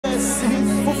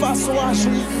pour façon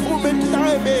agir, ou même qui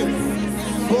t'a aimé.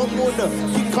 Bon monde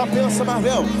qui campe ensemble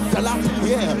avec dans la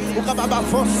prière, ou capable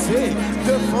d'avancer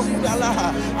devant vous là,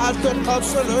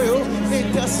 alternateur,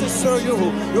 intercesseur,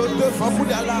 devant vous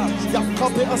là, il a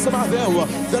campé ensemble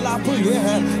avec dans la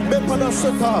prière, mais pendant ce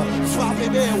temps,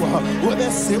 frappez-moi,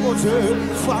 remerciez mon Dieu,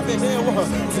 frappez-moi,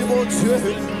 dis mon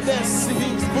Dieu, merci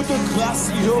pour ta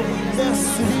grâce,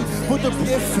 merci pour ta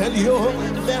bienfait,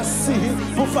 merci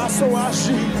pour façon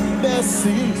agir,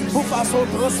 merci pour façon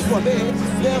transformer,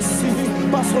 merci.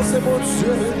 Parce que c'est mon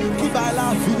Dieu qui va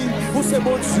la vie, ou c'est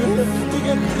mon Dieu qui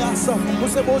a grâce, ou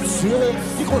c'est mon Dieu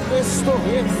qui compte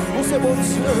restaurer, ou c'est mon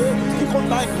Dieu qui compte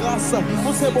la grâce,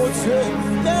 ou c'est mon Dieu.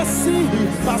 Merci,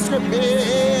 parce que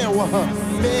mais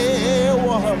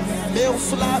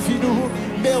sur la vie nous,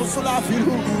 mais sur la vie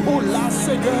nous, ou là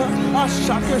Seigneur à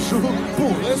chaque jour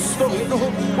pour restaurer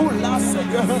nous, ou là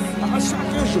Seigneur à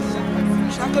chaque jour.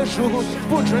 Chaque jour,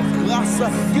 pour Dieu grâce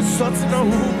qui sortit dans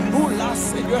nous, là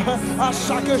Seigneur, à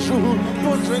chaque jour,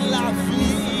 pour Dieu la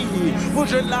vie, pour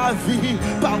Dieu la vie,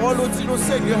 parole dit nous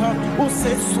Seigneur, où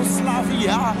c'est sous la vie,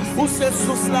 où c'est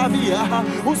sous la vie,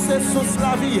 où c'est sous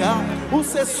la vie, où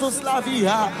c'est sous la vie,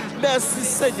 merci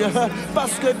Seigneur,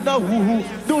 parce que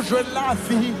nous jouons la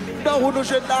vie, nous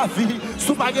jouons la vie,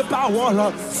 sous ma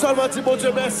parole, seulement dis mon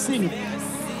Dieu merci.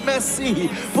 Merci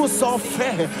pour son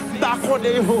fait. D'accord,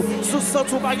 sous son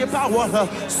tout ma parole,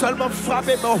 seulement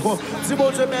frappez-moi. Dis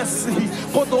mon Dieu merci.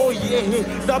 Quand on y est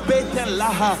dans Bethel là,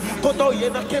 quand on y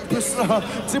est dans campus là,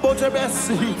 dis mon Dieu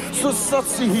merci. Sous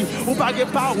sorti, ou pas de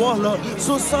parole,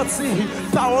 sous sorti,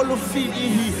 parole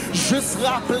finie. Juste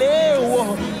rappeler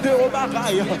de vos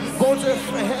bagailles. Bon Dieu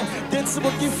fait, des petits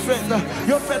mots qui fait,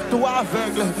 ils ont fait tout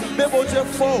aveugle. Mais bon Dieu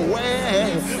faut,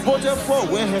 ouais, bon Dieu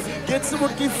faut, ouais, des petits mots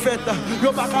qui fait, ils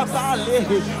ont pas qu'à parler,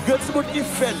 des petits mots qui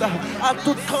fait à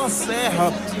tout cancer.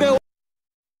 Mais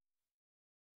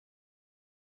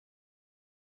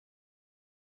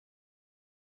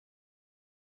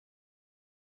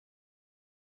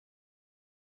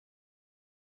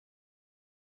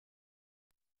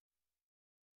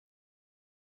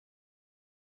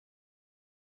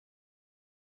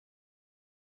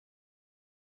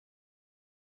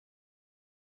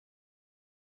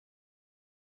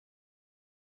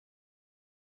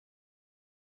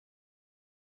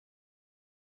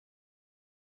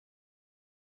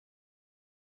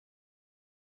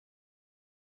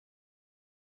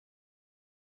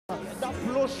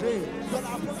d'approcher dans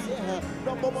la prière,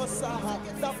 dans le moment ça,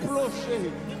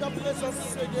 d'approcher dans la présence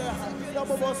du Seigneur, dans le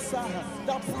moment ça,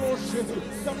 d'approcher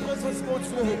dans la présence de mon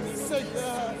Dieu.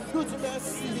 Seigneur, nous te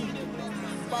merci.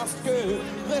 Parce que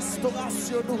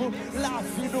restauration nous, la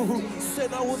vie nous, c'est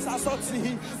là où ça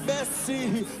sorti.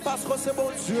 Merci, parce que c'est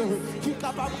mon Dieu qui est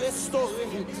capable de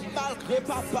restaurer. Malgré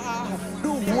papa,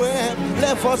 nous, ouais,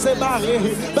 les forces et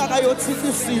marées, bagaille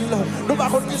difficile. Nous ne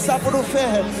savons pas ça pour nous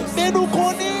faire. Mais nous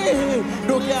connaissons,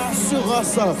 nous avons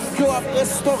assurance que va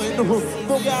restaurer nous.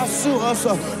 Nous avons assurance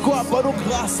qu'on va nous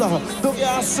grâce. Nous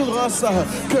avons assurance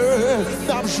que nous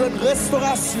avons une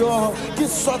restauration qui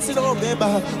sortit dans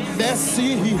nous-mêmes.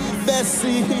 Merci.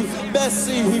 Merci,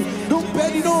 merci. Nous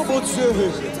bénissons, mon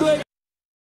Dieu.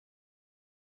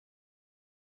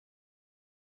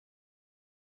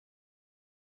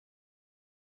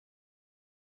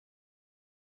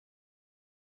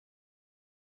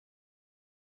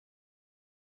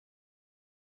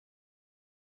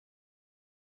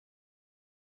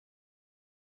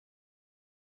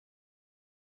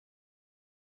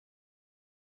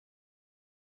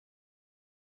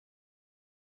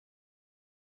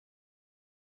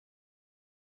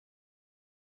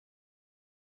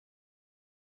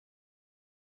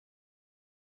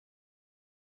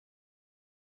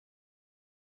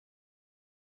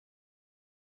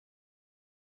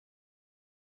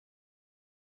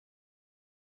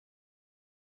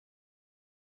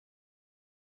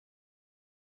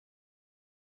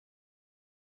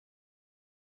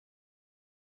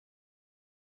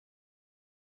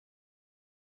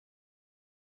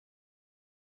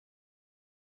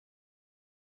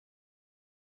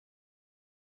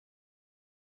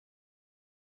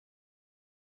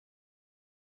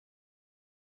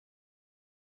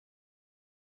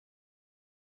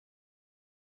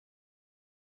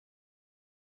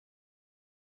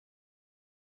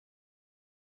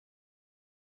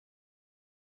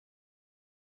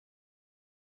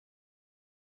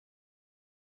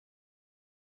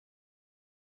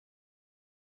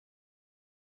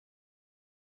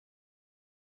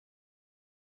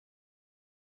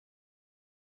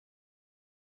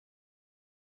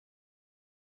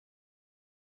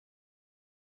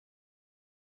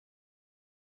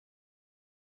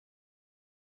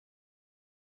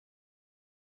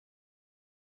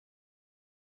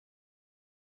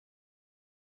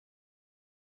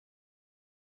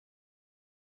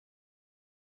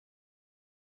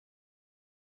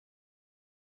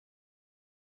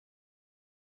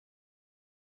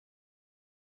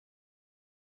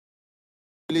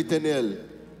 l'Éternel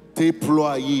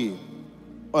déployé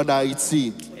en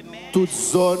Haïti. Toute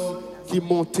zone qui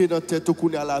montait dans la tête au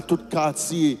Kounia, tout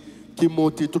quartier qui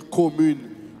montait, toute commune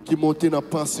qui montait dans la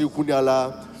pensée au Kounia,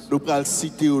 nous prenons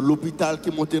citer l'hôpital qui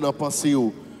montait dans la pensée.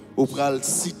 Nous prenons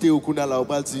citer au Kounia, nous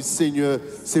prenons dire Seigneur,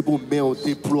 c'est pour nous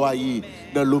déployer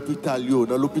dans l'hôpital,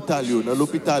 dans l'hôpital, dans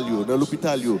l'hôpital, dans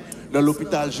l'hôpital, dans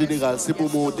l'hôpital général. C'est pour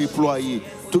nous déployer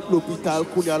tout l'hôpital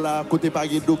Kounia là, côté pas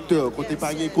de docteur, côté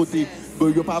pas de côté, il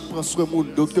n'y a pas prendre soin de monde,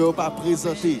 docteur pas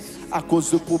présenté. À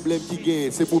cause de problèmes qui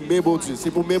gagnent, c'est pour mes bon Dieu,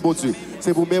 c'est pour mes bon Dieu,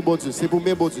 c'est pour mes bon Dieu, c'est pour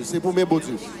mes bon Dieu, c'est pour mes bon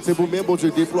Dieu, c'est pour mes bon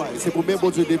Dieu déployer, c'est pour mes bon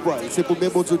Dieu déployer, c'est pour mes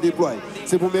bon Dieu déployer,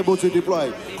 c'est pour mes bon Dieu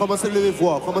déployer. Commencez à le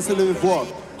voir, commencez à le voir,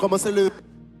 commencez à le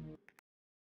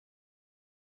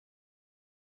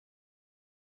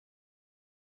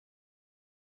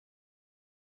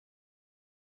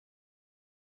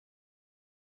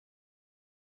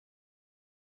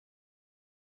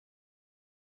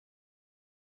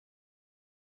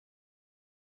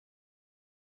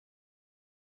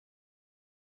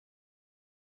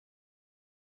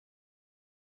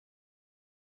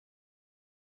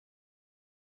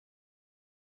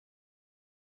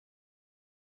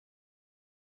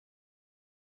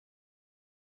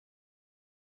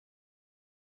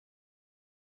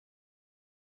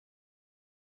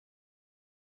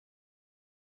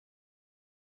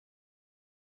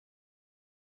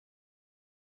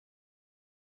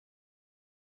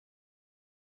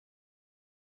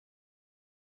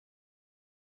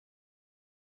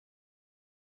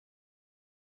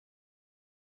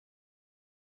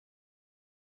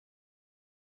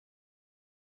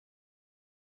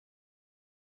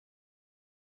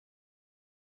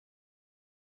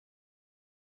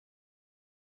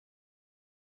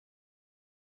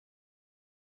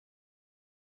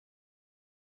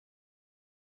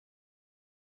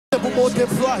c'est pour mon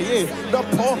déployer dans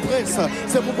Port-au-Prince,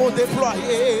 c'est pour mon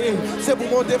déployer, c'est pour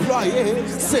mon déployer,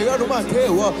 Seigneur nous manque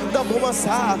dans le moment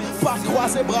ça, pas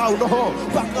croiser bras ou non,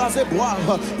 pas croiser bras,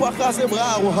 pas croiser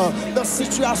bras dans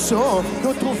situation,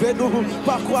 nous trouvons-nous,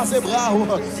 pas croiser bras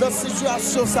dans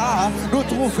situation ça, nous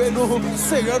trouvons-nous,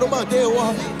 Seigneur nous manque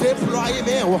déployer,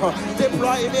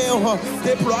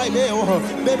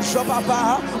 même Jean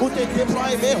Papa, ou t'es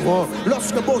déployé,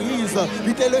 lorsque Moïse,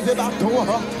 il t'a levé bâton,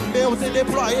 mais on t'a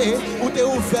déployé. Ou t'es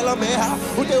ouvert la mer,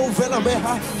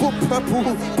 pour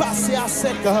passer à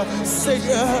sec.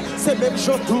 Seigneur, c'est même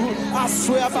tout à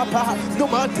souhait à papa. Nous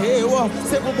mentons,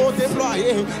 c'est pour mon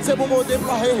déployer, c'est pour mon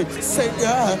déployer.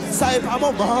 Seigneur, ça n'est pas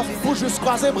moment pour juste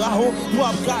croiser bras, pour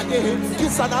regarder qui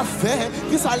ça a fait,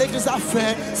 qui ça l'église a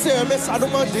fait. C'est un message nous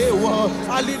mentons,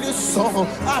 à l'unisson,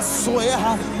 à souhait.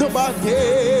 Nous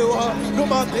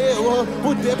mentons,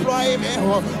 pour déployer,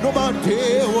 nous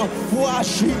mentons, pour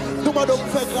agir, nous mentons pour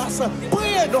faire grâce.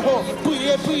 Priez.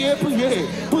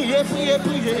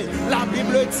 La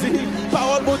Bible dit,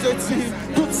 parole de Dieu dit,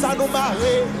 tout ça nous marre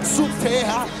sous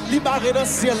terre, libéré dans le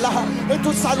ciel là, et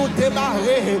tout ça nous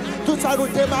démarrer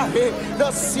dans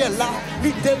le ciel là,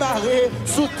 il démarrer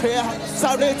sous terre.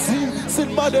 Ça veut dire, c'est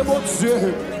le mal de mon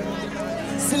Dieu.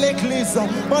 Si l'église,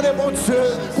 mon Dieu,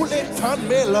 pour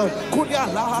l'éternel, qu'on y a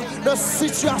là, dans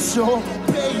situation,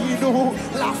 pays nous,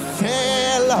 la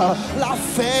fêle,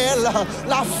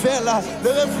 de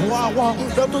revoir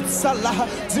dans tout ça là,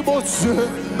 dis mon Dieu,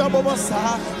 dans le moment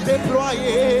ça,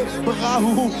 déployer,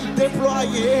 bravo,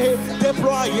 déployer,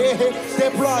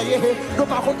 nous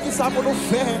par contre qui ça pour nous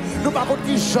faire, nous par contre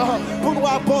qui gens pour nous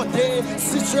aborder,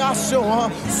 situation,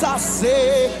 ça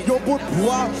c'est, un bout de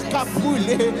bois qui a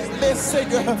brûlé, mais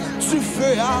Seigneur, du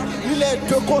feu, il est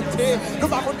de côté. Nous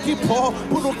par contre qui porte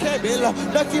pour nous québer, là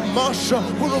qui mange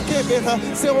pour nous québer,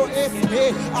 c'est une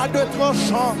épée à deux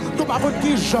tranchants. Nous par contre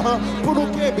qui gens pour nous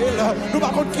québer, nous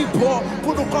par contre qui porte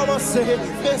pour nous commencer.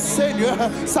 Mais Seigneur,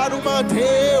 ça nous manque,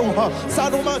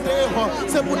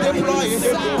 c'est pour déployer,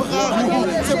 bravo,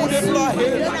 c'est pour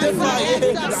déployer,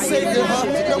 Seigneur,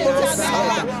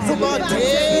 nous manquons,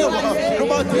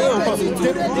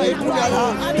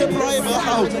 déployer,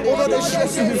 bravo, au nom de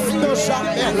Jésus, dans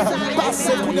Jamel,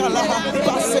 passez Kounia là,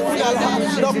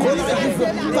 dans Colérive,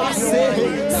 passez,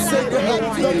 Seigneur,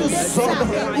 dans nos zones,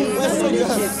 ouvrez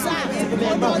Seigneur,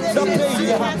 dans le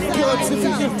pays qui est en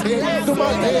difficulté,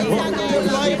 demandez,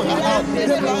 déployez,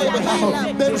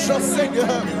 même chose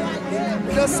Seigneur.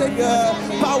 Le Seigneur,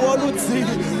 parole nous dit,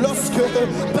 lorsque le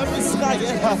peuple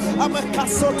Israël, après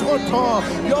 430 ans,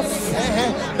 il a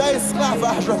fait dans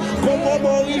esclavage. Comment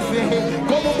m'arriver,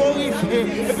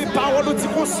 et puis parole nous dit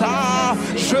comme ça,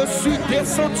 je suis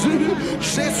descendu, je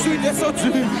suis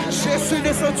descendu, je suis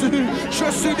descendu,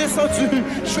 je suis descendu,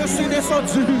 je suis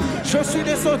descendu, je suis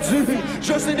descendu,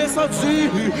 je suis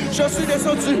descendu, je suis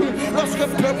descendu. Lorsque le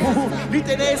peuple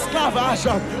était dans l'esclavage,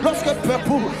 lorsque le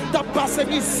peuple t'a passé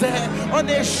misère en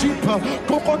Égypte,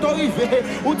 quand on arrivait,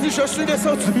 on dit je suis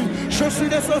descendu, je suis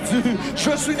descendu,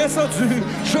 je suis descendu,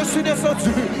 je suis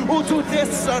descendu, où tout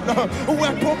descend, où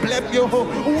est problème,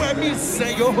 où est misère,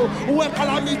 où est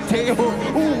calamité,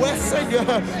 où est Seigneur,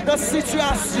 dans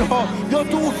situation, de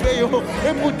trouver,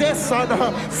 et pour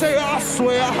descendre, c'est à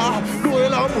soi, nous et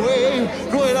l'amour,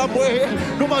 nous et l'amour,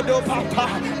 nous demandons au papa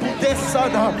pour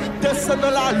descendre, descendre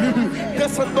dans la lune,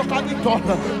 descendre dans le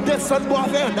Capitole, descendre dans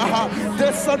Verna,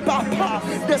 descendre papa,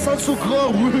 descendre sous Grand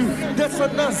Rue,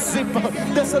 descendre dans Zip,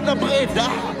 descendre dans Breda.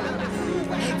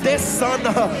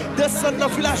 Descendre, descendre dans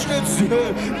le village de Dieu,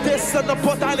 descendre dans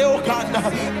Port-à-Léogane,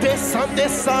 descendre,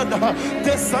 descendre,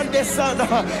 descendre,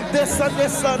 descendre, descendre,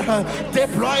 descendre,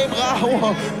 déploie les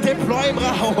bras,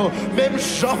 même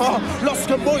genre, lorsque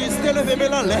Moïse t'a levé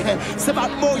dans l'air, c'est pas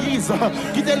Moïse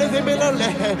qui t'a levé dans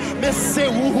l'air, mais c'est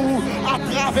où, à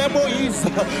travers Moïse,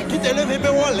 qui t'a levé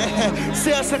dans l'air,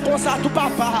 c'est comme ça tout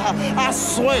papa, à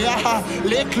soya,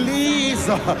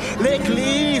 l'église,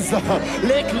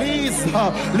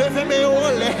 levez-moi au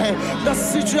lait, dans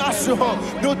cette situation,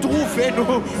 nous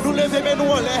trouvons, nous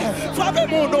levez-moi au lait, frappez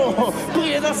mon nom,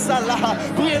 priez dans ça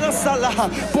là,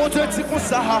 pour Dieu dit comme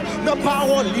ça, dans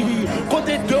parole,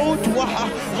 côté deux ou trois,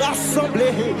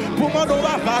 rassemblés, pour mon nom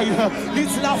bagaille, il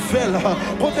dit la fête,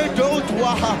 côté deux ou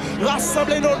trois,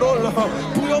 rassemblés nos noms,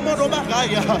 pour mon nom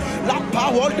bagaille, la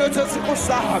parole de Dieu dit comme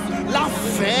ça, la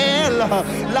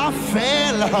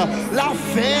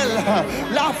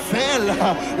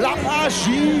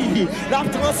agir, la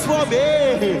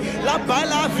transformer, la bailler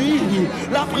la vie,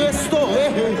 la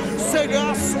restaurer.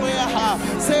 Seigneur,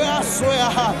 c'est à soi,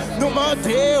 nous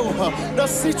demandons dans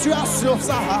situation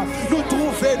ça, nous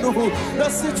trouvons dans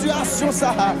situation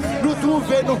ça, nous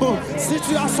trouvons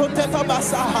situation tête en bas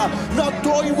ça, dans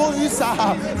ton Moïse ça,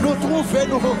 nous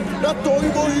trouvons dans ton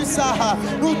Moïse ça,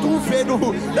 nous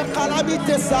trouvons dans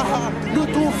calamité ça, nous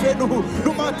trouvons, nous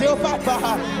demandons au papa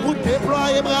pour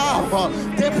déployer bras,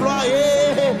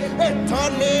 déployer,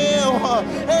 étonnez,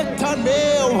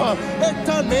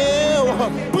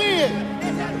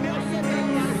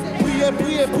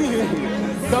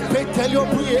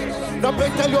 priez, dans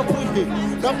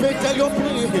Pétel,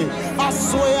 priez, I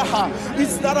swear,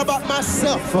 it's not about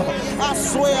myself, I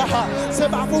swear, c'est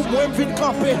pas pour moi que je viens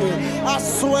camper, I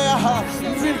swear, je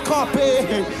viens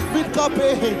camper,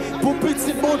 pour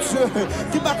petit mon Dieu,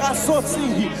 qui va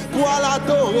sortir, pour aller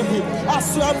adorer, I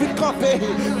swear, je viens camper,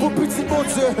 pour petit mon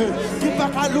Dieu, qui va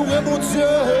louer mon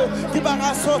Dieu, qui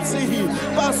va sortir,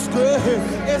 parce que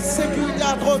insécurité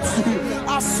a trop dû,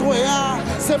 I swear,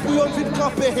 c'est pour vous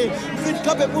venir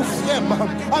camper pour frère,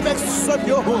 avec son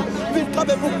yo, venir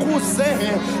camper pour cousin,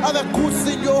 avec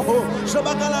cousin yo, je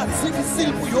vais la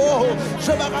difficile pour yo,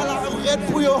 je vais la raide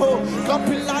pour yo, quand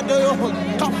il a de yo,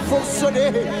 quand fonctionner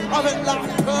avec la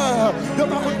peur, yo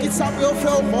par contre qui savent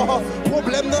faire au mort,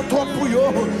 problème dans toi pour yo,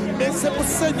 mais c'est pour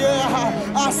Seigneur,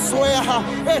 à soir,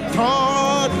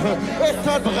 étendre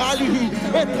brali,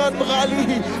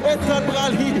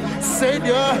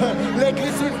 Seigneur,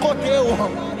 l'église du côté,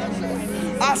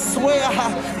 à swear,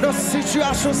 dans cette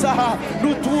situation, ça,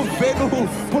 nous trouvons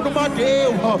pour nous demander,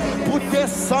 pour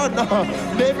descendre,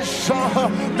 même genre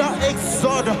dans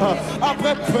l'exode,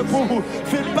 après pour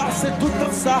faire passer tout le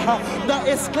temps ça, dans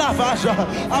l'esclavage,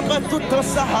 après tout le temps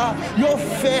ça, yo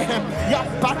fait, y a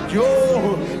pas de yo,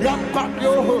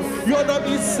 yo dans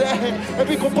misère, et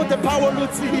puis qu'on porte parole nous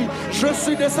dit, je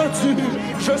suis descendu,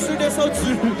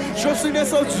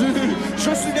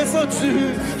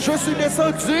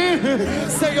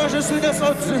 Seigneur, je suis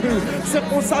descendu. C'est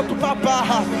pour ça tout papa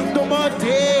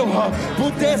demandez pour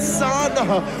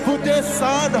descendre.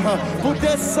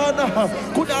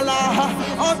 Qu'on a là,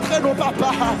 entre nos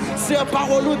papas. C'est une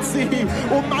parole outil.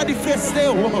 Ou manifester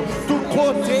tout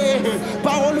côté.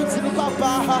 Parole outil nous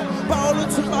papa.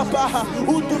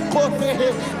 Ou tout côté.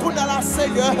 Qu'on a là,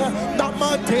 Seigneur.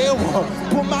 Demandez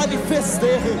pour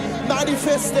manifester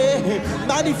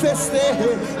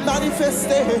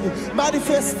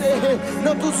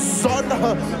dans toute zone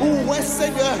où est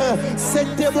Seigneur,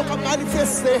 c'est démon qui a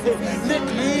manifesté.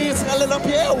 L'église, elle est dans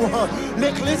pied,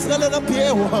 l'église, elle est dans pied,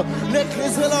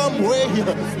 l'église, elle est en moyen,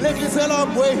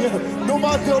 nous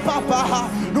demandons au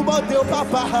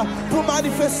papa pour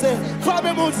manifester.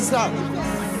 Frappez-moi, dit ça.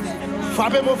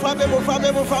 Frappez-moi.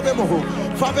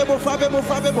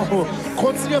 Favez-moi.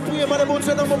 Continuez à prier, mon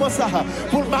Dieu, dans le moment ça,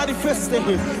 pour manifester.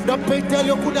 Dans le pays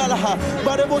tel Koudala,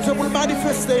 mon Dieu, pour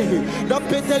manifester. Dans le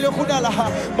pays tel Koudala,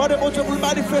 mon Dieu, pour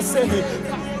manifester.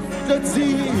 Je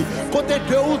dis, côté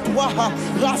 2 ou 3,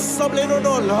 rassemblez nos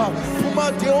noms là, pour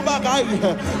demander au bagaille,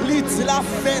 l'idée la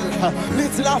fait,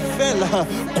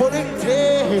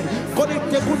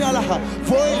 connectez Koudala,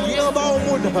 voyez en bas au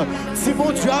monde, si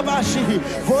mon Dieu a marché,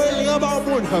 voyez en bas au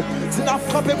monde, si n'a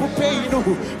frappé pour payer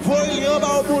nous, voyez en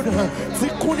bas au monde, si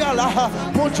Koudala,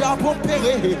 mon Dieu a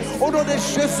opéré, au nom de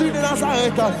Jésus de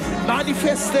Nazareth,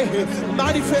 manifestez,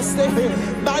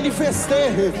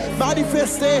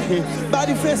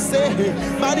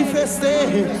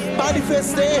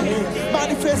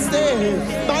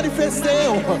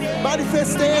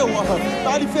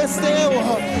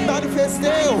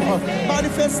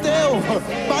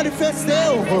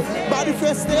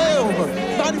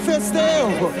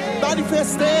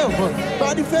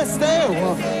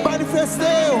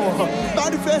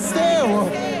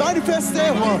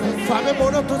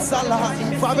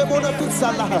 Femme dans toute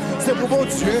ça là, c'est pour mon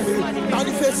Dieu,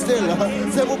 manifestez là,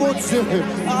 c'est pour mon Dieu,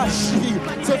 agir,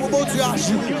 c'est pour mon Dieu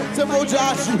agir, c'est pour mon Dieu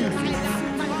agir.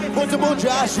 Mon Dieu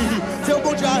agit, c'est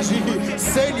mon Dieu agit.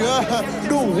 Seigneur,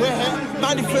 nous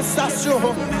manifestation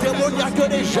démoniaque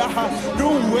déjà.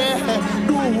 Nous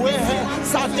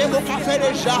ça démon qu'a fait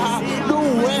déjà. Nous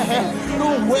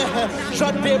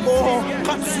j'en démon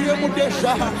qu'a tué mon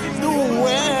déjà. Nous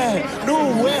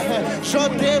j'en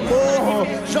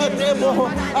démon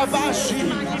avachi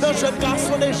dans jeune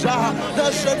garçon déjà,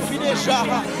 dans jeune fille déjà.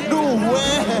 Nous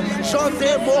j'en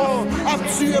démon a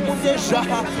tué mon déjà.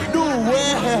 Nous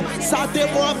ça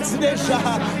démon dit déjà,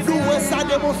 nous ça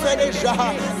démon fait déjà,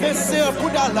 mais c'est un coup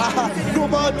d'Allah, nous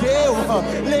demandons,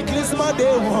 l'église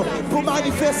demande pour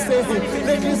manifester,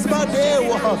 l'église demande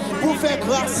pour faire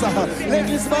grâce,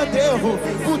 l'église demande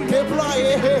pour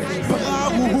déployer,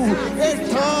 bravo,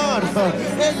 étendre,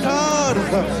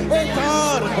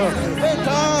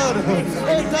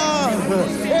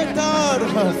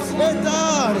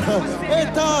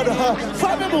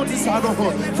 Femme-moi dit ça,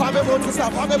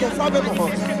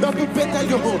 dans tout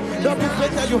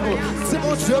pétale, si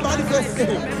mon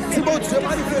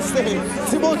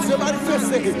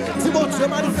Dieu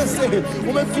manifesté,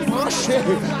 ou même qui branché,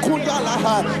 Kouyala,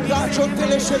 radio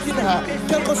télé Shekinah,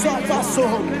 quelle que soit la façon,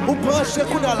 ou branché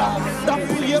Kouyala, d'en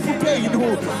prier pour payer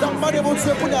nous, d'en demander mon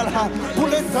Dieu Kouyala, pour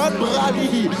les temps de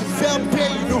brali, faire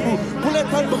payer nous, pour les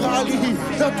temps de brali,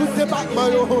 dans tout département,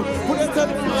 pour les temps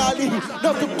de brali,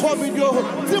 dans toute communion,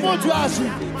 si mon Dieu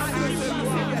agit.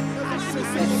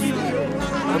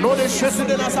 Au nom de Jésus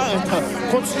de Nazareth,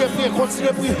 continuez à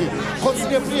prier.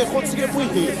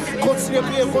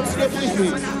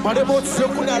 Mandez mon Dieu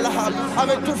qu'on a là,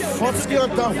 avec toute force qui est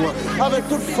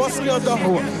en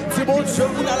vous, Dis mon Dieu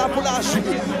qu'on a là pour l'agir.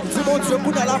 Dis mon Dieu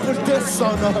qu'on a là pour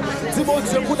descendre. Dis mon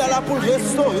Dieu qu'on a là pour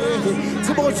restaurer.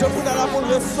 Dis mon Dieu qu'on a là pour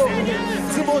restaurer.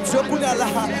 Dis mon Dieu qu'on a là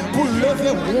pour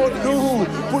lever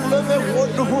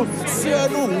nous. Si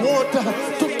nous honte,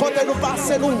 tout côté nous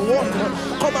passer nous honte.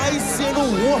 Comme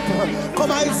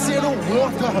Haïtien nous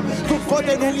honte. Tout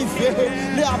côté nous river.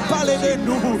 Les a parlé de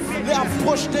nous. Les a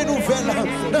projeté nouvelles.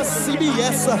 Dans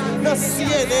CBS, dans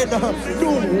CNN.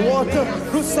 Nous honte.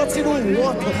 Nous sentis nous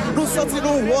honte.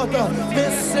 Mais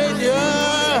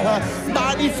Seigneur,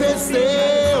 manifestez.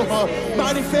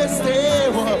 Manifestez,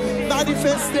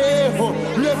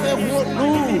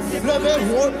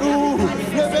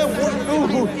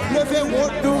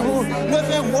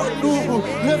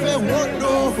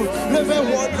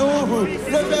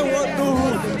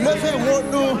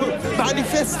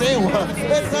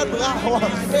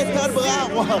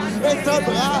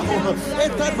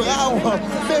 état de bras,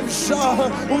 même genre,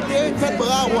 ou des états de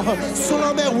bras, sous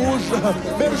la mer rouge,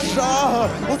 même genre,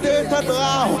 ou des états de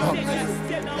bras.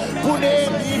 Pour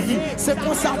Nehemie, c'est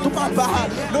pour ça tout papa,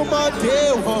 nous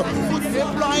demandons pour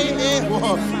déployer pour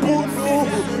nous,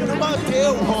 nous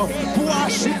demandons pour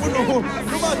agir pour nous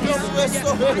demandons pour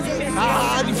restaurer,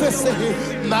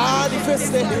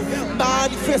 manifester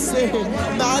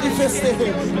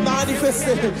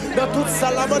dans toute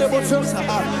ça, là, mon Dieu,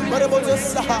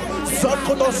 ça, zone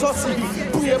qu'on a sorti,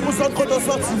 priez pour zone qu'on a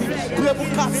sorti, priez pour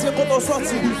quartier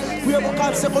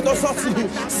qu'on a sorti,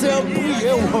 c'est un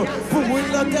prier pour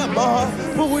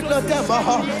une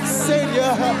l'enterrement,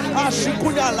 Seigneur, agis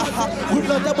qu'on a là,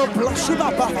 Roule-le-moi blanchi,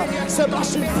 papa. C'est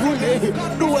machine brûlée.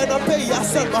 Nous, on a payé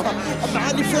seulement.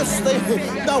 Manifester.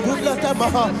 Dans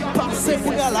roule-le-moi. Passez,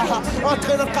 vous là.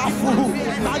 Entrez dans le cafou.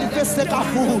 Manifestez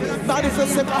cafou.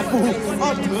 Manifestez cafou.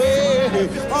 Entrez.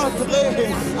 Entrez.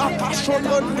 À Cachon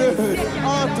 32.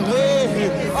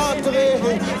 Entrez. Entrez.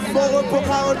 Mon repos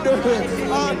 42.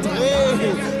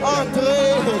 Entrez.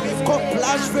 Entrez. Comme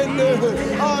plage 22.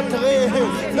 Entrez.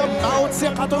 Le Mount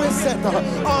 87.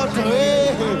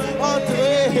 Entrez.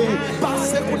 Entrez.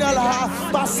 Passez Kouniala.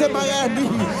 Passez Miami.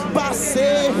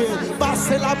 Passez.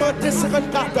 Passez la montée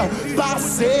 54.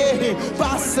 Passez.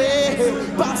 Passez.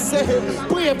 Passez.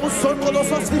 Priez pour son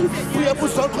chronosorci. Priez pour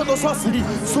son chronosorci.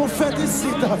 Sous fait ici.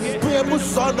 Priez pour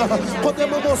son. Côté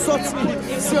moment sorti.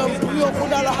 Si on prie au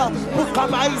Kouniala. Pour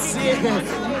Kamaïsien.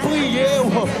 Priez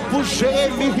pour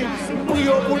Jérémie.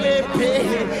 Priez pour l'épée.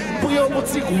 Priez pour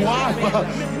Tigouave.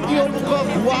 Priez pour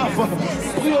Grand-Gouave.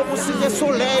 Priez pour Cité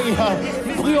Soleil.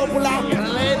 Priez pour la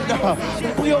plaine.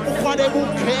 Priez pour Croix des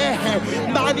Bouquets.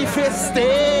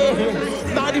 Manifestez.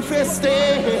 Manifestez.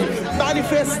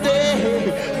 Manifestez.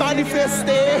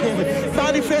 Manifestez.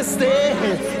 Manifestez.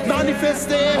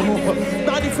 Manifestez.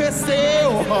 Manifestez.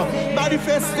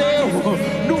 Manifestez.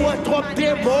 Nous avons trop de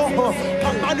démons.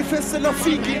 Manifestez la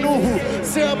fille qui nous.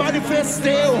 C'est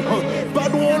manifester. Pas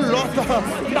nous l'autre.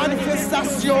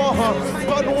 Manifestation.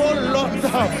 Pas nous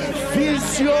l'autre.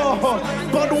 Vision.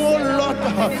 Pas nous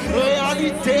l'autre.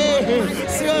 Réalité.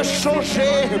 C'est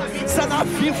changer. Ça n'a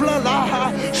vivre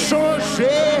là.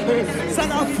 Changer. Ça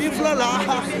n'a vivre là.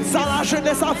 Ça la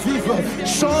jeunesse à vivre.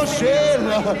 Changer.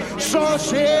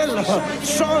 Changer.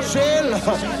 Changer.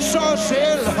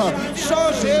 Changer.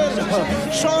 Changer.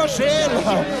 Changer.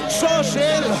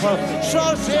 Changer.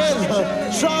 Changer.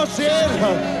 Changer.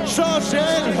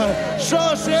 Changer.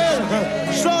 Changer.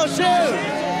 Changer.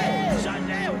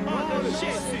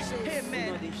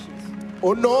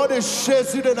 Au nom de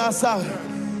Jésus de Nazareth.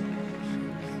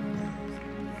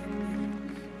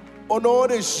 Au nom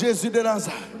de Jésus de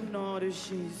Nazareth. Au nom de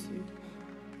Jésus.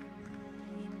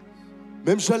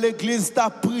 Même si l'église t'a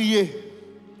prié,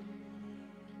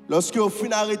 lorsque au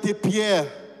fin arrêté Pierre,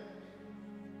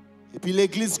 et puis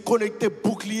l'église connectée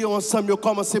bouclier ensemble, ils ont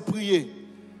commencé à prier.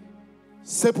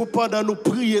 C'est pour pendant nous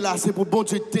prier là, c'est pour bon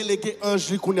Dieu déléguer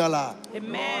ange qu'on a là.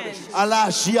 Amen. Allah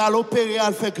agit à l'opérer,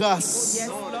 à faire grâce.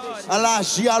 Allah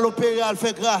agit à l'opérer, à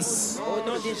faire grâce.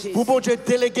 Pour bon Dieu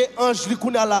déléguer ange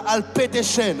qu'on a là, à péter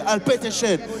chaîne, à péter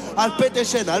chaîne, à péter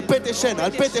chaîne, à péter chaîne, à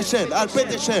péter chaîne, à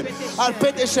péter chaîne, à péter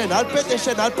chaîne, à péter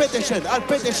chaîne, à péter chaîne, à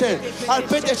péter chaîne, à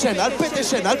péter chaîne, à péter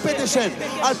chaîne, à péter chaîne,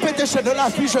 à péter chaîne de la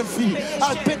vie jeune fille,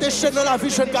 à péter chaîne de la vie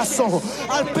jeune garçon,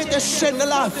 à péter chaîne de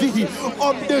la vie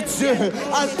homme de Dieu.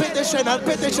 Al pété chaîne, al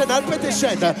pété chaîne, al pété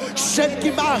chaîne. Chaîne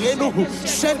qui marre nous,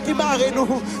 chaîne qui marre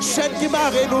nous, chaîne qui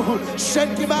marre nous,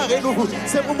 chaîne qui marre nous.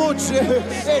 C'est pour mon Dieu,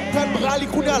 étant brali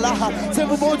kounyala. C'est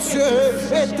pour mon Dieu,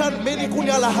 étant meni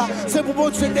kounyala. C'est pour mon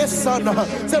Dieu descendre,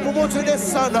 c'est pour mon Dieu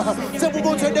descendre, c'est pour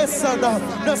mon Dieu descendre.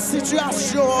 Dans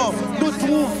situation, nous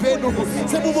trouver nous.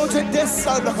 C'est pour mon Dieu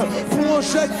descendre pour une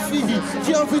jeune fille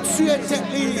qui a envie de tuer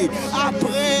Téli.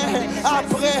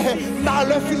 Après,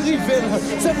 malheur fin rive.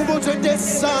 C'est pour mon Dieu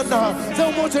descendre, c'est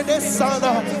pour mon Dieu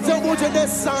descendre, c'est pour mon Dieu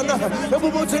descendre, c'est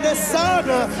pour mon Dieu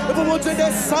descendre, c'est pour mon Dieu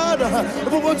descendre, c'est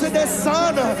pour mon Dieu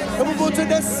descendre, c'est pour mon Dieu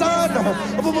descendre,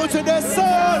 c'est pour mon Dieu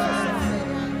descendre.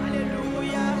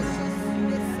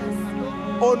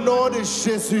 Au nom de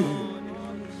Jésus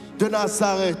de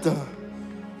Nazareth,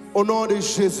 au nom de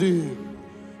Jésus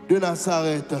de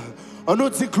Nazareth, on nous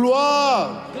dit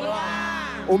gloire.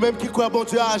 Ou même qui croit bon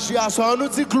Dieu agit à ça, on nous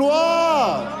dit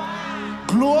gloire.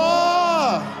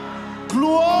 Gloire,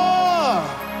 gloire,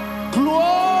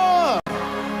 gloire,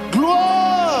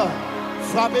 gloire.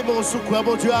 Frappez mon secours,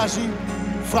 bon Dieu agit.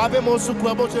 Frappez mon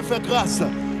secours, bon Dieu fait grâce.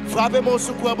 Frappez mon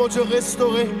secours, bon Dieu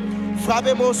restaurer.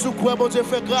 Frappez mon secours, bon Dieu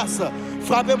fait grâce.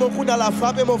 Frappez mon coup dans la,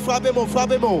 frappez-moi.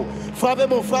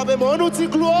 On nous dit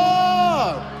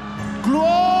gloire,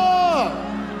 gloire.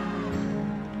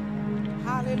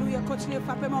 Alléluia, continuez à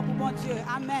frapper mon pour mon Dieu.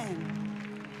 Amen.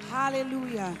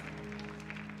 Alléluia.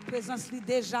 Présence est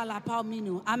déjà là parmi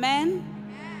nous. Amen.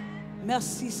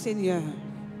 Merci Seigneur.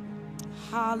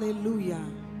 Alléluia.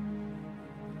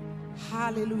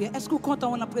 Alléluia. Est-ce que vous comptez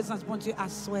en la présence de mon Dieu à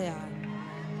soir?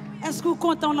 Est-ce que vous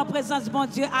comptez en la présence de mon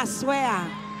Dieu à soir?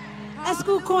 Est-ce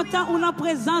que vous comptez en la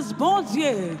présence de mon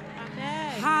Dieu?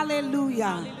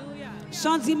 Alléluia.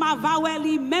 Chant dit ma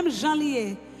vaweli même Jean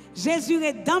lié. Jésus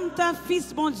rédempteur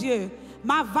fils mon Dieu.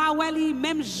 Ma vaweli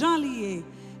même Jean lié.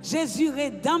 Jésus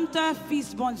rédempteur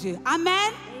fils bon Dieu.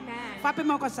 Amen.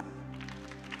 Frappez-moi comme ça.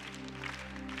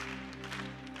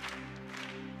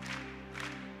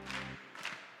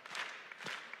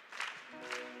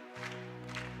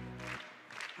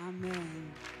 Amen.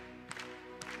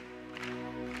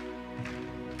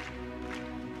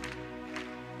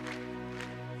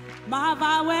 Ma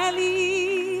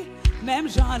vaweli, même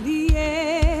j'en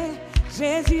lié,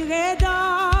 Jésus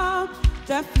rédempteur,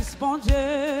 de fils bon Dieu.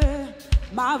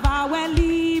 Ma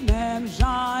vaweli, même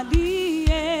j'en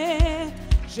lié,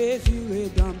 Jésus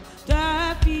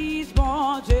rédempteur, fils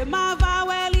bon Dieu. Ma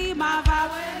vaweli,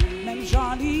 même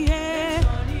j'en lié,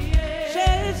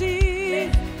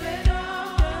 Jésus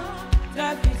rédempteur, de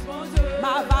fils bon Dieu.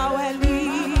 Ma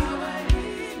vaweli,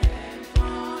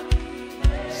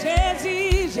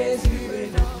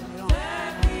 Jésus,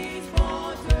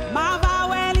 ma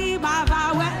vaweli,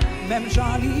 même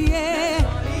j'en lié,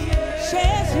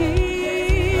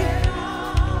 Jésus,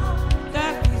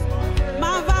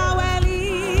 ma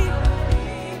vaweli,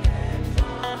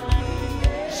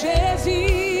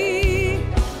 Jésus,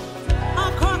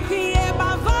 encore crier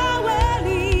ma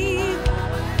vaweli,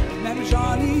 même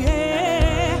j'en lié,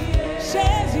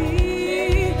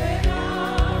 Jésus,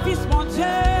 fils mon Dieu.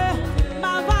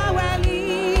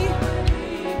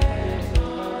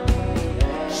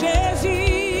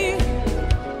 Jésus,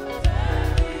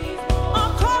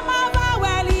 encore ma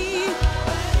vaweli,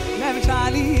 même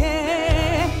j'allié.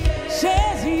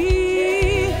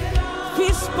 Jésus,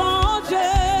 fils bon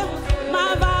Dieu, ma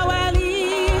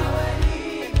vaweli.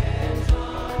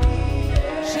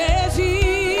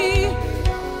 Jésus,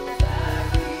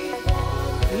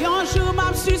 un jour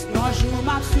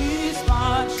m'a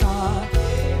suspendu.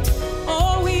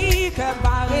 Oh oui, que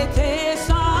arrêter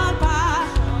sans pas.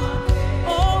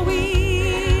 Oh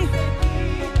oui.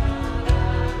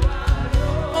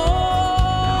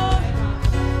 Oh.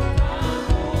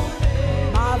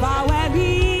 Ma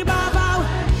vaweli,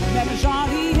 même j'en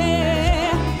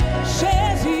riais.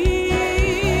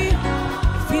 Jésus,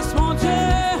 fils mon Dieu,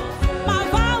 ma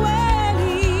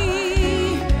vaweli.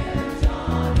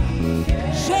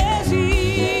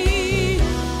 Jésus.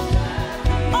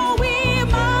 Oh oui.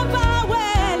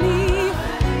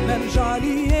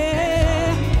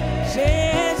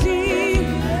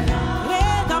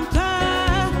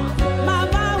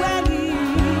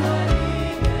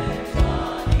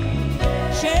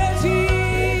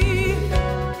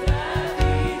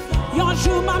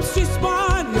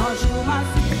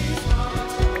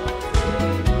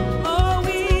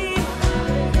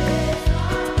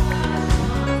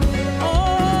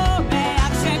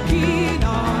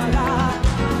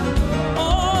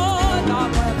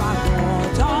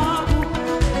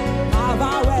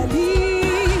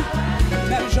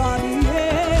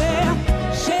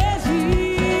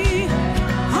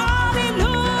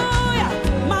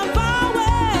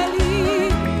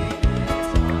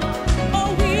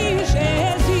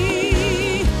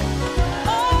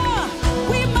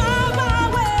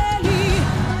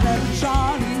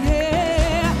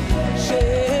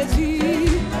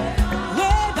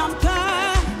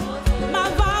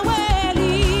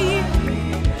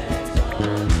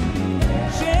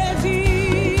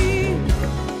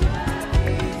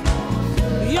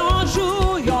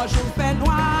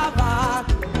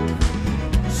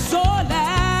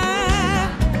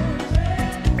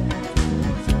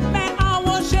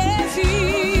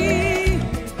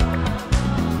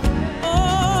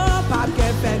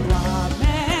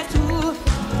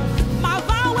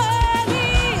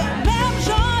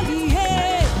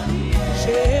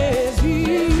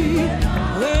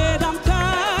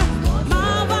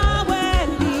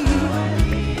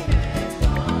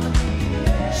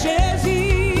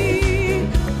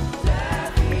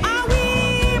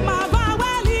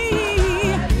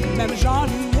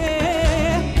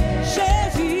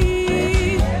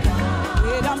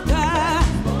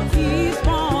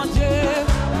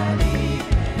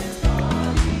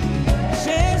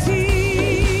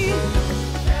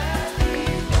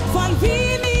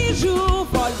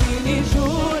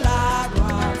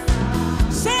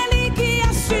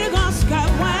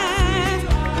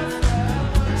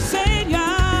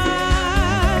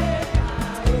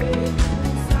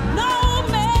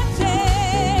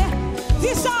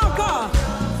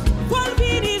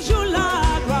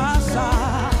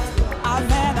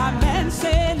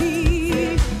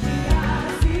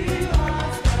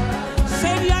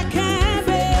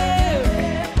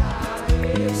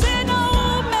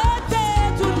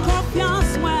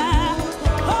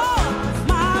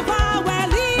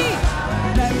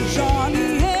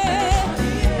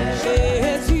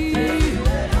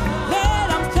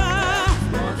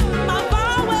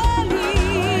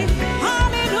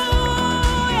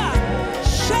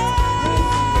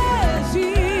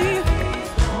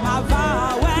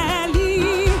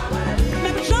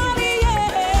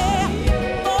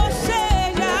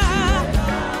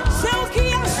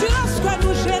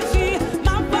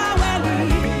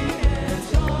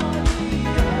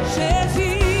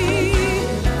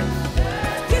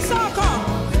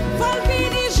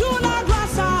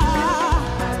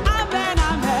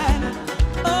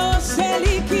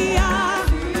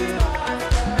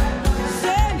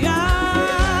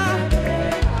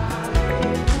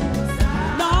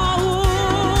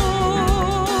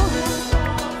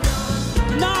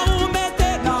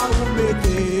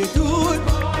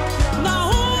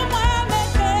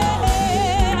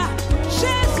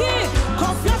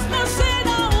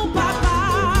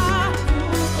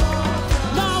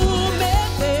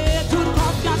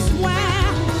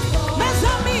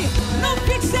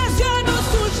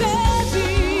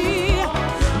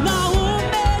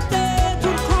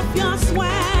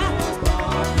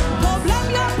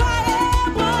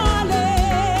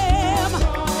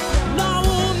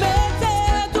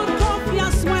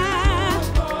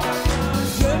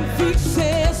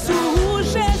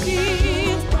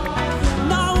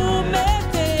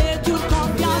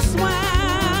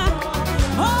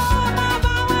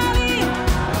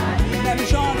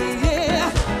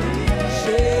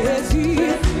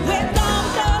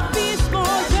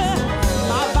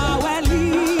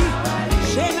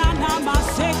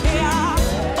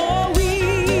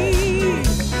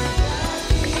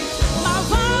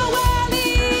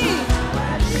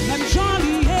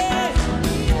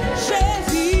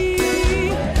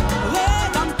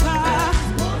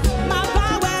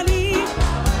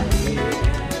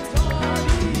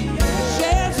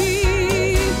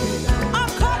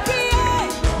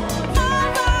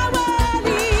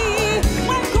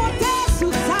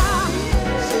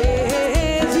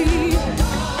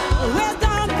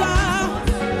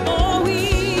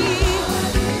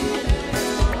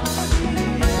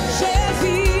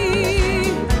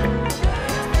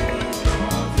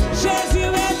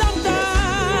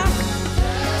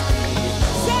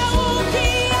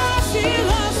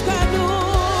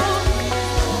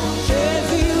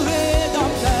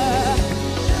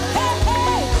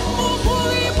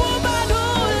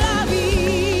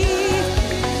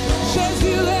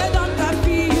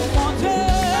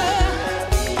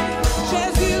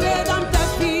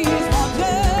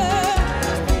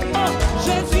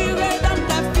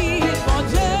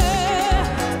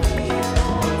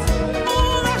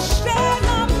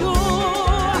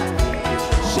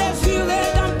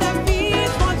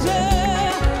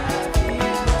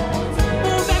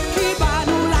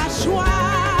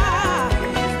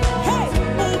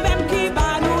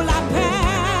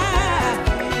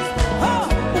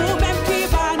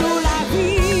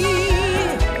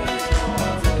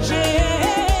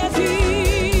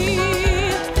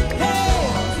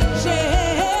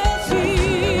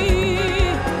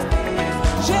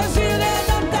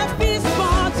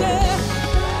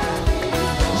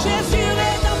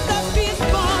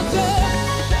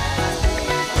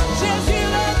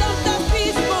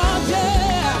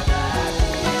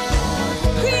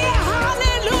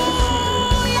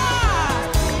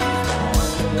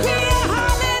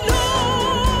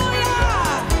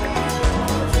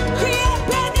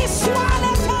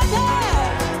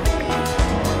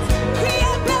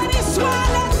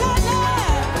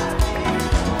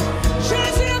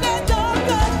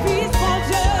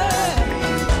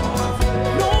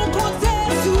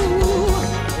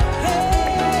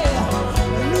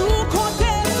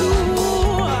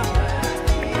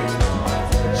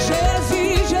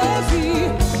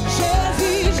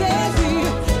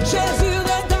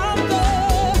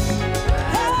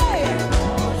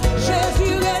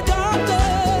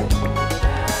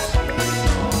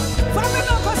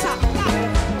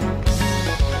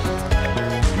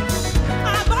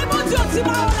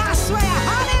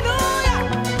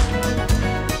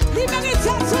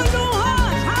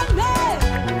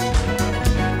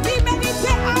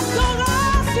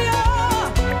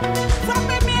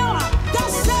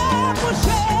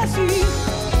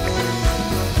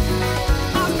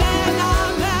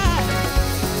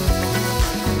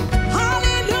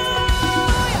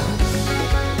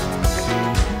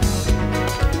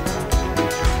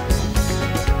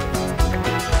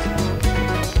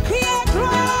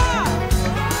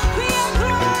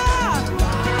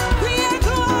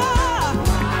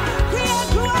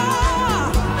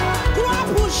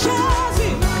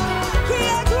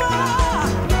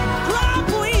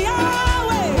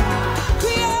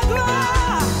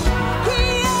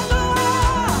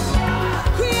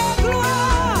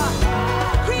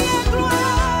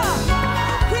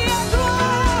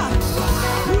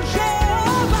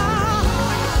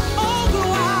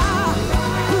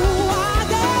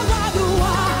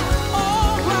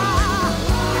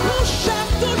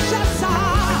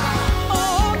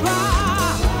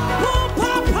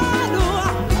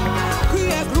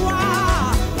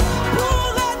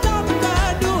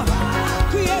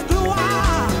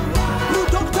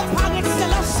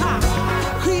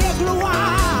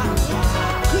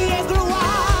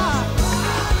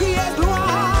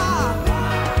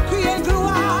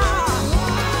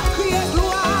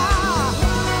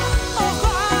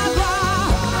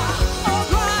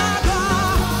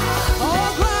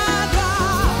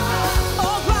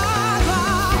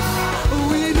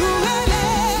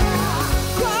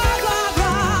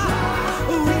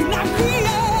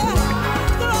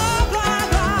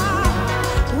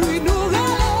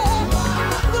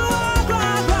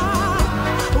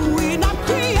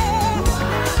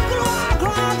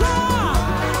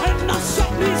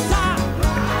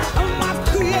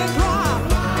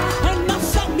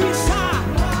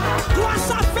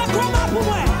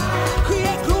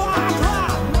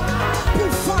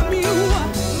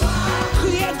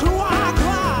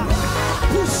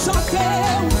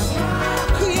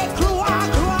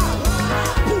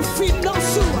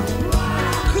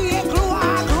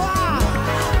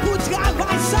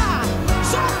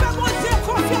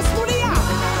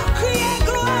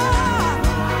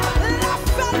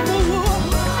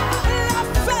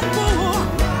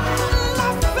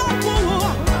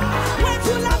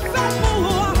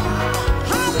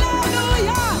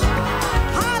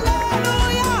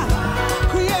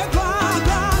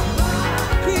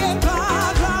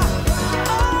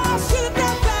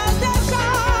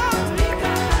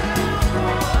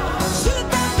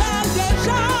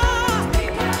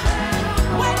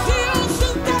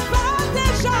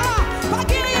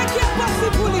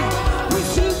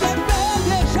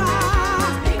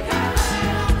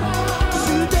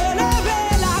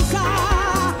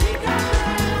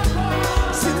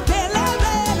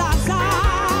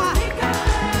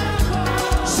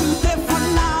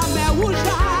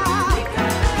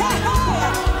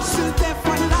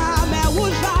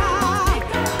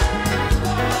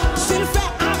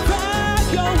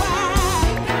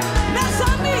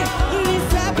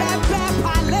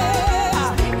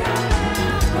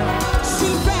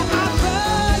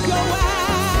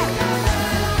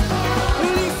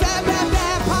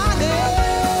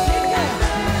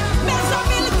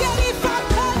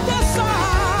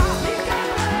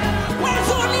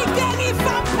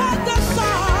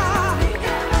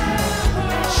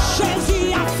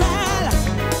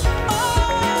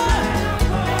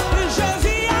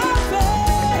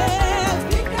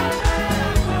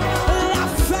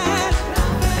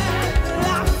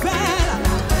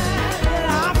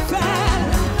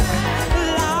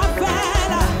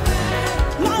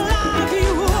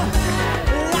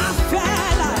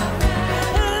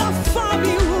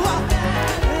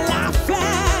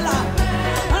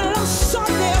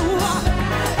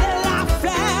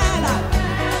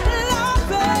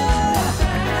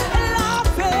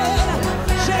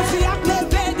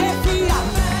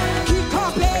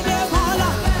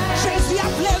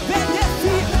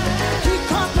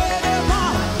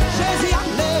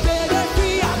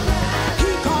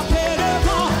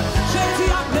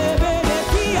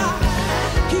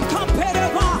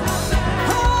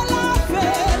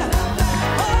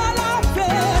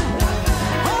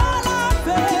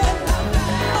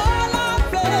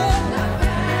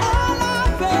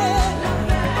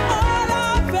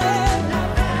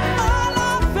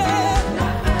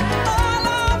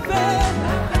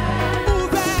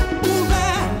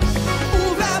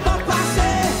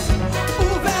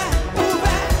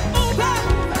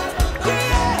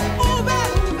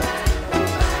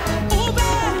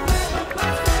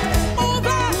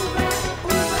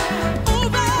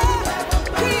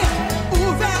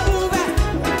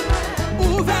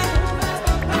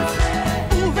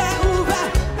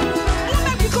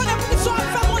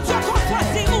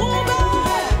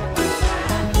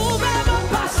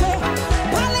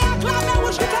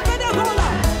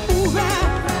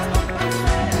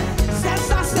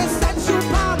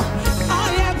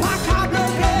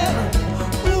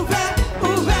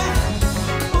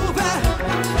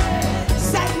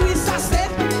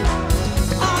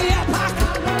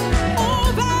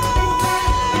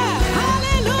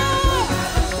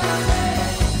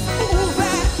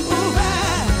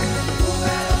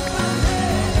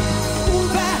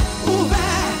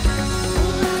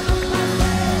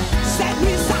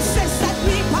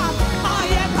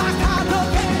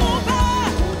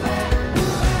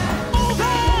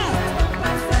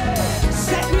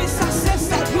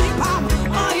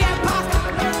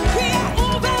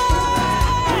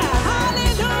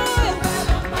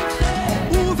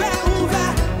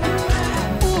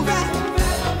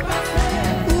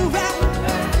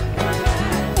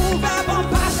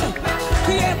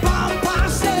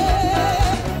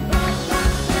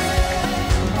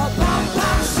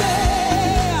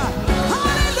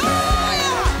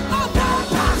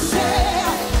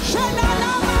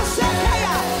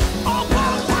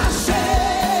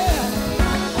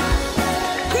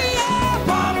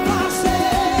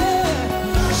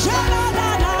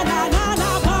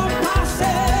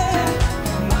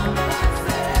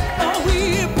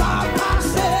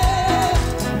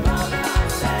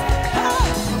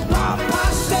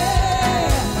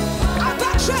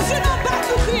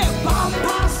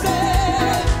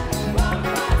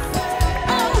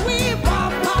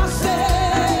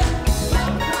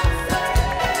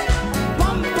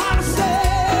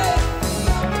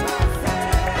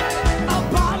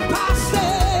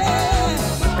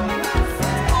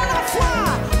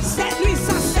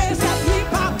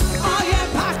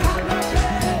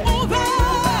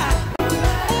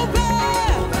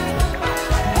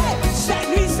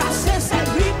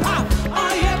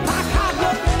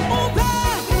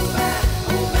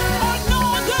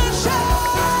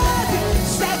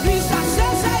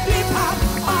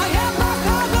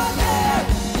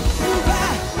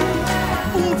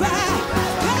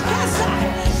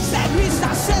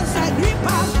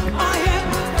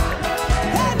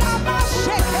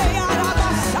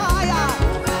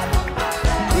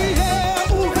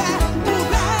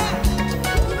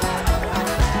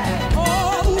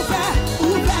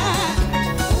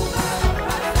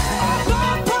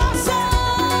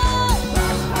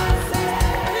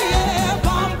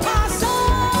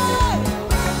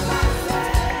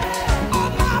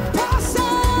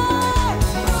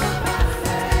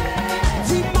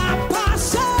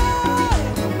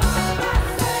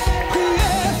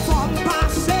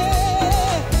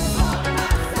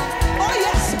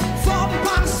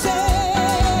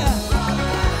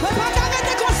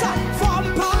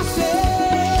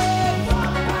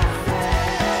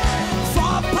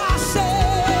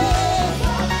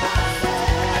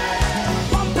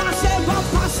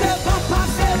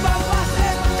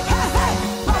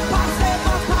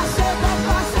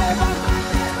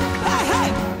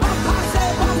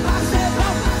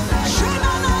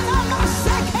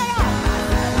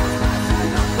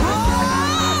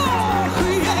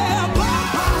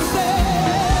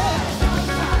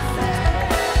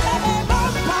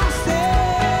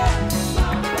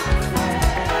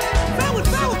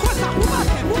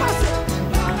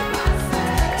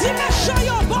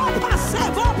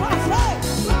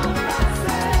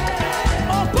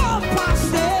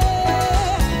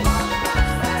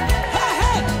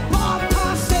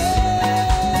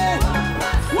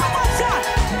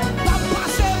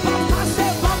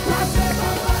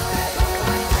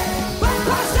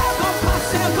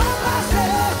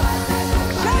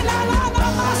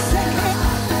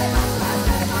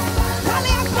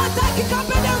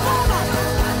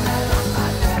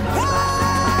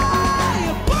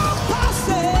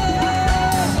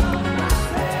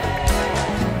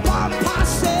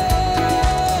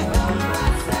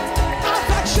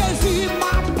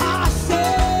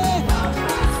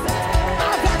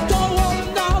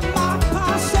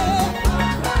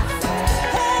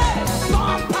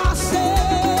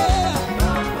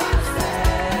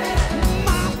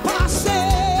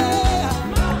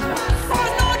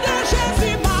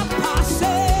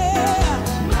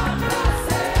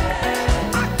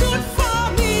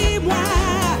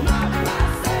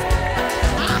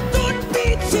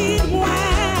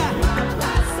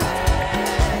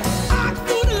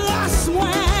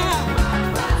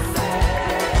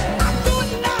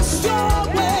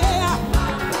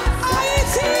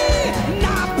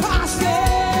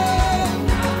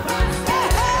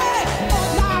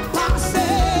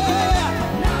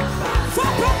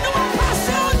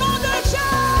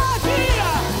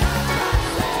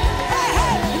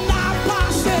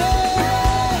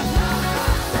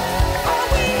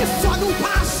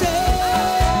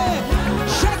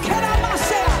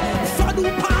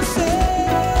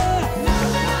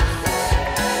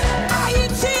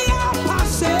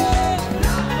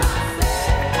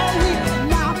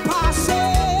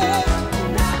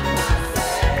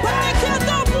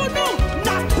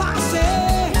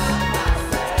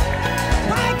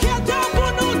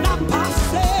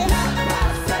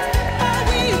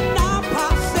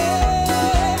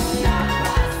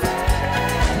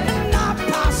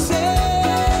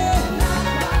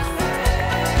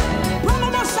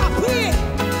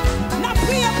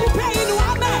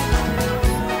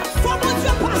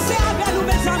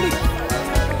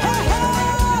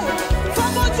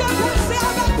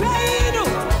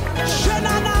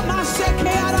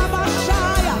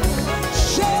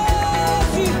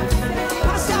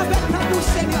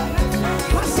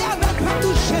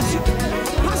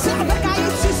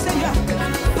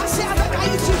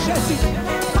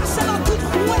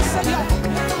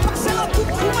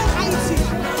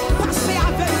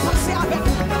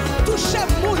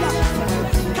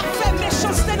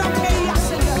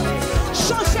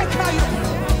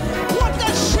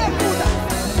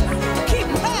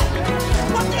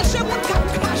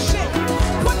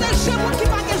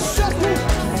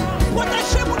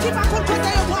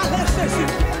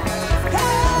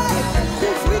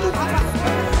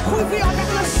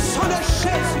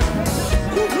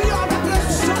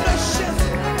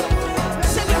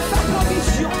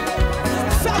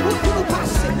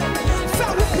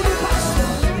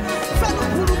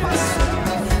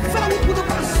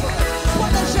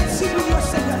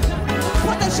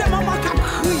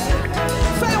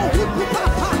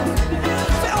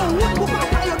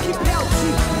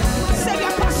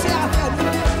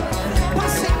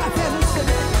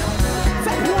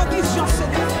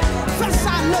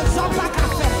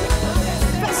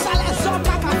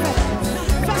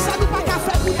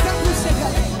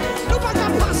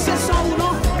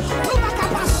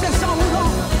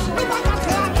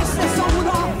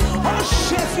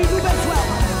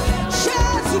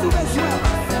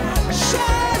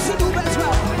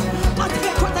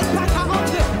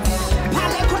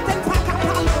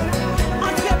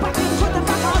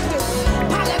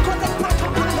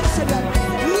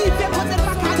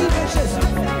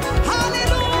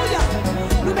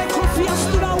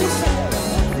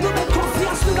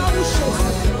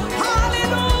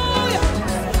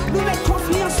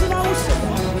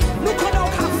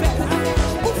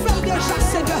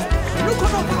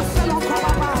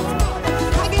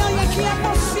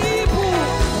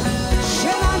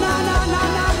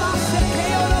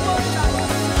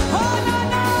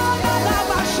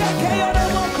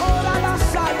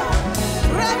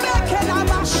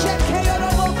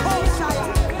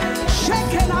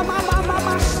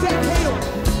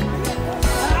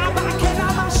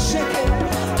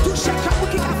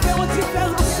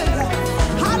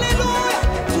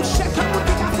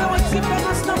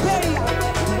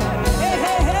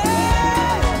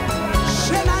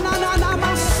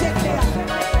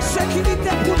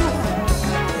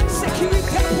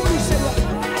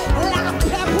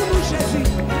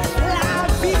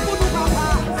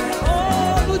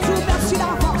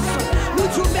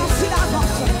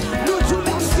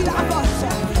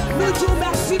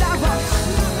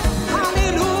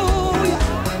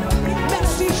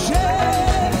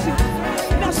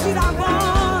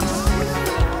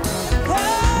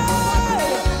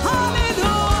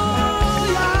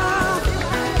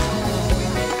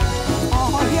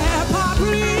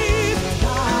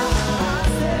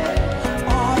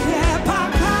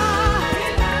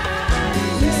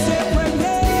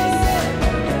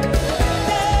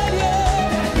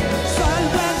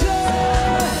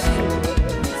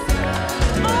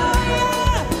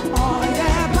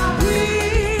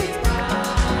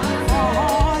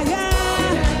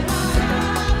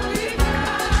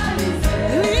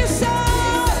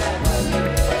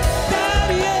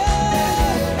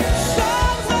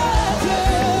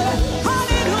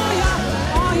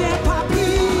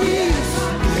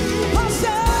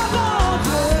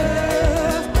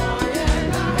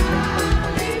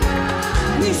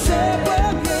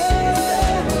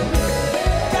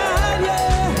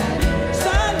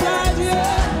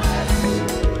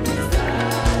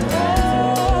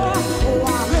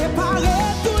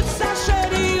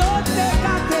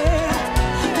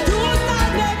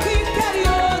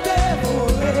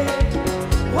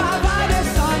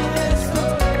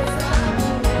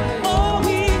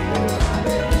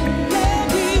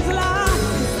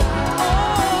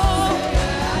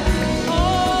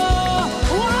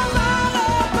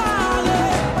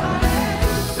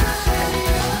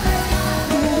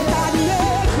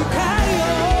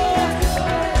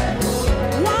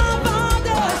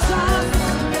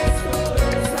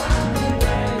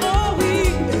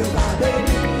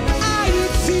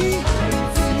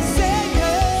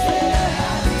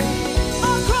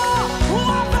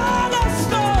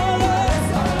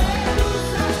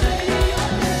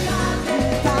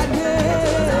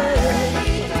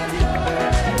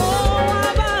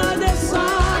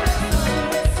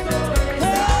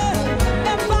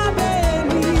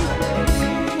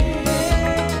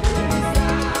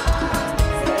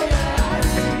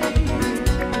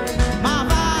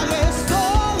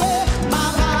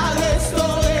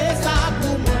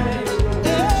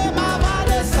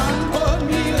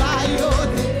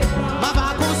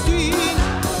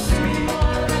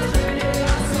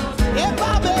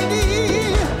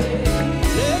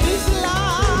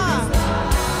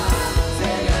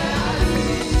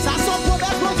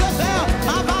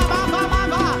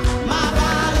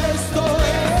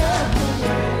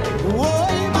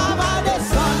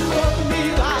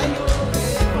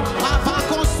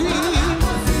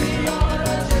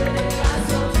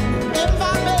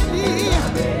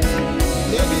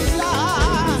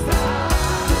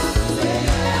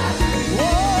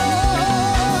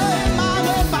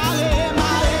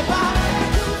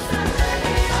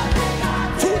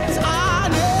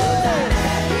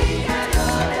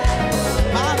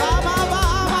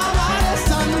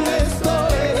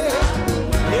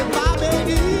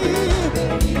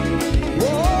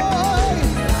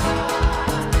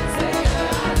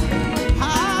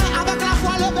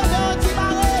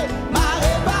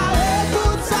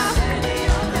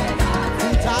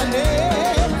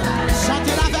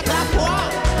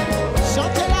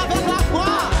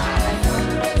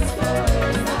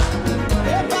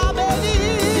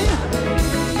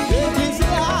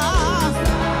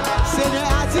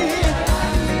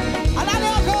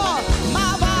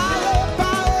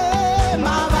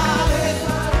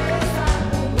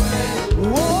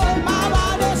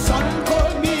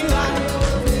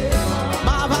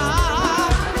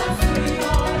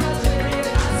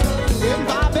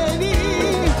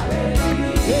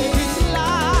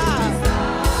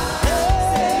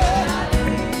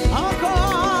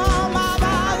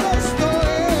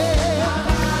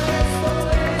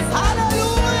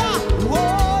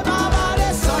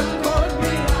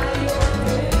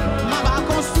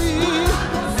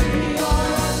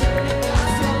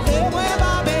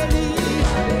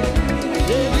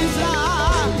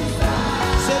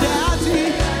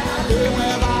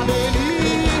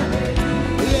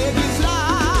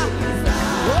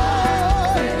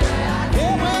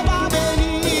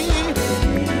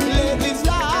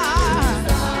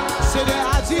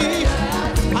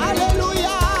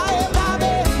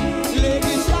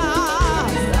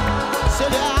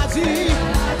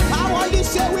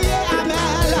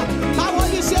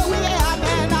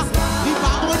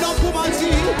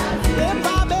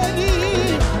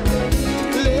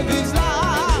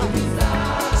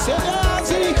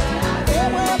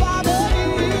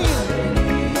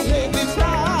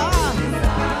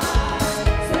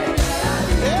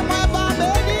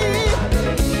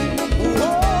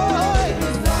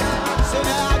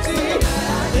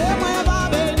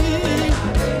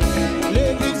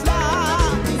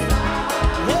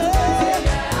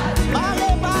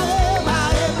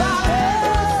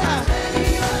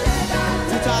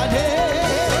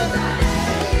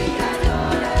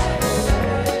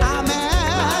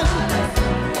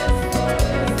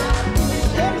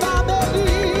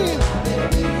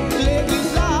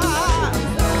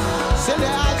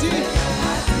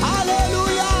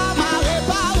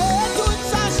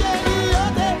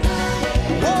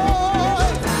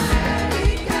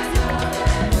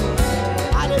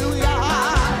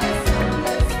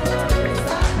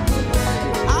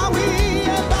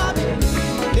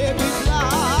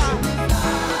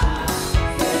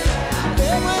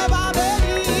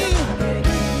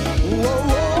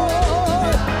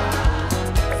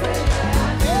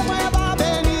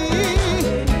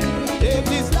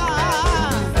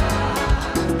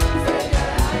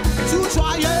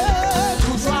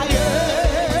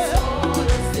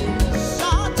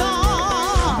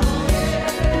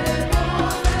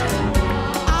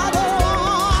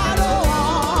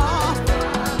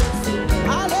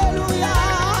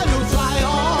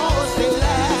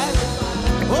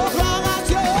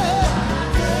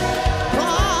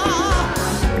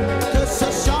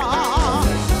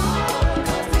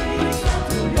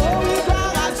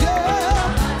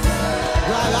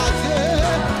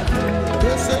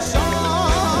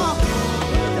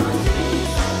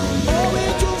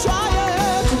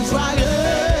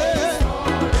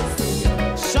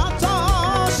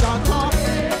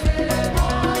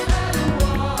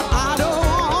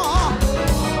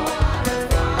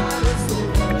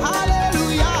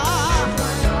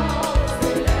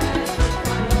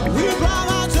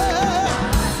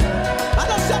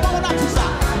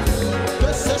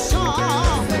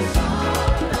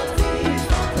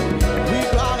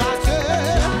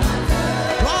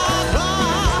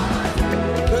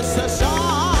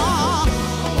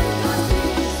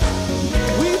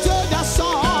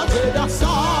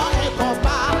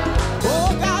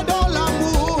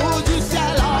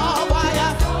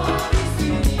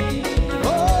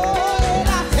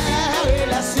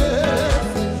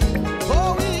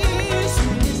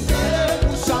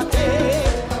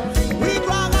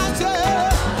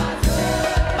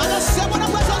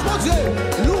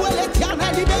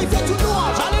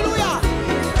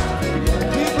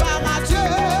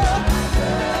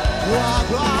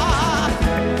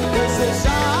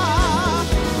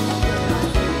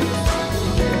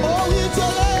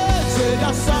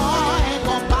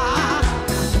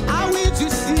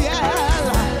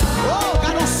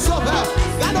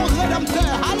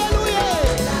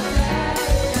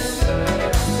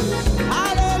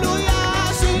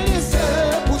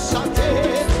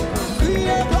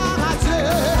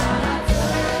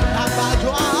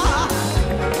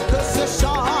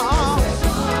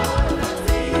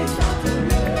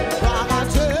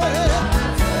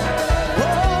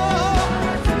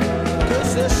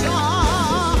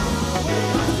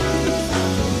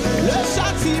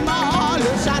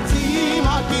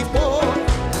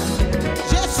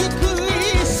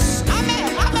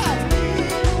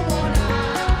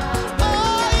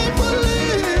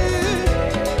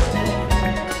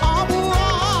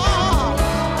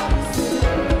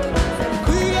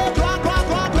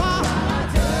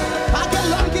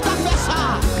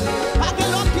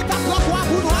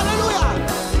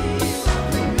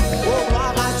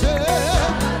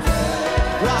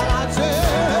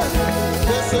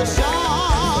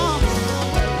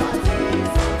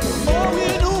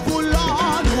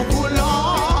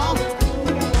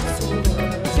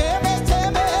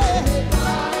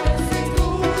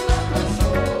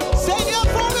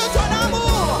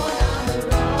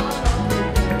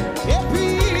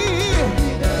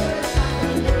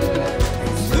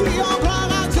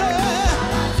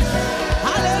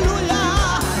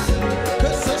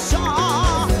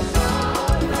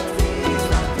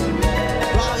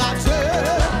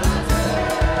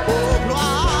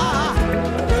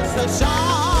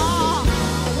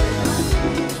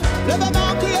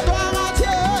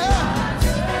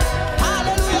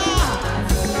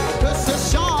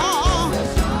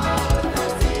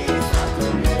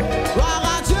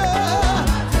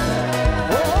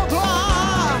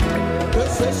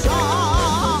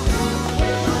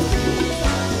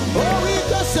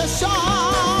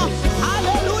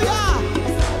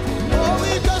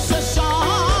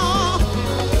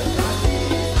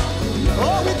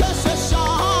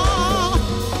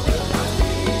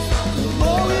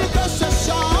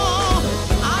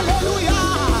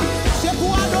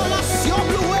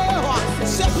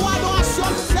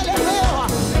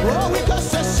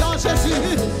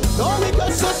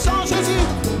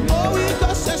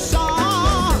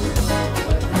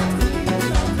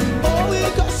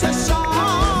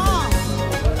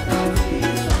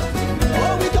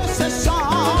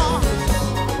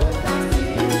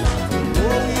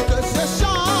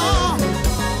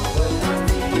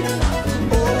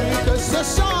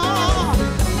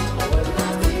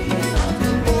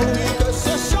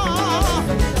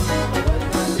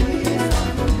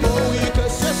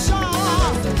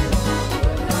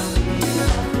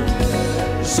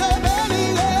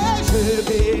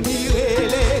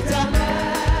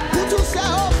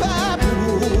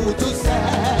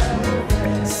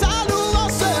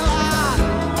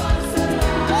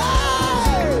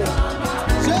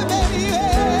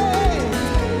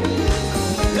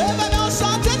 Lève-moi,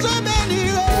 chante.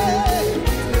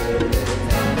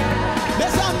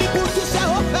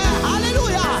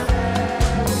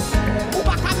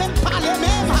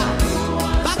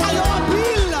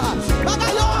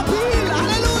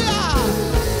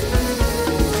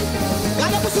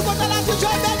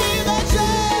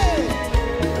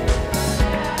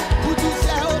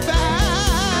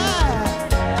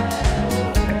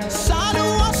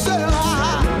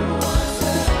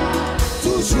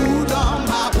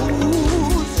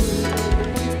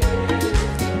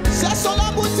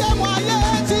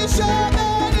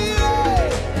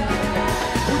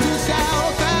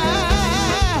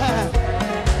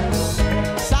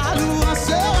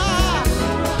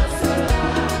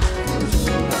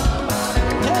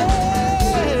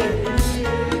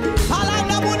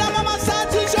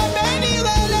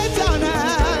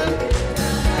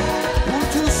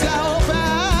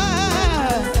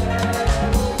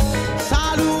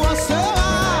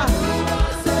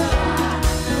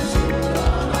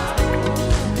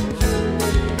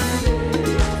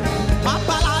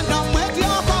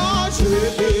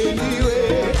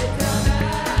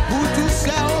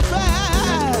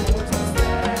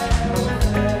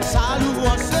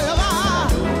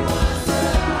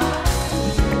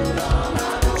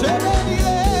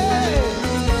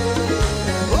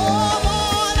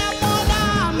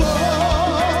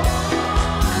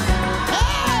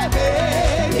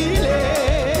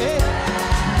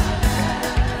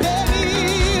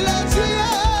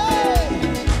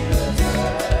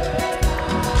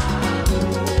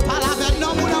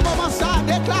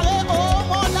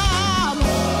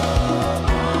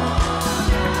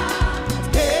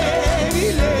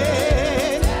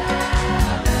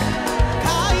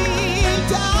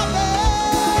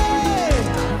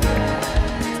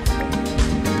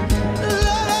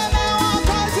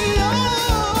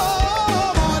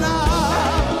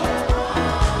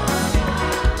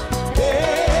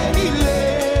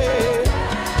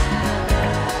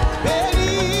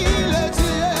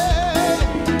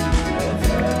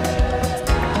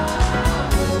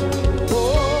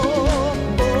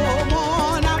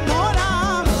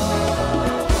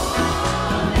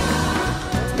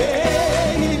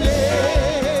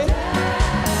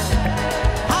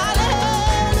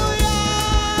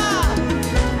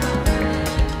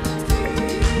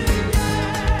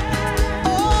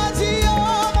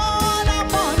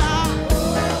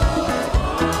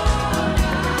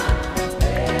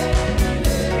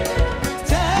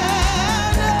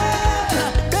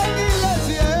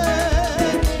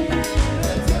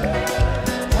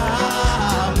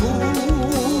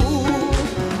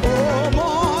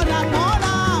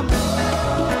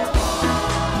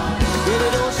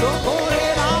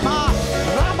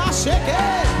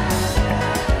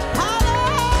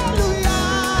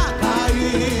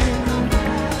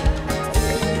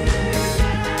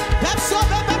 Peuple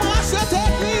sauvé, peuple racheté,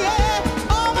 crié.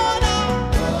 Oh mon âme.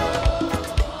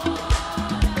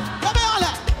 Levez en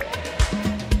l'air.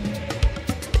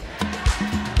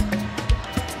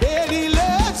 Bénis le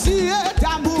Dieu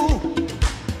d'amour.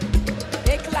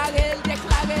 Déclarez,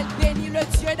 bénis le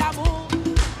Dieu d'amour.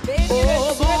 Bénis le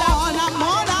Dieu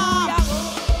d'amour.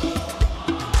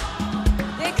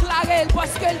 Déclarez,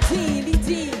 parce qu'il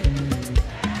dit,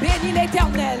 bénis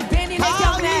l'Éternel,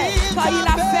 car il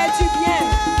a fait du bien.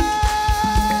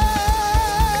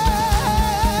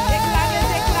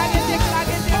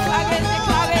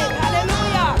 Déclarez,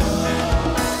 alléluia.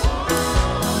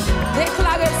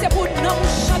 Déclarez, c'est pour nous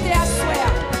chanter à soi,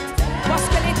 parce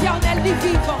que l'Éternel est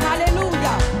vivant,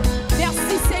 alléluia.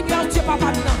 Merci Seigneur Dieu, papa,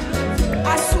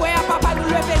 à soi, papa, nous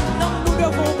lever, nous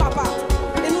devons, papa.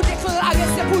 Et nous déclarer,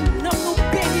 c'est pour nous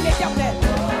bénir l'Éternel.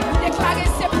 Nous déclarer,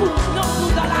 c'est pour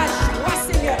nous dans la joie,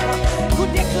 Seigneur. Nous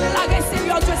déclarer,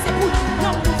 Seigneur Dieu, c'est pour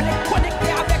nous voulons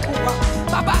connecter avec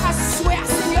vous. Papa, assoir,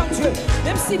 Seigneur Dieu,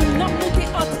 même si nous t'es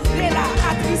entré là,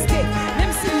 attristé,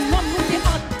 même si nous t'es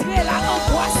entré là,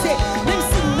 angoissé, même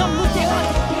si nous t'es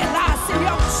entré là,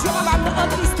 Seigneur Dieu, papa, en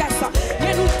tristesse,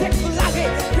 mais nous déclarer,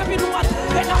 depuis nous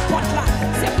entrer dans la porte là,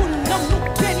 c'est pour nous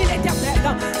bénir l'Éternel,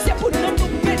 c'est pour nous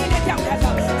bénir l'Éternel,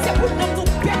 c'est pour nous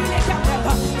bénir l'Éternel.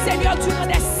 Seigneur, tu nous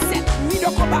donnes 7 nuits de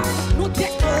combat, nous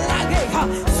déclarer,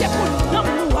 c'est pour nous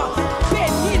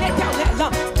bénir l'Éternel,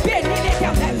 bénir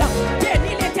l'Éternel,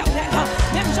 bénir l'Éternel.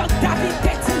 Même Jean-David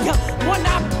t'a dit, on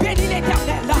a béni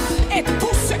l'Éternel, et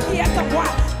tout ce qui est en moi,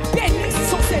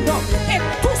 bénissons ses noms, et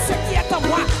tout ce qui est en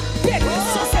moi,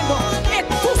 bénissons ses noms, et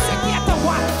tout ce qui est en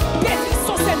moi,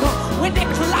 bénissons ses noms. On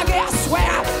déclarer à soi,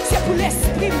 c'est pour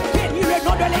l'esprit bénir le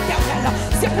nom de l'Éternel,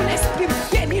 c'est pour l'esprit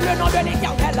bénir le nom de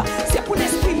l'Éternel, c'est pour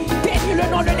l'esprit bénir le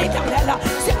nom de l'Éternel,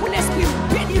 c'est pour l'esprit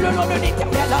bénir le nom de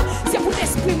l'Éternel, c'est pour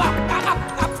l'esprit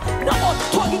dans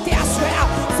autorité à soi,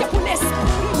 c'est pour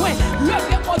l'esprit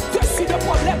lever au-dessus de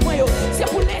problèmes, c'est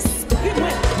pour l'esprit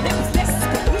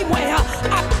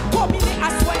à dominer à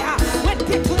soi,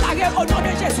 déclarer au nom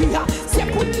de Jésus, c'est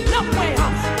pour nous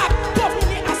à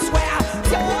dominer à soi,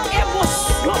 c'est pour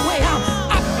émotion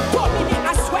à dominer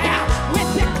à soi,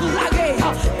 déclarer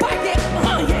pas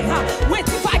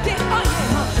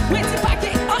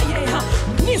de rien,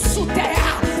 ni sous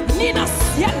terre, ni dans le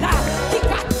ciel, qui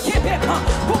a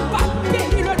pour pas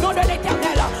bénir le nom de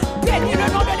l'Éternel, bénir le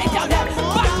nom de l'Éternel,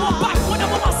 pas dans mon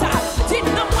moment ça, dis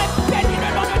non, moi bénir le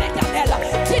nom de l'Éternel,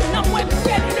 dis non, moi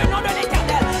bénir le nom de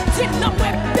l'Éternel, dis non, moi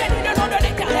bénir le nom de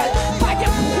l'Éternel, pas de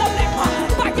problème,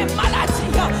 pas de maladie,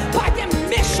 pas de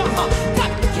méchant,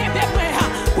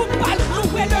 pour pas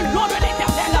louer le nom de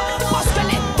l'Éternel, parce que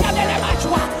l'Éternel est ma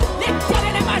joie,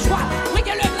 l'Éternel est ma joie,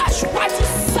 regardez la joie du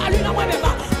salut dans moi-même,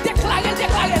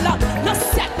 déclarez là, dans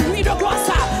cette nuit de gloire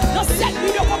ça, dans cette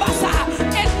nuit de combat ça,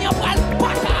 elle n'y a pas le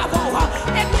bac avant,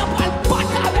 elle n'y a pas le bac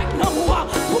avec nous,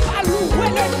 pour pas louer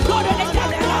le nom de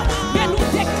l'Éternel, mais nous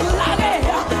déclarer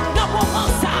dans le moment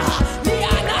ça,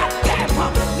 l'Anathème,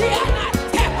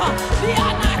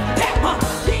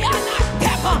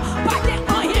 pas de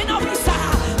rien dans vie ça,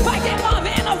 pas de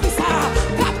rien dans vie ça,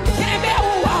 cap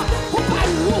pour pas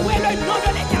louer le nom de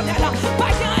l'Éternel,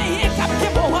 pas de rien cap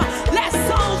les anges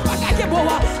pas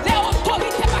les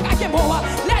autorités pas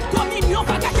les dominions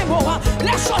pas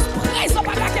les choses présentes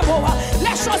pas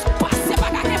les choses passées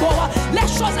pas les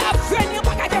choses à venir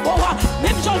pas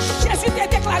même Jean-Jésus t'a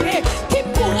déclaré qui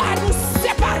pourra nous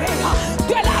séparer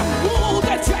de l'amour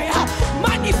de Dieu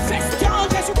manifesté en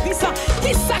Jésus-Christ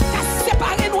qui s'est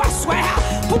séparé nous à soi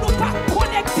pour nous pas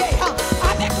connecter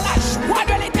avec la joie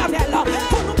de l'Éternel,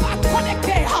 pour nous pas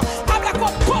connecter avec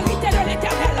l'autorité de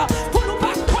l'Éternel, pour nous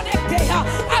pas connecter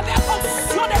avec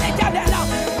l'onction de l'Éternel.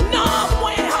 Non,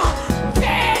 moi,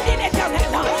 bénis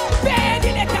l'Éternel,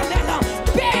 bénis l'Éternel,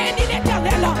 bénis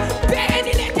l'Éternel,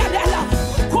 bénis l'Éternel.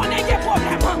 Connais des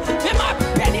problèmes, mais ma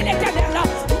bénis l'Éternel.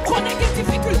 Connais des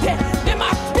difficultés, mais ma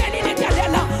bénis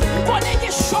l'Éternel. Connais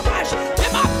des chômages, mais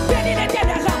ma bénis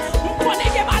l'Éternel.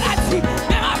 Connais des maladies,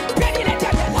 mais ma bénis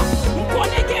l'Éternel.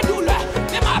 Connais des douleurs,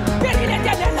 mais ma bénis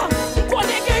l'Éternel.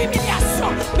 Connais des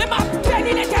humiliations, mais ma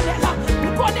bénis l'Éternel.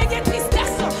 Connais des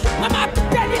tristesses, mais ma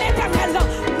bénis l'Éternel.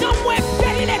 Non, moi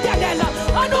bénis l'Éternel.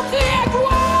 On nous crie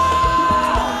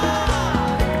gloire.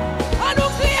 On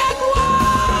nous crie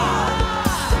gloire.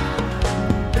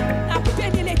 On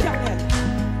bénis l'Éternel.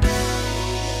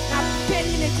 On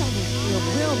bénis l'Éternel. You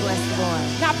will bless the Lord.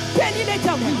 On bénis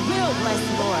l'Éternel. You will bless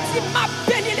the Lord. Si m'a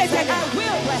béni l'Éternel, I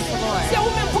will bless the Lord. c'est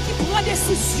vous-même pour qui prend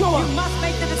décision. You must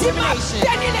make the Si m'a determination.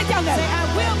 béni l'Éternel, Say, I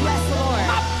will bless the Lord.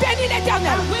 m'a béni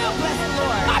l'Éternel, I will bless the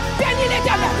Lord. m'a béni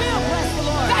l'Éternel. I will bless the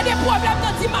Lord. T'as des problèmes,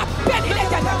 non, dis m'a béni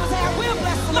l'Éternel, Say, I will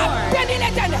bless the m'a Lord. béni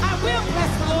l'Éternel. I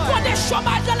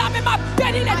m'a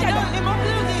béni I l'éternel. don't live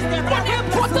over these there, but I On est will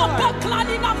bless the content Lord. pas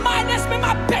clani dans minus, mais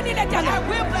m'a béni I l'éternel.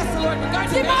 will bless the Lord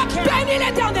regardless Dis of m'a any care. béni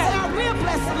l'éternel. I will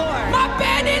bless the Lord. M'a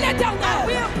béni I l'éternel.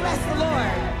 will bless the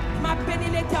Lord. M'a béni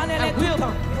l'éternel I et tout will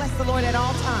temps. bless the Lord at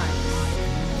all times.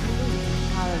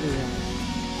 Hallelujah.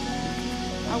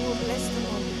 I will bless the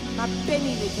Lord Ma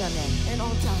béni l'éternel at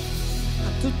all times.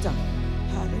 en tout temps.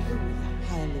 Hallelujah.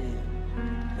 Hallelujah.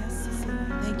 Merci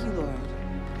Seigneur. Thank you, Lord.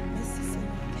 Merci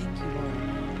Seigneur. Thank you, Lord.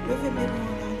 Levez mes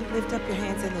mains. Lift up your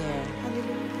hands in the air.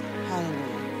 Hallelujah.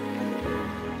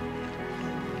 Hallelujah.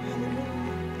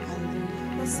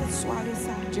 Hallelujah. Dans cette soirée,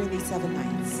 ça. During these 7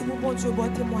 nights, C'est pour bon Dieu, bon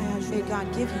témoignage. may God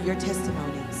give you your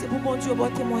testimony. C'est pour bon Dieu, bon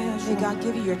témoignage. May God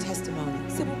give you your testimony.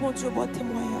 C'est pour bon Dieu, bon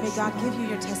témoignage. May God give you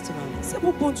your testimony. C'est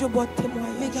pour bon Dieu, bon May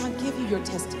témoignage. God give you your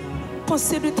testimony.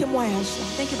 Pensez de témoignage.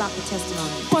 Think about the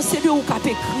testimony. Pensez de où cap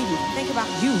écrit. Think about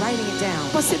you writing it down.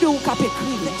 Pensez de où cap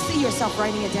écrit. See yourself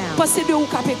writing it down. Pensez de où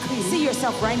cap écrit. See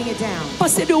yourself writing it down.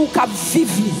 Pensez de où cap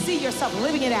vivre. See yourself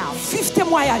living it out. Vive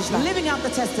témoignage là. Living out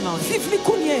the testimony. Vive li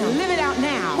kounye. Live it out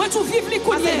now. Moi tu vive li I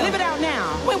say live kounye. it out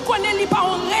now. Moi connais li pas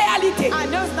en réalité. I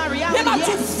know it's not reality Mais moi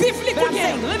tu yet, vive li but I'm kounye.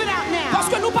 saying live it out now. Parce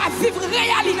que nous pas vivre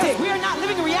réalité. Because we are not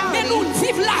living Mais reality, nous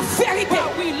vivons la vérité.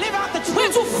 but we live out the Moi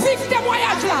truth. tu vive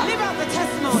témoignage là. Live out the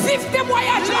testimony. Vive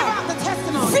témoignage Live là. out the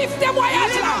testimony. Vive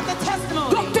témoignage Live là. out the testimony.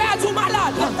 Docteur a dit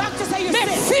malade. The doctor say you're Mais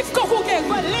sick, vive quand vous guérissez.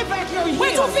 but live like you're Moi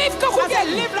tu healed. vive quand vous I say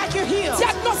guérissez. live like you're healed.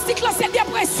 Diagnostic là c'est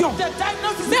dépression. The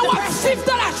diagnosis Mais is on depression, vive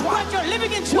dans la joie. but you're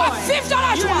living in On joy. vive dans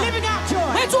la You're joie. living out joy.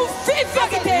 Mais tu vive I say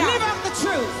vérité. live out the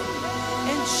truth.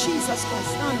 In Jesus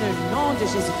Christ. Dans le nom de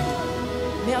Jésus-Christ.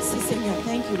 Merci Seigneur.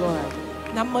 Thank you, Lord.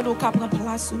 Nous demandons qu'à prendre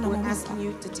place dans We're moment ça. asking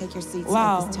you to take your seats Wow.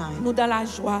 at this time. Nous dans la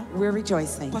joie. We're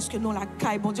rejoicing. Parce que nous la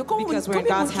caille, bon Dieu. Comment Because on we're in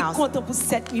God's est house. content pour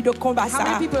cette nuit de combat How many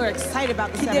ça? people are excited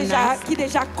about the 7 nights Qui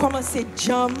déjà commencé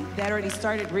jam. that already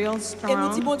started real Et nous strong?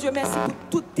 disons bon Dieu merci pour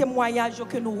tout témoignage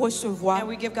que nous recevons. And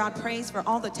we give God praise for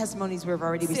all the testimonies we've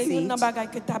already C'est une received. bagaille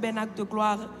que Tabernacle de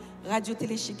gloire, Radio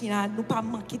Télé Shekinah, nous pas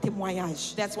manquer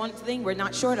témoignage. That's one thing we're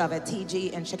not short of at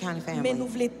TG and Shekinah Mais nous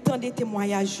family. voulons tant de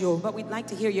témoignages. Yo. But we'd like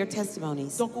to hear your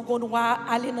testimonies. Donc, vous pouvez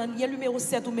aller dans le lien numéro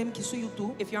 7 ou même qui sur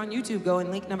YouTube. If you're on YouTube, go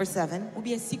and link number 7. Ou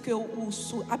bien si que ou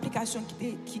sur application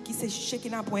qui c'est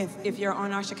Shekinah.fr. If you're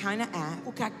on our Shekinah app,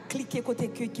 Ou qu'à cliquer côté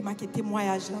qui marque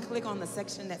témoignage là. click on the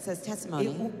section that says Et testimony,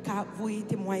 ou qu'à voyer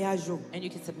témoignage. Yo. and you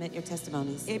can submit your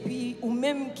testimonies. Et puis, ou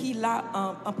même qui là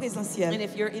en And présentiel.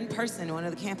 if you're in person on one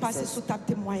of the Passez campuses, sur ta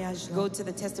témoignage là. go to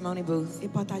the testimony booth Et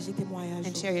partager témoignage.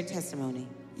 and share your testimony.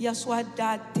 Hier soir,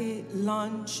 date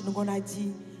lunch, nous avons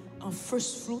dit en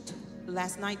first fruit.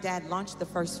 Last night, Dad launched the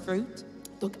first fruit.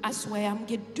 Donc, à soir,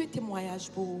 j'ai 2 témoignages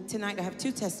pour vous. Tonight, I have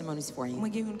 2 testimonies for Moi,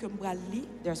 you. j'ai une que je vais lire.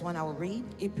 There's one I will read.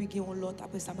 Et puis, j'ai une autre.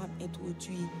 Après, ça m'a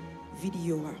introduit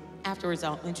vidéo. Afterwards,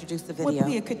 I'll introduce the Moi, video.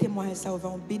 prie que témoignage ça va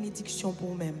une bénédiction pour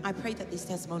vous-même. I pray that these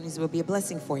testimonies will be a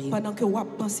blessing for you. Pendant que vous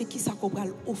pensez qui ça qu'on va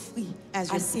offrir As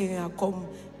à you- Seigneur comme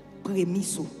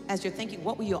prémisse. As you're thinking,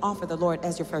 what will you offer the Lord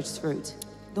as your first fruit?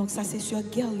 Donc, ça, c'est sur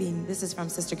Gerling, This is from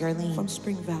Sister Gerline from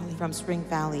Spring Valley. from Spring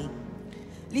Valley.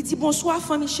 Il dit bonsoir,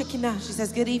 famille Shekinah. She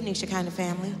says, good evening, Shekinah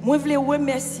family. Moi, je voulais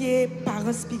remercier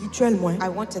parents spirituels, moi. I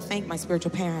want to thank my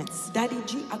spiritual parents, Daddy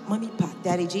G et Mommy Pat.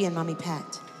 Daddy G and Mommy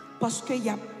Pat, Parce qu'il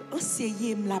a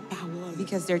enseigné la parole.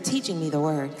 because they're teaching me the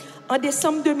word. En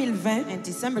décembre 2020, In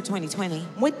December 2020,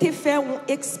 moi j'ai fait une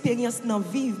expérience dans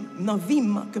vie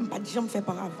que je pas jamais fait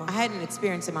auparavant. I had an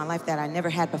experience in my life that I never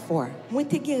had before. Moi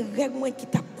j'ai une règle moi qui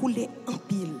t'a coulé en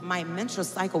pile. My menstrual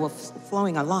cycle was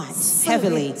flowing a lot,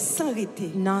 heavily, Sans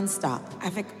arrêter, non-stop,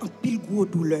 avec un pile gros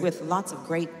douleur. with lots of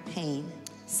great pain.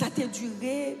 Ça a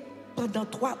duré pendant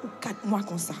 3 ou 4 mois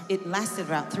comme ça. It lasted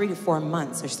about 3 to 4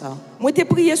 months or so. Moi j'ai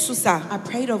prié sur ça I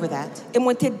prayed over that, et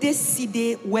moi j'ai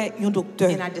décidé ouais un docteur.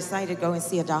 and I decided to go and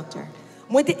see a doctor.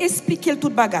 Moi j'ai expliqué tout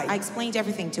I bagaille. explained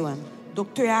everything to him.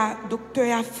 Docteur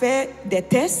a fait des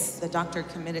tests The doctor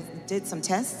did some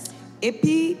tests, et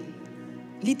puis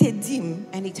il te dit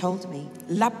and he told me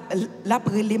la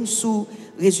prélève sous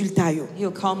résultat yo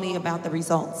he'll call me about the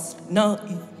results dans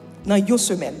une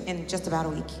semaine. in just about a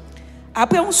week.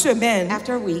 Après une semaine,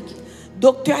 After a week,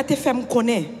 docteur a te fait me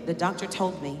connaître. the doctor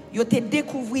told me Yo te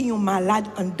découvert un malade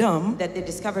en dame that they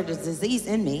discovered a disease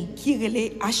in me qui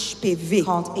relait HPV.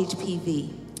 called HPV.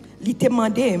 Il te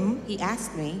demandé He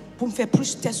asked me pour me faire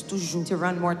plus de tests toujours. to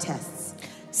run more tests.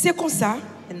 C'est comme ça,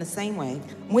 In the same way,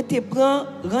 moi te prends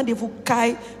rendez-vous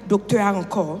avec docteur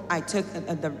encore. I took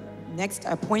the next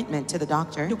appointment to the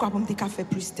doctor De quoi pour me faire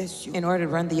plus de tests. Yo. in order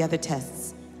to run the other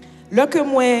tests. Lorsque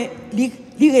moi li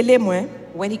relait moi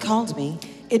When he called me,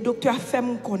 et docteur a fait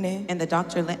me connaître and the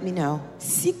doctor let me know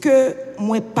si que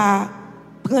moi pas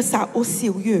prends ça au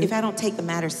sérieux, if I don't take the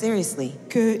matter seriously,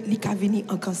 que il va venir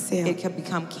en cancer. it can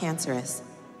become cancerous.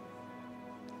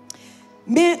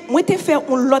 Mais moi t'ai fait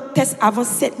un autre test avant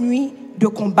cette nuit de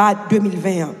combat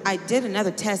 2021. I did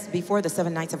another test before the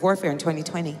 7 nights of warfare in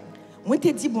 2020. Moi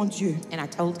t'ai dit bon Dieu, And I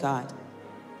told God,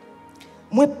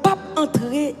 moi pas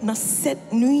entrer dans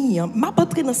cette nuit, m'a pas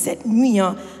entrer dans cette nuit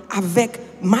avec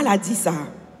maladie ça.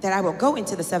 that I will go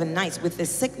into the 7 nights with this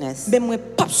sickness, Mais moi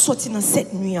pas sortir dans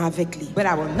cette nuit avec lui. but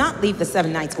I will not leave the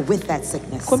 7 nights with that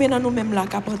sickness. Combien de nous même là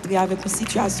qui entrer avec une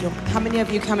situation, How many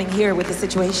of you coming here with the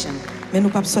situation, mais nous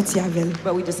pas sortir avec elle.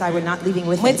 but we decide we're not leaving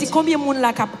with Moi dis it? combien de monde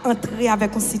là qui entrer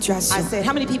avec une situation, I said,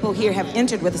 how many people here have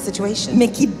entered with a situation, mais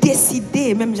qui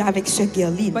décidé même avec ce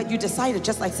Gerline, but you decided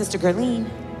just like Sister Gerline,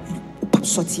 ou pas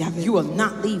sortir avec. you will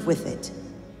not leave with it?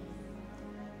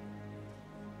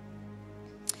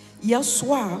 Hier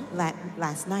soir,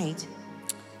 Last night,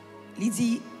 il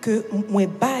dit que moi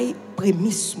bail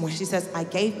prémisse moi. she says, I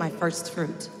gave my first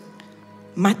fruit.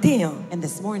 Matin, And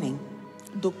this morning,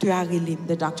 docteur a relé,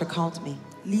 the doctor called me.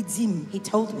 il dit He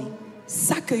told me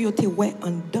ça que yo te ouais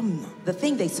en dame, the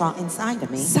thing they saw inside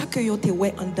of me, ça que yo te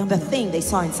ouais en dame, the thing they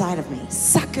saw inside of me,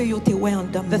 ça que yo te ouais en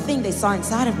dame, the thing they saw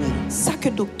inside of me, ça que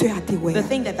docteur a te ouais, the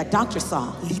thing that the doctor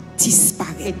saw, il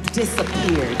disparaît, it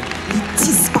disappeared. il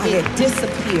disparaît. It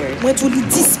disappeared. Moi tout il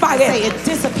Say disparaît. it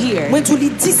disappeared. Moi tout il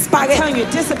I'm disparaît. telling you,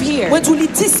 it disappeared. Moi tout il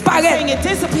Saying disparaît. it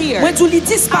disappeared. Moi tout il I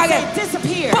disparaît. say it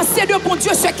disappeared. Pensez de bon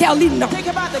Dieu sur Gerline. Think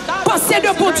about the God. Pensez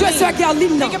de bon Dieu sur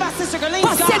Gerline. Think about Sister Gerline's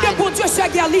Pensez de God. bon Dieu sur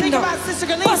Gerline. Think about Sister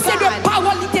Gerline's Pensez de God.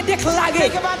 parole qui t'est déclarée.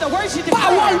 Think about the words she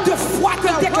Parole declared. de foi que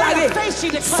The word déclarée. of faith she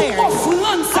Sous declared.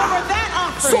 offrande ça. Over that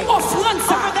offering. Sous offrande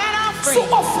ça. Over that offering. Sous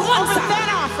offrande Over ça. that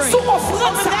offering. Sous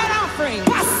offrande Over ça. that offering.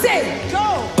 Pensez. Go.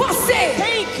 Pensez.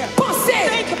 Think. Pensez.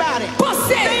 Think about it.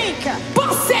 Pensez. Think.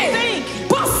 Pensez. Think.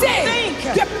 Pensez. Think.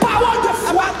 De parole de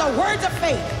foi. About the words of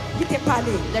faith Il t'est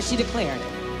parlé. that she declared.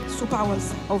 Sous parole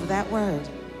ça. Over that word.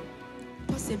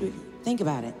 Pensez de lui. Think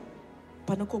about it.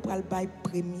 Pendant qu'on parle bail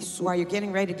prémisse. While you're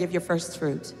getting ready to give your first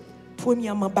fruit,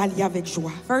 Premièrement, balayer avec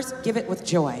joie. first give it with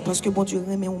joy, Parce que bon Dieu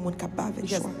remet au monde qui bat avec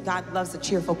because joie. God loves a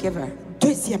cheerful giver.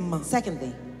 Deuxièmement,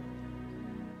 Secondly,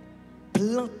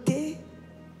 planter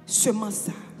semence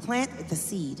ça plant the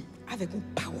seed avec une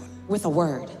parole. with a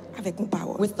word, Avec une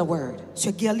parole. with the word. Ce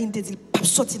Gerline te dit pas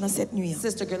sortir dans cette nuit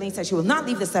Sister Gerline said she will not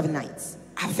leave the 7 nights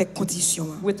avec condition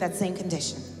with that same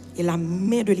condition. et la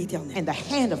main de l'Éternel. And the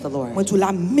hand of the Lord. Moi dis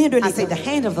la main de I say the l'Éternel.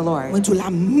 hand of the Moi Lord. dis la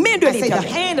main de I say the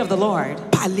l'Éternel. hand of the Lord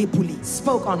Parler pour lui.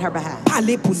 spoke on her behalf.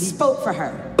 Parler pour lui. Spoke for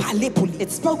her. Parler pour lui. It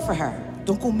spoke for her.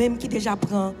 Donc ou même qui déjà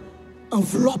prend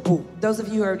enveloppe Those of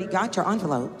you who already got your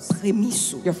envelopes,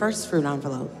 prémisse your first fruit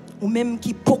envelope, ou même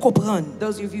qui peut prendre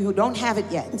those of you who don't have it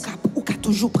yet, ou ka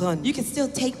toujours prendre. you can still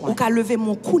take Ou one. ka lever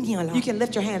mon counien là You can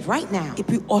lift your hand right now, et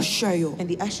puis usher yo and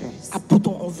the ushers a pour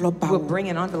ton enveloppe par will ou. bring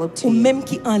an envelope to Ou you. même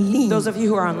qui en ligne Those of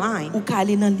you who are online, ou ka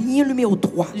aller dans ligne numéro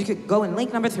 3 you could go in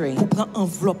link number 3 pour prendre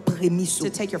enveloppe prémisse. to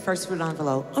take your first fruit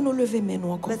envelope. On nous lever mais nous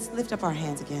encore. Let's lift up our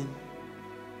hands again.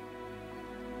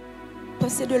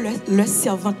 Pensez de leur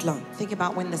servante là Think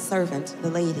about when the servant, the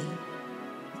lady,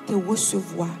 te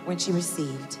recevoir when she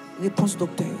received réponse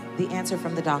docteur the answer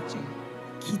from the doctor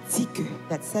qui dit que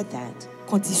that said that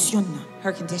condition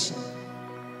her condition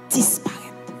disparaît.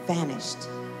 vanished.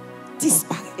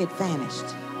 Disparaît. It vanished.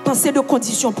 Pensez de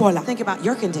condition pour là. Think about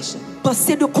your condition.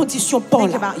 Pensez de condition pour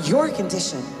Think là. about your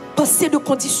condition. Pensez de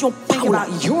condition Think pour là.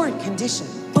 about your condition.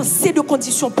 Pensez de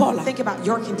condition pour là. Think about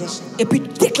your condition. Et puis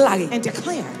déclarer. And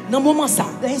declare Dans le moment ça,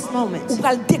 this moment. ou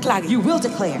va le déclarer. You will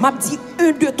declare. M'a dit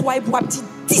 1, 2, 3 et pour dit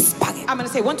disparaît. I'm going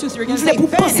to say 1, 2, 3. You're going Je to voulais say pour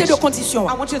penser vanish. de condition.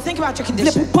 I want you to think about your Je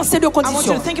voulais condition. pour penser de I want you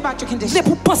condition. to think about your Je voulais condition.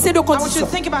 pour penser de I want you condition.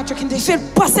 to think about your Je condition. vais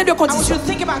penser de I want you condition. to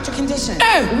think about your condition.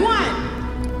 1, 1,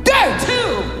 2,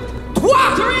 2, 3,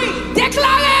 3.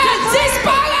 déclarer,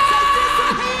 disparaît.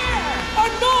 Disappear. Au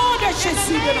nom de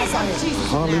Jésus de Nazareth. Jesus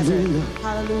of Hallelujah. Nazareth.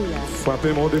 Hallelujah.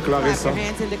 Frappez-moi, déclarez Clap ça. your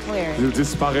hands and declare. Il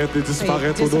disparaît et Say,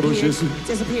 disparaît au nom de Jésus.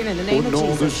 disappear in the Au name of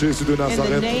nom de Jesus. Jésus de In the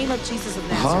Nazareth. name of Jesus of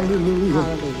Nazareth. Hallelujah.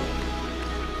 Hallelujah.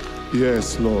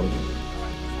 Yes, Lord.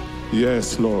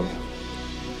 Yes, Lord.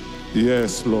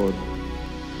 Yes, Lord.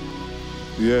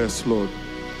 Yes, Lord.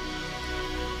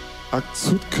 À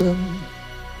tout cœur,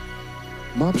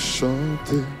 m'a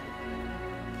chanté.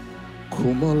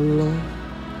 Comment là,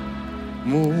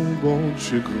 mon bon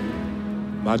Dieu,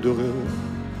 m'adorer.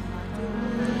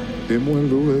 Et moi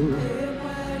louer.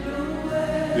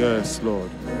 Yes, Lord.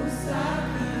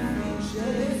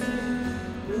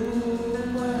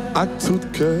 À tout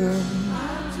cœur,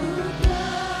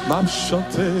 m'a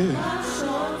chanté.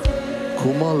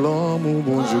 Comment l'homme, mon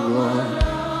bon Dieu,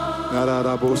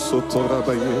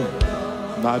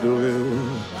 m'adorer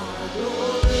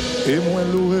et moi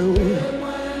louer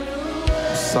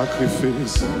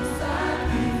sacrifice.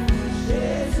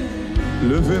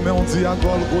 Levez mais on dit à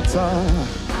Golgotha,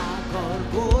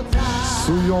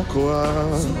 sous yon croix,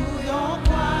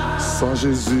 sans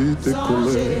Jésus t'es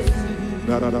coulé.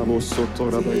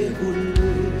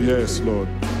 Yes, Lord.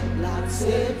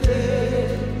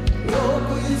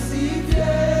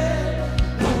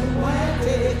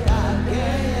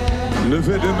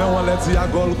 Levez demain, on l'a dit à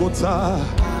Golgotha,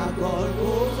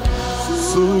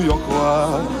 sous yon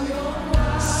croix,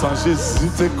 sans Jésus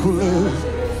t'es coulé.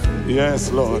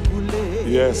 Yes, Lord.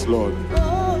 Yes, Lord.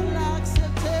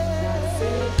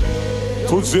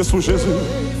 Tout Dieu sous Jésus,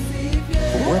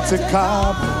 pour moi t'es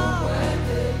calme.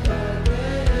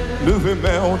 Levez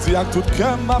mais on dit à tout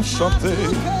cœur m'a chanté.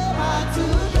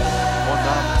 Mon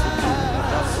âme tout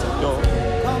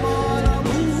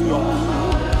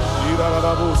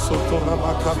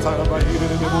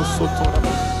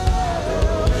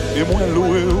et moi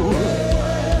loué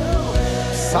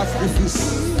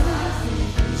sacrifice.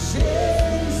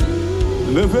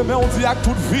 Levez mais on dit à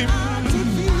toute vie.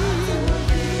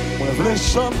 Moi voulais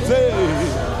chanter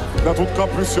dans tout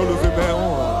campus sur levé mais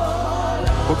on.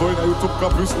 Quand on est dans YouTube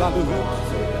campus là levé.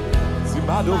 Si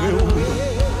m'adorer.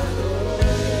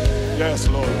 Yes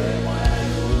Lord.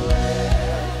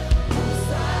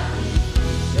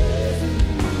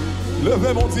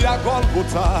 Levez mon dit à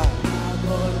Golgotha.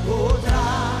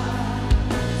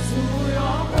 Sous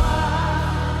yon croix,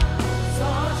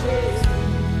 sans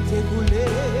Jésus t'écoulé.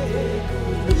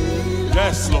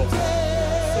 Yes Lord.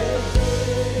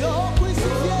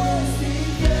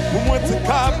 Pour moi t'es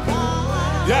calme.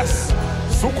 Yes.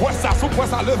 Sous quoi ça,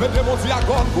 levez mon dit à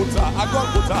Golgotha. À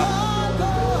Golgotha.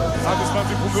 Ça me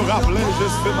dit pour me rappeler, je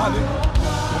fais mal.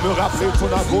 Pour me rappeler ton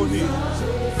agonie.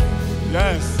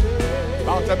 Yes.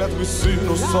 Par tes maîtres sur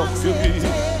nous sommes guéris.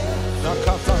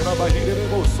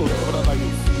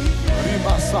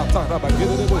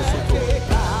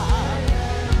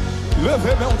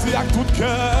 Levez mon dit à tout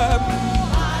cœur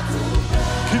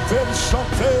qui t'aime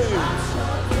chanter.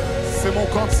 C'est mon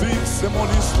cantique, c'est mon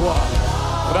histoire.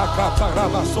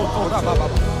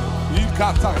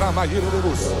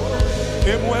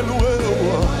 Et moi loué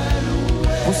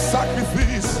pour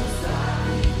sacrifice.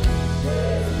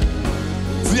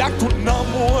 Dis à tout nom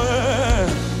moi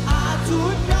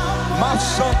m'a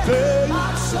chanté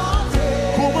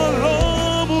comme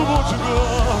l'homme au mon Dieu.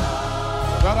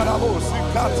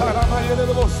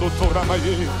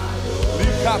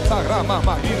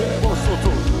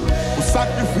 Pour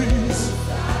sacrifice.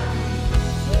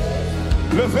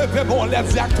 Levez des bons, les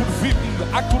dit à toute vie,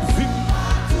 à toute vie.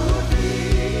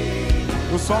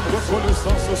 Nous sommes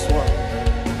reconnaissants ce soir.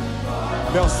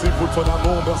 Merci pour ton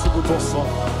amour, merci pour ton sang.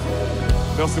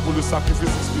 Merci pour le sacrifice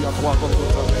expiatoire contre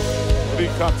toi.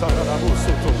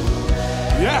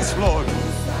 Yes, Lord.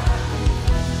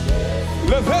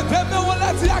 Levez des mains, on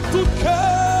l'a dit à tout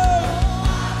cœur.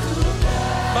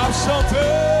 M'a chanté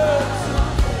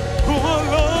pour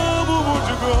l'homme au bout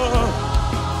du corps.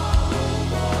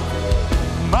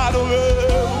 M'adorer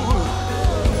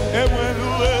et moi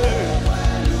louer.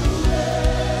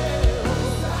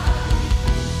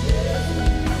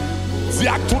 Dis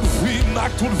à toute vie,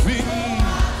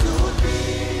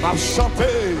 m'a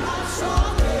chanté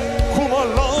comment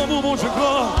l'homme au mon Dieu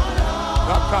grand.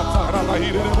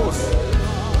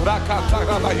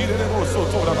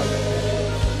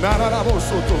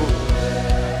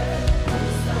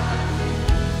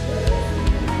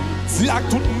 Dis à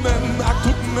tout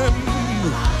même.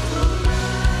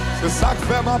 C'est ça que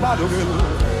fait ma balle.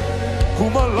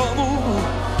 Comment l'homme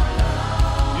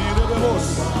il est de l'os.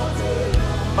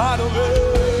 M'adorer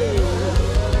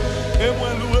et moi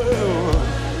louer.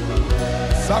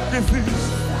 Sacrifice.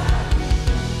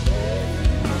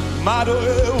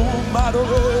 M'adorer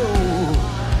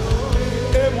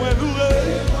et moi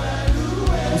louer.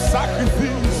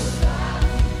 Sacrifice.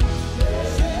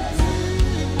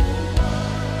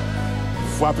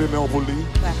 Frappez mes envolées.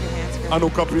 À nos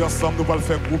campus ensemble, nous allons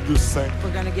faire groupe de 5.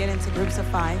 We're going to get into groups of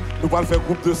 5. Nous allons faire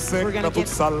groupe de 5 We're going dans to toute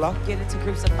salle là. get into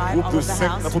groups of 5 Groupe all de over the 5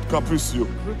 house. dans tout campus. Groups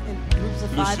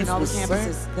of Le 5 in all chiffre the 5,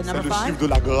 campuses. The c'est number le 5 chiffre de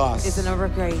la grâce. is the number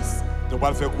of grace. Nous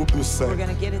allons faire groupe de 5. We're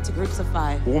going to get into groups of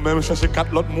 5. Ou même chercher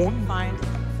 4 autres monde. Find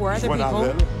 4 other Joindre people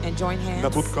avec and join dans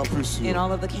tout hands campus. in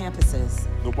all of the campuses.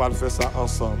 Nous allons faire ça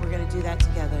ensemble. We're going to do that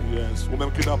together. Yes. Ou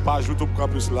même qui n'a pas YouTube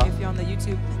campus là. If you're on the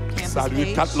YouTube campus Salut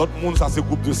 4 page, autres monde, ça c'est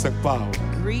groupe de 5 par.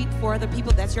 greet 4 other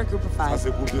people. That's your group of Ça 5.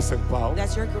 c'est groupe de 5 par.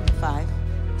 That's your group of 5.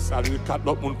 Salut 4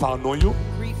 autres monde par nom yo.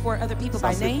 Greet 4 other people Ça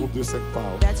by c'est name. groupe de 5 par.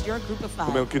 That's your group of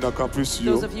Ou même 5. qui dans campus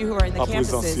yo. Those of you who are in the En campuses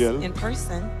présentiel. in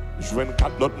person, joindre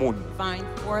 4 autres monde. Find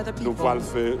 4 other Nous people. allons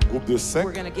faire groupe de 5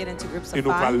 We're going to get into groups et of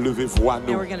nous allons 5. lever voix And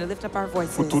nous we're going to lift up our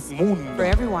voices. pour tout le monde For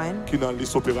everyone qui est dans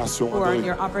liste opération who are in André.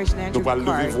 your Operation Andrew Nous allons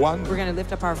lever card, voix we're going to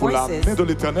lift up our pour la voices main de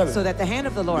l'Éternel so that the hand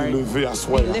of the Lord lever à be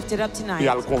soi lifted up tonight et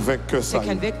à le convaincre que ça to y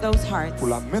est. convict those hearts Pour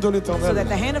la main de so that l'Éternel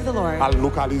the hand of the Lord à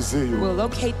localiser will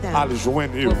locate them, à le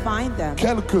joindre will find them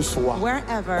quel que soit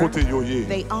wherever côté yoyé.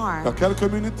 they are. Dans quelques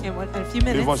minutes In a few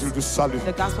minutes, l'évangile du salut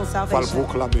the gospel of va le salvation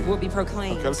proclamer. will be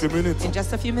proclaimed. Dans quelques minutes In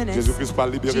just a few minutes, Jésus-Christ va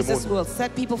libérer le Jesus monde. will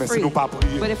set people Mais si free. nous pas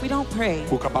prier, But if we don't pray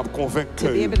pour capable convaincre to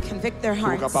be able to convict their pour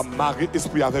hearts, capable marier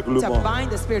esprit avec le to monde, bind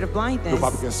the spirit of nous blindness,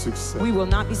 pas bien succès. we will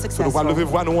not be So nous successful. allons lever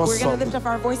voix nous We're going to ensemble. lift up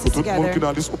our voices Pour tout le monde qui est together.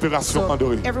 dans liste opération So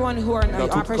André. everyone who are on Dans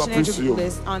the tout Operation campus, Andrew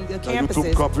list, on the dans YouTube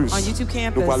campuses, campus, on YouTube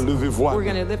campus, nous allons lever voix. we're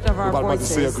going to lift up our Nous allons demander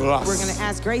voices. Seigneur grâce. We're going to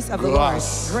ask grace of the Lord.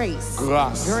 Grâce. Grace.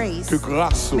 Grâce. Grace. Que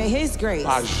grâce May His grace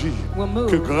agit. will move.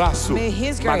 Que grâce May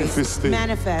His grace manifester.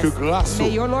 manifest. Que grâce May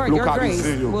your Lord, your grace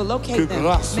localiser. will Que locate them.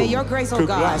 grâce. May your grace, oh Que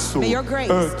God, grâce. may your grace.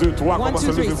 1, 2, 3, 1, commence 2,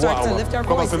 à 3, lever start voix. to lift our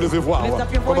Commence à voices. lever voix. Lift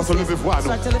up your Commence à voices. lever voix.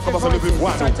 Start to lift your Commence à lever voices.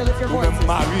 voix. Start to lift your Nous-mêmes voices.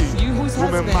 mari, You whose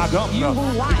nous-mêmes husband, madame, you who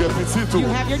qui est wife, petit, you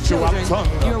have your qui children, attendent,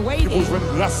 you're qui waiting vous joindre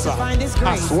grâce to find this à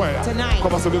grace soi. tonight.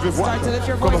 Commence à lever voix. Start to lift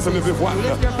your Commence à voices. lever voix.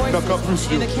 Lift your voices Dans campus,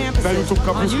 in the campuses. dans YouTube On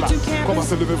campus, YouTube campus,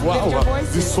 commence à lever voix. lift your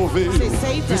voices. Dis sauver, Say,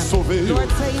 save dis them. sauver. Lord,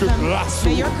 save Que them. grâce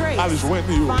May your grace à le joindre.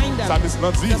 find them. Psalmiste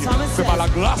n'a dit, The psalmist c'est par la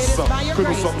says, grâce it is by your que nous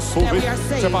grace sommes that sauvés. we are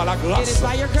saved. C'est par la It grâce. is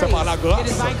by your C'est par la grace. grâce.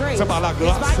 It is by grace. C'est par la It's by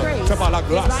grâce. grace. C'est par la It's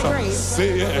by grâce. grace.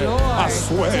 C'est Lord, à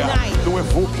souhait. tonight, Nous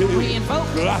invoquer we invoke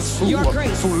grâce your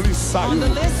grace sous l'issa, on the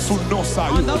list, sous non ça.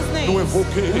 on those names. Nous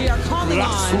invoquer We are calling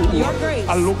grâce on your grace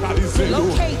à localiser. to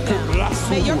locate Que them. grâce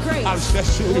May your grace à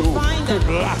chercher. will find Que them.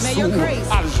 grâce May your grace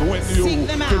à joindre. seek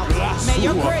them Que out. grâce. May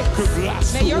your grace. Que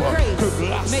grâce. May your grace. Que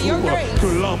grâce. May your grace. Que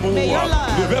l'amour. May your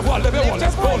love. Levez-vous, levez-vous. Lift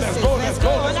Let's your go, voices. let's go, let's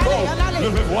go, let's go. Allez.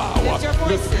 Levez-vous. Lift your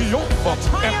Le voices. triomphe The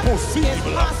triumph est possible is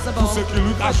possible pour ceux qui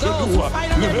luttent à for those genoux. who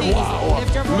fight on their knees. Levez-vous.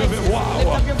 Lift your voices. Levez-vous.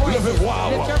 Lift up your voices. Levez-vous.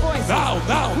 Lift your voices. Now,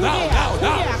 now, now, now,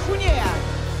 now. Kunyea.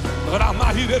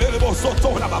 Ramahirebo soto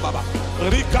rababa.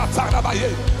 Rikata rabaye.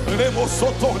 Remo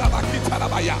soto rabakita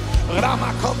rabaya.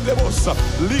 Ramakandebos.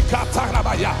 Likata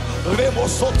rabaya. Remo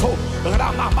soto.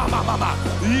 Ramamamama.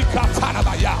 Ikata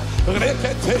rabaya.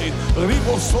 Rekete.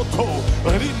 Rimo soto.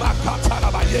 Rimakata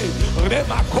rabaye.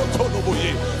 Remakoto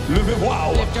noboye. Levez-vous.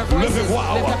 Levez-vous.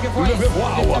 Levez-vous.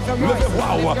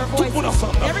 Levez-vous. Tout le monde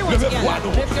ensemble.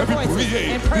 Levez-vous. Et puis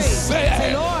priez.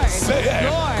 C'est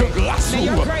que grâce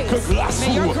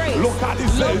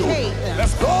localisez-vous.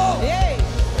 Let's go. Yeah.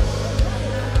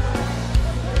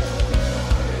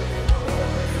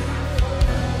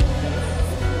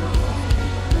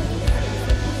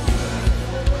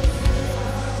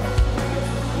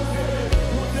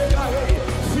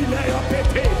 Filet a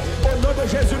pété au nom de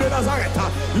Jésus de Nazareth.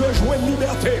 Le jouet de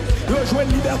liberté, le jouet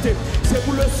de liberté. C'est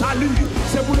pour le salut,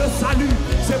 c'est pour le salut,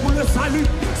 c'est pour le salut,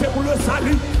 c'est pour le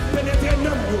salut. Pénétrer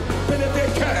l'âme, pénétrer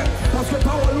le cœur. Parce que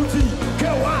parole nous dit que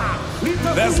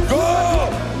Let's go.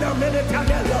 Non, mais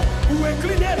l'Éternel, ou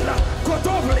incliné là, quand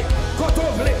on voulait,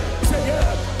 Seigneur,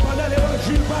 pendant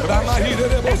l'évangile,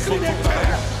 incliné le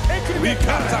cœur.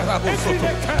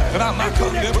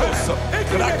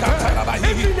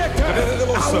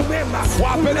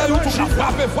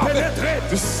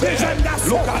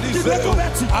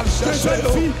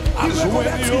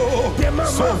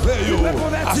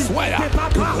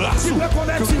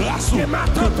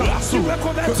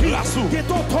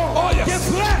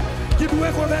 Qui doit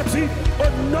convertir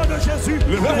au nom de Jésus.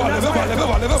 Levez-vous.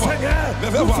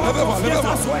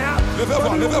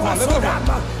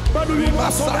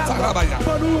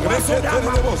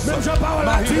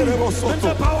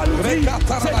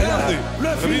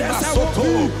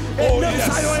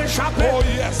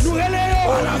 Nous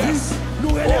relayons à la vie. Nous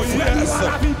relayons à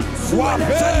la vie. Nous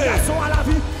relayons à la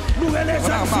vie. Nous les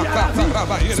jeunes filles à la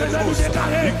vie. C'est de nous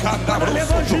déclarer par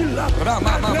l'évangile,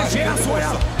 prêcher à soi.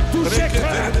 Toucher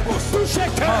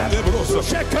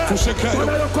cœur. On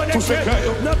a le connecté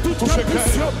dans toute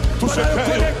compulsion. On a le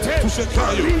connecté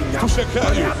en ligne. On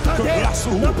est attendé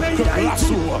dans le pays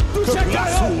d'Haïti. Toucher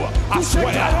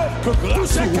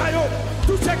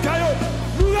caillot.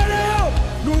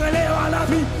 Nous relayons à la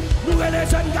vie. Nous les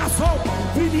jeunes garçons,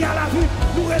 venez à la vie.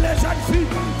 Nous les jeunes filles,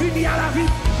 venez à la vie.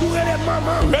 Nous les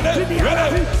mamans, venez à la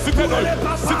vie. Nous les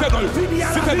papas, venez à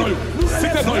la vie. Nous les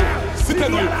frères,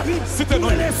 venez à la vie. Nous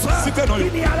les soeurs,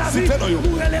 venez à la vie.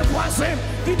 Nous les voisins,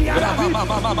 venez à la vie.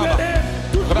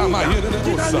 Tout le monde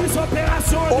qui dans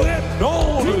l'opération André,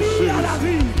 venez à la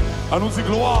vie. À nous dit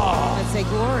gloire. Let's say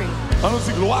glory. On nous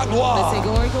dit gloire, gloire. Let's say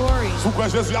glory, glory. Sous quoi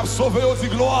Jésus a sauvé, on dit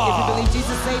If you gloire. believe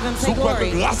Jesus saved him, say Sous quoi glory.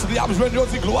 grâce lui a besoin, on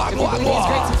dit gloire, If you gloire, believe it's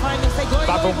great gloire. to find him, say glory,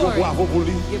 Battons glory, pour glory. bravo pour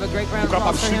lui. Give a great round Pour of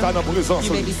capable applause for chita dans him. présence.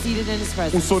 You may be seated in his Pour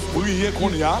presence. saute prier qu'on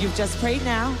y a, You've just prayed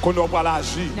now. qu'on n'a pas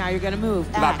l'agir. Now you're going to move.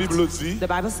 La Act. Bible dit, The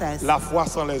Bible says, la foi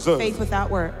sans les œuvres, faith without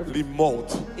work les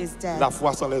morte. is dead. La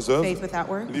foi sans les œuvres, Faith without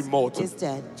works les morte. is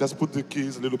dead. Just put the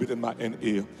keys a little bit in my hand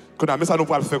here. Qu'on a mis ça, nous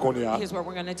pas le faire qu'on y a. Here's what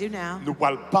we're going to do now. Nous pas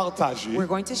le partager. We're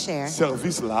going to share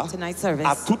Service là. tonight's service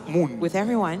À tout le monde. with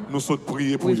everyone Nous sommes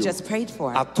priés pour we've eux. just prayed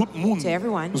for. À tout le monde. To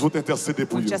everyone Nous sommes intercédés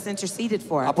pour eux. we've just interceded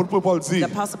for. Apôtre Paul dit, The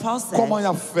Apostle Paul said, comment il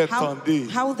a fait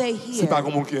how will they c'est pas hear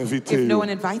comme qui invite. if no one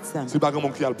invites them? C'est pas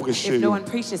comme qui a le prêché. If no one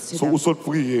preaches to So, them? nous sommes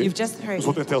priés. You've just heard. Nous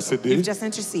sommes intercédés. You've just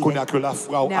interceded. Qu'on a que la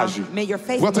foi Now, agit. may your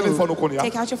faith Prends téléphone move. qu'on y a.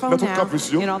 Take out your phone Dans tout now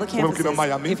campus, in all the ou même qui est dans campuses.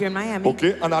 Miami. If you're in Miami, OK,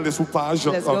 on a les sous page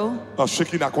Let's go. en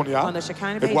Shekinah qu'on y a. On the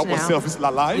Shekinah Et page puis après now. service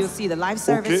la live. You'll see the live OK,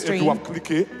 service et puis stream. on va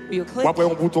cliquer. You'll click. Ou après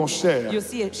un bouton share. You'll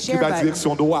see a Qui share va button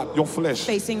direction droite, une flèche.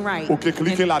 facing right. OK,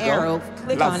 cliquez An là-dedans. arrow.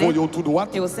 Click La on voyez it. tout droite.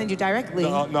 It will send you directly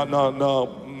Non,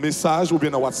 message ou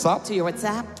bien dans WhatsApp. to your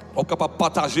WhatsApp. On est capable de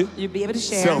partager You'll be able to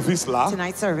share service là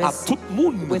tonight's à service tout le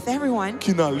monde with everyone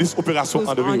qui est dans la liste Opération who's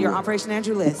André. on your Operation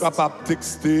Andrew Vous list. capable de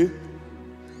texter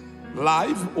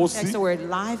live aussi. Text the word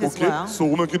live as OK. well. So,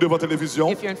 vous qui devant télévision,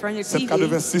 If you're in front of your TV,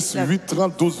 786 8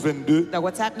 30 12 22. The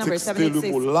WhatsApp number is Textez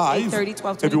le mot live 786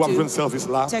 830 et puis vous avez 12 un service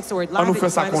là. Text the word On nous live fait at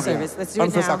ça the qu'on y a. service. Let's do On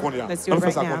it fait ça qu'on y now. a. Let's do On it fait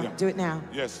right ça qu'on y now. a. Do it now.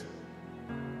 Yes.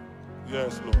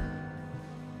 Yes, Lord.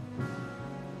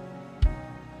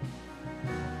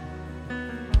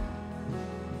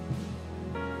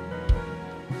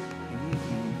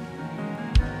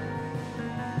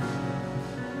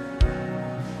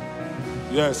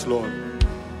 Yes, Lord.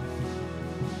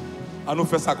 On nous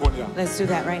fait ça qu'on y a. Let's do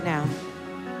that right now.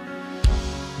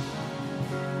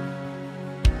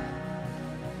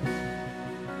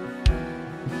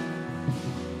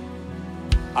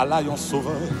 Allah, yon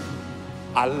sauveur.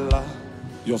 Allah,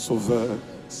 yon sauveur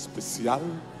spécial.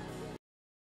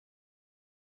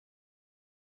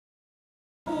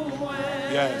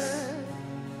 Yes.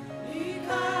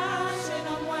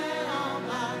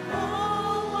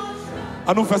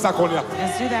 On nous fait ça qu'on y a.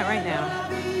 Let's do that right now.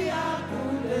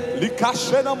 Li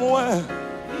caché dans moi.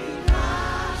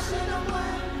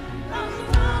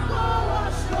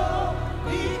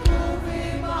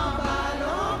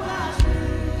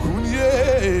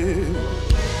 Kounye.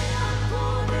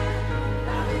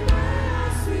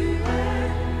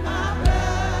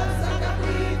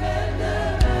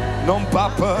 Non pas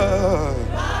peur.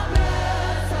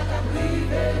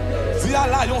 Dis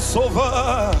Allah, yon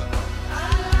sauveur.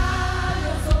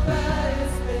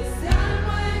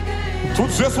 Tout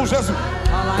Dieu sur Jésus.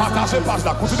 Partagez page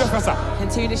là. Continuez de faire ça.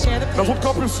 Continue to share the Dans page. tout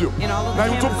campus. In all of the Dans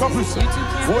YouTube campuses. campus.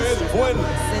 YouTube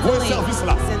campus. Voyez le service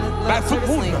là. Send the Ben, tout le service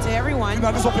monde link to everyone qui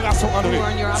a des opérations André. who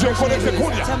are on your Dieu Operation connecte Andrew qu'on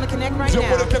list. y a. Tell them to connect right Dieu now.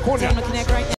 connecte qu'on y Tell a. them to connect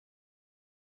right now.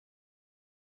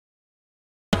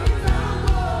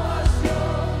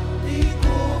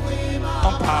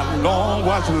 En parlant,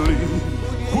 moi je lis.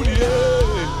 Kounye.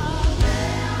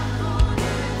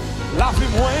 La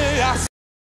vie moins assez.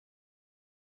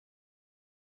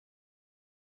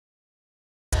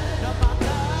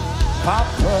 Pas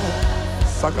peur,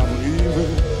 ça qu'arrive.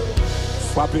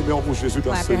 Frappez bien pour Jésus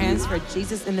dans Clap ce your lieu. hands for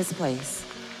Jesus in this place.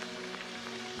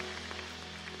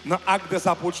 Dans Actes des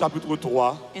Apôtres chapitre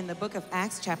 3, In the book of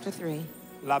Acts, chapter 3,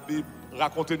 la Bible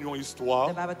raconte une histoire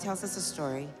the Bible tells us a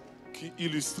story qui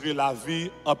illustre la vie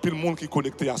en pile monde qui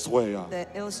connecté à soi. that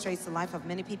illustrates the life of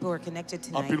many people who are connected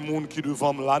En tonight. pile monde qui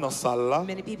devant là dans salle là.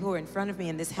 Many people who are in front of me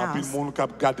in this En pile house. monde qui a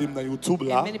regardé dans YouTube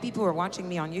là. And many people who are watching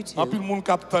me on En YouTube. pile monde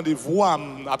qui a entendu voix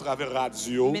à travers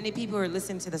radio. Many people who are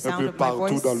listening to the Un sound peu of my partout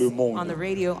voice dans le monde. on the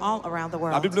radio all around the La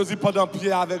world. Bible dit pendant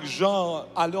Pierre avec Jean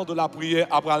à l'heure de la prière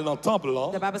après aller dans le temple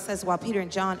The là. Bible says while Peter and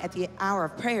John at the hour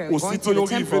of prayer going Aussitôt to ils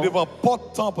the arrivent temple, devant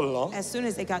porte temple là. as soon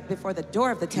as they got before the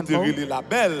door of the Qui était temple relé la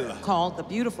belle. called the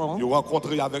Beautiful, Ils ont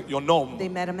rencontré avec un homme they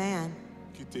met a man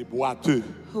qui était boiteux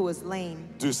who was lame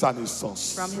de sa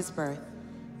naissance. from his birth.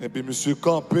 Et puis monsieur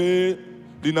campé,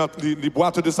 les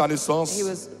boiteux de sa naissance. He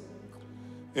was,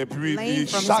 Et puis lame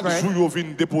from his chaque birth. jour ils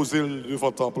viennent déposer devant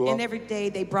le temple là and every day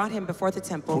they brought him before the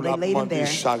temple. pour They la laid him demander there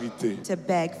charité. to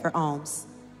beg for alms.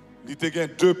 Il était gain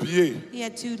 2 pieds, He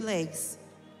had 2 legs,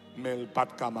 mais il pas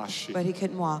de qu'à marcher. but he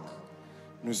couldn't walk.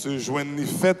 Monsieur joignit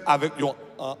fait avec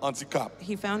un handicap,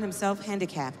 He found himself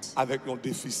handicapped avec un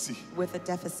déficit. with a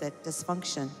deficit,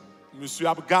 dysfunction. Monsieur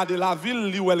a regardé la ville,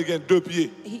 lui où elle gain 2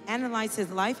 pieds. He analyzed his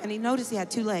life and he noticed he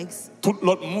had 2 legs. Tout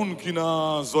l'autre monde qui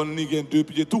dans zone ni gain 2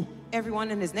 pieds tout.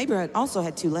 Everyone in his neighborhood also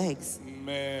had 2 legs.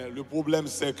 Mais le problème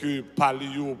c'est que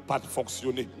palio pas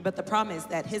fonctionné. But the problem is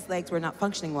that his legs were not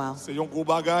functioning well. C'est un gros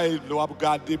bagage, l'on a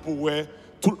regardé pour ouais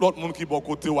tout l'autre monde qui bon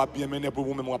côté ou a bien mené pour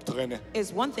vous même ou a traîner.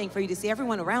 It's one thing for you to see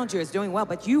everyone around you is doing well,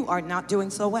 but you are not doing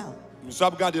so well. Monsieur a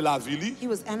regardé la vie He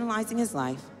was analyzing his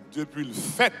life depuis le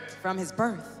fait from his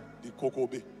birth. de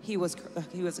kokobé. He was a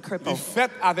Il cripple. fait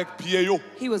avec pied yo,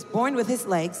 He was born with his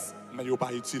legs, mais yo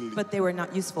pas utile. but they were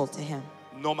not useful to him.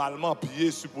 Normalement pied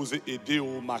supposé aider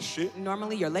au marcher,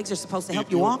 Normally, your legs are supposed to help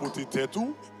aider you au walk, côté tête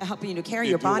tout, helping you to carry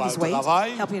your aider au body's weight,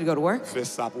 travail, helping you to go to work, fait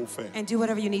ça pour faire. and do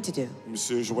whatever you need to do.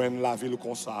 Monsieur joindre la ville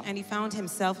comme ça. And he found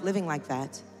himself living like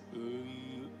that.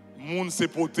 Moun se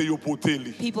poté yo poté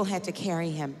li. People had to carry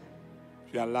him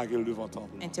Puis à la gueule devant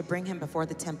temple. and to bring him before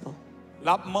the temple.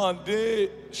 L'a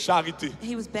demandé charité,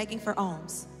 He was begging for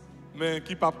alms. mais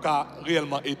qui pas ka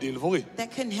réellement aider le vrai. That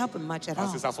couldn't help him much at all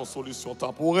Parce que ça son solution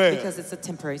temporaire. because it's a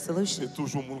temporary solution. C'est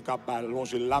toujours moun qui a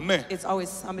allongé la main. It's always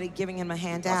somebody giving him a Parce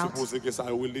handout. que que ça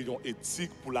relève une éthique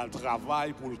pour le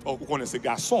travail, pour connaître ces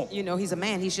garçons. You know, he's a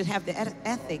man. He should have the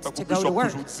ethics Comme to go to Bishop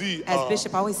work. toujours dit, As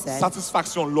Bishop always said,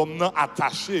 satisfaction l'homme nan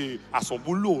attaché à son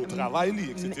boulot, au travail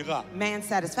li, etc. man's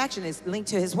satisfaction is linked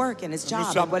to his work and his job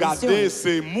Monsieur a and what he's regardé, doing.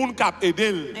 c'est moun qui a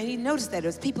aidé. And he noticed that it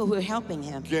was people who were helping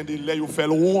him. Qui a des lèvres fait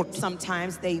le honte.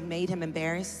 Sometimes they made him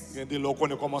embarrassed. Il y a des gens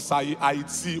qui commencent à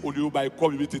Haïti, au lieu de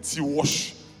comme ils mettent des petits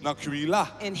roches dans le cuir là.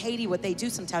 In Haiti, what they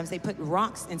do sometimes, they put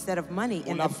rocks instead of money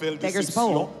in On a the fait beggar's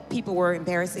déception. bowl. People were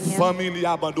embarrassing him. Famille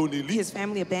a abandonné lui. His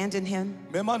family abandoned him.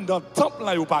 Même dans le temple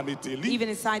là, ils pas mis lui. Even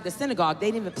inside the synagogue,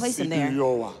 they didn't even place him C'est there.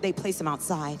 dehors. They placed him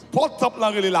outside. Porte temple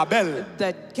là, il est la belle.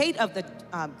 The gate of the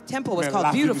temple was Mais called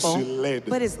la vie Beautiful, monsieur laide.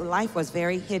 but his life was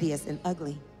very hideous and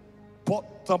ugly. Porte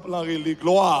temple là, il est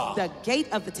gloire. The gate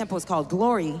of the temple was called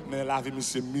Glory, Mais la vie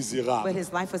monsieur but misérable.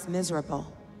 his life was miserable.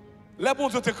 Les bon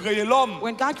Dieu t'a créé l'homme.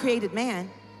 When God created man,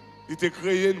 Il t'a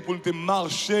créé pour te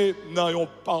marcher dans une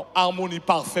harmonie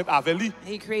parfaite avec lui.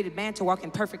 he created man to walk in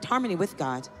perfect harmony with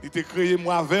God. Il t'a créé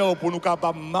moi avec pour nous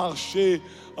capables marcher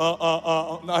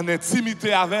en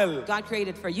intimité avec elle. God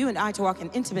created for you and I to walk in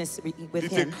intimacy with Il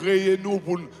t'a him. créé nous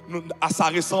pour à sa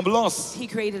ressemblance. He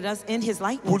created us in his Pour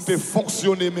likeness te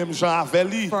fonctionner même genre avec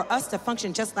lui. for us to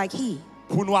function just like he,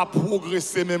 Pour nous à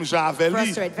progresser même genre avec for us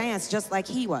lui. to advance just like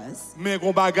he was. Mais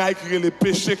un bagage qui est le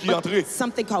péché qui est entré.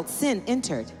 Something called sin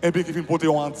entered Et puis qui vient porter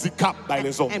un handicap dans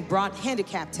les hommes. and brought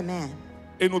handicap to man.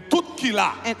 Et nous tous qui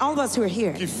là, And all of us who are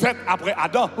here, qui fait après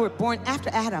Adam. who were born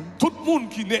after Adam, Tout le monde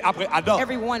qui naît après Adam.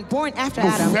 everyone born after Nous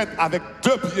Adam, fait avec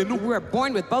deux pieds nous. we were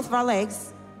born with both of our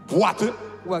legs, Boiteux.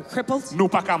 we're crippled, Nous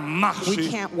pas qu'à we marcher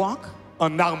can't walk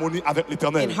en harmonie avec in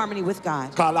l'Éternel. harmony with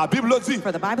God. Car la Bible dit,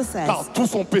 For the Bible car says, tous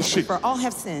sont péchés for all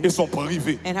have et sinned sont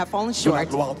privés. and have fallen la short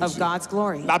gloire de of Dieu. God's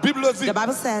glory. La Bible dit, The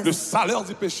Bible says, le salaire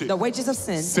du péché, the wages of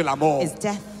sin c'est la mort. is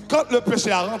death. Quand le péché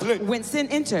a rentré, When sin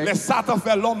les entered, Satan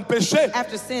fait l'homme péché.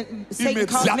 after sin, Satan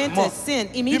caused men to Immédiatement. sin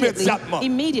immediately.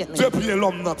 Immediately. Depuis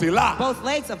l'homme n'était là. Both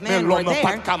legs of Mais man were l'homme n'a pas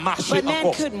there, qu'à marcher but man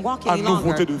encore couldn't walk en any longer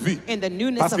nouveauté de vie. in the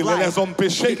newness Parce of que life. les hommes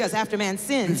péchés, Because after man ils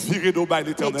sinned, viraient d'au bail they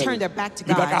l'Éternel. turned their back to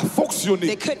Ils n'ont pas qu'à God. fonctionner.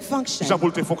 They couldn't function Jean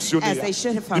voulu fonctionner. as they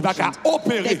should have Ils n'ont pas qu'à functioned.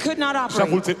 opérer. They could not Jean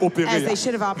voulu operate opérer. as they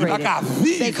should have Ils n'ont pas operated. qu'à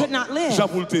vivre. They could not live Jean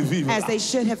voulu vivre. as they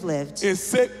should have lived. Et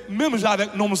c'est même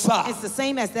avec nom ça. It's the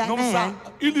same as that Nom ça man.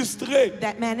 illustré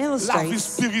That man la vie illustrates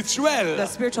spirituelle the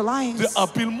spiritual lives de un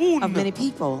pile monde of many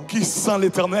people qui sans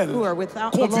l'Éternel. who are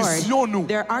without the Condition nous Lord.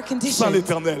 There are sans conditions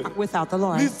l'Éternel. without the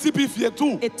Lord. Il typifie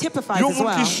tout. It typifies Yo as monde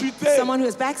well qui chutait, someone who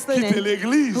is quitté backslidden,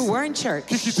 l'église, who were in church,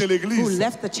 qui quitté l'église, who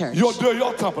left the church. Yo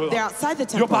dehors temple. They're outside the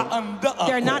Yo temple. pas en dedans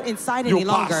They're encore. not inside Yo any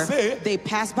longer. passé, They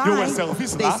pass yo by. un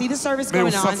service They là, see the service mais yo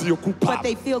going on, senti yo coupable. but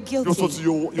they feel Yo guilty. senti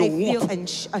yo They feel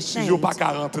honte. ashamed, Yo pas qu'à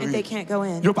rentrer. and they can't go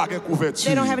in. Yo pas qu'à couverture.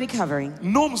 They don't have any covering.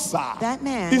 Nom ça. That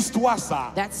man, Histoire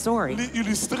ça. that story,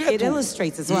 Illustré it tout.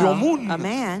 illustrates as Yon well moun a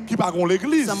man, qui pas gon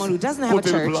l'église. someone who doesn't have a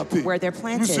côté le church planté. where they're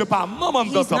planted. Monsieur pas maman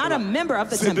dans He's not a member of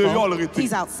the C'est dehors le temple. rete.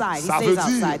 He's outside. He Ça stays veut dire,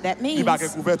 outside. That il pas qu'à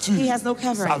means couverture. he has no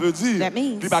covering. Ça veut dire, That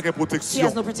means il pas qu'à he protection.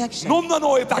 has no protection. Non, non,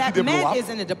 non, état qui That man déplore. is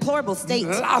in a deplorable state.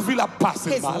 La vie l'a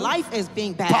passé His mal. life is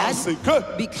being bad Parce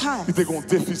que because il était un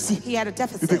déficit. he had a Il était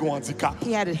deficit. un handicap.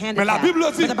 He had a Mais la handicap.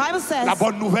 Bible dit, But the Bible says, la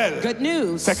bonne nouvelle, good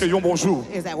news c'est que yon bonjour,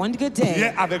 is that one good day,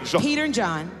 priait avec Jean, Peter and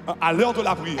John, à l'heure de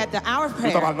la prière, at the hour of nous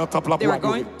avons prayer, notre temple they pour were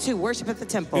adorer. going to worship at the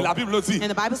temple. Et la Bible dit, And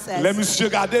the Bible says, les messieurs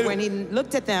gardaient when he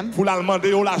looked at them pour la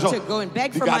demander l'argent. to go and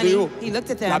beg Il for gardait money, eux. he looked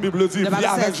at them. La Bible dit, The Bible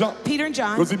viens avec says, Jean. Peter and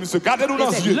John, Il dit, monsieur, gardez-nous dans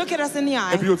they les said, yeux. look at us in the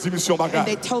eye. Et puis il dit, mission And bagage.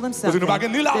 they told him Parce something. que nous n'avons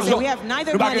ni They l'argent, said, we have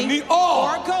neither nous n'avons money ni or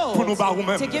or gold pour nous barrer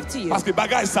nous-mêmes. to give to you. Parce que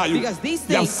bagage ça, Because these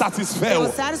il a things, satisfait they will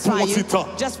pour satisfy un you petit temps.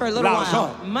 just for a little L'argent,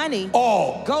 while. Money,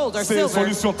 or, gold or c'est une silver,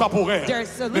 solution temporaire. their Mais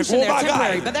solution, gros they're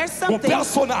temporary. bagage, But there's pour something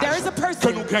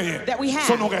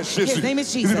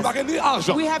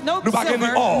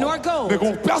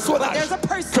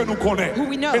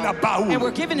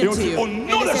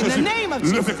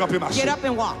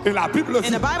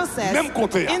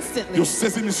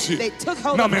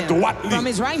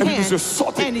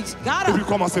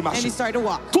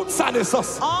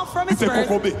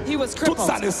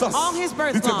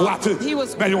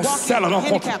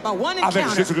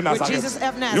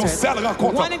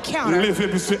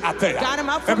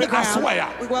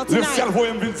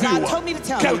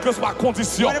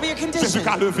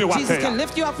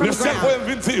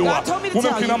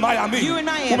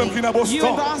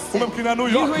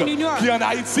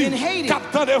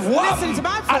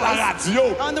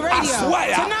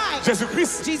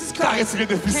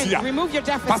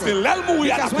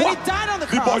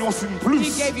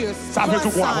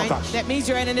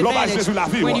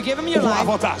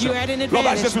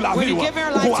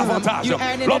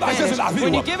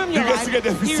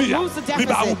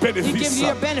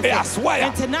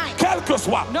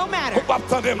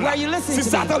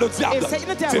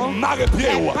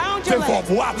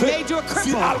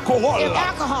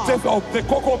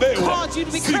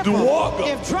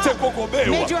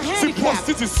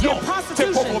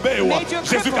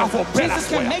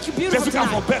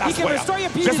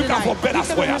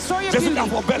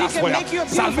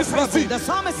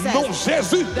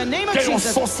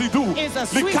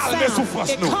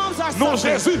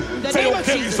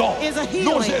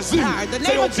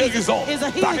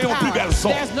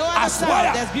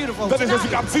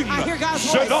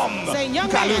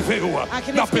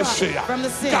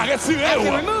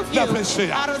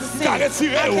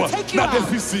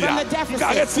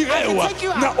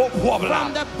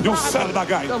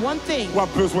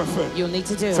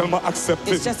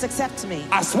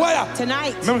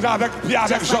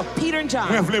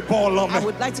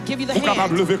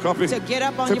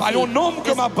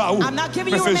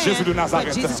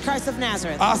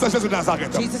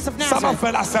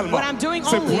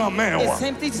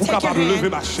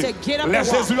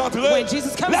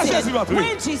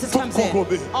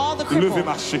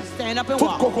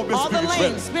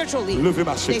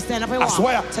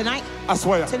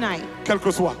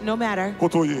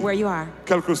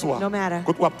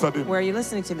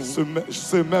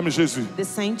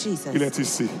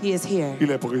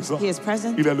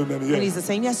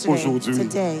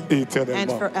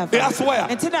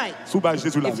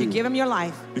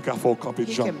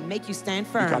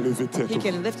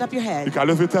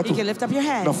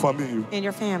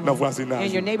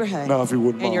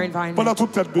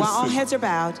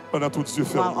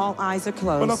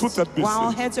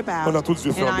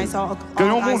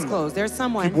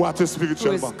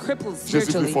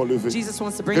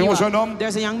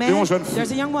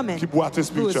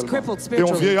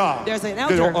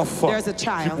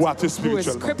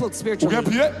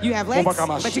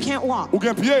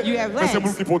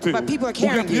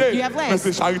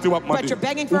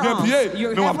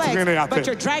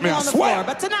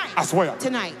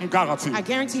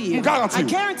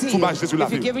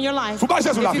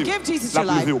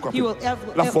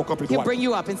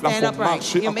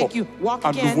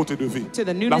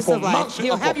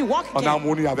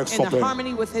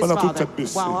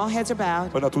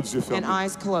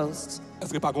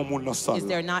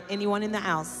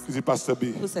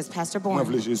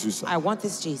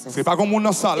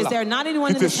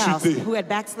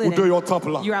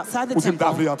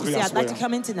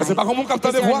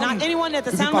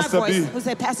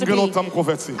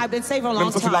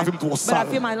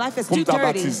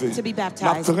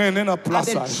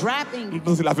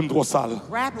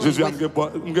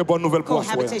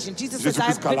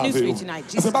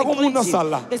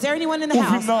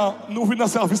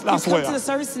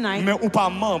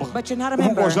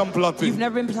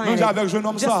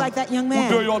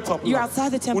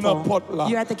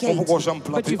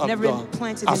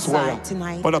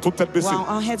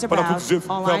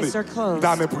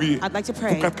those. I'd like to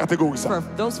pray for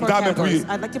those 4 categories.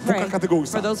 I'd like to pray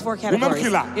for those 4 categories.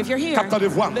 If you're here,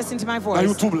 listen to my voice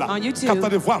on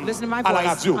YouTube, listen to my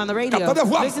voice on the radio,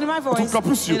 listen to my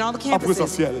voice in all the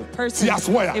campuses. Person,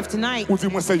 if tonight, if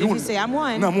you say I'm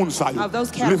one of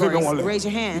those categories, raise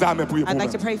your hand. I'd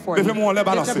like to pray for you.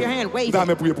 Lift up your hand, wave it.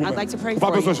 I'd like to pray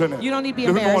for you. You don't need to be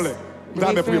embarrassed.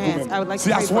 Dame prier pour moi.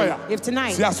 Si à soir, if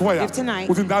tonight,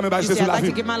 ou tu dame baptiser I'd la like vie.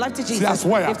 to give my life to Si Jesus. à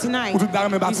soir, If tonight, ou tu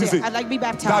dame baptiser. I'd like to be Dame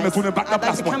baptized. tourner back la I'd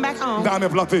like place to come back home. Dame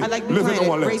planter. I'd like to be Levez-moi en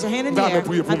planted. l'air. Raise your hand in the Dame air.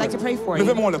 prier pour I'd moi. like to pray for you.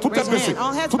 Levez-moi en l'air. Tout Raise est your hand. baissé.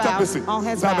 All heads Tout est bowed. baissé. All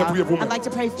heads Dame prier bowed. pour moi. I'd like to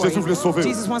pray for Jésus you. veut sauver.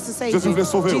 Jesus wants to save Jésus you. veut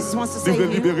sauver. Jesus wants to Il save veut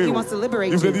you. libérer. He wants to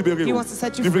liberate Il veut you. libérer. He wants to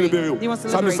set you Il veut free. libérer. He wants to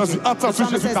Ça me liberate dit, you. entends-tu The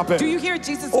psalmist Jésus says, t'appelle? do you hear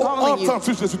Jesus Oh, calling you?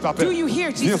 entends-tu Jésus t'appelle? Do you hear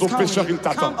Viens Jesus au calling pécheur, you? il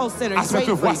t'attend. Come, O sinner, À he's cette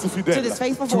waiting voix for si you. fidèle. To this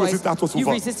faithful Tu voice, résistes à toi you've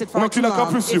souvent. resisted Ou far même too qu'il a long.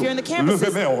 campus, If you're in the campuses,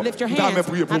 levez-moi. lift your Dame hands.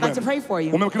 prier pour I'd like to moi. pray for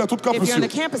you. Ou même qu'il a tout campus, If you're in the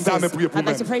campuses, dame prier pour I'd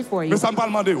like to pray for moi. you. Mais ça me parle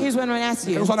demander. Here's what I'm going to ask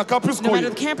you. Nous sommes dans campus, No matter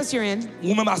the campus you're in,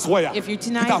 ou même à soir, if you qui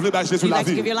tonight, t'a voulu baptiser you'd la like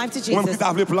to vie, give your life to ou même qui Jesus,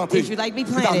 t'a voulu planter, if you'd like to be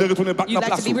qui t'a voulu planted, retourner back you'd dans like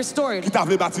la to place, be restored, qui t'a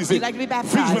voulu baptiser, you'd like to be viens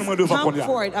baptized, joindre-moi devant qu'on come y a.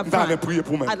 forward up Dame front. prier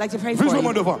pour moi. I'd like to pray Viens for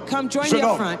joindre-moi you. devant. Come join Jeune me up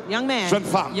homme, front. Young man, jeune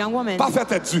femme, young woman, pas fait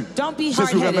tête dure. don't be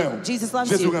Jésus remet. hard-headed. Jesus loves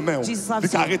Jésus you. remet. Jesus Il loves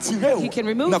t'a you. retiré He can dans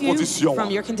remove la you condition. from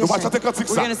your Nous allons condition. chanter cantique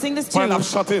We're ça. going to sing this Pendant tune la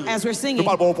chanter. as we're singing. Nous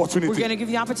parlons We're opportunité. going to give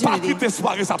you Pas opportunity. quitter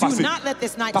soirée ça Do passer. not let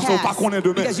this night Parce qu'on pas connaît pass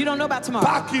demain. because you don't know about tomorrow.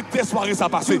 Pas quitter soirée ça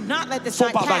passer. Do not let this Son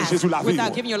night pas pass Jésus la vie.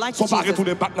 without giving your life Son to pas Jesus,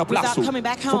 retourner back dans place. without coming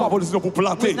back Son pas home, position pour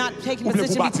planter. with not taking Ou bien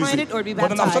position pour to be baptiser. planted or to be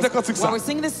Pendant la chanter baptized. cantique ça. While we're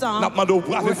singing this song, N'a demandé au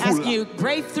brave we're foule. asking you,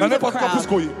 brave through Dans the n'importe campus crowd,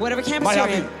 qu'on y. whatever campus you're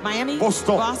in, Miami,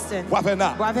 Boston,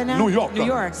 Guatemala, New York,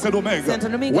 Saint-Domingue, Santo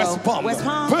Domingo, West Palm.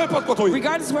 Peu importe quoi toi.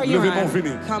 regardless where you're Levez-moi at,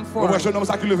 venir. come Moi forward. jeune homme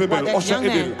ça qui levait belle. While that Usher young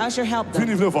aidez. man, usher help them.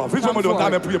 Venez devant. Venez Come me dire dame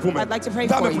forward. prier pour moi. I'd like to pray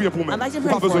Dame for prier you. pour moi. I'd like to Pas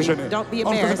pray besoin for de you. gêner. Don't be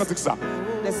On fait embarrassed. cantique ça.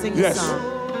 Let's sing Yes. this song.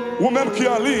 Ou même qui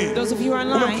en ligne, Those of you who are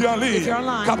ou même qui en online, ligne, if you're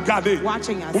online, cap garder,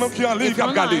 watching us, ou même qui en ligne, if you're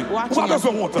cap garder, online, ou watching pas us,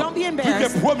 besoin de honte. don't be embarrassed.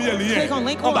 Cliquez premier lien Click on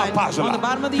link en bas one page on là. the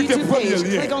bottom of the Cliquez YouTube premier page.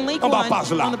 lien Click on link en bas one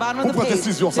page là. on the bottom of Pour the prendre page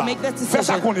décision to ça. make that Fais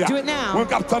ça decision. qu'on y a. Do it now. Ou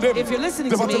cap tendez If you're listening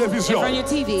devant to me télévision, in front of your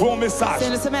TV, vos messages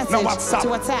send us a message dans WhatsApp. to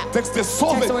WhatsApp. Textez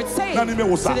sauvé Text the word save dans le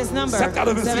numéro ça. to this number,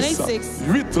 746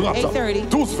 830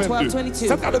 1222.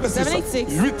 746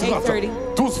 830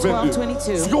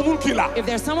 1222. Si on qui là, if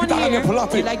there's someone qui t'a here, même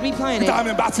planté, you'd like to be qui planted, t'a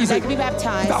même baptisé, you'd like to be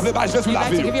baptized, qui t'a même Jésus you'd la like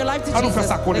to vie. give your life to À nous faire Jesus,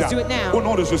 ça qu'on y a. let's do it now. Au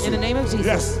nom de Jésus. In the name of Jesus.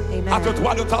 Yes. Amen.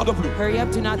 Attends-toi, ne tarde plus. Hurry up,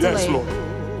 do not Yes, delay. Lord.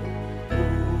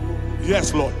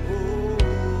 Yes, Lord.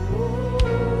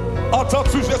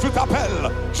 Entends-tu, Jésus t'appelle,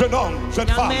 jeune homme, jeune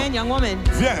Young femme. man, young woman.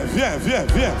 Viens, viens, viens,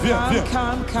 viens, viens, viens.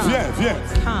 Come. Viens, viens,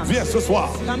 Come. viens ce soir.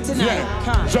 Come tonight. Viens,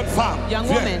 Come. jeune femme. Young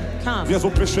viens. woman, come. Viens au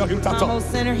pécheur, il t'attend. Come, O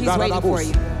sinner, he's Dans la waiting for bourse.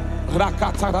 you.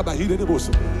 Rakatarabahidelebos.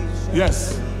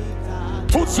 Yes.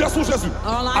 Tout yeux sur Jésus.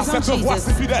 All À eyes on cette voix Jesus.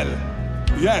 si fidèle.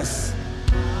 Yes.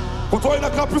 Pour toi, il y a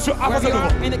un campus sur Wherever you devant.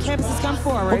 are in the campuses, come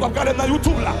Pour forward. regarder dans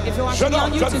YouTube là. If you're watching Jeune on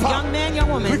homme, jeune YouTube, femme. young man, young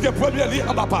woman, Cliquez premier lien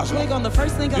en bas page là. click on the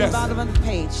first link on Yes. the bottom of the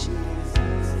page.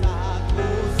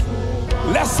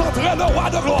 Laisse entrer le roi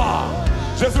de gloire.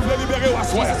 Jésus voulait libérer au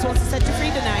soir. Jesus wants to set you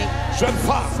free tonight. Jeune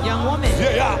femme, Young woman,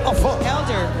 vieillard, enfant.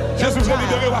 elder, Jésus young veut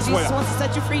libérer child. au soir. Jesus wants to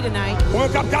set you free tonight. Ou un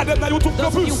cap garder dans YouTube Those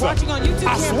of you campus. watching on YouTube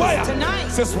À soir, campus, tonight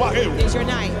c'est soirée. is your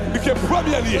night. Cliquez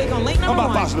premier lien Click on link en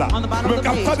number bas page là. one on the bottom Le of the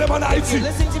cap page. tendez en If Haïti. you're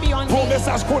listening to me on Pour Haiti,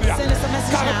 message qu'on y a. send us a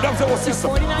message now 4906 to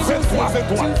 4906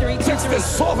 2323. Texte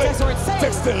sauvé. Text word saved.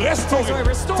 Texte restauré. Text word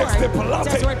restored. Texte planté.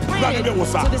 Text word Dans le planted numéro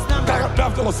ça. to this number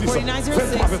 4906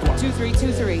 2323.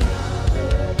 4906-2323.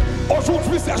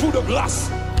 Aujourd'hui, c'est un jour de grâce.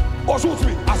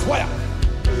 Aujourd'hui, à soir.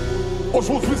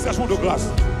 Aujourd'hui, c'est un jour de grâce.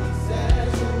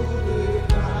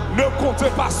 Ne comptez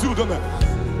pas sur demain.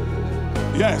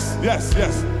 Yes, yes,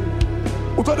 yes.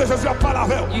 Autant de Jésus n'a pas la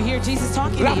veille. You hear Jesus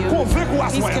talking La to you. convainc ou à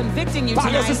He's soir. convicting you Pas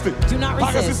tonight. résister. Do not Pas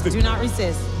resist. résister. Do not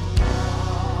resist.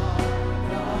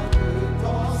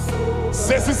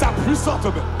 Saisis sa puissante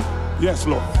main. Yes,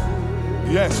 Lord.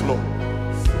 Yes, Lord.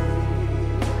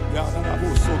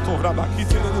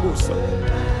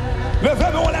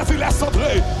 Levez-nous, laisse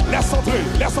entrer. Laisse entrer.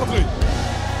 Laisse entrer.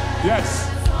 Yes.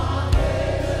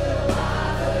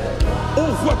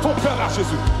 Ouvre ton cœur à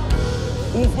Jésus.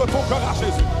 Ouvre ton cœur à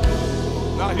Jésus.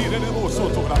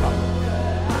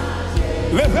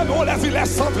 Levez-nous,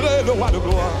 laisse entrer le roi de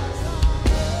gloire.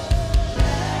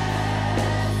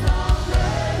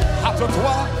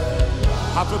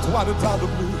 Hâte-toi, ne tarde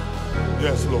plus.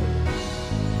 Yes, Lord.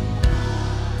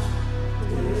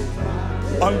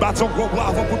 En bâton gros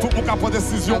bravo pour tout le monde qui a pris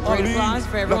décision en ligne.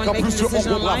 Le campus sur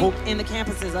gros bravo.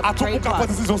 À tout le monde qui a pris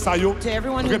décision ça yo.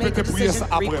 Répétez prier ça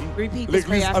après.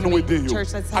 L'église a nous aidé yo.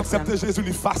 Accepter Jésus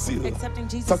est facile.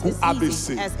 Ça coup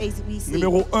ABC.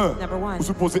 Numéro 1, vous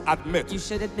supposez admettre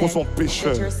pour son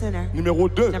pécheur. Numéro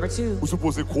 2, vous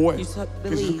supposez croire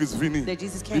que Jésus-Christ est venu.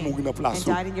 Il mourit dans place.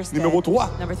 Numéro 3,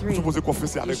 vous supposez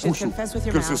confesser avec bouche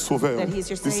que c'est sauveur.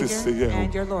 C'est Seigneur.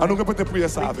 Alors répétez prier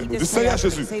ça avec nous. Dis Seigneur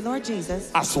Jésus.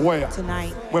 À soir,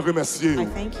 moi remercier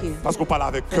parce qu'on parle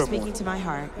avec cœur.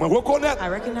 Moi reconnaître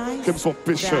que je suis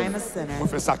pécheur. Moi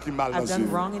fais ça qui mal dans Dieu.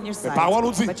 Mais parole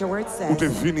nous dit, vous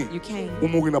êtes venu, vous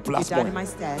mourir dans la place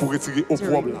pour retirer au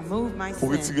problème,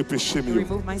 pour retirer péché.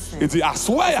 Et dit, à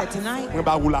soir, moi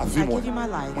vais vous la vie, moi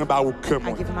vais vous cœur,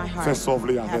 moi fais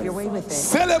sauver avec.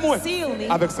 Scellez-moi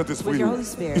avec cet esprit.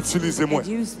 Utilisez-moi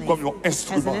comme un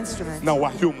instrument dans le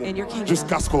royaume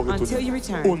jusqu'à ce qu'on retourne.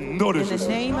 Au nom de Jésus.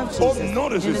 Au nom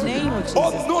de Jésus.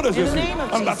 Au nom de Jésus.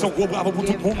 On va se gros bravo pour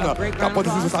tout le monde. Capable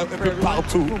de dire ça un peu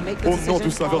partout. Au nom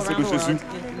du Saint-Verset de Jésus.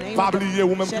 Pas oublier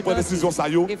ou même qui prend décision ça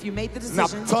yo.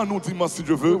 N'attendons nous dimanche si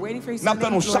Dieu veut.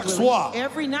 N'attendons chaque soir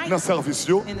dans le service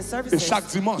yo. Et chaque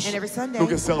dimanche nous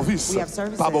avons service.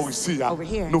 Pas bon ici.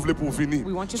 Nous voulons pour venir.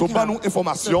 So pas nous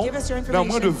information dans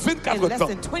moins de 24 temps.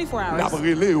 N'a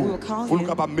relé pour nous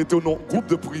capable mettre nos groupe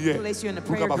de prière.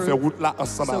 Pour capable faire route là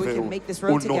ensemble avec vous.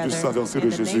 Au nom du Saint-Verset de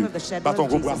Jésus. Battons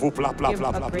gros bravo pla pla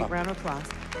pla pla pla.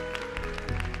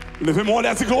 Levez-moi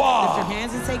les gloire.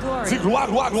 Dis gloire,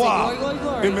 gloire, gloire.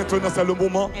 Et maintenant, c'est le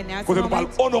moment où nous parlons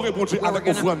honorer bon Dieu avec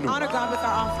offrande.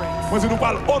 Moi, nous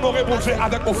parlons honorer bon Dieu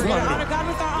avec offrande.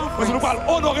 Moi, nous parlons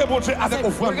honorer bon Dieu avec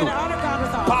offrande.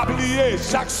 Pas oublier,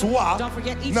 chaque soir,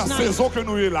 dans la saison que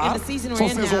nous sommes là, son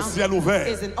saison ciel ouvert.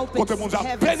 Côté mon Dieu,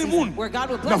 béni moun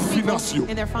dans financier,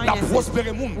 dans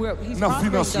prospérer moun dans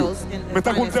financier. Mais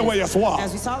tant qu'on te voit hier soir,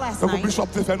 tant qu'on bishop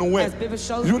te fait nous ouais,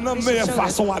 une meilleure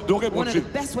façon d'adorer bon Dieu.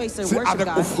 C'est avec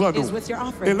offrande.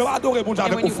 Et là, adorer bon Dieu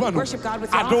avec offrande.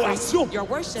 Adoration,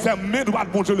 c'est mes doigts de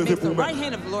bon Dieu levé pour moi.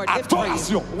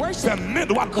 Adoration, c'est mes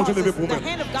doigts de bon Dieu levé pour moi.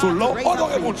 So là,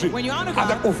 honorer bon Dieu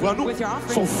avec offrande,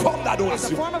 son forme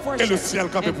d'adoration. Et le ciel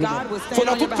campé pour moi. So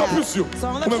dans tout campus,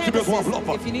 ou même qui besoin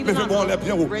d'enveloppe, levez-moi en l'air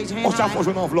bien haut. On cherche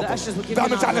une enveloppe. Dans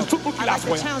le challenge, tout le monde qui l'a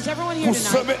soya. Pour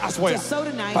semer à soya.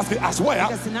 Parce que à soya,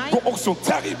 une onction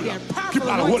terrible qui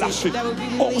va le relâcher.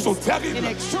 Une onction terrible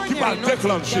qui va le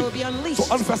déclencher. So,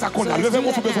 on fait ça qu'on a.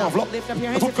 Levez-moi sur besoin d'enveloppe.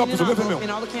 Dans tout campus, levez-moi.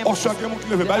 On cherche quelqu'un qui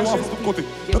lève. Baillez-moi de tous côtés.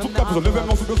 Dans tout campus,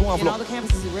 levez-moi sur besoin d'enveloppe.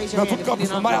 Dans tout campus,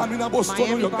 Miami, dans Boston,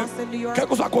 New York. Quel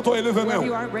que soit le côté, levez-moi.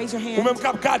 Ou même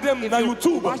cap Kadem dans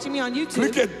YouTube.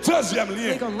 Cliquez deuxième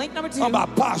lien en bas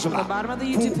page là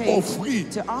pour offrir,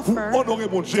 pour honorer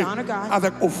mon Dieu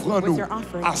avec offrande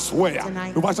à soir.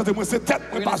 Nous allons chanter, moi c'est tête,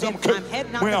 moi pas jambe que,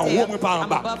 moi en haut, moi pas en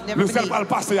bas. Le ciel va le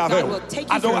passer avec vous.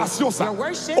 Adoration ça,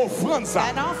 offrande ça,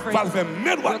 va le faire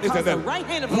mes doigts éternels.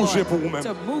 Bougez pour vous-même.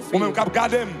 Vous-même cap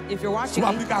Kadem sur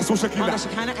l'application Shekinah.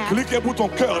 Cliquez sur ton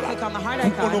cœur là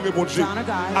pour honorer mon Dieu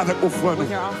avec offrande.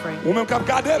 Vous-même cap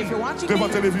Kadem devant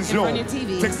la télévision.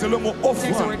 Textez le mot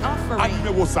offrande à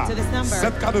numéro ça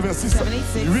 786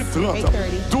 830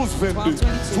 12 22.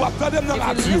 Soit attendez dans la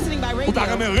radio pour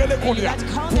t'amener relais qu'on y a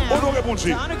pour honorer mon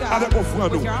Dieu avec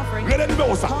offrande. Relais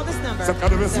numéro ça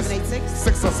 786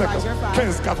 550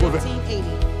 15 80.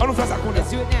 On nous fait ça qu'on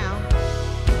est.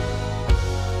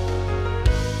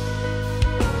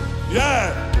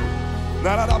 Yeah.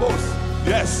 Nada boss.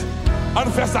 Yes. On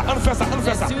fait ça, on fait ça, on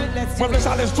fait ça. Moi, je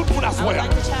challenge tout le monde à soi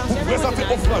pour présenter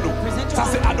offrande. Ça,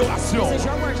 c'est adoration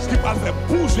qui va faire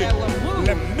bouger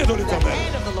les mains de l'Éternel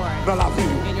dans la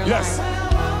vie. Yes.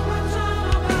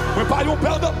 Moi, pas un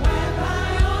perdant.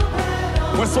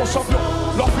 Moi, son champion.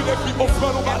 Lorsqu'il écrit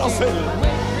offrande, on balancer.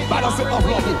 Balancer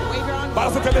l'enveloppe.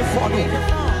 Balancer le téléphone.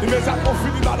 Immédiatement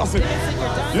fini de balancer.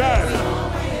 Yeah.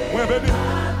 Moi, béni.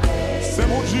 C'est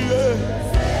mon Dieu.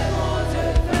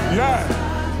 Yeah.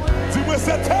 Dis-moi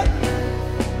cette tête.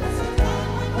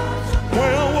 Moi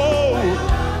en haut.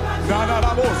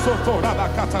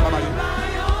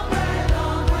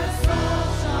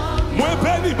 Moi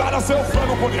béni, balancez au front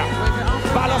nous connaît.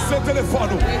 Balancez le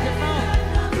téléphone.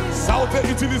 Ça a été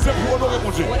utilisé pour honorer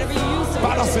mon Dieu.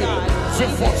 Balancez. Dieu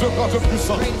fort, Dieu grand, Dieu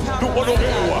puissant. Nous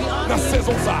honorer dans la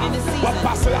saison ça. On va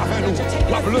passer avec nous.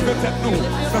 On va lever tête nous.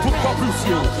 Dans toute campus.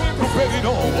 Nous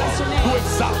périnons. Nous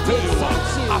exalter.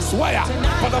 Assoya.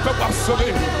 Pendant que nous avons semé.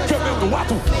 Que mes doigts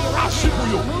tout.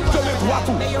 Achibouillot. Que mes doigts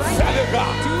tout. Faire les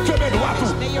gars. Que mes doigts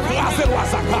tout. Raser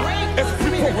l'oisaka.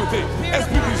 Esprit pauvreté.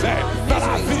 Esprit misère. Dans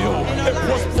la vie. Et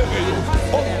prospérer.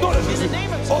 Au nom de Jésus.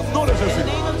 Au nom de Jésus.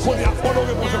 Qu'on y a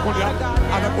honoré mon Dieu. Qu'on y a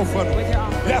avec offrande.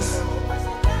 Yes.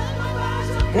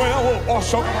 Moi en haut, on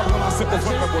chante, on va ramasser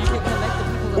offrande pour Dieu.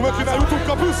 Ou même qui dans YouTube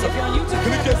Campus,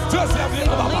 cliquez deuxième lien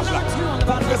dans la page là,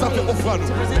 pour présenter offrande.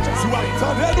 Si vous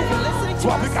attendez nous, sur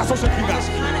l'application Shekinah,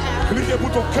 cliquez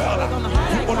pour ton cœur là,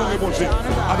 pour honorer mon Dieu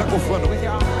avec offrande.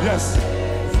 Yes,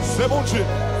 c'est mon Dieu.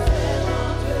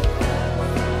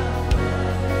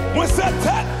 Moi c'est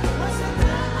tête.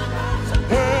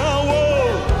 Moi en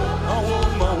haut, en haut,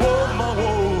 en haut, en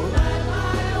haut.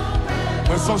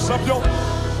 Moi son champion.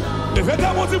 Et venez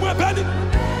mon Dieu, moi béni.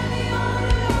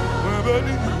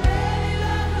 béni.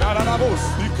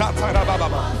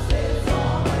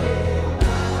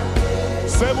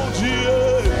 C'est mon Dieu.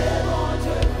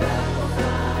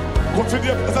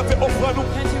 Continuez à présenter offrande nous.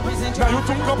 Dans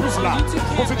YouTube Campus là.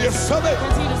 Continuez à semer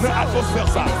dans l'atmosphère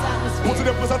ça. Continuez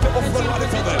à présenter offrande à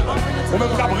l'Éternel. Ou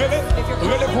même qu'à relais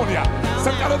qu'on y a.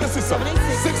 546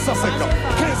 650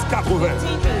 1580.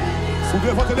 Vous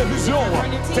devez votre télévision.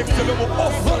 Textez le mot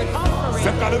offrande.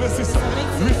 546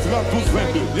 832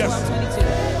 22. Yes.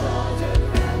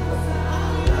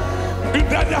 Une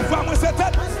dernière fois, moi c'est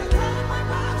tête.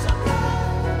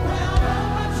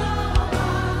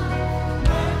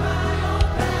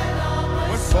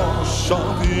 Moi son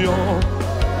champion.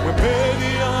 Moi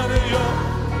béni en ayant.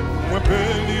 Moi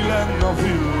béni l'en en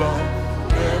ville.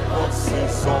 N'importe c'est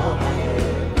son nom.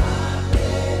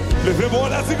 Levez-moi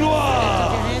la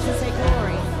gloire.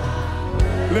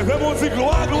 Levez-moi dit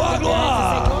gloire, gloire,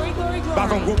 gloire.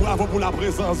 Pardon, bravo pour la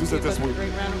présence du Saint-Esprit.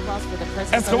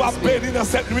 Est-ce que vous avez béni dans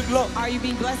cette nuit-là?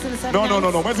 Non.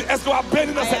 Est-ce que vous avez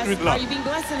béni dans cette nuit-là?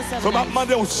 Je vais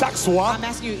demander chaque soir,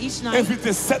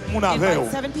 invitez 7 personnes avec vous.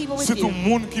 Surtout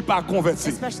les gens qui ne sont pas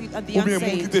convertis. Ou bien les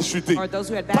gens qui ont chuté.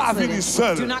 Pas venir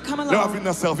seul. Là, vous venir dans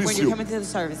le service.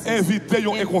 Invitez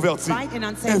les inconvertis.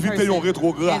 Invitez les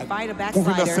rétrogrades. Pour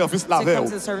venir dans le service la veille.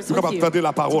 Vous êtes capable d'entendre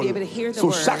la parole.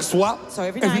 So, chaque soir,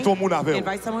 invitez les gens avec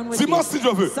vous. Dimanche si je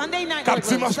veux. Cap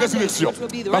dimanche résurrection.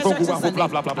 Pardon,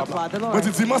 moi dis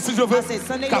dimanche si je veux.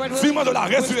 Cap dimanche de la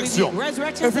résurrection.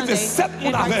 Invitez 7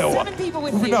 personnes avec vous.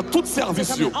 Vous venez dans tout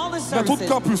service, dans tout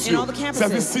campus.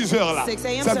 Service 6 heures là.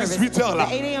 Service 8 heures là.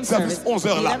 Service 11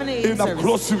 heures là. Et on a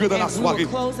clôturé dans la soirée.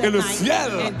 Et le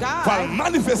ciel va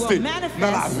manifester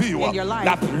dans la vie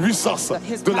la puissance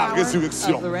de la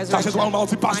résurrection. Cachez-toi un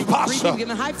petit page.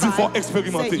 Il faut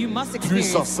expérimenter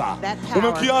puissance ça. Ou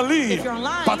même qui est en ligne,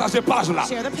 partagez page là.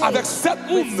 Avec 7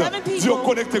 personnes, Dieu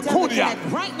connecté qu'on y a.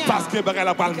 Parce que elle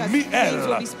a pas mis elle.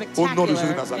 Au nom de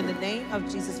Jésus de Nazareth.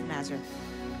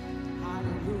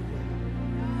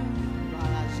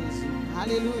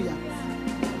 Alléluia.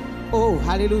 Oh,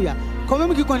 alléluia. Comment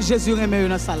vous connaissez Jésus remet dans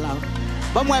la salle là?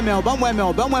 Bon moi,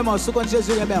 ce qu'on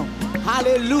Jésus remet.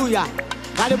 Alléluia.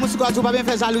 Allez, mon soeur, tu vas bien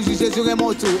faire jalousie. Jésus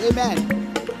remet tout. Amen.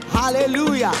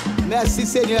 Alléluia. Merci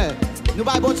Seigneur. Nous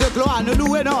va bon Dieu gloire. Nous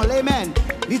louons non. Amen.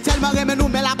 Il tellement remet nous,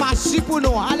 mais la pas si pour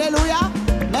nous. Alléluia.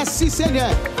 Merci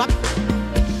Seigneur.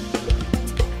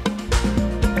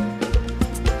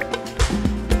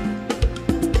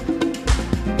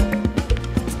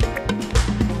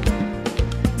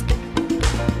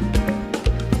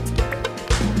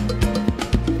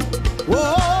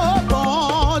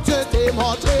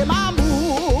 Montré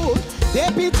m'amour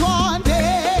depuis ton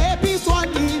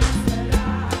lit.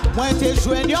 Moi t'ai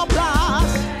joué en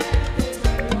place.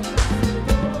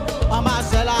 Maman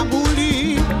c'est l'amour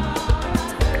li.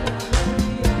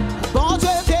 Bon Dieu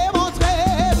t'ai montré.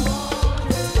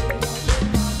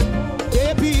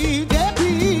 Depuis.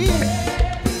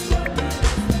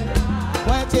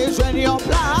 Moi t'ai joué en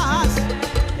place.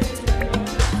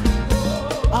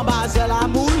 Maman c'est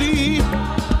l'amour li.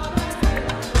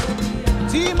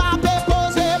 Si ma pépo,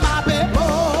 c'est ma pépo.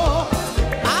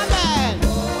 Amen.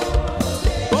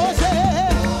 Posé.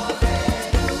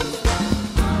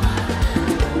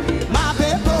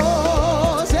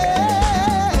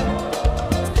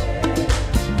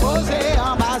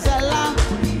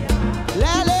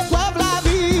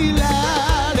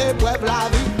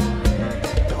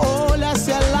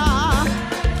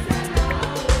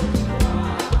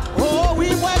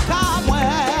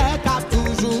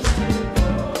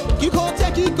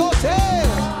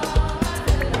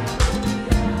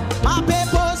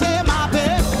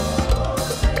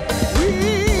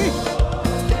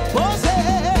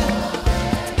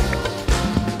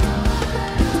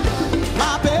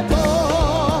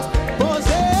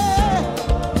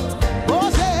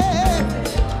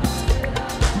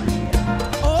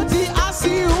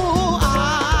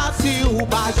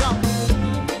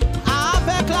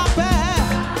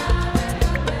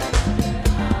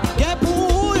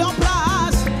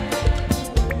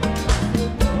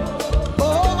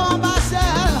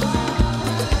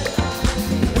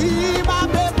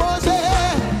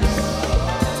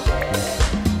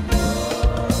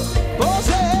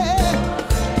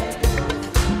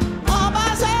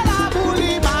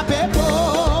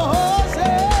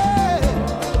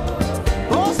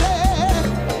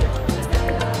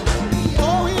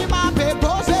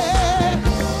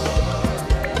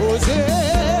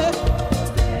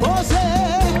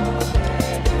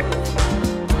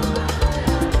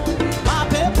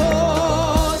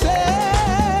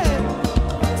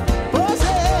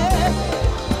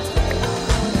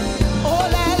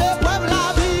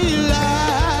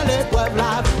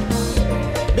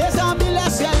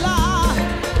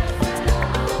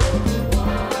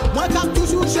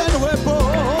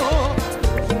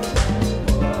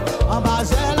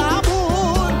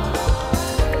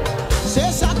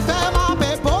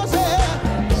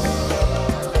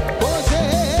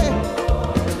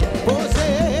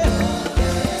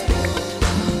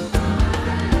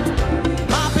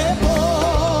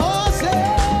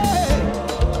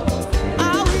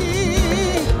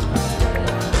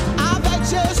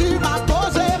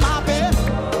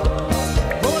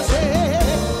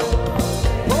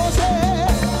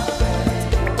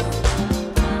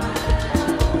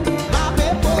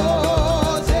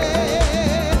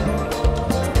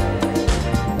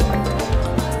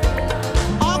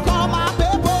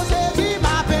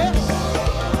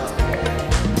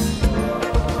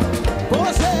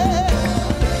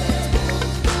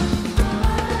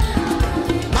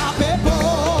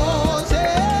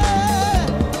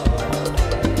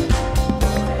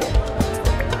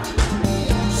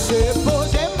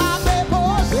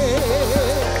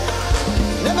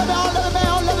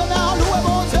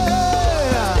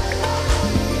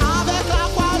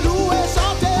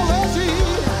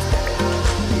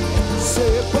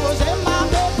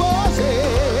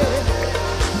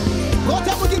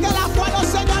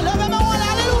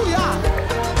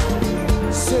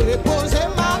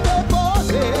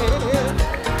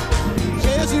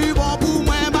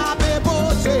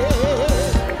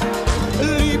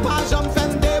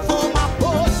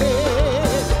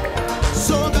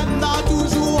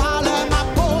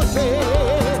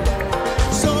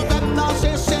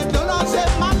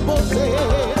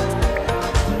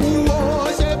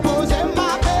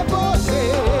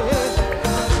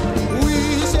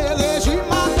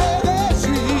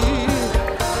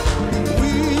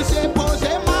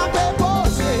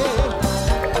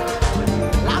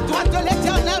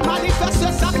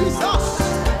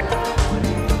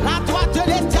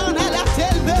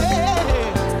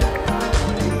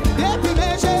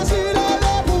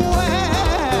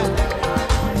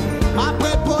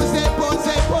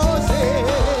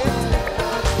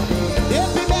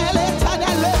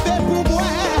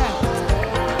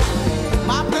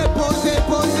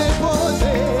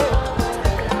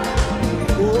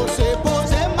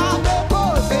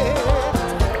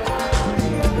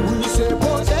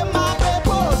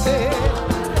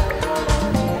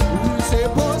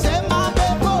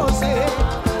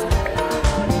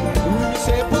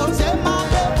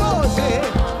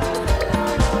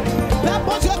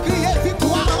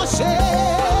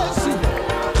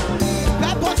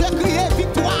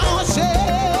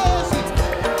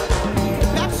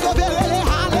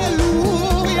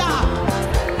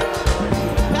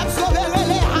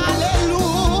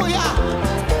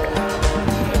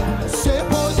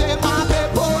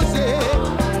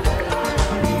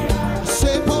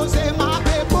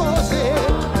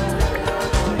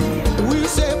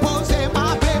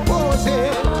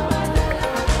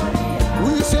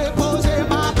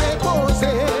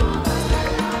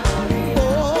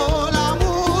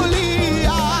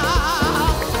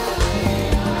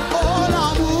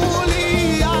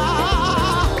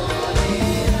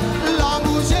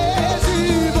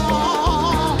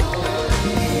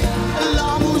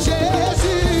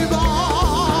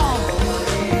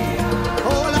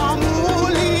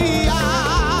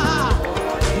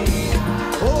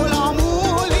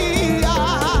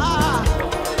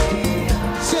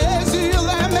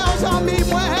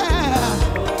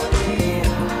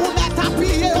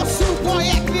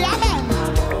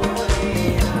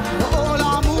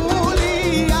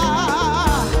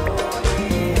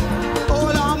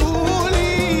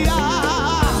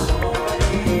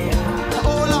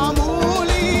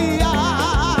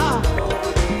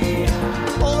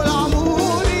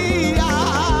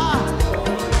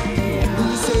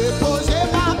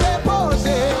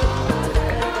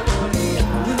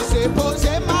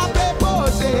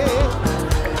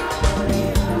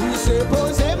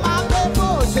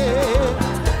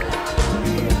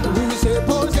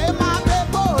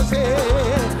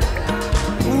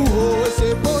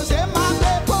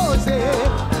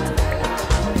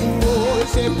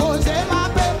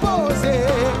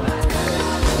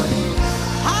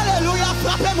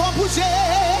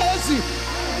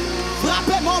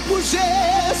 pour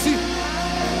Jésus.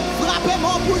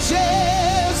 Frappez-moi pour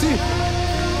Jésus.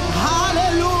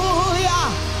 Alléluia.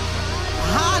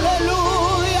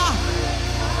 Alléluia.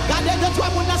 Gardez de toi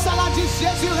mon salle dit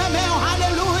Jésus remet.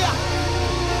 Alléluia.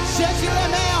 Jésus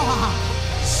remet.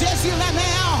 Jésus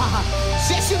remet.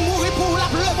 Jésus mourit pour la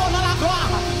pleuvoir dans la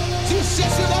gloire. Tu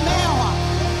Jésus remet.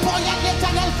 Pour y être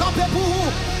l'éternel campé pour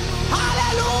vous.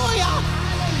 Alléluia.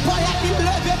 Pour y être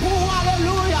levé pour vous.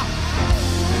 Alléluia.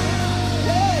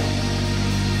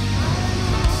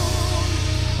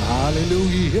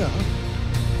 Alléluia.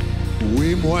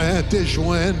 Oui, moi t'ai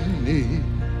joigné.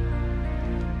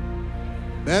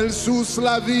 Belle sous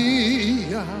la vie.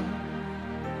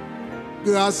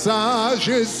 Grâce à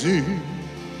Jésus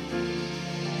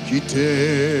qui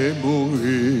t'est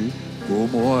mouru pour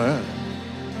moi.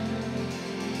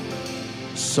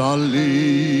 Sans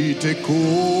lit tes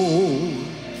coups.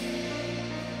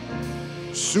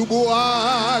 Sous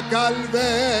bois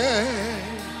calvaire.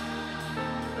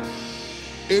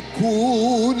 Et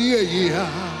Kounia,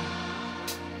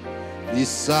 il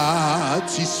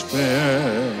satisfait.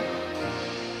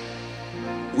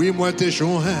 Oui, moi t'es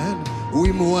joint,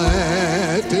 oui, moi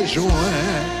t'es joint.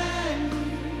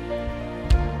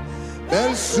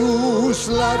 Belle sous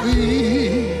la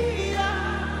vie,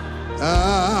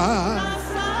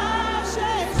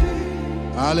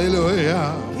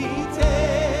 Alléluia.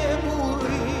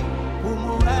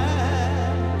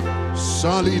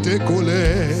 Sans lui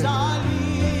découler,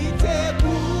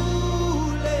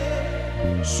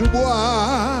 sous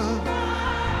bois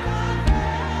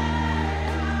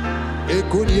et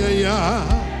Kounia,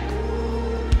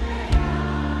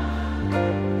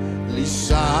 les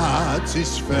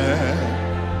satisfait.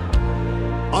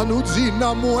 On nous dit,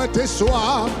 n'a moins tes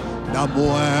soirs, n'a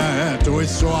moins tes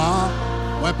soirs,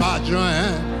 ouais pas de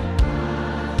joint.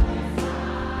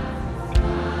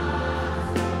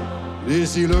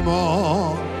 Ici le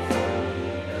monde,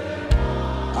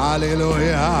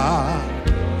 alléluia,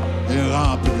 est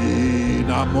rempli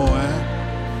d'amour.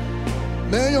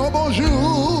 Mais un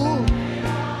bonjour,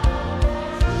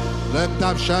 l'aime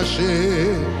t'a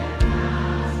cherché.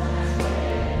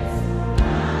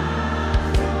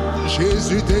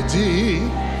 Jésus t'a dit,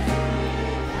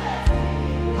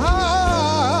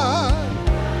 ah,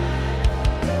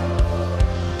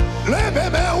 le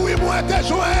bébé, oui, moi t'es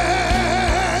joué.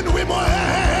 Oui, moi,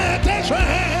 t'es joué.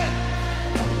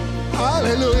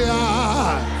 Alléluia.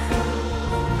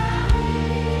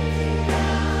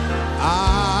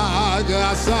 Ah,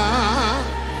 grâce à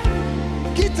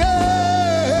qui t'est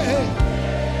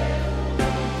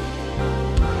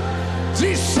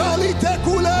dit sang il t'est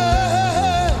coulé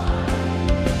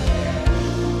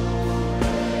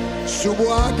sous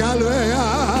bois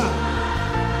calvaire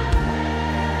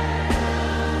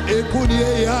et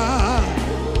Kounia.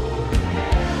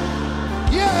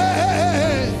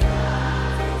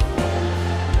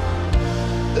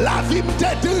 La vie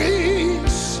m'était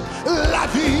triste, la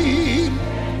vie,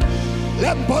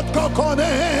 les potes qu'on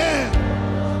connaît,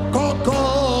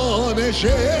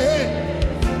 j'ai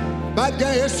pas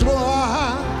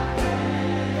d'espoir,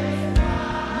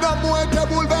 non moins de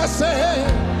bouleversé,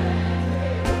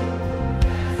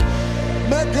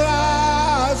 mais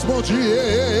grâce mon Dieu,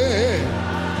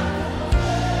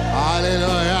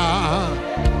 alléluia.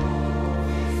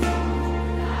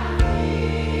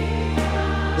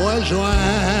 Moi joint,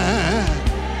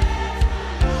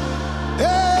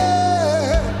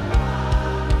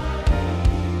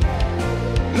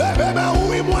 le bébé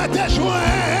oui moi t'es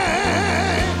joint,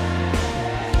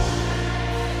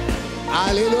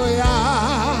 alléluia,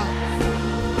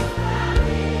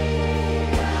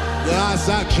 grâce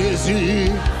à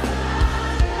Jésus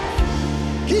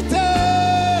qui t'est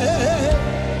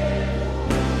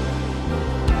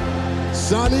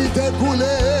sans lui découler.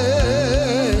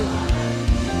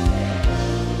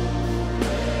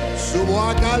 Sous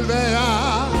bois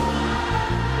calvaire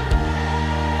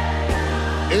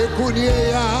et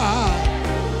Kounia,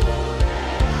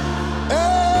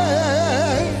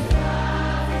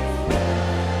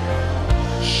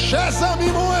 chers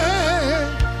amis moi,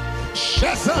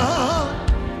 chers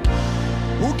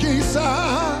ou qui ça,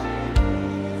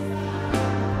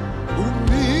 ou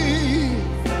mi,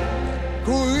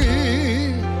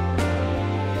 courir,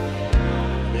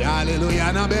 et alléluia,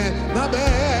 na belle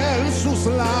sous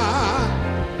cela,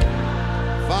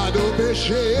 pas de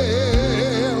péché.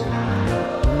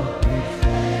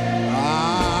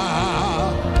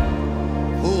 Ah,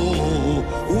 oh,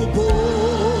 oh,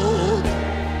 oh,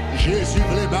 Jésus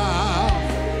les bas,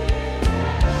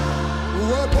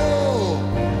 oh, oh,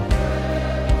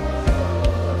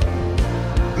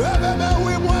 le bébé,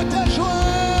 oui, moi t'es joint,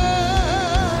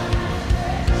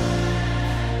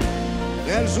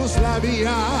 elle sous la vie.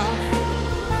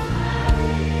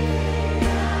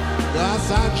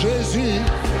 Grâce à Jésus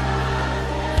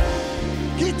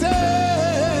qui t'est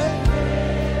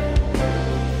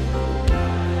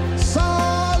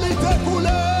sans lui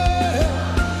découler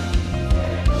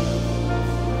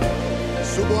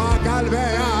sous bois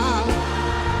calvaire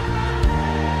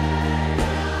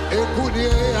et Kounia.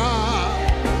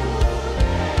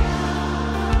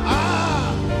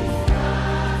 Ah,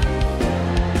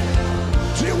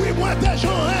 dis oui moi t'es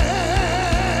joint.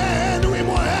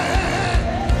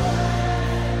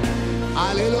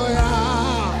 Alléluia,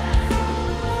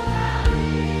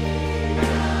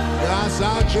 grâce à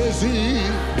Jésus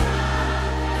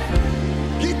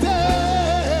qui t'est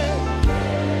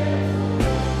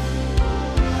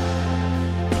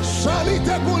sans lui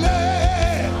découler.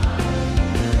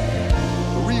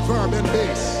 Reverb and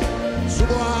bass, sous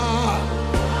moi.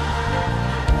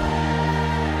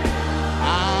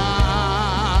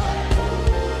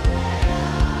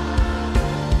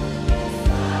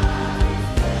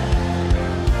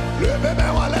 Le bébé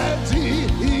on l'a dit,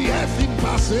 hier fin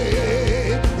passé,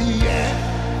 hier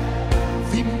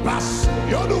fin passe,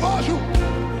 y'a nouveau jour.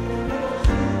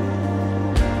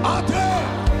 André,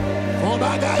 on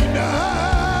bagaille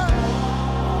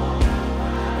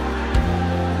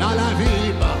dans la vie,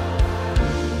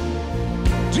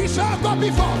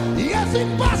 plus fort. Il est fin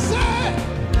passé.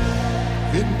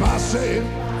 Fin passé.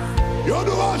 Yo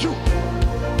nous rejoue.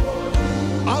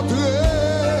 André.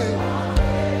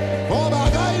 Bon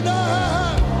bagaille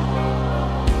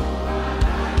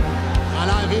à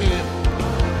la ville.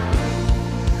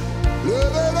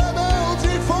 Levez les mains, on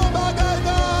dit font bagaille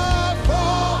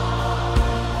fort.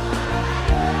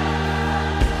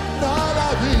 Dans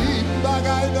la vie,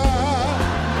 bagaille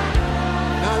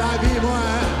dans la vie, moi,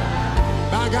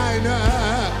 bagaille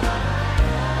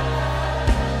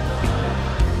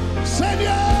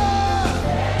Seigneur.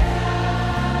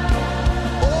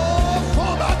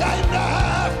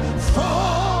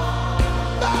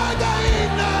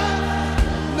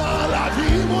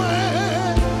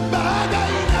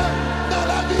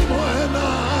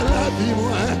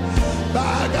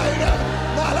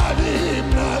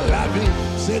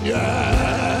 Seigneur,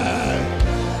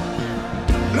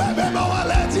 le même moment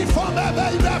dit faut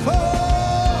merveille de feu.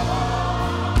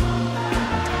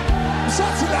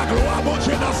 Sorti la gloire, mon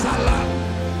Dieu, dans sa là.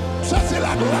 Sorti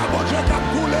la gloire, mon Dieu, qui a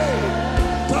coulé.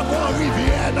 Tant qu'on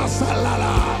rivière dans sa là.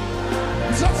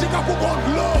 Sorti comme un bon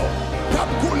de l'eau, qui a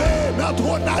coulé dans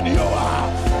trop d'agneau.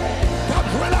 Qui a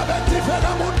joué avec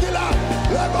différents mondes qui là.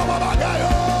 Le moment bagaille.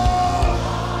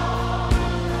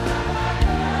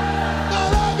 Dans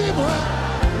la vie, moi.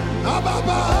 Ah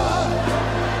papa,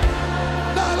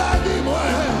 dans la vie, moi,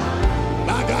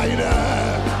 bagaille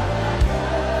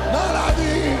dans la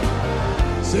vie,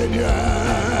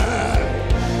 Seigneur.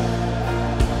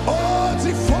 Oh, tu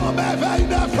fais merveille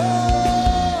de feu.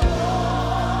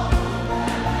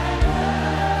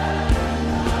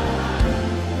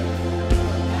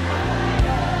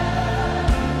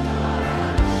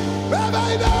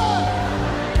 Merveille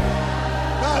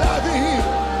dans la vie,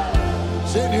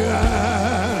 Seigneur.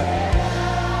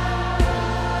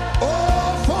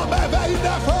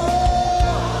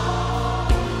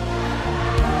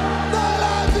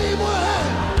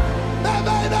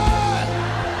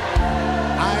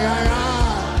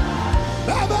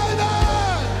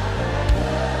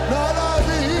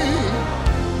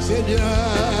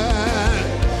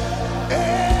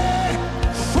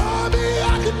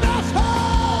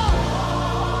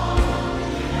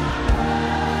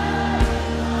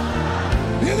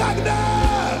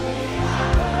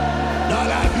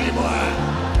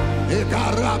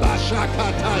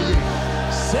 Kataya,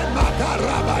 c'est ma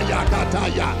carabaya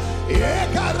kataya, et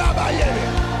carabaye,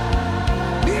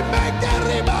 ni me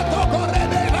keriba toko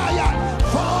rebelaya,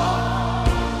 fort,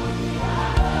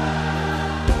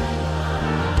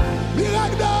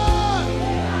 miracle,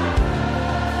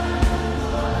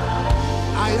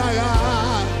 aïe aïe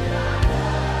aïe,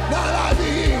 dans la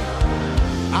vie,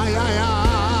 aïe aïe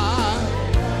aïe,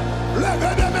 le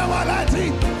vœu de mes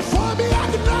maladies, fort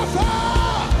miracle d'affaires.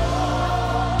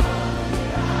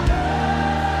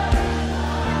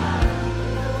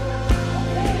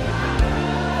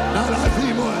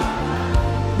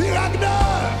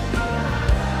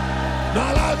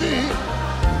 Dans la vie,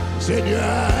 Seigneur.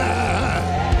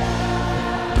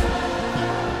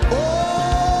 Oh,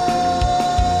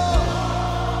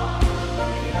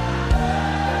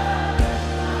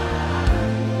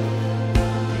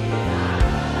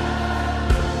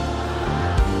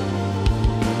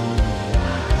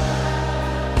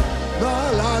 dans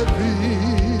la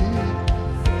vie,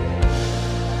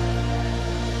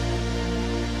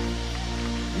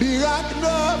 miracle.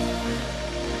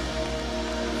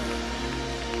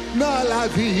 Dans la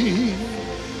vie,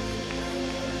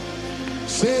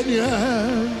 Seigneur,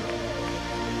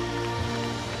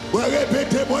 ouais,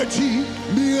 répétez-moi, dit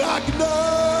miracle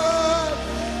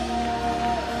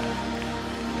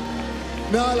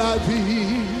dans la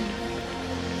vie,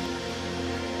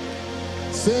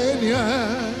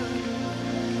 Seigneur,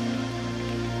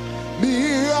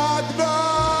 miracle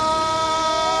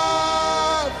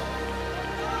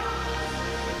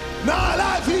dans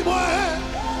la vie, moi.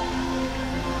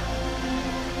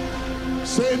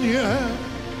 Seigneur,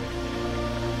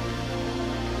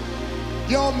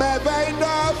 yon merveille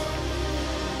neuf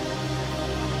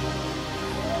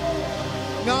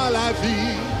dans la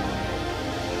vie.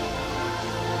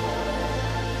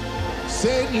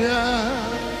 Seigneur,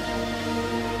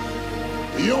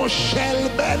 yon chel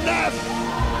neuf,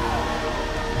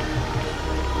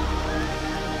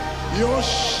 yon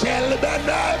chel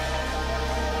neuf.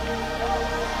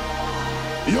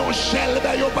 Yon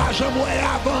chelbe yon pas jamais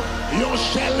avant, yon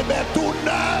chelbe tout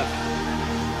neuf.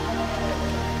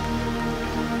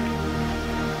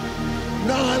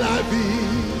 Dans la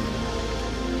vie,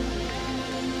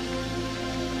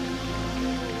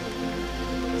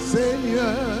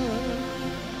 Seigneur,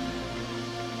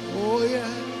 oh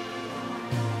yeah,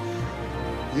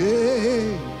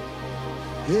 yeah,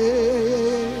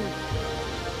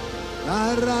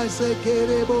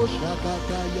 sekerebo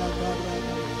shakata yakara.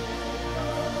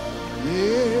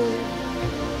 Yeah.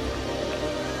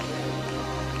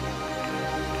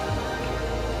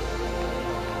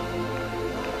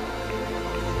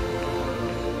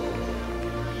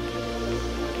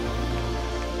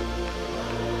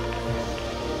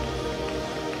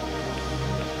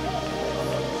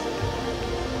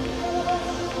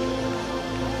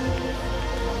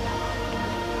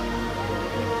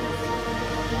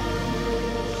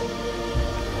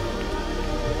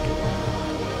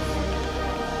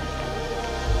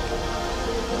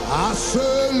 À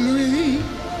celui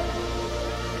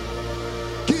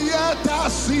qui est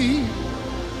assis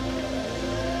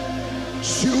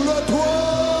sur le trône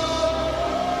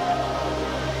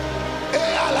et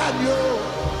à l'agneau,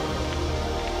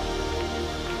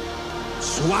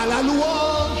 soit la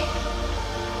louange,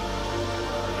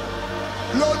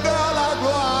 l'honneur, la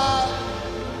gloire,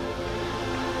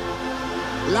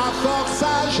 la force à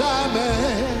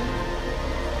jamais.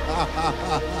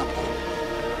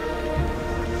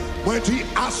 Moi dis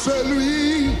à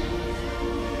celui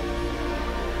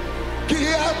qui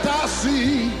est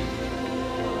assis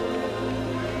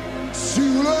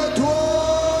sur le trône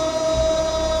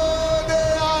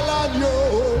et à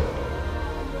l'agneau,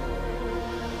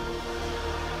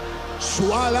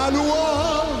 soit la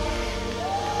louange,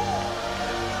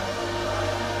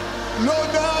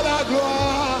 l'honneur, la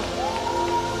gloire,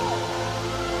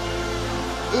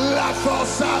 la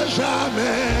force à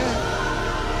jamais.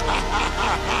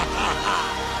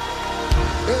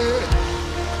 Et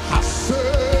à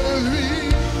celui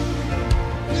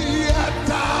qui est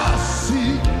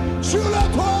assis sur le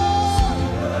trône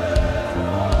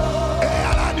et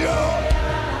à l'agneau,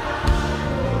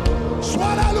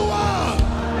 soit la loi,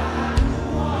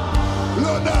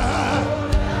 l'honneur,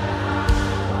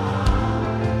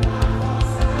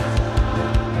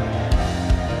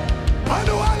 à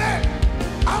nous aller,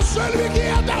 à celui qui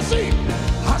est assis,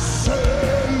 à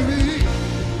celui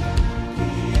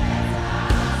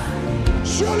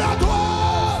sur la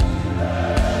droite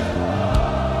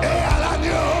et à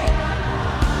l'agneau,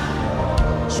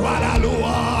 soit la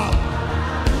loi,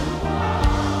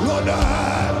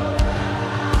 l'honneur,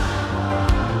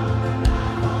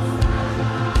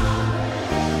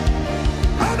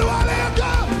 à nous aller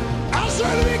encore, à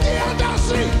celui qui est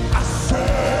assis, à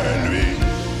celui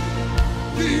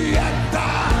qui est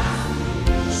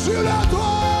assis sur la droite.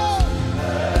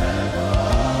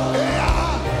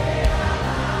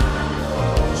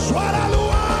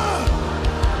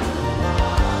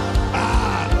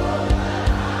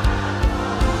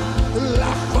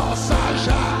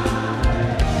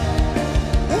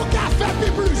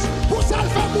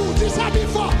 Dis ça bien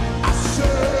fort, à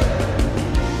ceux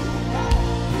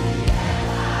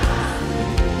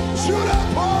sur le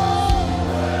pont,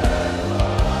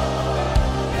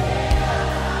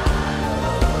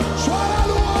 soit la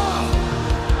loi.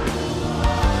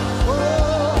 Oh.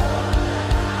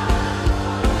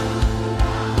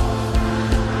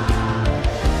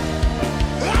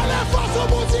 Allez, force au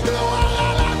bon Dieu, gloire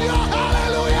à l'agneau,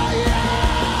 alléluia, yeah.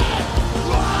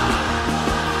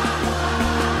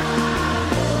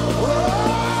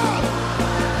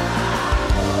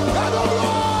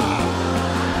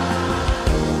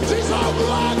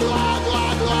 Gloire, gloire,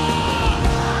 gloire, gloire.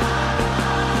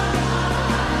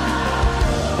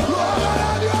 Gloire à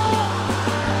l'agneau.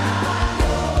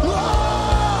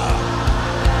 Gloire.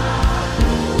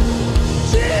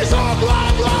 Disons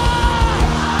gloire, gloire.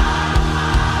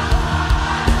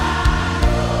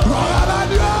 Gloire à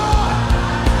l'agneau.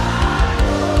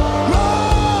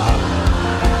 Gloire.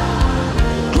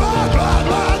 Gloire, gloire,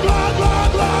 gloire, gloire, gloire,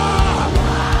 gloire.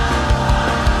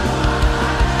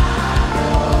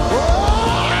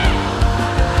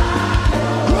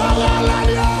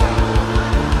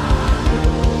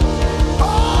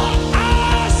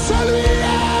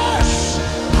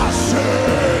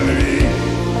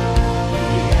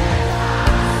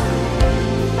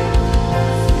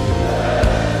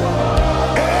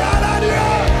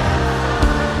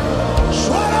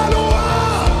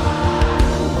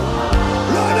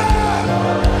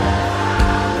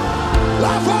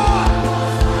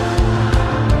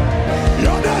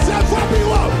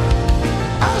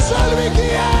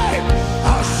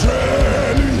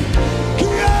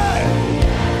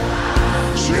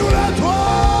 Sur la toile.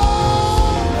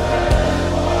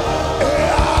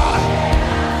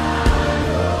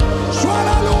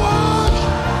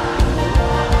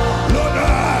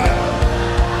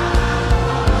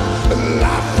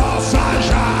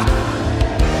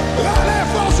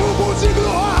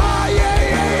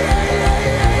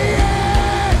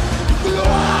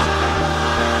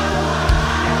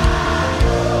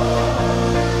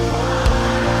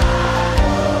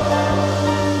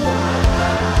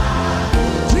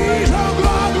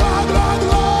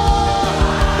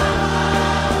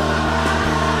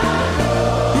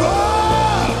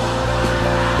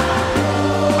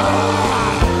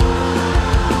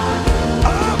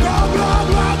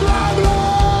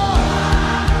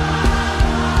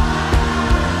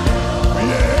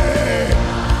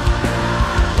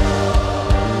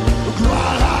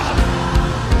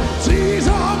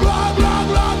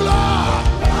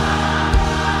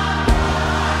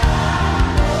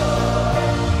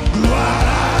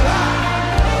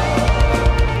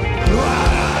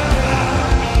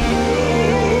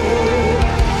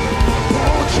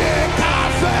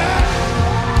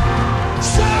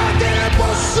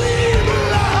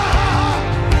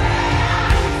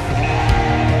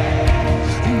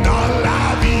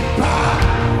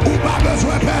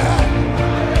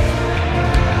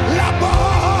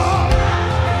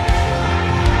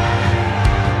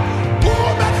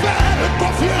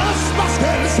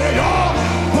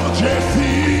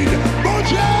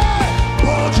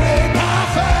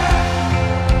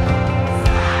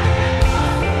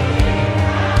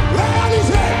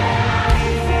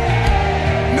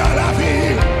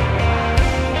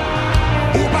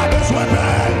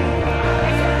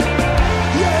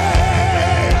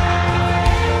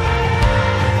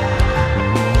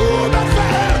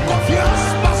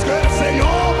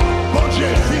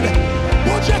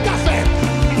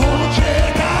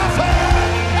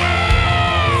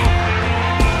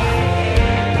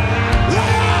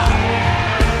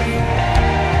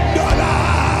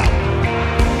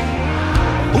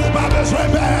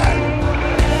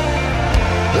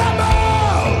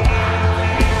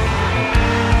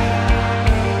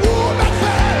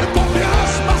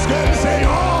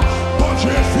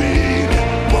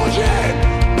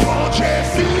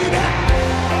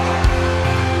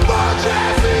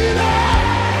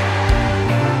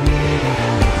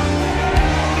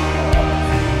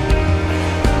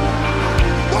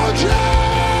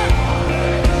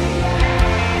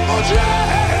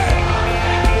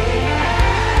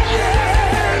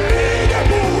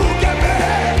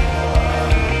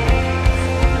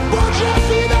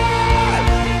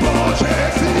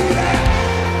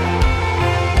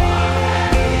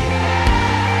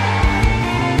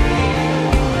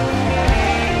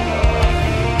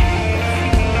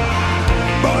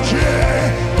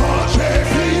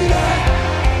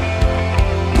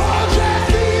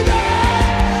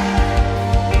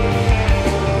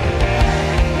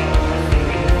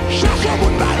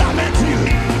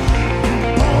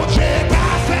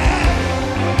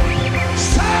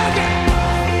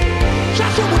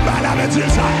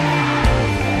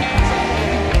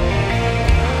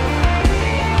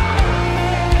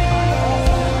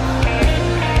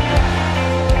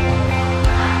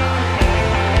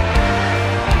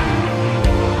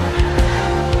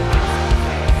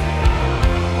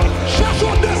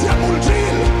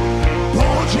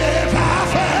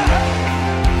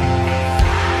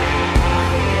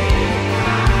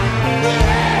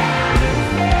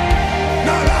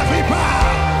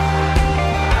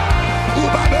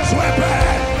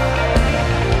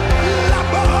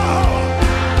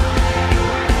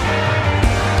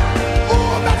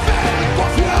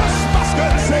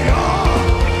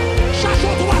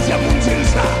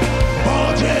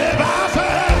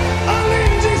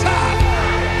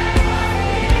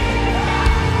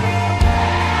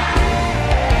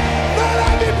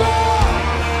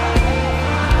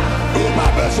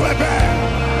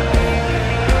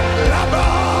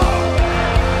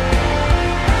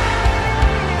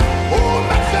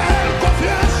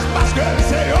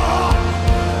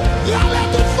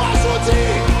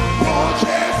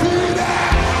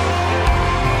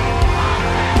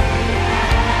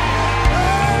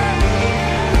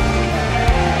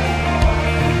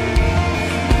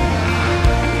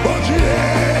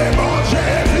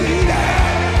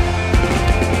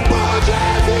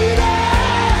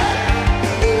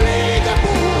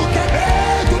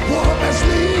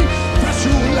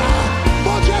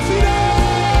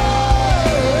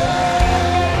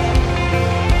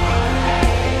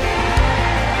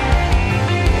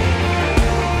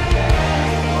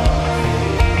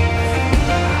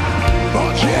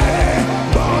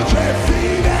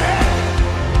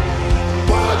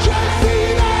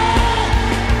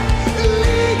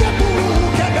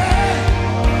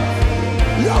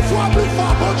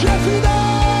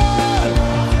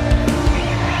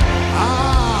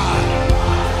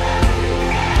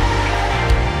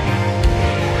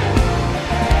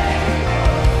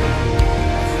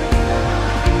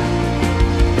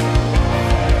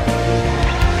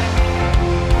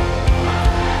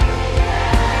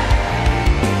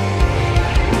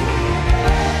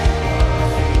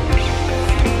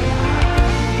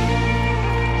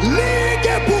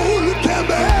 Ligue pour le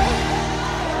Québec.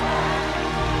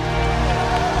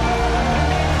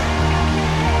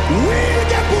 Oui,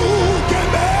 ligue pour le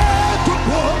Québec. Toute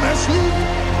promesse libre.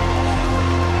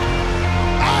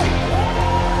 Aïe.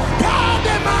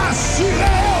 Gardez-moi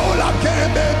assuré au la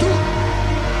Québec tout.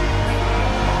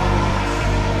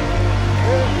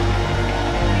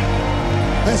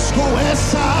 Est-ce qu'on est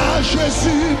ça,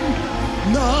 Jésus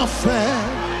n'en fait?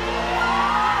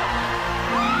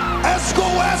 Est-ce qu'on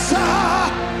est ça,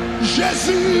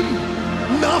 Jésus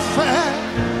n'en fait?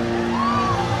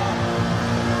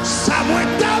 Ça m'a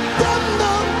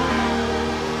donné,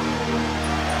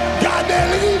 gardez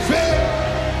l'hiver.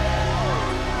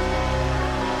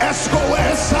 Est-ce qu'on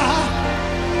est ça,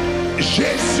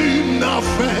 Jésus n'en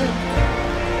fait?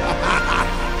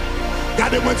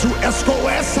 Gardez-moi tout, est-ce qu'on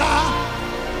est ça?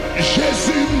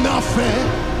 Jésus n'en fait.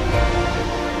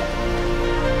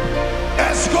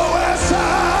 Est-ce qu'on est ça?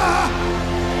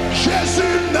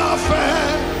 Jésus n'en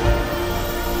fait.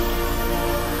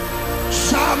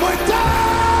 Ça m'a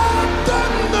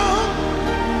donné.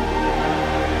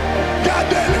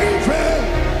 Gardez l'hiver.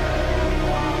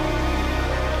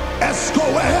 Est-ce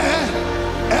qu'on est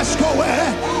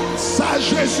ça?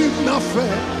 Jésus n'en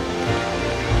fait.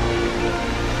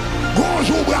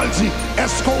 Bonjour, Braldi.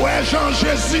 Est-ce qu'on est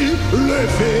Jean-Jésus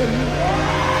levé?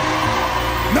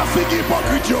 N'a fini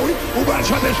hypocrite, oui. Ou bien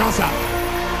chanter chanson.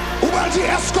 Ou bien dire,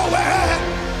 est-ce qu'on est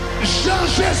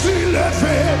Jean-Jésus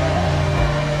levé?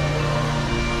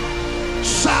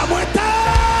 Ça m'a donné.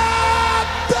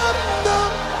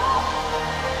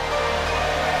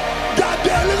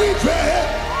 Gardez le rivet.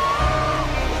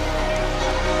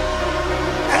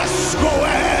 Est-ce qu'on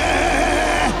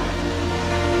est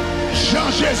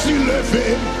Jean-Jésus levé?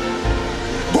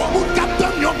 Bon, vous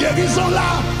captez une guérison là.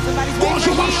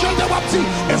 Bonjour, ma chère de Wapti.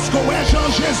 Est-ce qu'on est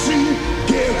Jean-Jésus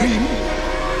guéri?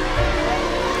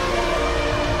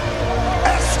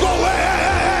 Est-ce qu'on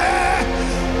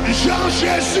est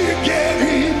Jean-Jésus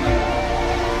guéri?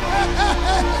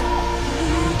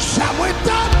 Ça m'a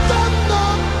donné.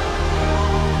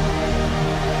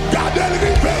 Gardez le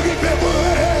rivet,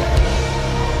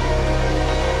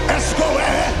 est-ce qu'on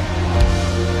est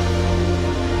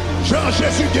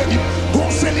Jean-Jésus guéri? Bon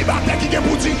célibataire qui est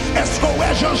pour dire, est-ce qu'on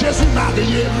est Jean-Jésus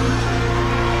marié?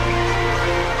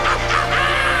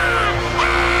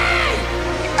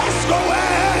 Est-ce qu'on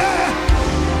est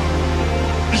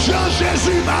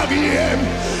Jean-Jésus marié?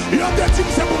 Il y a des types,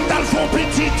 c'est pour me faire fond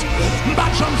petite. Je ne vais pas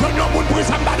changer mon monde pour ça,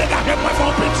 je ne vais pas dégager moi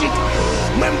fond petite.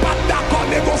 Je ne suis pas d'accord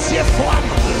négocier femme.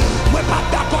 Je ne suis pas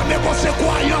d'accord négocier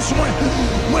croyance. Je ne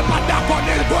suis pas d'accord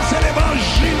négocier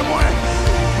l'évangile.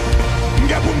 Je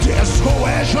vais vous dire, est-ce qu'on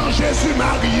est Jean-Jésus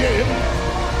marié?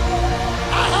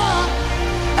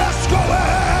 Est-ce qu'on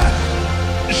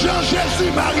est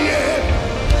Jean-Jésus marié?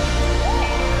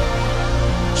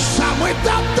 Ça m'a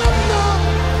donné.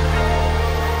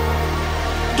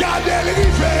 Gardez le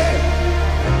rivet.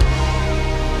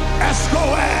 Est-ce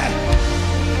qu'on est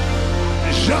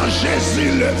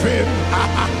Jean-Jésus levé?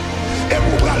 Et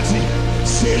vous allez dire,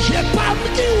 c'est j'ai pas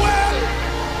qui ouais.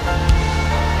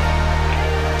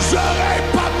 J'aurais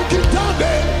pas qui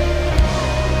tendait.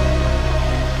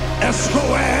 Est-ce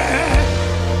qu'on est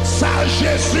ça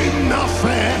Jésus n'en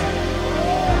fait?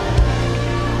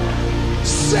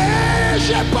 C'est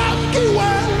j'ai pas qui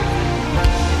ouais.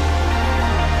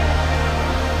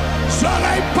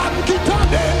 J'aurais pas qui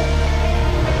tendait.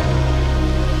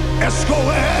 Est-ce qu'on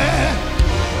est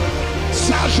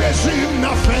ça Jésus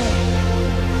n'en fait?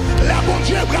 La bon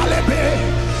Dieu va lever.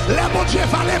 La bon Dieu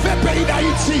va lever le pays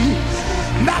d'Haïti.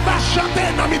 N'a pas chanté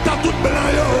dans mi-temps tout blanc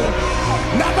yo.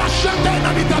 N'a pas chanté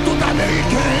dans mi-temps tout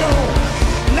américain yo.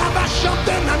 N'a pas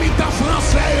chanté dans mi-temps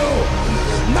français yo.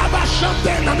 N'a pas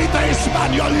chanté dans mi-temps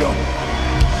espagnol yo.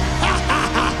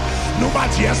 Nous va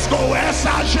dire est-ce qu'on est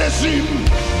ça Jésus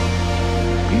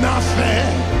n'a fait?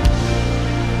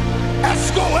 Est-ce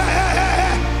qu'on est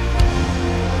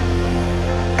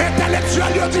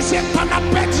intellectuel yo dit c'est qu'on a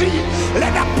perdu. Les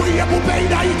n'a prié pour le pays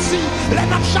d'Haïti. Les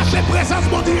n'a cherché présence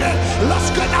mon Dieu.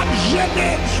 Lorsque n'a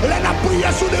gêné, les n'a prié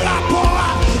sous le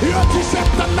rapport. Yo dit c'est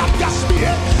qu'on a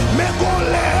gaspillé. Mais qu'on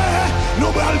l'est, nous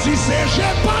allons dire c'est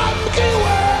j'ai pas qui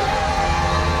ouais.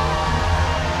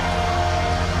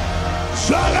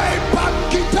 J'aurais pas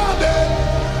qui tendait.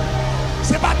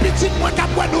 C'est pas petit moi qui a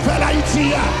pour nouvelle Haïti.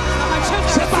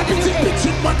 C'est pas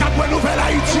petit moi qui a pour nouvelle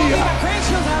Haïti.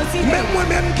 Même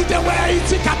moi-même qui te vois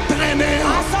Haïti qui a traîné.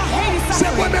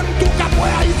 C'est moi-même tout qui a pour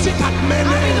Haïti qui a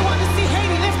mené.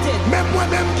 Même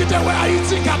moi-même qui te vois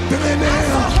Haïti qui a traîné.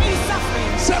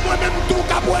 C'est moi-même tout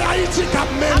qui a pour Haïti qui a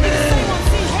mené.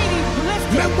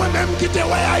 Même moi-même qui te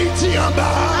vois Haïti en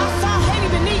bas.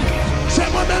 C'est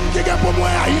moi-même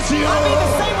Haïti. I be the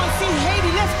same one see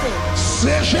Haiti lifted.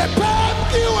 C'est j'ai pas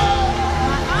qui ouais.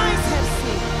 My eyes have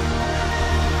seen.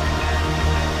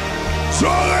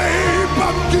 J'aurais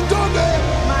pas qui donne.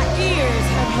 My ears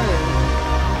have heard.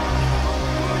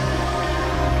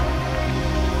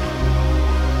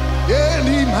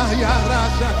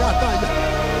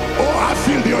 Oh, I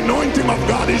feel the anointing of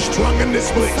God is strong in this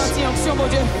place. Senti onction mon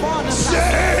Dieu fort dans sa.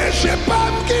 C'est j'ai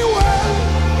pas qui ouais.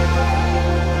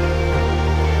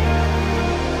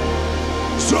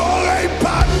 J'aurais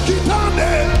pas qui donne.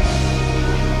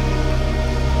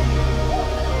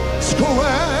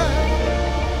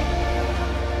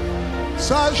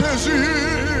 Ça Jésus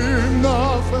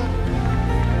n'a fait.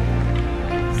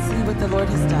 See what the Lord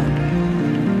has done.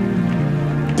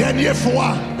 Dernière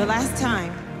fois. The last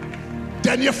time.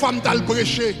 Dernière fois m't'a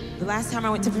prêché. The last time I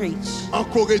went to preach. En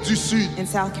Corée du Sud. In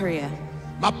South Korea.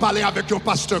 M'a parlé avec un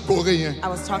pasteur coréen. I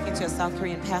was talking to a South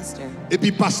Korean pastor. Et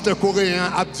puis pasteur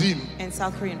coréen a dit. And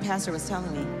South Korean pastor was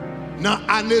telling me. Dans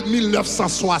l'année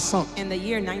 1960. In the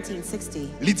year 1960.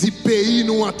 Il dit pays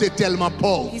nous était tellement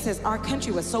pauvre. He says our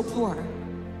country was so poor.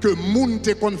 Que moun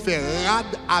te kon fè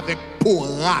rad avec peau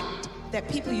rat. That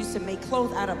people used to make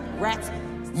clothes out of rats.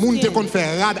 Moun te kon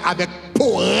fè rad avec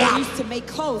peau rat. They used to make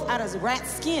clothes out of rat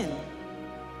skin.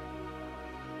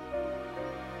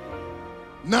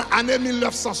 Dans l'année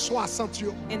 1960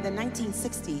 yo. In the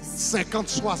 1960s.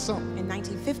 50-60. In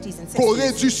 1950s and 60s.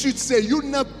 Corée du Sud c'est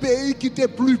un pays qui était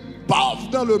plus pauvre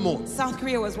dans le monde. South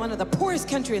Korea was one of the poorest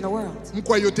country in the world.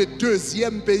 M'kwa yo te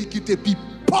deuxième pays qui était plus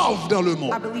pauvre dans le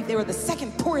monde. I believe they were the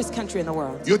second poorest country in the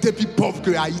world. Yo te plus pauvre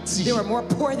que Haïti. They were more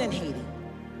poor than Haiti.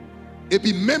 Et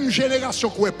puis même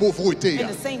génération qui est pauvreté. And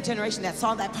the same generation that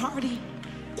saw that poverty.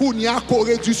 Kounya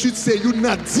Corée du Sud c'est une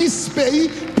 10 pays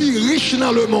plus riches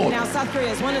dans le monde. Now South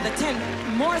Korea is one of the 10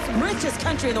 richest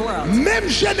country in the world. Même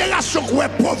génération qui est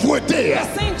pauvreté. The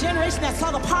same generation that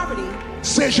saw the poverty.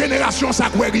 C'est génération ça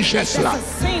qui est richesse là. That's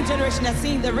the same generation that's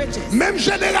seen the richest. Même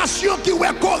génération qui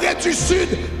est Corée du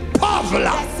Sud pauvre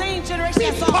là.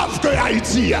 Plus pauvre que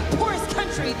Haïti.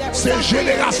 C'est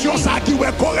génération ça qui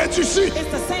est Corée du Sud.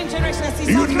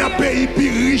 Une pays plus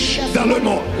riche dans le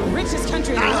monde.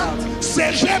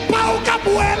 C'est j'ai pas au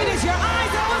Cabouel.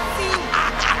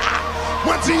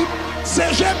 Moi dis,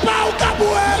 c'est j'ai pas au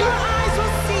Cabouel.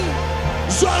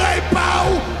 J'aurais pas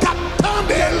au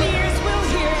Cap-Tandel.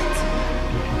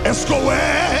 Est-ce que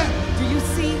ouais?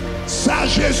 Ça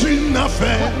Jésus n'a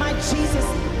fait.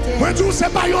 Moi dis,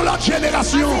 c'est pas une autre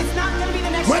génération.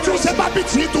 Moi dis, c'est pas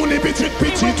petit ou les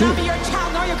petites.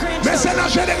 Mais c'est la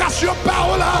génération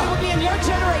par là.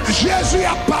 Jésus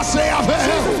a passé avec.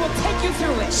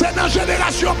 C'est la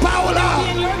génération par là.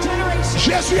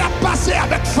 Jésus a passé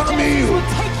avec famille.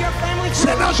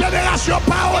 C'est la génération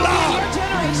par là.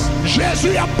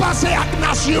 Jésus a passé avec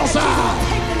nation ça.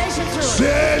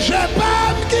 C'est j'ai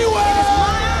pas qui ouais.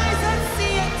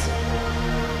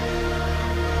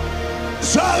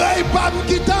 J'aurais pas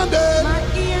qui t'entende.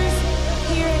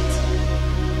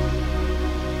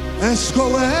 Est-ce que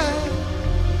ouais,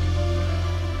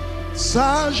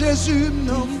 ça Jésus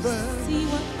nous fait.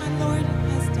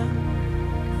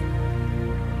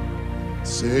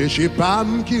 C'est j'ai pas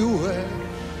qui ouais.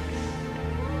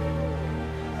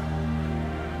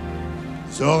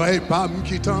 J'aurais pas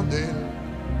qui t'entende.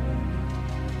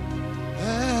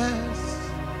 Est-ce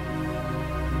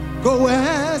que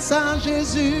ouais, ça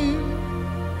Jésus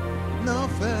nous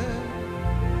fait.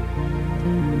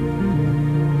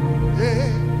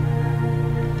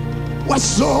 Ou à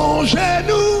son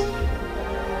genou,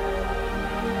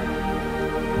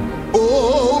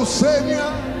 oh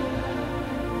Seigneur,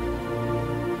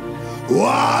 ou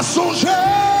à son genou,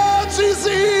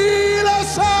 le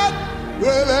sac,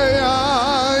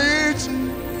 Haïti,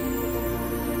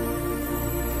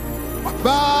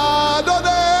 pardonnez,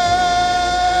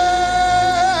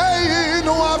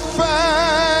 nous a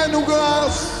fait nous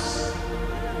grâce,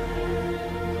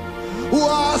 ou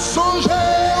à son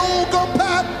genou,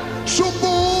 compère. Sous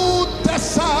bout de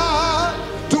ça,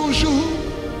 toujours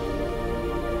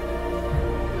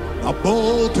la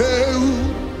bonté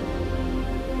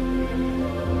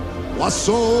ou à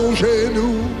son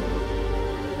genou,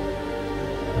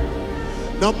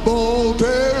 la bonté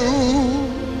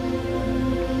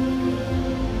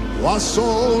ou à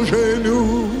son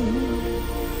genou,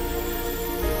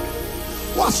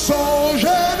 ou à son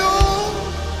genou,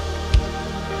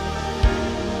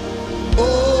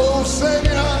 oh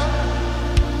Seigneur.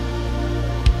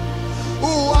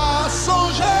 Ou à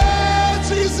songer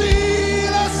d'ici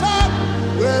le sable,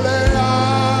 les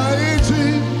Haïti,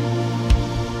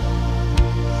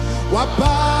 ou à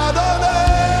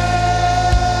pardonner,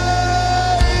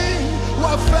 ou à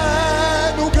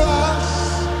faire nous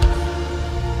grâce,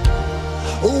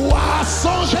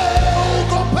 songer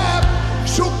au peuple,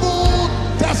 sous bout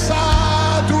de ça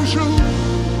toujours.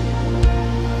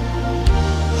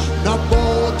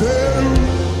 N'importe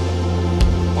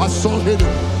où, à songer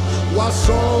nous, à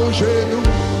songer nous.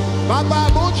 Papa,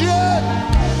 mon Dieu,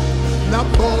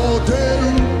 n'importe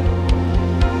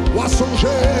où, à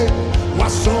songer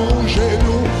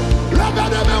nous. Levez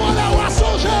de main, voilà, à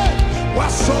songer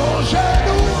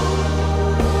nous.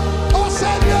 Oh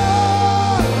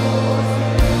Seigneur,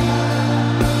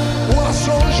 à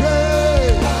songer.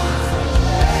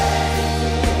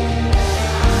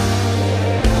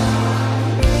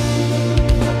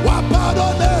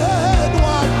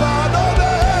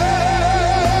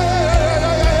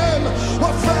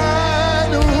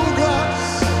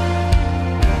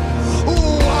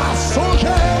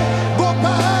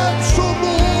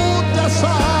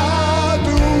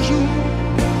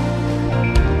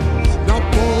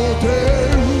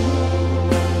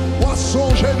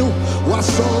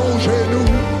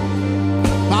 Songez-nous,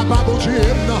 Papa mon Dieu,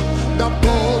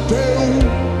 n'importe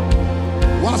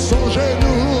où,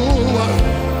 songez-nous.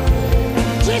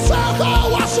 Dis ça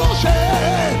encore, songer,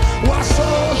 oh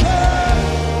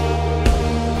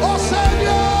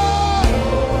Seigneur,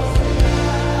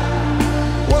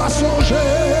 songer.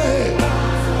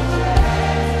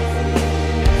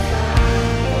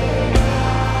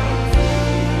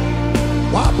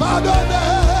 Pardonner.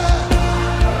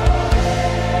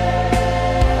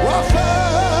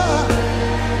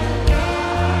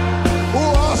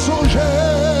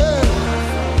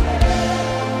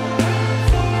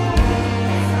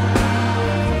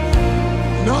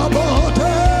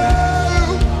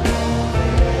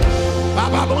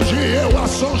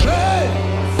 Songer.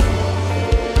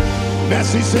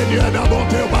 Merci Seigneur d'avoir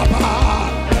bonté au papa.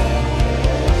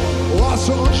 Ou à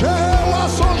songer,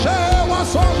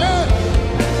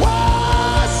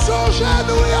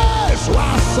 nous yes, ou à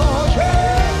songer.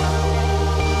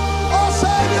 Oh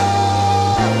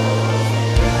Seigneur,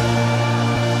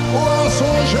 ou à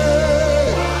songer.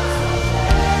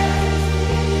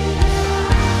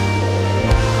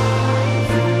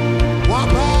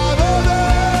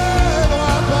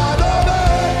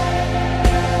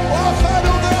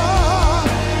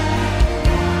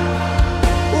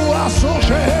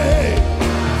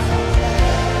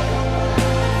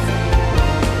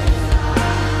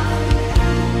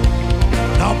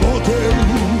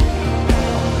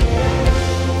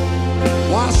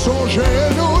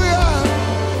 Songez-nous,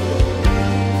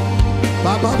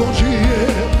 Papa bon Dieu.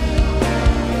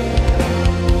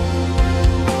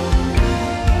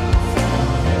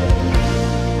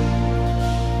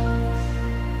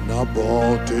 Na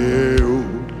bonté ou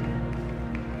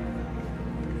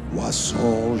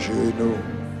songez-nous.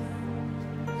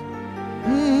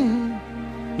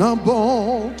 Na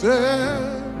bonté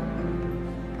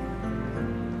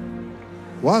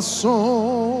ou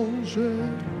songez.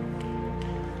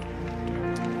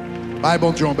 Bye,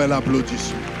 bon Dieu, un bel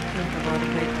applaudissement.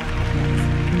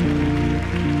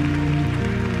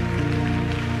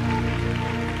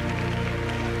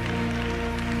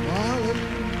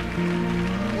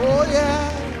 Oh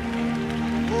yeah.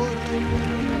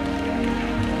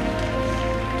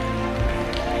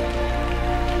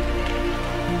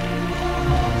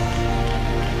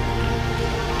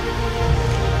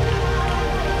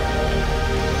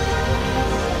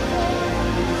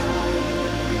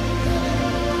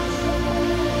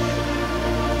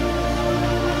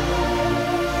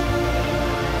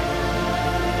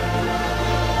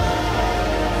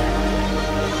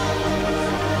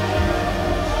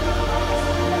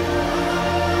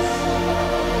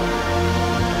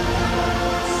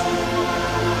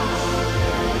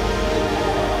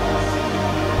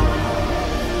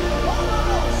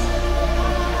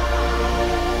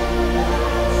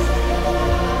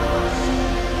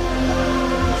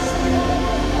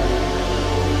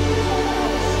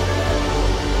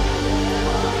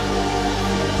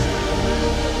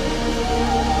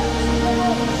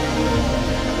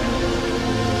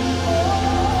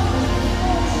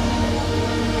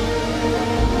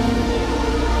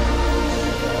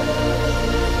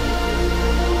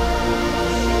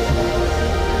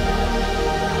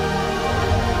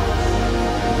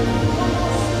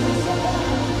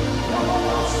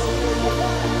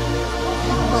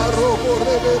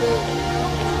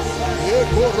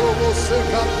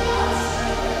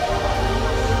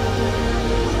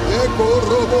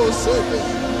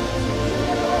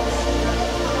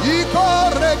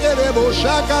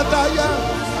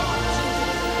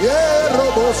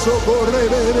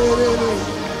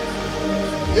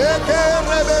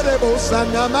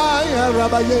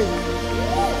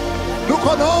 Nous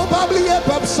connaissons pas oublier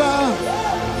peuple ça.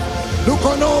 Nous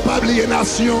connaissons pas oublier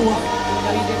nation.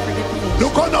 Nous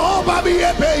connaissons pas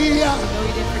oublier pays.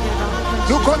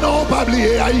 Nous connaissons pas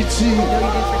oublier Haïti.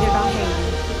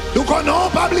 Nous connaissons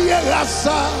pas oublier race.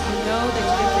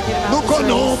 Nous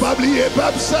connaissons pas oublier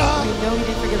peuple ça.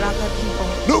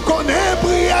 Nous connaissons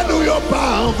prière nous yo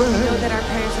pas en vain.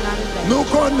 Nous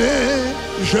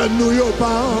connaissons jeûne nous yo pas en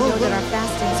vain.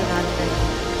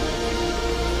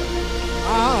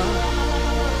 Ah.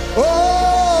 Oh,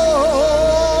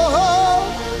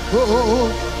 oh, oh,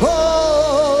 oh,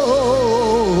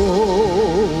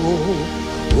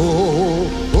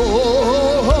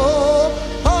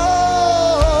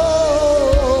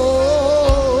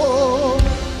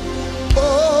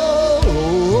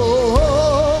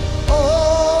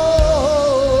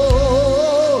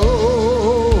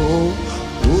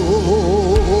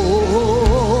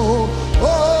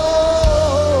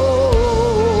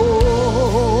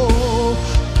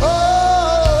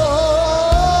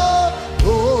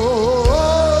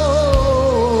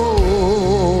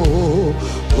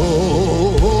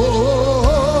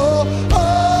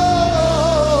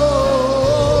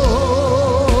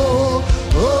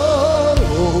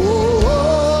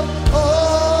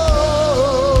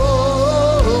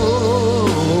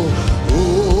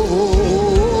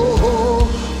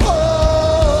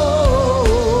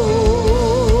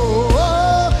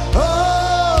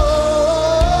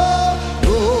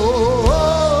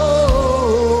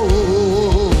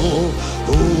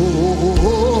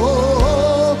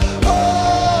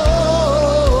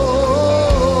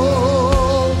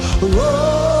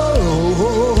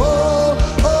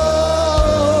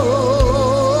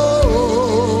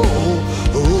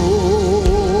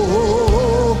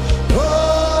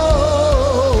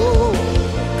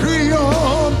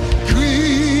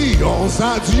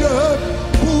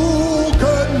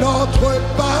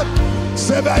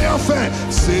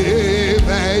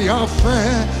 s'éveille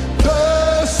enfin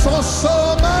de son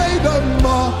sommeil de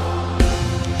mort,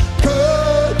 que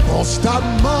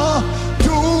constamment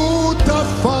tout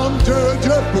enfant de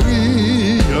Dieu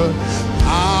brille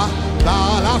à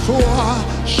la foi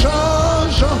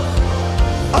change.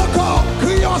 Encore,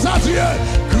 crions à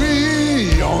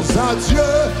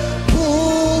Dieu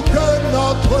pour que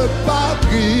notre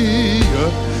patrie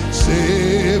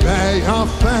s'éveille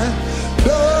enfin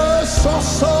de son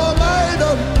sommeil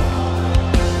de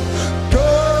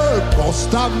que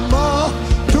constamment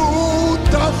tout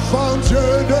enfant Dieu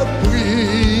de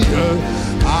prie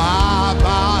à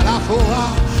la foi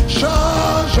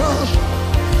change.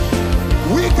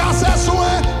 Oui car c'est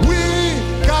soin, oui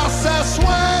car c'est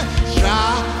soin,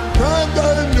 chacun de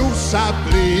nous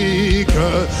s'applique,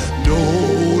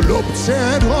 nous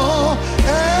l'obtiendrons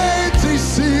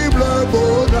indicible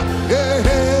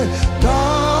bonheur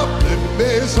dans les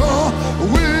maisons,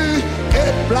 oui,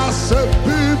 et places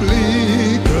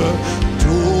publiques,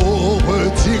 tout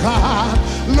retira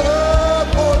le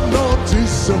bonheur du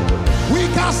son. Oui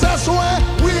car c'est soin,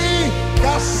 oui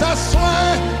car c'est soin,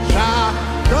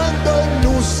 chacun de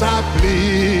nous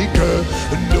s'applique,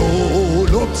 nous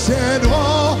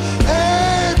l'obtiendrons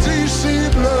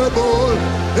indicible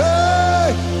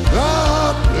bonheur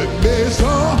dans les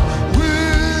maisons, oui,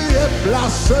 et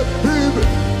places publiques,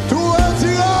 tout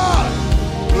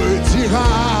retira.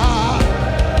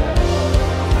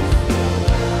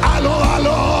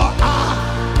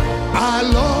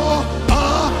 Allons,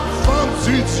 enfants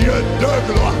du Dieu de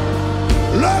gloire,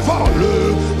 levons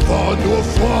nos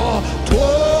fronts,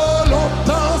 trop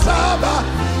longtemps abat,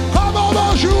 comme un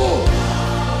bonjour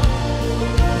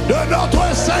de notre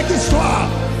sainte histoire.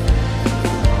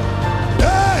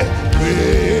 Hey,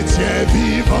 chrétiens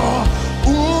vivants, ou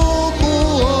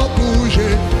mourants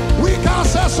bouger, oui car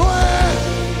c'est soin.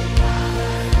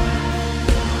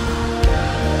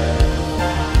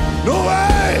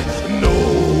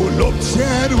 Nous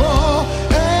l'obtiendrons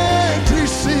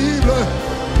indicible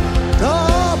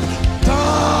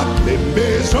dans les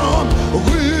maisons,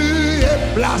 rues et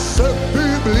places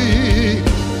publiques,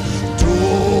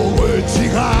 tout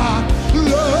retira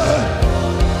le.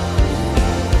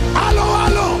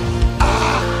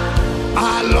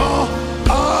 Allons,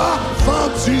 enfants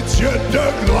du Dieu de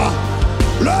gloire,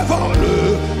 levons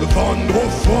nos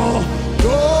fronts,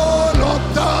 trop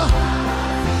longtemps.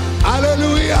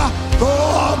 Alléluia,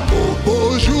 comme au beau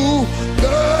jour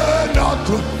de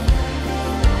notre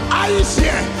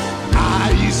Haïtien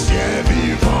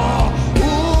vivant,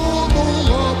 où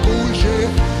mourant bouger,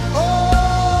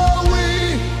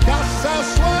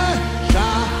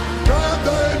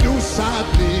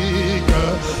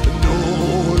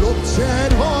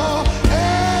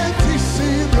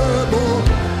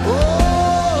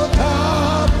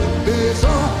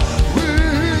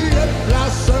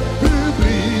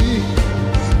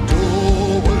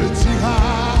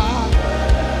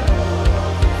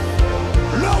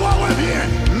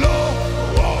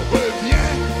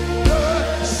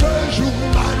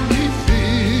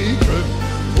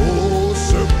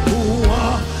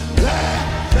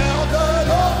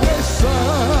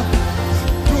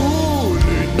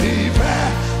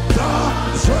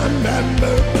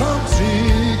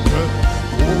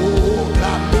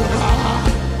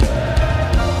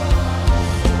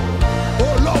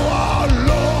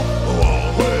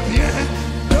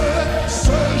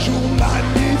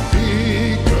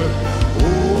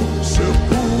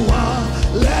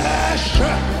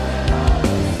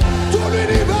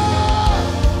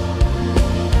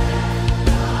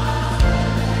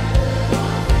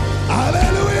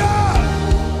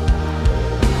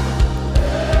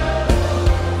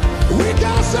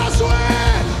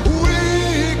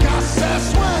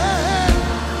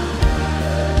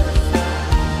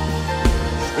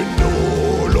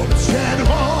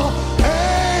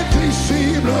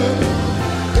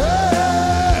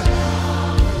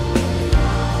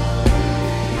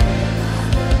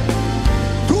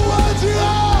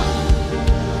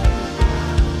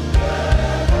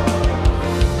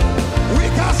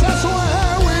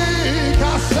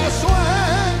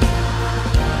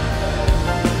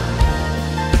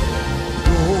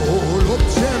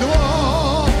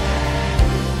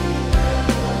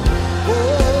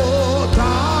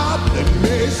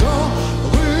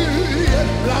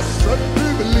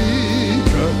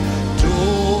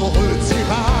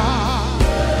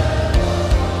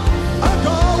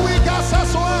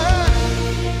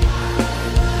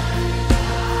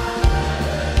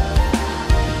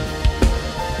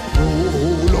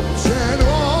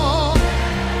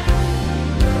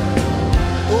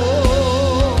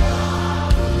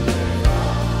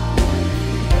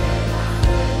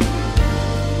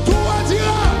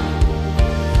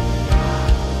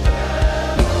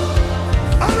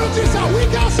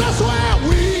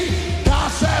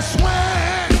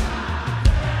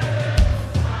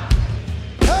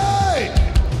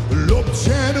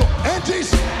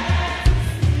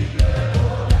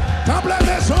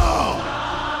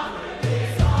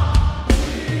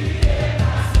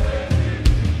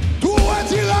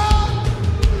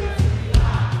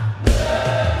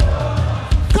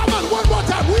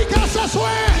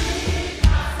 soin.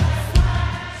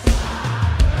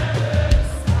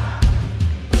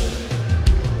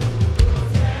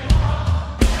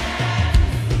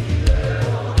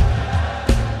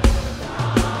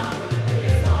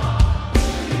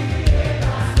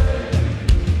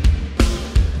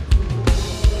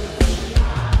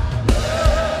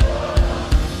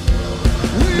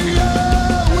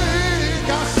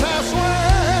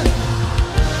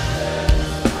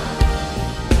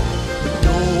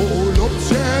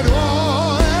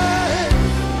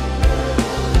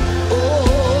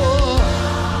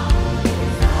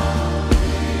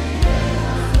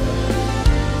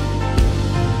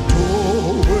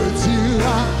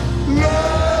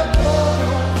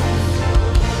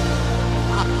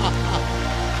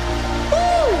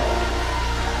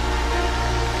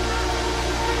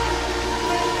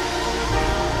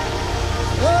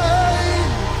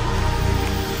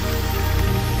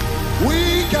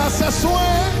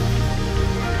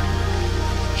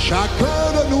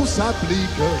 Chacun de nous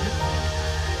s'applique,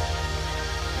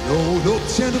 nous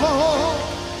l'obtiendrons,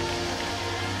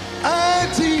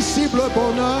 indicible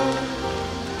bonheur,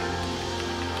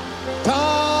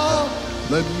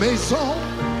 table, maison,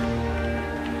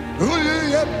 rue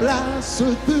et place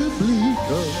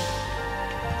publique,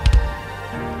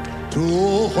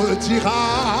 tout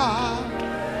redira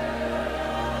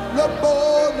le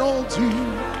beau nom du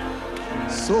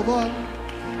Sauveur.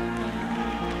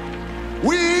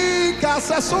 Oui, car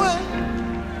c'est soin.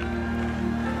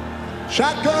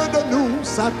 Chacun de nous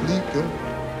s'applique.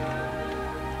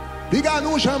 Piga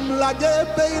nous j'aime la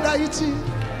guerre pays d'Haïti.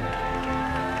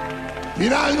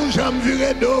 Final nous j'aime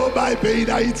virer d'eau par pays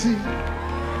d'Haïti.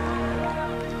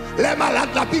 Les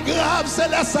malades la plus grave, c'est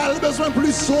les sales besoin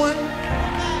plus soin.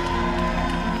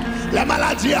 Les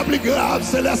maladies la plus grave,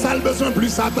 c'est les sales besoin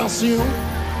plus attention.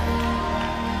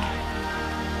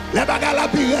 Les bagages la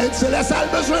pirate, c'est les sales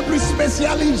besoin plus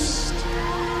spécialistes.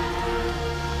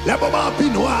 Les moments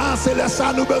pinois, c'est les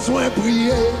sales nous besoin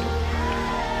prier.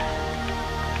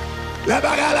 Les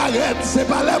bagages la reine, c'est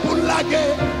pas les pour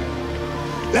laguer.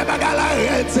 Les bagages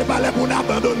la reine, c'est pas les pour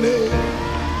abandonner.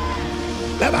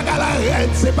 Les bagages la reine,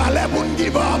 c'est pas les pour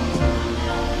give up.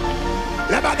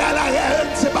 Les bagages la reine,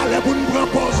 c'est pas les pour nous prendre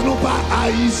pause, nous pas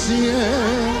haïtiens.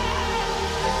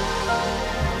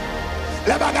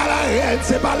 Les bagages la reine,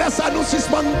 c'est pas les ça nous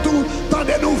suspend tout, tant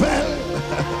des nouvelles.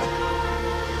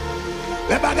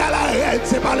 Les bagages la reine,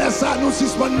 c'est pas les ça nous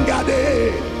suspend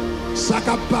garder, ça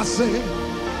qu'a passé.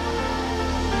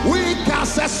 Oui, car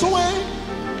c'est soin,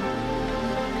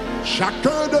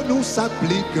 chacun de nous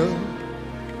s'applique.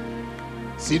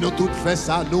 Si nous tout fait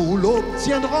ça, nous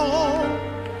l'obtiendrons,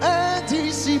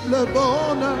 indicible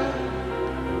bonheur.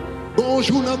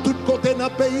 Bonjour dans tous côtés dans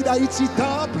le pays d'Haïti,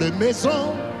 temple,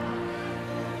 maison.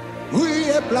 Oui,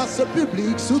 et place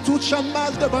publique, sous toute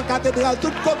chamade devant cathédrale,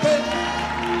 tout côté.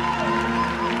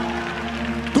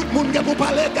 Tout le monde qui vous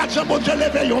parler, quatre gens, bon Dieu,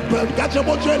 levez un peuple, quatre gens,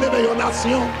 bon Dieu, levez une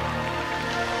nation.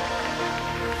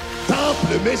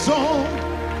 Temple, maison,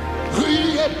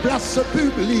 rue et place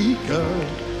publique,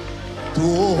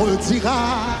 tout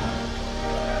redira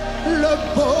le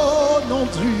beau nom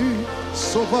du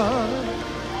Sauveur.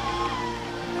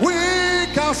 Oui,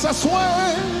 car ce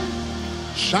soin,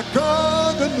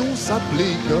 chacun de nous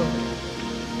s'applique,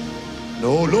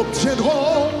 nous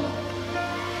l'obtiendrons,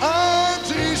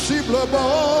 indicible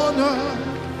bonheur.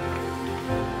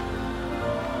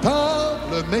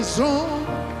 Table, maison,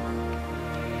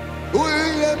 oui,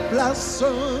 et place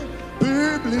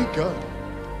publique,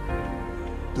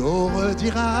 tout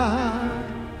redira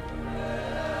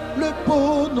le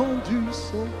beau nom du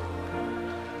Sauveur.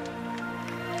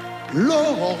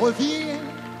 L'or revient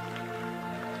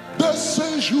de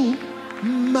ce jour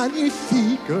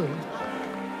magnifique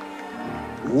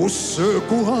au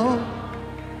secourant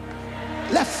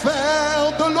les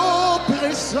fers de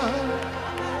l'oppresseur.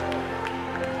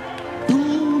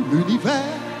 Tout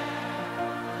l'univers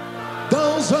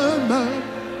dans un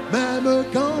même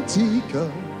cantique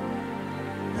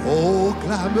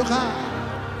proclamera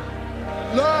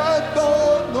le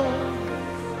beau nom.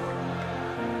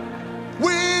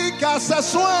 Oui, car c'est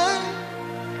soin,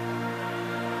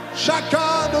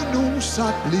 chacun de nous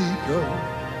s'applique,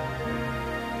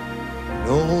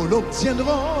 nous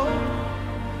l'obtiendrons,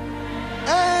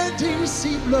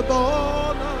 indicible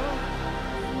bonheur.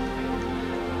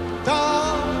 Dans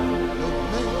le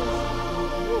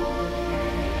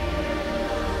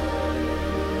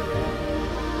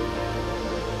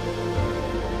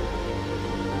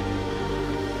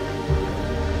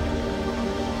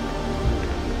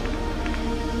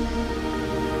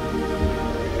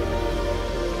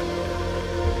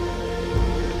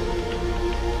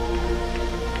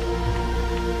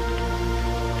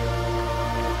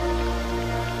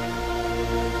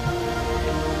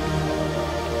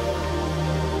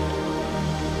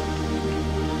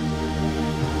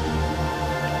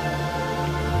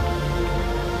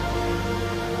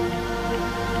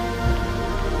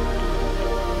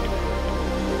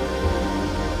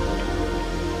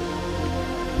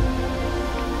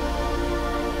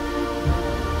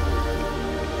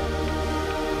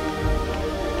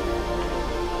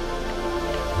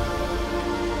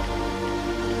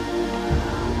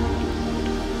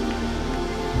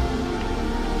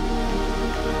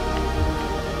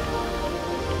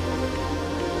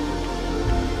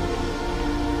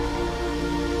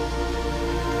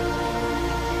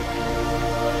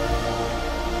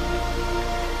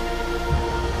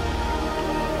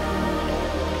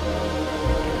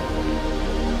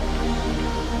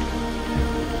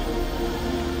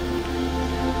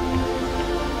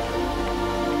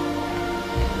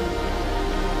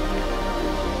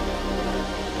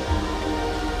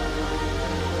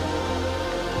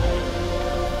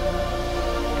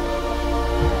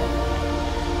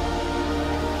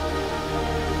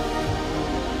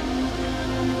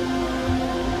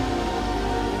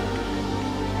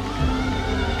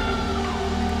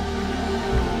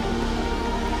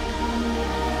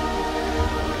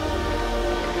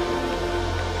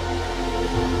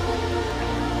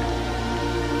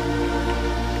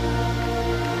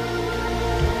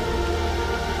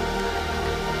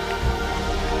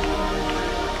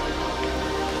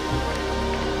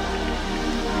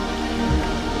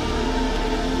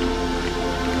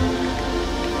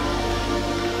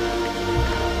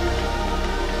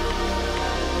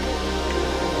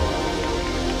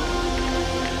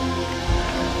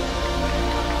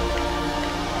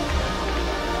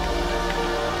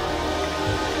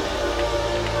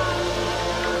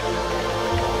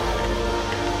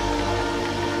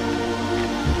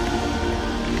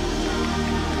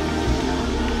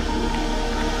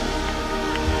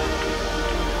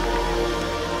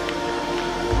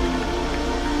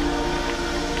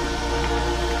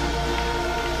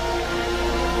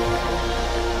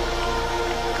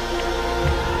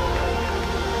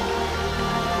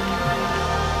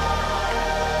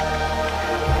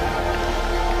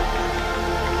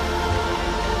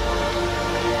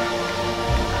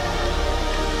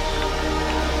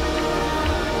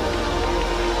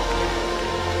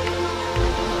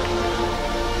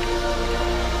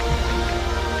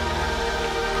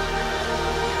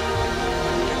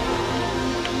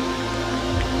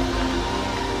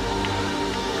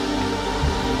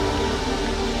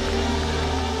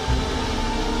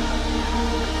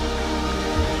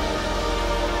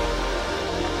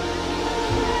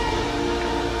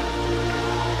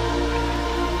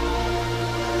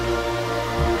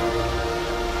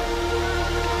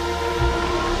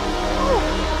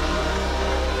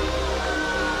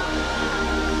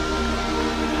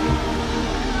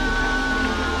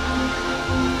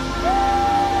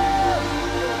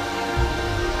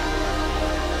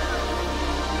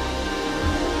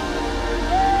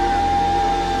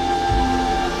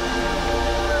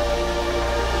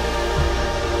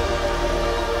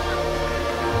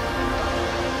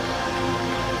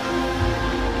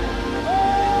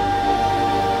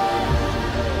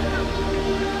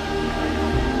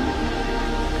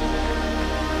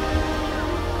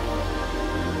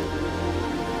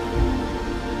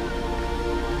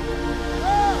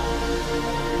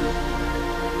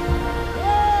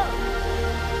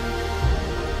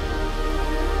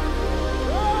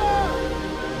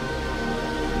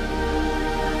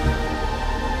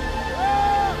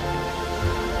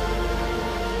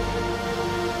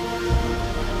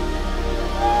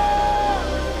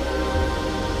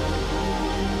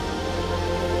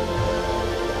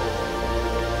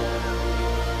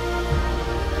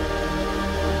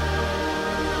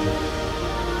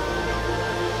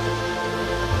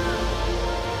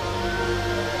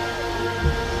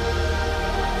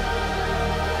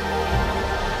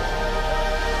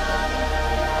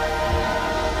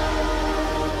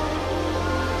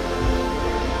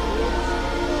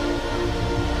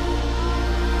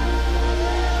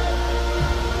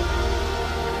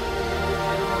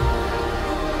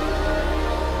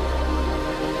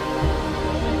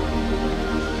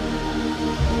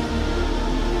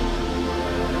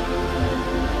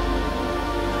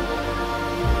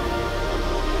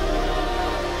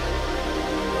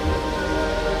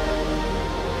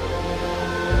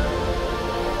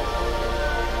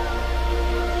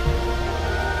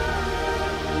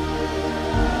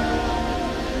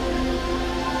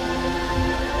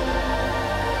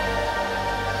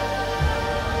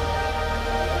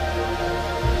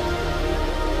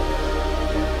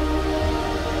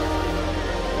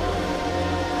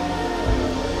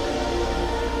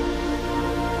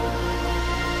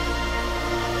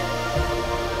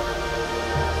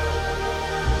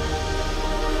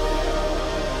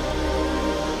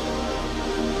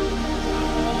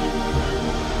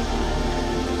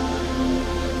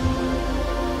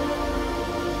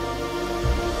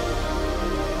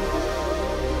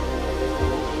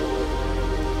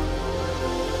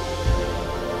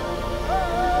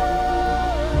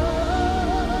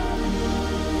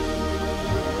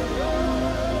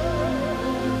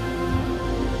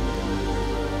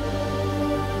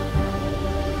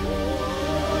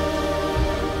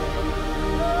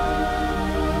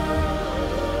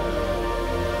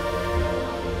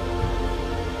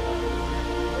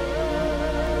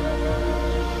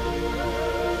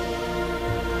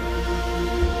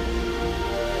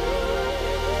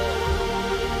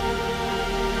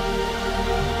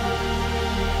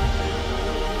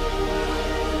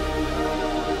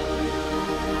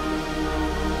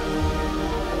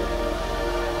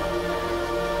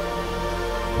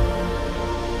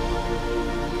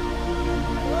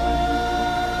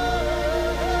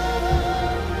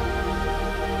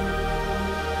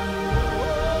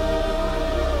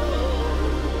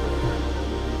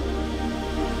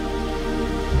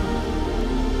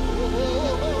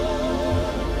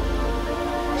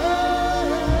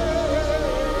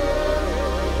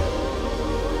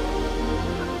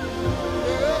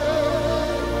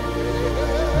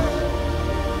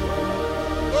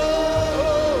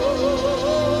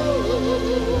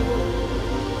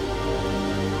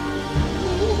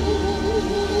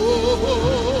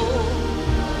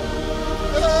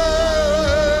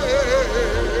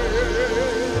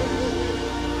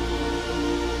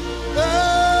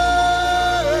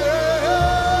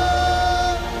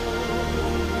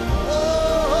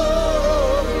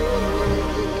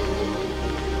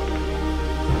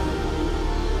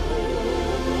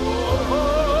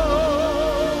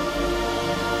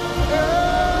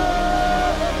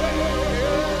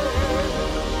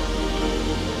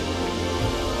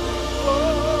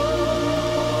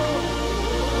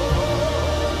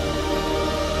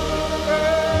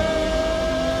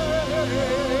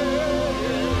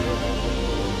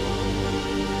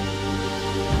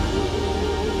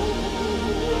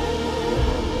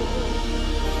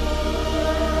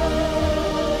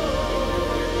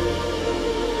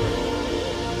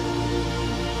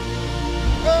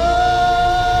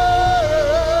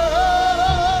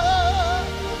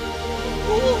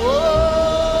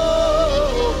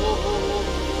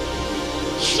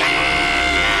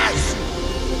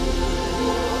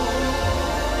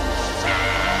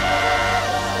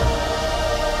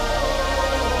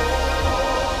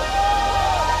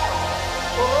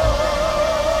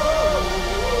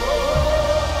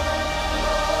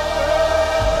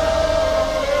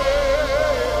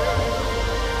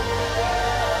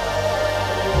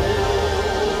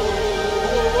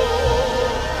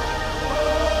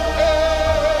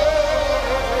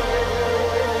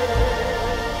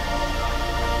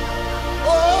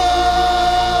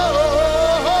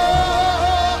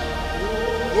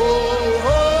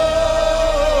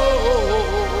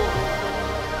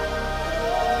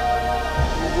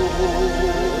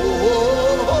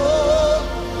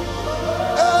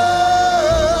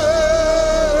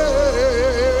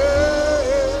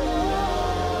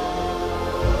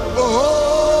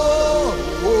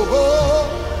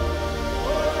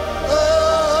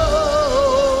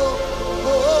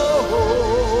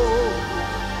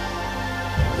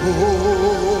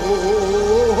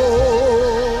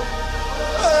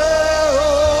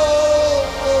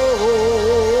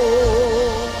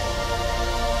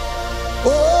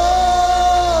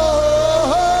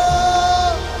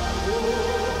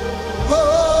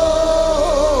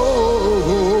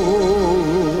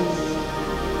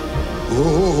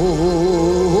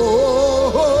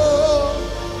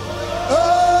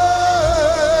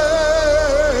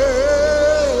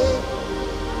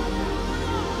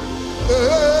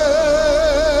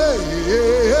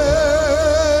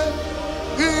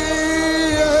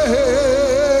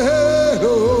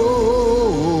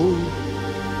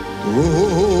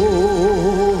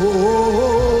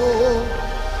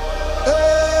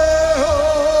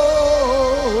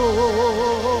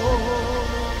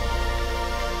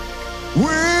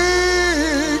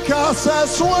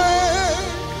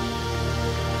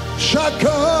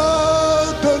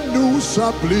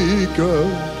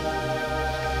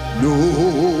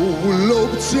Nous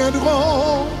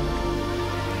l'obtiendrons,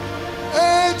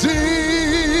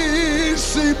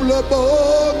 indicible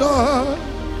bonheur,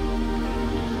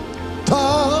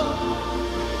 dans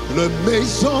la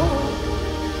maison,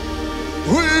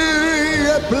 rue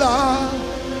et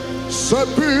place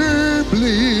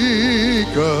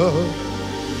publique,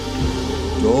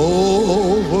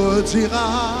 on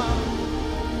redira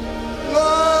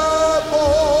le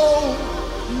beau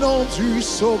nom du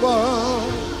Sauveur.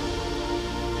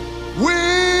 Oui,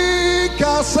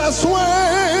 car ça soit,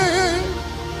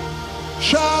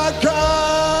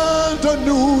 chacun de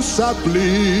nous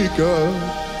s'applique,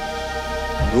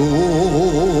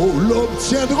 nous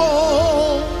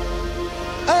l'obtiendrons,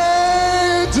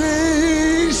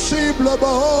 indicible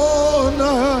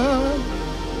bonheur,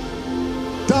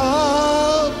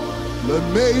 dans la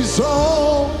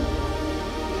maison,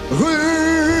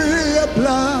 rue et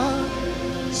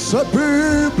place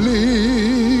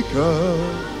publique.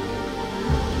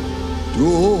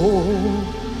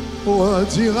 On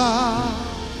dira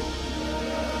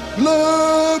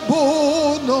le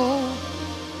beau nom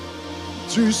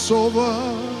du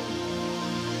Sauveur.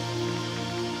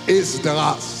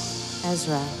 Esdras.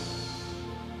 Ezra.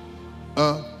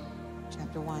 1.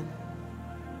 Chapter 1.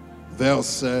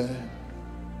 Verset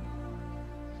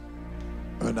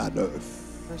 1 à 9.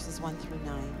 Verses 1 through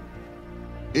 9.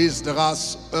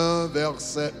 Esdras 1,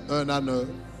 verset 1 à 9.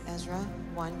 Ezra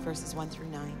 1, verses 1 through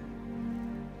 9.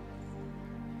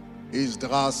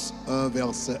 Esdras 1,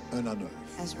 verset 1 à 9.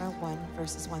 Ezra 1,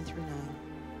 verses 1 through 9.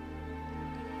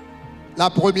 La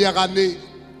première année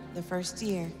The first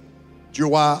year du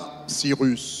roi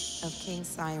Siris, of King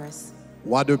Siris,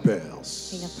 roi de Perse,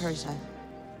 king of Persia,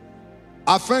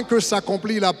 afin que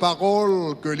s'accomplisse la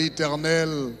parole de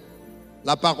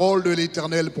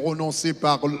l'Éternel prononcée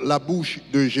par la bouche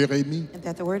de Jérémie. and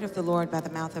that the word of the Lord by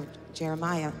the mouth of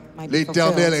Jeremiah might be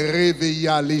L'Éternel fulfilled.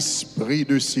 réveilla l'esprit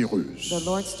de Cyrus, The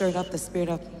Lord stirred up the spirit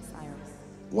of King Cyrus,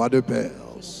 roi de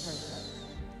Perse,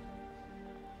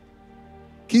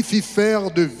 qui fit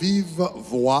faire de vive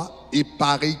voix et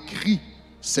par écrit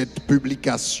cette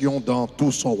publication dans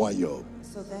tout son royaume.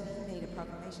 so that he made a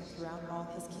proclamation throughout all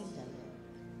his kingdom,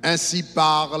 Ainsi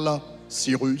parle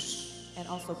Cyrus, and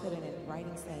also put it in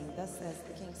writing, saying, Thus says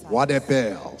the King Cyrus, roi des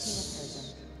king of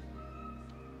Perses.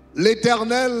 Persia,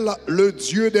 L'Éternel, le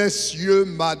Dieu des cieux,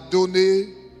 m'a donné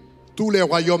tous les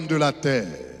royaumes de la terre.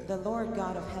 the Lord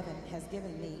God of heaven has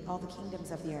given me all the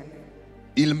kingdoms of the earth.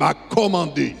 Il m'a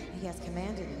commandé He has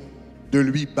commanded me de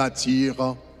lui bâtir.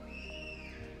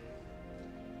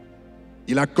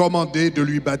 Il a commandé de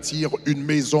lui bâtir une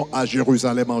maison à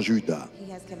Jérusalem en Juda. He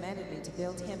has commanded me to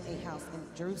build him a house in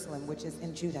Jerusalem, which is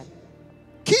in Judah.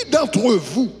 Qui d'entre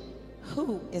vous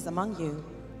Who is among you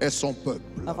est son peuple?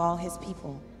 of all his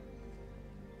people?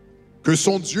 Que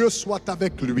son Dieu soit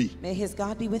avec lui May his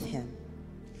God be with him,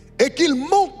 et qu'il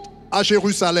monte à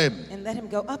Jérusalem and let him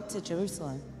go up to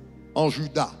Jerusalem, en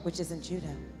Juda which is in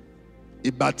Judah,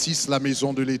 et bâtisse la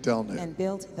maison de l'Éternel, and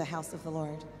build the house of the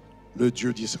Lord, le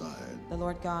Dieu d'Israël. the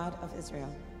Lord God of Israel.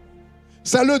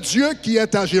 C'est le Dieu qui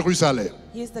est à Jérusalem,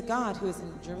 He is the God who is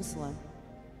in Jerusalem,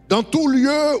 dans tout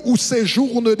lieu où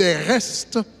séjournent des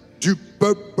restes du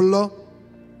peuple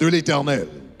de l'Éternel.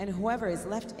 and whoever is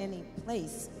left any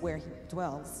place where he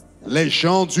dwells, Les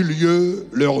gens du lieu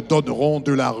leur donneront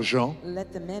de l'argent,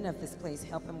 let the men of this place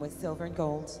help him with silver and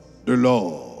gold, de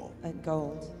l'or,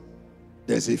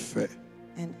 des effets,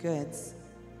 and goods,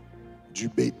 du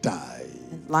bétail,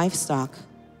 and livestock,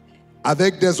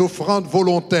 avec des offrandes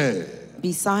volontaires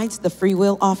besides the free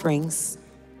will offerings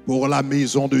pour la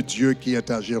maison de Dieu qui est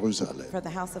à Jérusalem. for the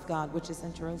house of God, which is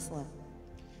in Jerusalem.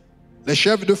 Les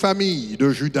chefs de famille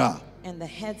de Juda, And the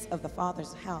heads of the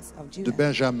father's house of de Judah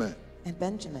Benjamin, and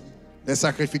Benjamin, les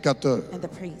sacrificateurs, and the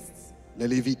priests, les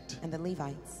Lévites, and the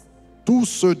Levites, tous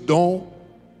ceux dont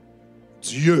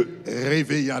Dieu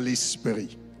réveilla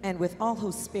l'esprit, and with all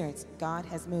whose spirits God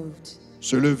has moved,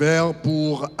 se levèrent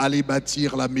pour aller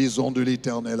bâtir la maison de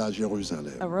l'Éternel à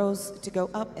Jérusalem. arose to go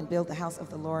up and build the house of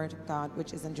the Lord God,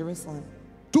 which is in Jerusalem.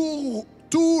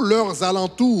 Tous leurs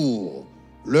alentours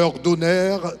leur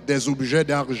donnèrent des objets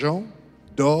d'argent,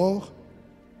 d'or,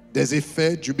 des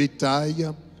effets du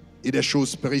bétail et des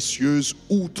choses précieuses,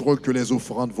 outre que les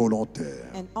offrandes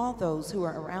volontaires. And all those who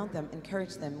were around them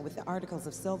encouraged them with the articles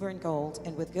of silver and gold,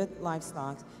 and with good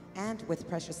livestock, and with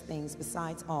precious things,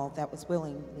 besides all that was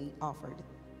willingly offered.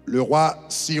 Le roi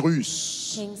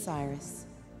Cyrus King Cyrus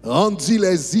rendit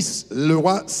les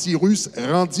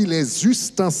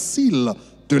ustensiles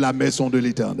de la maison de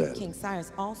l'Éternel King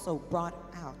Cyrus also brought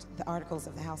out the articles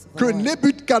of the house of the que Lord,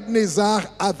 Nebuchadnezzar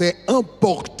avait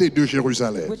emporté de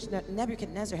Jérusalem which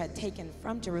Nebuchadnezzar had taken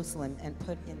from Jerusalem and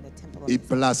put in the temple of et his,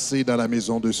 placé dans la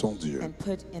maison de son Dieu. and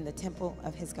put in the temple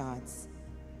of his gods.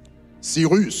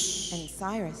 Cyrus, And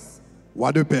Cyrus,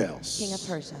 roi de king Perse, of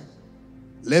Persia,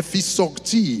 les fit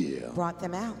sortir brought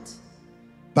them out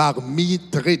par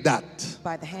Mithrédate,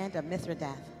 by the hand of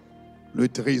Mithridath, le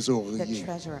the trésorier,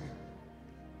 treasurer,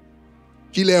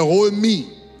 qui les remit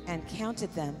and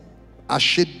counted them à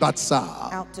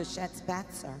Shedbatsar, out to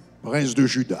Shethbazzar, prince de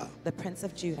Juda. the prince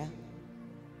of Judah.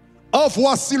 En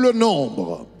voici le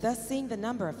nombre: Thus seeing the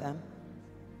number of them,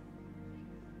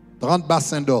 30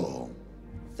 bassins d'or,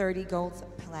 30 gold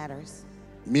platters,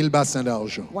 1000 bassins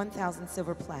d'argent, 1,000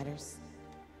 silver platters,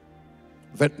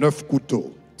 29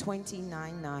 couteaux,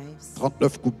 29 knives,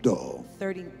 39 coupes d'or,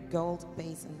 30 gold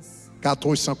basins,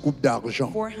 400 coupes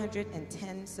d'argent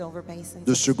 410 silver basins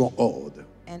de second ordre,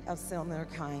 and of similar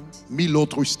kind, 1000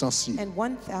 autres ustensiles. and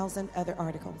 1,000 other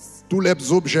articles. Tous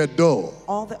les objets d'or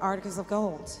All the articles of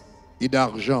gold et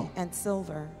d'argent and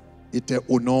silver étaient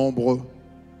au nombre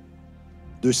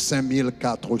de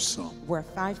 5400. were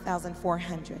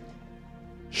 5,400.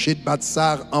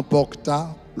 Shedbatsar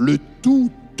emporta le tout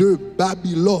de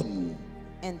Babylone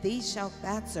And these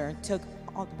Shethbazzar took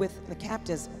with the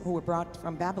captives who were brought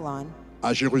from Babylon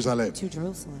à Jérusalem to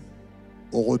Jerusalem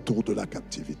au retour de la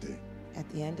captivité. at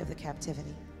the end of the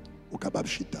captivity. Au Kabab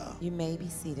Shita. You may be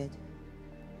seated.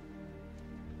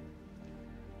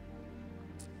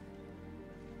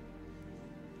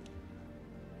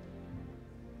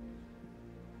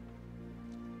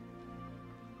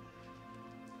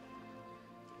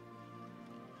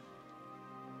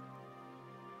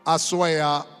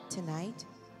 Assoya, Tonight,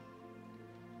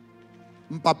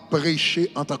 m'pas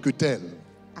prêcher en tant que tel.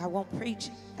 I won't preach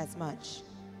as much,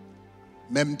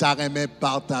 Même ta remè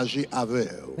partager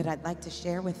avec vous. but I'd like to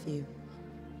share with you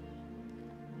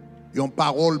Une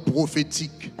parole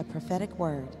prophétique a prophetic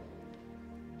word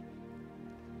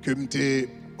que m'te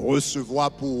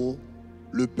recevoir pour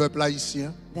le peuple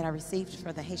haïtien, that I received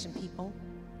for the Haitian people,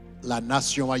 la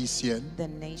nation haïtienne, the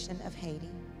nation of Haiti,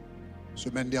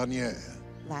 semaine dernière,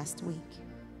 last week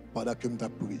pendant que m'ta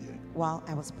prié. while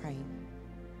I was praying.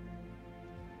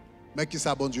 Mais qui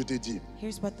ça bon Dieu te dit?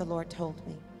 Here's what the Lord told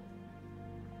me.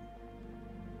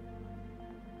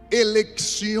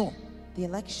 Élection The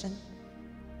election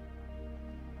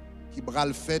qui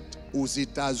bral faite aux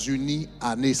États-Unis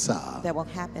année ça. that will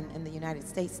happen in the United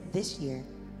States this year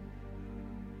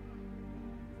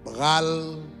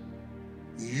Bral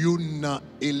une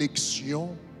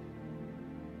élection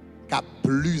qui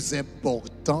plus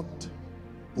importante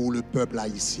pour le peuple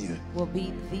haïtien. will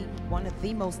be one of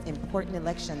the most important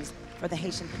elections for the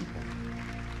Haitian people.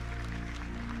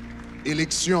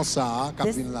 Élection ça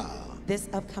This, qui là this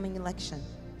upcoming election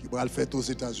qui bral faite aux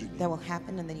États-Unis. that will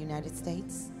happen in the United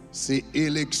States C'est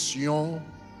élection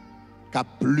qui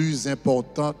plus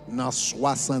importante dans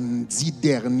 70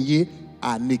 dernières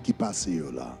années qui passées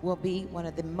là. will be one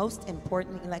of the most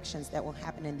important elections that will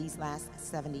happen in these last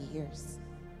 70 years.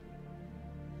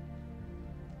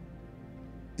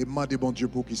 Et demandez bon Dieu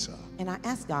pour qui ça. And I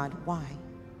asked God why.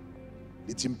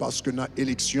 Il dit parce que dans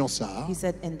l'élection ça, He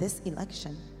said, in this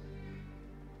election,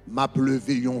 m'a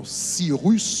levé un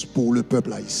Cyrus pour le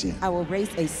peuple haïtien. I will raise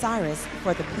a Siris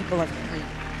for the people of Haiti.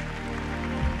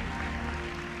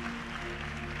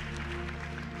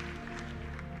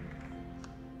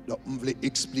 Donc, je voulais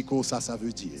expliquer ça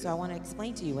veut dire. So I want to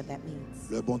explain to you what that means.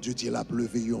 Le bon Dieu dit il a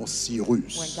levé un When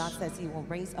Cyrus God says he will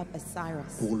raise up a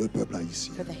Siris pour le peuple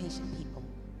haïtien. for the Haitian people.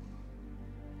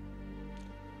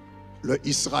 Le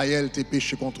Israël t'est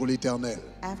péché contre l'Éternel.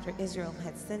 After Israel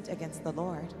had sinned against the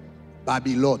Lord,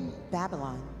 Babylone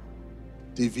Babylon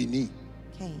t'est venu,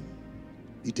 came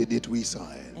il t'a détruit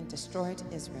Israël. and destroyed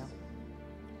Israel.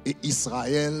 Et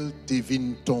Israël t'est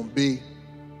venu tomber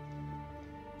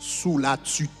sous la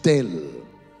tutelle,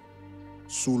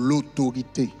 sous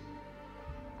l'autorité,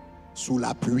 sous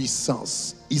la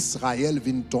puissance. Israël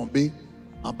vient tomber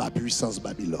en bas puissance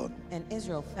Babylone. And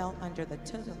Israel fell under the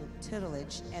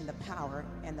tutelage and the power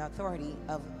and the authority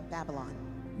of Babylon.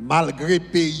 Malgré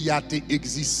pays a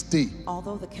existé,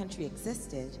 although the country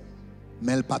existed,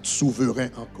 mais elle pas de souverain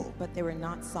encore. But they were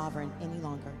not sovereign any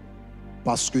longer.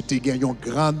 Parce que tu gagné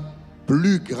une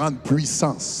plus grande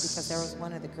puissance. Because there was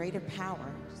one of the greater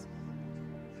powers.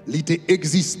 Ils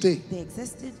existé. They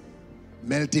existed.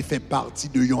 Mais elle fait partie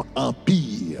de un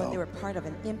empire. But they were part of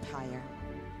an empire.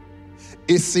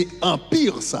 Et c'est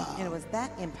empire ça. And it was that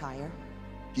empire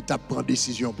qui t'a pris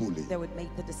décision pour lui. That would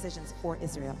make the decisions for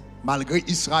Israel. Malgré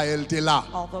Israël était là.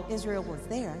 Although Israel was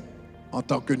there. En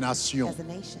tant que nation. As a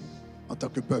nation. En tant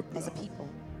que peuple. As a people.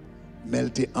 Mais elle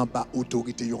était en bas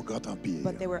autorité d'un grand empire.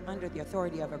 But they were under the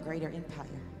authority of a greater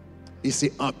empire. Et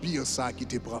c'est empire ça qui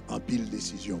te prend en pile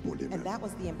décision pour lui. And that was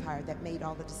the empire that made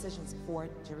all the decisions for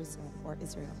Jerusalem, for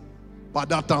Israel.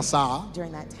 Pendant temps ça,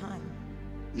 during that time,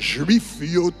 Juifs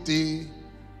étaient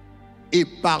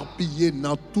éparpillés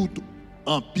dans tout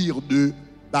empire de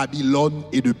Babylone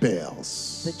et de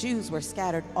Perse. The Jews were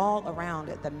scattered all around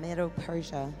the Middle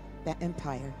Persia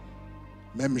empire.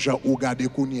 Même Jean Ougade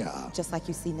Kounia. Just like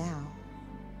you see now.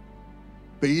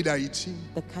 Pays d'Haïti.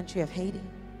 The country of Haiti.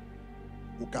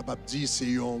 Ou capable dire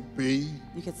c'est un pays.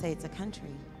 You could say it's a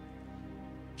country.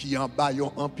 Qui en bas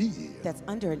un empire. That's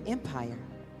under an empire.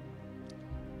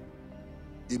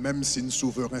 Et même si nous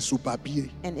souverain sous papier.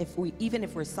 And even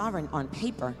if we're sovereign on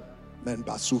paper. Même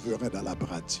pas souverain dans la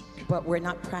pratique. But we're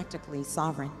not practically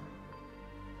sovereign.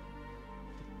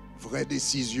 Vraie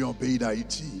décision pays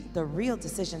d'Haïti. The real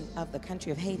decision of the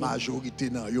country of Haiti.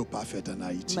 Majorité nan yo pas fait en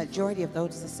Haïti. Majority of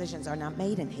those decisions are not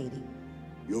made in Haiti.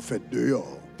 Yo fait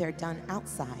dehors. They're done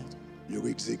outside. Yo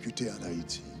exécuté en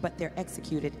Haïti. But they're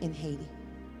executed in Haiti.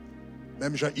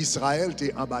 Même Jean Israël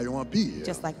était en bas un empire.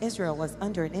 Just like Israel was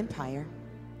under an empire.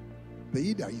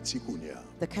 Pays d'Haïti kounya.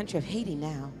 The country of Haiti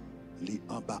now. Li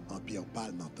en bas empire pas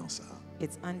dans temps ça.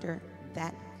 It's under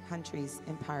that country's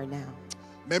empire now.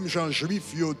 Même gens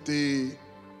juifs yo étaient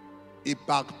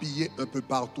éparpillés un peu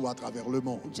partout à travers le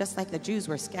monde. Just like the Jews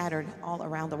were scattered all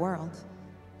around the world.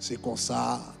 C'est comme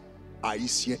ça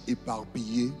haïtiens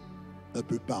éparpillés un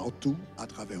peu partout à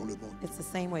travers le monde. It's the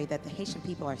same way that the Haitian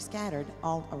people are scattered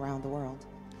all around the world.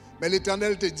 Mais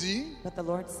l'Éternel te dit, but the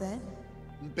Lord said,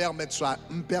 me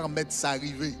permettre ça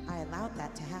arriver. I allowed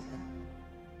that to happen.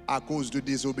 À cause de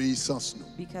désobéissance nous.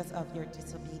 Because of your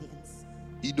disobedience.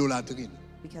 Idolâtrie.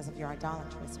 Because of your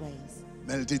idolatrous ways.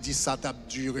 Mais elle te dit ça t'a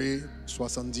duré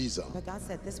 70 ans. But God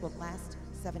said this will last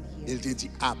 70 years. Il te dit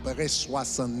après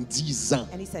 70 ans.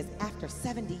 And he says after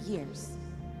 70 years.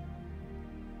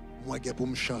 Moi j'ai pour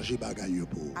me changer bagaille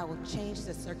pour. I will change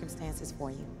the circumstances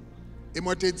for you. Et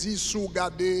moi te dit sous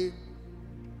garder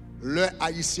le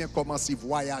Haïtien commence à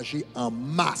voyager en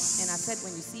masse. And I said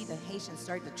when you see the Haitians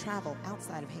start to travel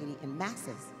outside of Haiti in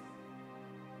masses.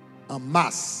 En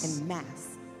masse. In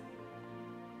mass.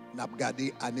 N'a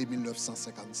regardé année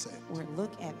 1957. We're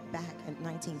looking back at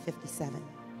 1957.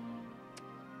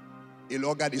 Et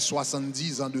l'on regarde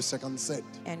 70 ans de 57.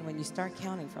 And when you start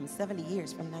counting from 70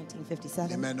 years from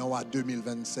 1957. Et maintenant à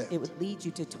 2027. It would lead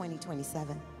you to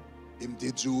 2027. Et me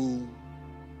dit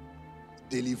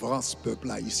délivrance peuple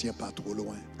haïtien pas trop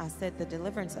loin. I said the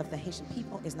deliverance of the Haitian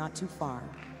people is not too far.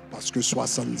 Parce que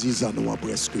 70 ans nous avons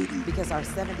presque eu. Because our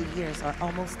 70 years are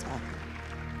almost up.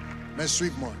 Mais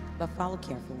suive-moi. But follow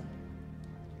carefully.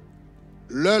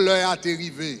 L'heure est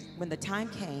arrivée. When the time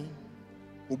came.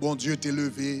 Pour bon Dieu te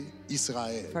lever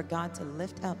Israël. For God to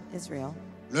lift up Israel.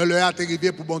 L'heure est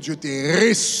arrivée pour bon Dieu te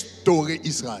restaurer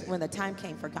Israël. When the time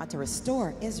came for God to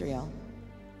restore Israel.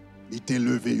 Il t'a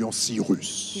levé un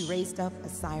Cyrus. He raised up a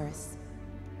Siris.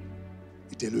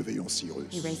 Il t'a levé un Cyrus.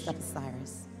 He raised up a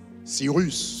Siris.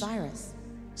 Cyrus.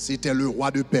 C'était le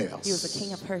roi de Perse. He was the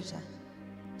king of Persia.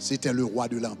 C'était le roi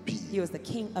de l'empire. He was the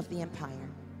king of the empire.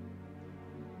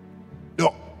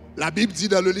 Donc, la Bible dit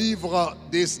dans le livre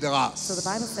d'Esdras. So the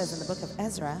Bible says in the book of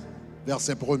Ezra.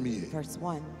 Verset 1er. Verse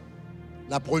 1.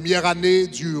 La première année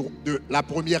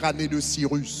de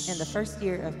Cyrus. In the first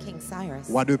year of King Cyrus.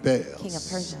 Roi de Perse. King of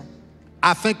Persia.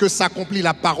 Afin que s'accomplisse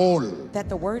la parole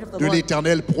de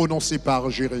l'Éternel prononcée par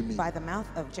Jérémie. By the mouth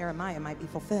of Jeremiah might be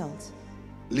fulfilled.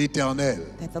 L'Éternel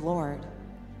that the Lord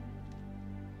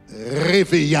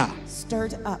réveilla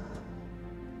stirred up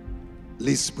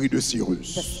l'esprit de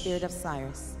Cyrus. The spirit of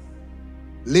Cyrus.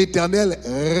 L'Éternel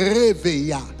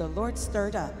réveilla the Lord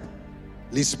stirred up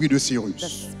l'esprit de the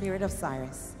Cyrus. spirit of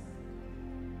Cyrus.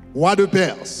 Roi de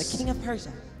Perse. The king of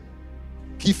Persia.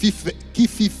 Qui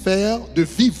fit faire de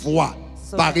vive voix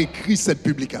par écrit cette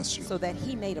publication.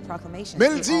 Mais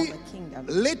il dit,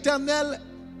 l'Éternel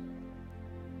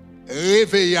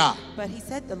réveilla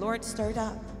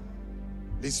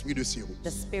l'esprit de Cyrus.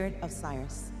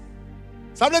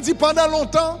 Ça veut dire pendant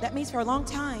longtemps,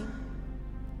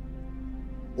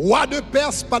 roi de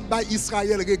Perse pas de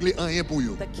Israël réglé rien pour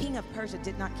eux.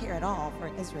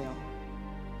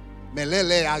 Mais là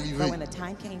est arrivé.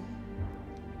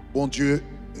 Bon Dieu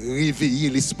réveillé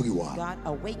l'esprit roi.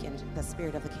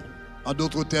 En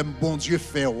d'autres termes, bon Dieu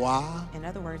fait roi.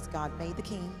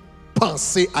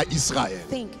 Penser à Israël.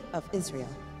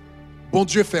 Bon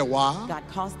Dieu fait roi.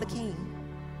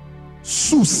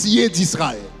 Soucier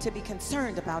d'Israël.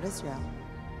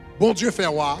 Bon Dieu fait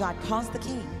roi.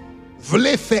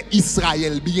 Voulait faire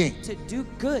Israël bien.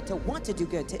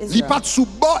 Il pas sous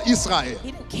bord Israël.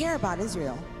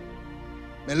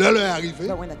 Mais l'heure est arrivée.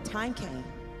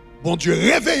 Bon Dieu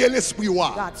réveille l'esprit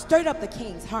roi.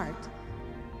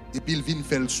 Et puis il vient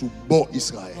faire sous bord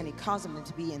Israël.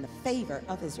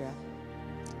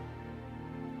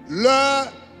 Le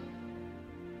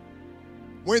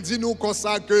moi dis nous comme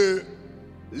ça que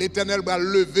l'Éternel va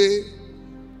lever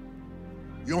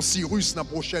un Siris dans la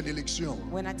prochaine élection.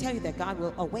 When I tell you that God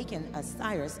will awaken a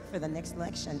Siris for the next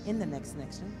election, in the next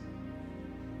election.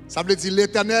 Ça veut dire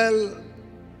l'Éternel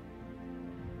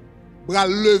va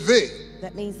lever.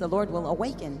 That means the Lord will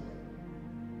awaken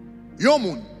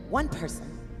one person.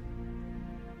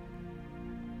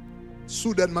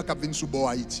 Soudainement qui vient sous bord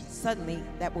Haïti. Suddenly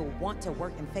that will want to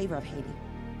work in favor of Haiti.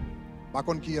 Par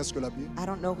contre qui est-ce que la vie? I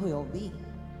don't know who it will be.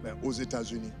 Mais aux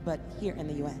États-Unis. But here in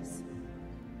the US.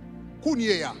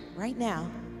 Right now,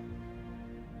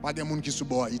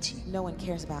 no one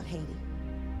cares about Haiti.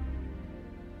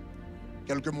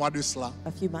 Quelques mois de cela,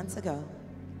 a few months ago,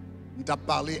 nous avons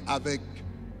parlé avec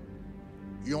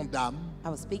une dame. I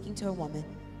was speaking to a woman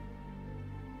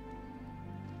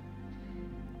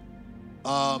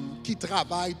qui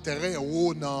travaille très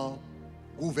haut dans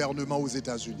le gouvernement aux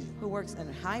États-Unis. Who works in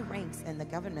high ranks in the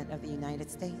government of the United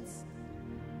States.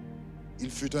 Il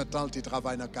fut un temps qu'elle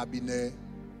travaille dans le cabinet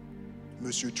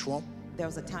Monsieur Trump. There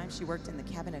was a time she worked in the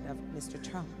cabinet of Mr.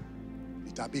 Trump.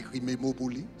 Il a écrit mémo pour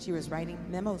lui. She was writing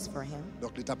memos for him.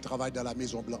 Donc il travaille dans la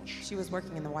Maison Blanche. She was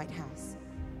working in the White House.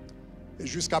 Et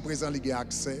jusqu'à présent, il a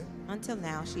accès. Until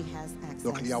now, she has access.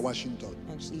 Donc il est à Washington.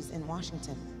 And she's in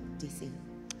Washington, D.C.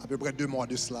 À peu près 2 mois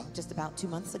de cela. Just about 2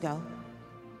 months ago.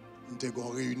 Nous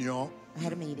avons une réunion. I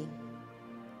had a meeting.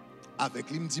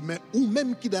 Avec lui, il me dit, mais ou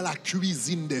même qui dans la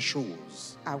cuisine des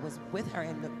choses. I was with her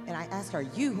and I asked her,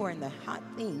 you who are in the hot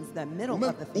things, the middle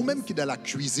of the things. Ou même qui dans la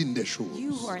cuisine des choses.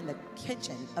 You who are in the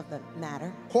kitchen of the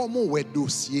matter. Comment est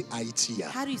dossier Haïti?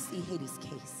 How do you see Haiti's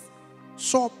case?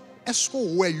 So, est-ce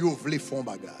qu'on ouais yo vle font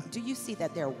bagarre? Do you see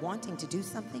that they're wanting to do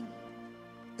something?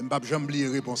 And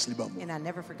I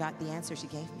never forgot the answer she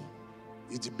gave me.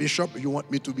 He said, Bishop, you want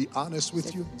me to be honest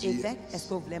with you? Est-ce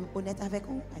que vous voulez honnête avec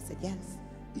vous? I said yes.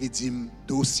 Il dit,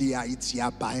 dossier Haïti a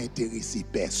pas intéressé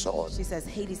personne. She says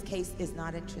Haiti's case is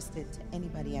not interested to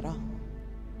anybody at all.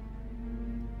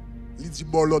 Il dit,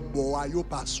 bon l'autre bois yo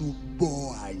pas sous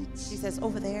bon Haïti. She says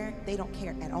over there they don't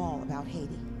care at all about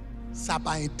Haiti. Ça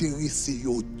pas intéressé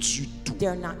yo du tout.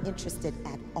 They're not interested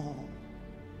at all.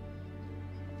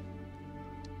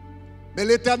 Mais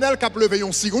l'Éternel qui a levé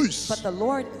un Cyrus. But the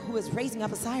Lord who is raising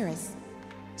up a Siris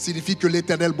signifie que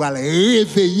l'Éternel va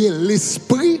réveiller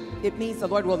l'esprit. It means the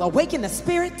Lord will awaken the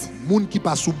spirit moun qui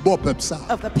pas sous bon peuple ça.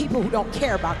 Of the people who don't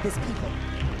care about this people.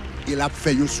 Il a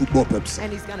fait yo sous bon peuple ça.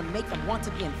 And he's going to make them want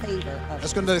to be in favor of.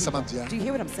 Est-ce que vous entendez ça dire? Do you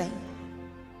hear what I'm saying?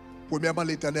 Premièrement,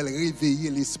 l'Éternel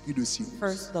réveillait l'esprit de Cyrus.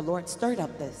 First, the Lord stirred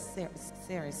up the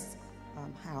Siris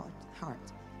heart.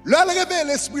 Là, il réveille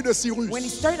l'esprit de Cyrus. When he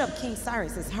stirred up King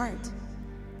Cyrus's heart,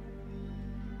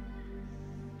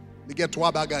 il y a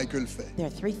 3 bagailles que le fait. There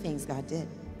are 3 things God did.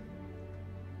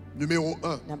 Numéro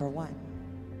 1. Number 1.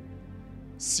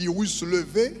 Cyrus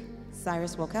levé.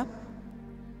 Cyrus woke up.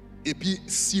 Et puis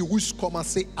Cyrus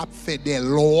commençait à faire des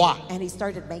lois. And he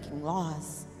started making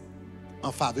laws.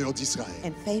 En faveur d'Israël.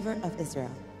 In favor of Israel.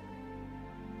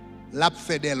 L'a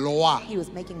fait des lois. He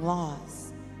was making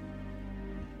laws.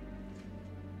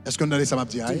 Est-ce que vous entendez ça m'a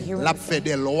dit? L'a fait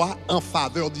des lois en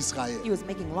faveur d'Israël. He was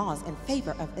making laws in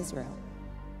favor of Israel.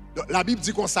 La Bible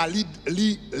dit qu'on ça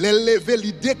l'élever,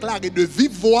 il déclarer de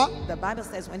vive voix. The Bible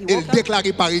says when he et woke up,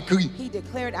 déclarer par écrit. He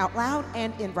declared out loud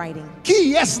and in writing.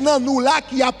 Qui est-ce dans nous là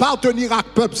qui appartenir à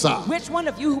peuple ça? Which one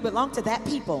of you who belong to that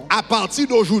people? À partir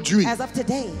d'aujourd'hui. As of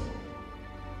today.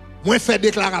 Moi fait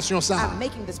déclaration ça. I'm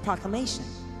making this proclamation.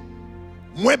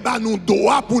 Moi ba nous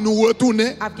droit pour nous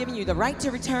retourner. I've given you the right to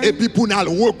return. Et puis pour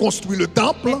nous reconstruire le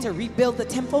temple. And to rebuild the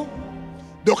temple.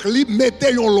 Donc, il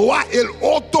mettait une loi et il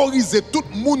autorisait tout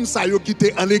le monde qui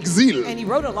était en exil. And he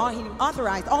wrote a law, he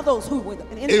authorized all those who were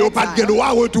in Et ils n'ont pas de droit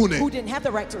à retourner. who didn't have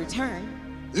the right to return.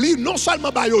 Lui, non seulement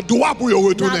il a droit pour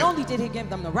retourner. Not only did he give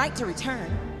them the right to return,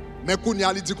 mais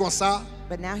Kounia il dit comme ça.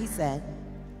 but now he said,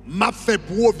 m'a fait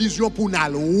provision pour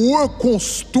nous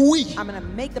reconstruire. I'm going to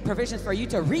make the provisions for you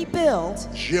to rebuild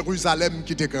Jérusalem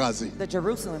qui est écrasé. the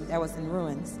Jerusalem that was in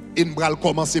ruins. Et nous allons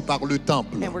commencer par le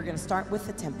temple. And we're going to start with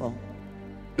the temple.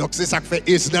 Donc c'est ça que fait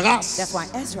Esdras. That's why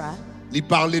Ezra, il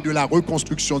parlait de la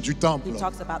reconstruction du temple. he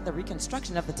talks about the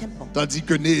reconstruction of the temple. Tandis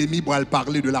que Néhémie va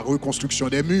parler de la reconstruction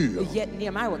des murs. Yet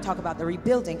Nehemiah will talk about the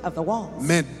rebuilding of the walls.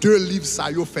 Mais deux livres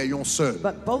ça yo fait un seul.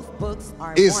 But both books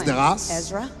are Esdras one.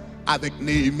 Ezra avec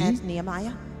Néhémie, and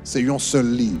Nehemiah c'est un seul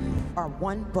livre. are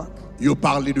one book. Ils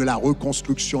parlaient de la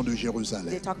reconstruction de Jérusalem.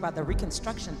 They talk about the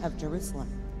reconstruction of Jerusalem.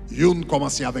 Ils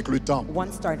commençaient avec le temple.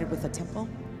 One started with the temple,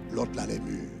 l'autre là les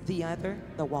murs. the other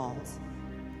the walls.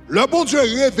 Le bon Dieu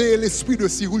réveillait l'esprit de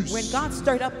Cyrus. When God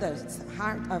stirred up the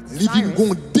heart of Il avait un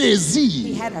Cyrus, désir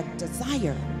he had a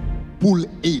desire pour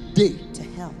aider to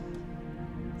help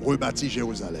rebâtir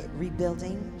Jérusalem.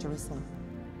 rebuilding Jerusalem.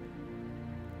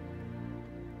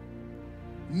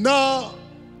 Dans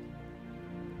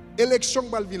l'élection qui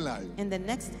va venir là, In the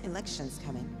next elections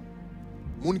coming,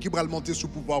 monde qui va monter sous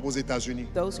pouvoir aux États-Unis.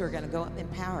 those who are going to go up in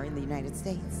power in the United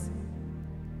States,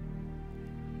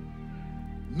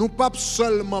 Nous pas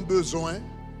seulement besoin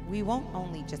we won't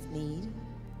only just need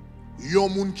yon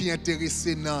monde qui est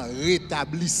intéressé dans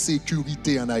rétablir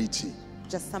sécurité en Haïti.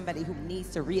 just somebody who needs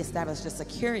to reestablish the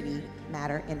security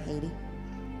matter in Haiti.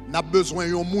 N'a besoin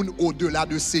yon monde au-delà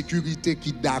de sécurité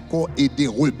qui d'accord aider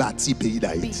rebâtir pays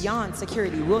d'Haïti. Beyond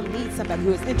security, we'll need somebody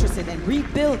who is interested in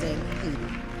rebuilding Haiti.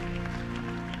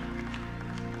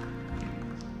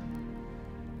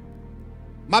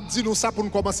 M'a dit nous ça pour nous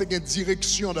commencer une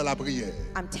direction dans la prière.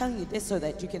 I'm telling you this so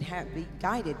that you can be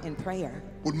guided in prayer.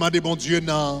 Pour demander bon Dieu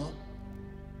dans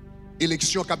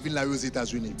élection qui vient là aux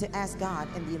États-Unis. To ask God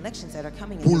in the elections that are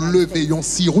coming in Pour the United lever States, un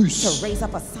Cyrus. to raise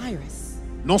up a Cyrus,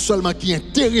 Non seulement qui est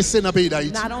intéressé dans le pays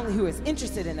d'Haïti, not only who is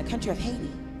interested in the country of Haiti,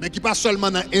 mais qui pas seulement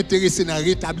intéressé dans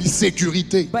rétablir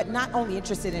sécurité, but not only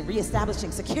interested in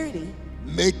reestablishing security,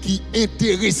 mais qui est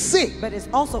intéressé but is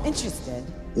also interested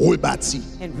rebâtir.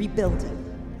 in rebuilding.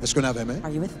 Est-ce qu'on avait même?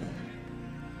 Are you with me?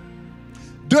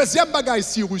 Deuxième bagaille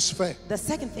Cyrus fait. The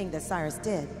second thing that Cyrus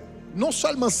did, Non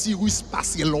seulement Cyrus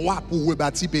passe loi pour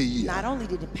rebâtir pays. not only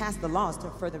did he pass the laws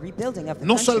for the rebuilding of the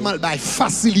Non country, seulement il a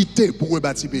facilité pour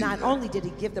rebâtir pays. not only did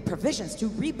he give the provisions to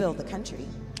rebuild the country,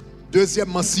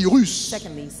 Deuxièmement Cyrus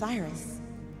secondly, Cyrus,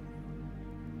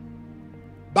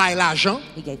 bail l'argent.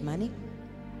 he gave money,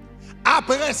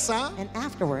 Après ça, and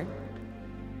afterward,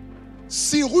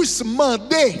 Cyrus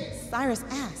mandait Cyrus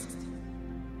asked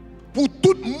pour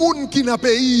tout le monde qui dans le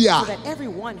pays, so that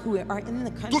everyone who are in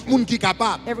the tout le monde country, qui est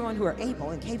capable, everyone who are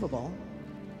able and capable,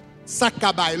 ça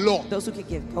cabaye l'or, those who could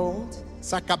give gold,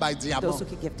 ça cabaye diamant, those who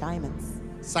could give diamonds,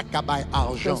 ça cabaye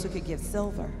argent, those who could give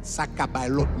silver, ça cabaye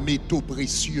l'autre métaux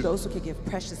précieux. those who could give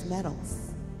precious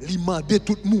metals. Il mandait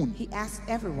tout le monde He asked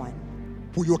everyone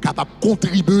pour être capable de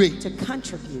contribuer to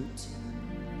contribute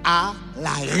à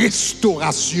la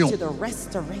restauration to the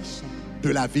restoration de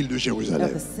la ville de of the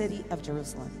Jérusalem. city of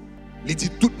Jerusalem. Il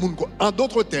dit tout le monde. En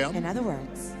d'autres termes, In other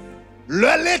words,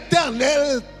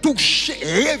 l'Éternel touchait,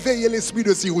 réveillait l'esprit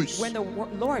de Cyrus. when the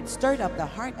Lord stirred up the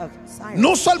heart of Cyrus,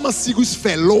 Non seulement Cyrus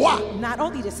fait loi not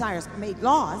only did Cyrus make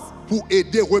laws pour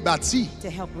aider rebâtir, to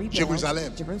help rebuild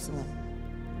Jerusalem. Jerusalem,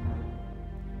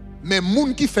 mais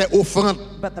moun qui fait offrande,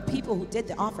 but the people who did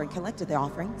the offering collected the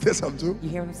offerings. c'est ça me dit. You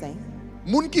hear what I'm saying?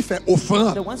 Moun qui fait The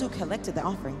offrande, ones who collected the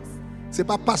offerings. c'est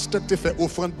pas pasteur qui fait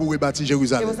offrande pour rebâtir It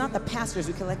Jérusalem. was not the pastors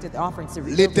who collected the offerings to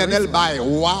rebuild L'Éternel Jerusalem. bail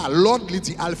roi, l'autre lui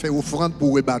dit al fait offrande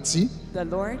pour rebâtir. The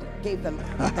Lord gave them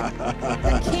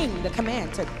the king the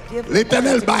command to give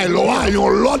L'Éternel bail roi, yon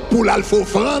l'autre pour l'al fait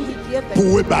offrande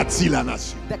pour rebâtir la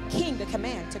nation. the king the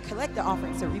command to collect the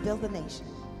offerings to rebuild the nation.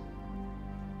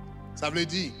 Ça veut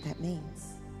dire That means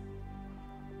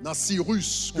dans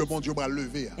Cyrus que bon Dieu va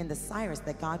lever. in the Cyrus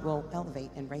that God will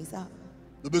elevate and raise up.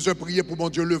 Nous avons besoin de prier pour bon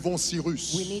Dieu levons We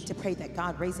Cyrus need to pray that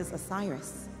God raises a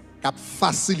Cyrus qui a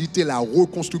facilité la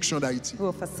reconstruction d'Haïti. who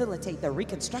will facilitate the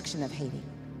reconstruction of Haiti.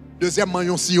 Deuxièmement,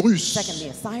 yon Cyrus Secondly,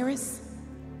 a Cyrus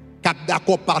qui a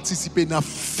d'accord participer dans le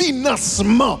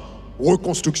financement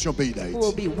reconstruction pays who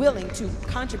will d'Haïti. be willing to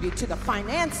contribute to the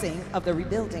financing of the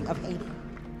rebuilding of Haiti.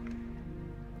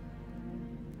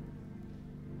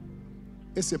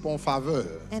 Et c'est pas en faveur.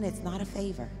 And it's not a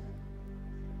favor.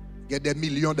 Il y a des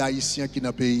millions d'Haïtiens qui dans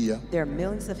le pays. There are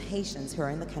millions of Haitians who are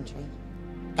in the country.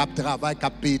 qui travaillent, qui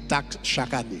payent taxes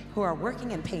chaque année. Who are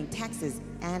working and paying taxes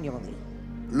annually.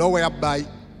 Là où ils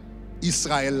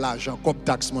Israël l'argent comme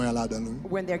taxe moyen là dedans.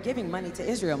 When they're giving money to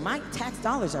Israel, my tax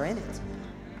dollars are in it.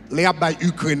 Les ils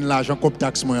Ukraine l'argent comme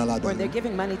taxe moyen là dedans. When they're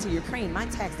giving money to Ukraine, my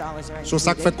tax dollars are in it. So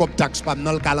ça fait comme taxe pas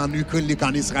dans le calendrier Ukraine li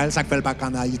en Israël, ça fait pas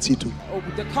en Haïti tout. Oh,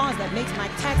 the cause that makes my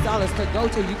tax dollars to go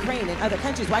to Ukraine and other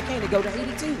countries, why can't it go to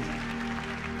Haiti too?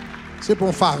 C'est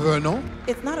pour faveur non?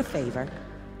 It's not a favor.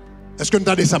 Est-ce que vous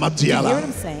entendez ça m'a dit là? You hear what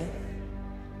I'm saying?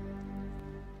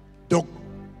 Donc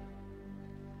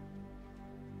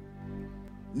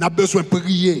n'a besoin de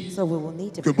prier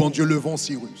que bon Dieu levons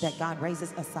Cyrus.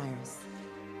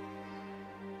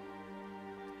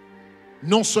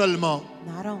 Non seulement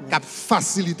cap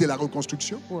faciliter la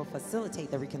reconstruction,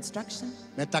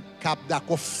 mais cap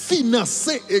d'accord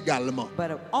financer également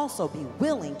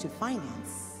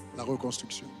la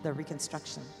reconstruction.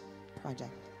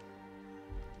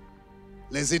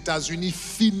 Les États-Unis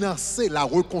finançaient la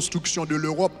reconstruction de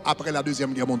l'Europe après la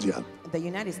Deuxième Guerre mondiale. The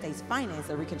United States financed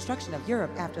the reconstruction of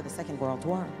Europe after the Second World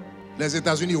War. Les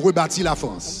États-Unis rebâtit la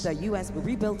France. The US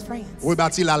rebuilt France.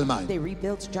 Rebâtit l'Allemagne. They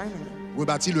rebuilt Germany.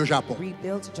 Rebâtit le Japon.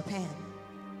 Rebuilt Japan.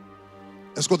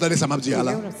 Est-ce que vous entendez ça m'a dit là?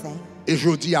 Et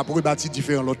aujourd'hui, a rebâti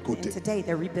différents l'autre côté. Today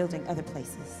they're rebuilding other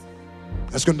places.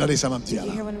 Est-ce que vous entendez ça m'a dit là?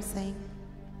 You hear what I'm saying?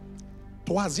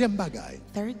 Troisième bagaille.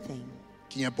 Third thing.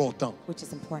 Qui est important. Which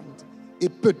is important. Et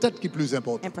peut-être qui est plus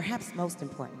important. And perhaps most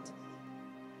important.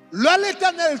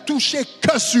 L'Éternel touchait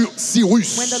que sur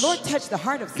Cyrus. When the Lord touched the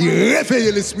heart of Cyrus, il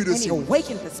réveillait l'esprit de Cyrus. And he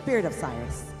awakened the spirit of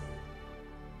Cyrus.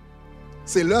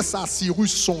 C'est là ça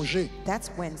Cyrus songeait. That's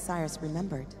when Cyrus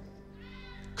remembered.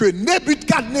 Que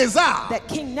Nebuchadnezzar. That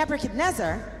King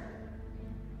Nebuchadnezzar.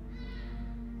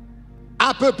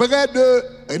 À peu près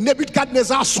de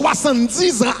Nebuchadnezzar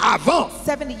 70 ans avant.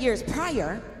 70 years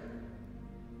prior.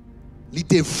 Il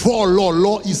était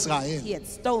volé Israël. He had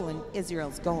stolen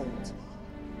Israel's gold.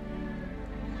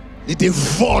 Il était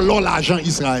volé l'argent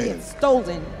Israël. He had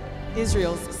stolen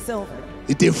Israel's silver.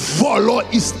 Il était volé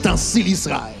ustensiles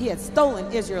Israël. He had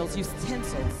stolen Israel's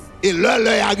utensils. Et là, il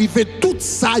est arrivé tout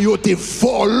ça, il était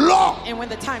volé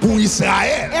pour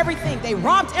Israël. Everything they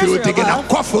robbed Israel of,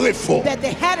 that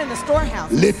they had in the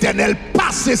storehouse. L'Éternel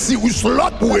passait Cyrus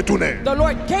l'autre pour retourner. The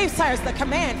Lord gave Cyrus the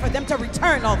command for them to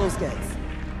return all those goods.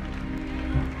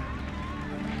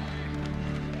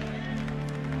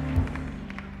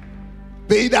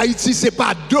 Pays d'Haïti, c'est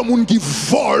pas deux personnes qui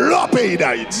volent le pays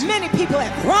d'Haïti. Many people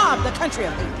have robbed the country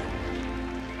of Haiti.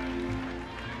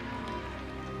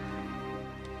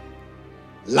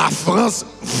 La France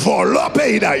vole le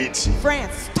pays d'Haïti.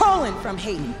 France stolen from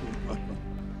Haiti.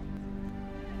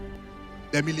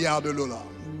 Des milliards de dollars.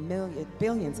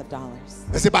 Billions of dollars.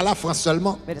 Mais c'est pas la France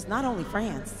seulement. But it's not only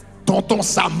France. Tonton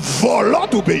Sam vole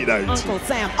tout pays d'Haïti. Uncle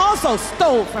Sam also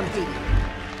stole from Haiti.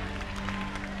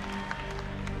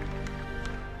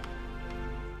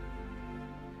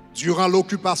 Durant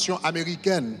l'occupation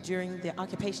américaine, during the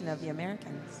occupation of the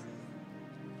Americans,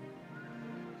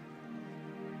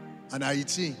 en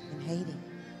Haïti, in Haiti,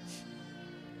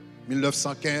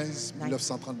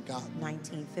 1915-1934,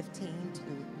 1915 to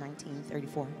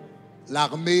 1934,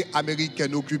 l'armée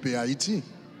américaine occupait Haïti.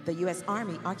 The U.S.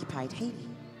 Army occupied Haiti.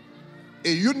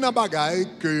 Et une bagaille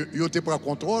que yo te prend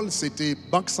contrôle, c'était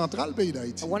Banque centrale pays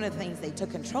d'Haïti. One of the things they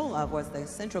took control of was the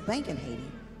central bank in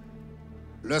Haiti.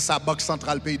 Le sa Banque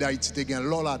centrale pays d'Haïti te gen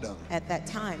l'or là-dedans. At that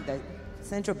time, the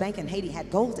central bank in Haiti had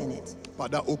gold in it.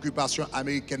 Pendant l'occupation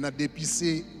américaine, a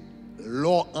dépissé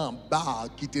l'or en bas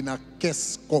qui était dans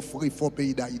caisse coffre fort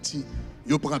pays d'Haïti.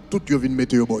 Yo prend tout yo vinn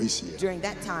mettre yo boy ici. During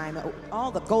that time,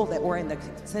 all the gold that were in the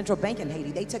central bank in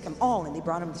Haiti, they took them all and they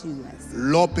brought them to the US.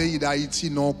 L'or pays d'Haïti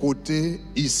non côté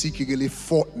ici qui est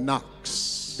Fort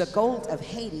Knox. The gold of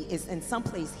Haiti is in some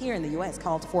place here in the US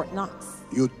called Fort Knox.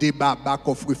 Yo débat bas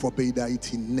coffre fort pays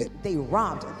d'Haïti net. They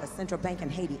robbed the central bank in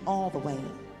Haiti all the way.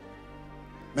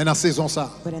 Mais dans saison ça.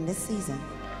 But in this season.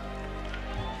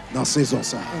 Dans saison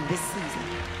ça. In this season.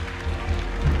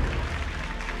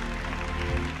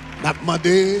 N'a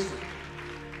demandé.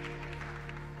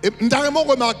 Et nous avons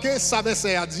remarqué ça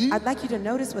verset a dit. I'd like you to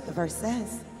notice what the verse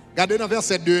says. Regardez dans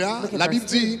verset 2 la Bible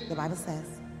dit. The Bible says.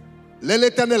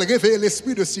 L'Éternel réveille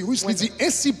l'esprit de Cyrus, il dit,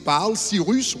 ainsi parle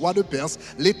Cyrus, roi de Perse,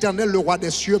 l'Éternel, le roi des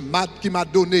cieux, qui m'a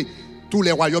donné tous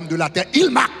les royaumes de la terre.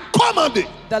 Il m'a commandé.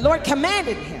 The Lord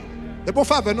commanded him. C'est pour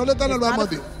faveur, non, l'Éternel l'a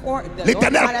demandé.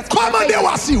 L'Éternel commandé au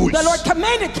roi Cyrus. The Lord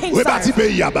commanded King Cyrus.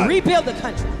 Rebuild the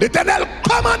country. L'Éternel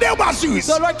commandé au roi Cyrus.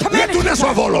 The Lord commanded Retournez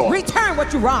son volant. Return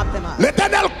what you robbed them of.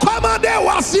 L'Éternel commandé au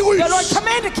roi Cyrus. The Lord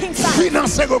commanded King Cyrus.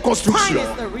 Financer reconstruction.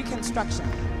 Finance the reconstruction.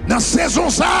 Dans saison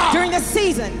ça. During this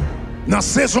season. Dans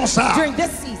saison ça. During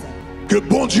this season. Que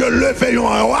bon Dieu leve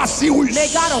un roi Cyrus. May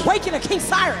God awaken a King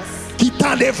Cyrus. Qui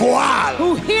tend des voiles.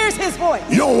 Who hears his voice.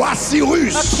 Un roi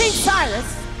Cyrus. A King Cyrus.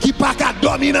 Qui pas qu'à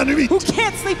dormir la nuit. Who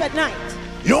can't sleep at night.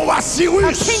 Un roi Cyrus.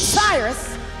 A King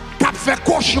Cyrus. Qui a fait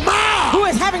cauchemar. Who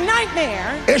is having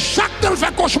nightmare. Et chaque temps il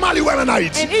fait cauchemar, il est en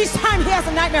Haïti. And each time he has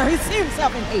a nightmare, he sees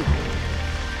himself in Haiti.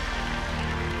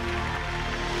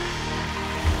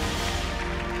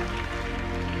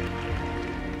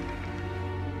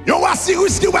 Un roi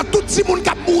Cyrus qui voit tout le monde qui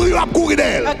a mouru à courir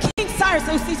d'elle. A King Cyrus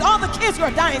who sees all the kids who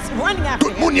are dying running after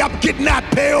him. Tout le monde qui a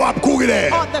kidnappé à courir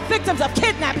d'elle. All the victims of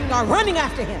kidnapping are running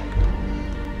after him.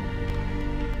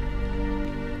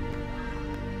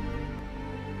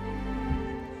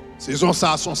 Saison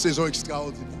ça, son saison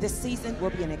extraordinaire. This season will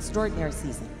be an extraordinary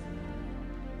season.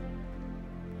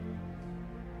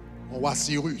 Un roi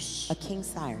Cyrus. A King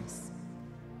Cyrus.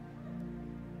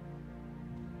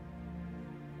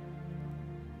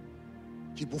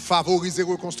 Qui pour favoriser la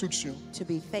reconstruction. To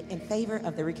be in favor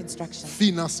of the reconstruction.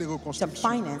 Financer la To reconstruction.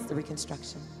 finance the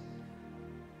reconstruction.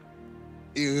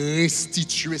 Et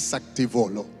restituer ça que t'es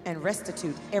volé. And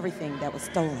restitute everything that was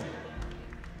stolen.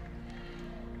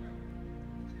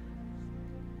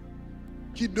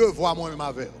 Qui devoir moi-même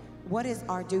avec? What is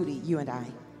our duty, you and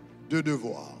I? Deux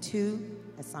devoirs. Two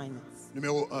assignments.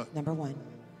 Numéro 1. Number 1.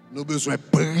 Nous besoin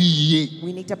prier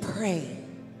We need to pray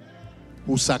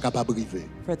pour ça capable arriver.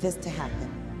 for this to happen.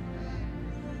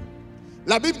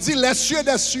 La Bible dit les cieux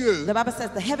des cieux The Bible says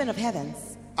the heaven of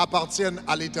heavens appartiennent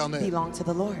à l'Éternel, belong to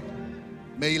the Lord,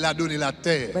 mais il a donné la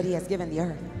terre but he has given the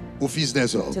earth aux fils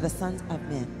des hommes. to the sons of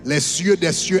men. Les cieux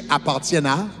des cieux appartiennent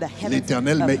à The heavens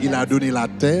l'Éternel, of mais il a heavens donné la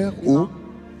terre aux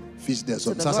fils des To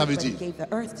hommes. the Ça Lord, veut but he dire, gave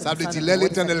the earth to ça the veut Son dire, of Man. What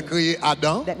does that l'Éternel mean? créé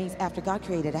Adam, That means after God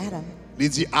created Adam, il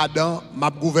dit Adam m'a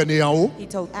gouverné en haut, he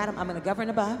told Adam, I'm going to govern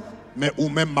above, mais ou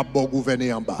même m'a pas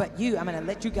gouverné en bas. but you, I'm going to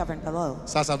let you govern below.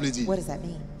 Ça veut dire. What does that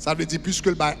mean? Ça veut dire puisque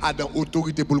le bail Adam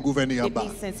autorité pour le gouverner en It bas.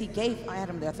 means since he gave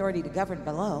Adam the authority to govern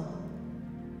below,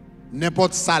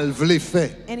 N'importe ça le veut faire,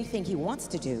 anything he wants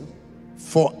to do,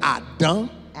 faut Adam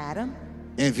Adam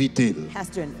inviter. has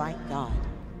to invite God.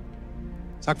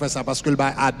 Ça fait ça parce que le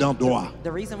bail Adam doit.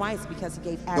 The reason why is because he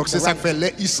gave Adam Donc c'est the ça que right.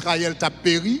 fait l'Israël t'a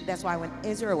péri. That's why when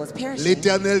Israel was perishing,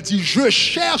 L'Éternel dit je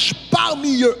cherche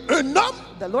parmi eux un homme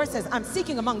the Lord says, I'm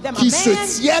seeking among them a qui se man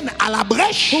tienne à la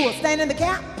brèche who will stand in the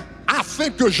gap afin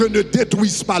que je ne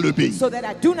détruise pas le pays. so that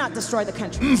I do not destroy the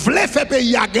country. M'vle faire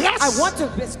pays à I grâce, want to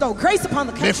bestow grace upon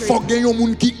the mais country, faut gagner un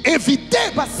monde qui invite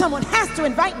but someone has to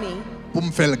invite me pour me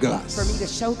faire for me grâce. to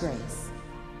show grace.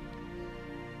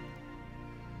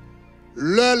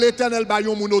 L'Éternel ba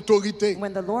yon moun autorité,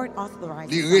 When the Lord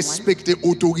authorizes li someone, respecte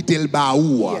autorité le ba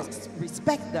ou. he has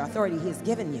respect the authority he has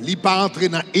given you. Li pas entrer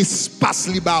dans espace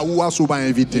li ba ou sou pas He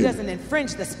invité. doesn't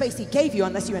infringe the space he gave you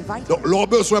unless you invite him. Donc l'on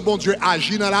besoin bon Dieu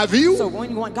agir dans la vie ou So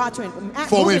when you want God to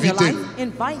faut move in your inviter. life,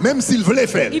 invite him. Même s'il veut le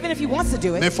faire, Even if he wants to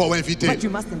do mais it, faut inviter. but you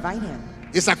must invite him.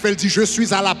 Et ça fait il dit je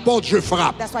suis à la porte, je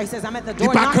frappe. That's why he says, I'm at the Il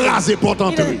door pas craser pour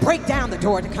knocking. He entrer. doesn't break down the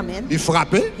door to come in. Il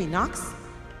frappe He knocks.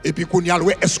 et puis qu'on y a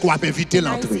loué est-ce qu'on va inviter Now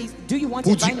he l'entrée. says, do you want to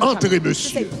Pour invite dire him to come entrez in? To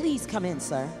monsieur. say, please come in,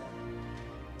 sir.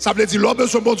 Ça veut dire l'on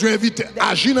besoin bon Dieu inviter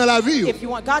agir dans la vie. If you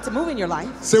want God to move in your life,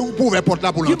 C'est où pouvez porte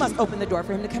là pour you l'entrer. must open the door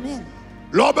for him to come in.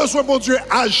 L'on besoin bon Dieu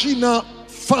agir dans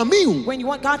famille ou When you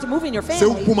want God to move in your c'est où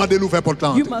family, pour demander l'ouvrir porte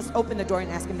là. you must open the door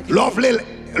and ask him to come L'on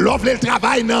in. veut le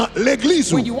travail dans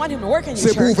l'église ou When you want him to work in your c'est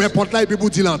pour church, ouvrir porte là et puis pour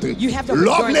dire l'entrée. you have to open the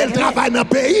L'on door and veut let le him in. travail dans le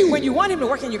pays ou When you want him to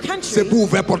work in your c'est country, pour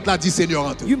ouvrir porte là dit Seigneur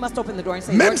entre. you must open the door and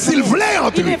say, Même Lord, s'il come in. voulait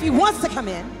entrer. Even if he wants to come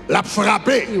in, La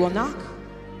frapper, he will knock.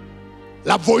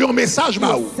 la voyons un message He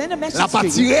ba will ou. send a message La pas to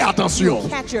you. tirer He attention. will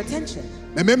catch your attention.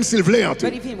 Mais même s'il voulait But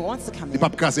entrer, if he wants to come il in, va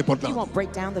pas casser porte là. he won't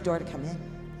break down the door to come in.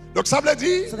 Donc ça veut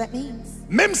dire So that means,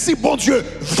 même si bon Dieu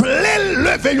voulait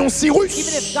lever un even Cyrus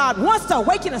if God wants to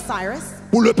awaken a Cyrus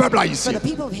pour le peuple for haïtien, the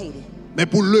people of Haiti, mais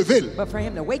pour le lever, but for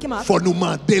him to wake him up, il faut nous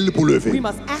demander pour we lever.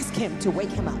 must ask him to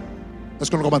wake him up.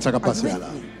 Est-ce qu'on comprend ça qui a Are you passé là?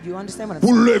 with me? Do you understand what I'm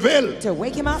Pour saying? lever, To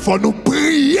wake him up, il faut nous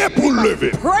prier pour le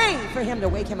lever. pray for him to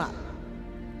wake him up.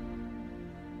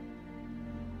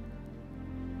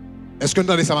 Est-ce que vous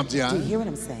entendez ça m'a dit? Do you hear what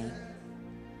I'm saying?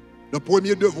 Le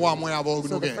premier devoir moi avoir So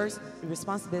nous the gagne. first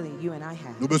responsibility you and I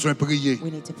have, Nous besoin prier.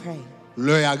 we need to pray.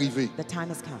 L'heure est arrivée. The time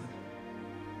has come.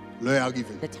 L'heure est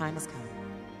arrivée. The time has come.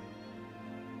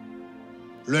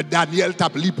 Le Daniel t'a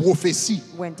li prophétie.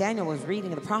 When Daniel was reading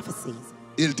the prophecies,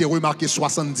 Il t'a remarqué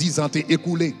 70 ans t'est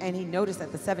écoulé. and he noticed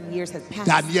that the 7 years had passed,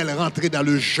 Daniel rentrait dans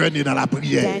le jeûne et dans la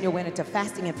prière Daniel went into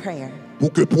fasting and prayer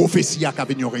pour que prophétie a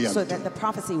une so réalité. that the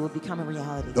prophecy would become a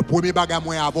reality. Le premier bagage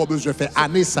moi avoir besoin de faire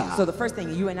année ça. So the first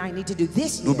thing you and I need to do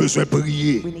this Nous year, besoin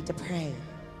prier. we need to pray.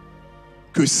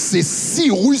 que c'est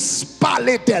Cyrus par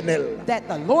l'Éternel that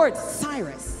the Lord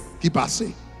Cyrus qui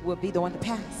passait. will be the one to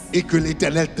pass. Et que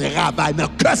l'Éternel travaille dans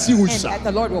le cœur Cyrus. And that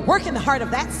the Lord will work in the heart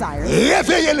of that Cyrus.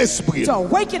 Réveiller l'esprit. To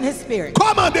awaken his spirit.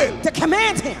 Commandez. To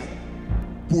command him.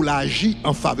 Pour l'agir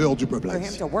en faveur du peuple. For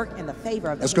him to work in the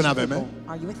favor of the Est-ce qu'on avait people.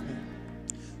 Are you with me?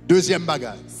 Deuxième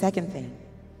bagage. Second thing.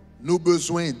 Nous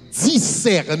besoin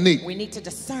discerner. We need to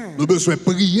discern. Nous besoin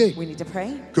prier. We need to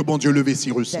pray. Que bon Dieu leve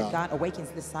Cyrus. That God awakens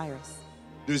this Cyrus.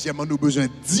 Deuxièmement, nous besoin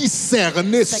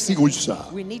discerner Cyrus.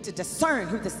 We need to discern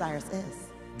who the Cyrus is.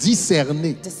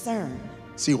 Discerner Discern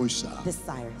Cyrus. this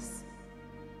Cyrus.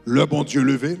 Le bon Dieu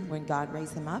levé. When God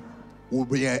raised him up. Ou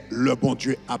bien le bon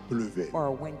Dieu a levé.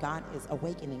 Or when God is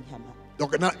awakening him up.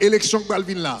 Donc dans l'élection qui va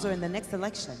venir là. So in the next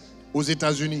election. Aux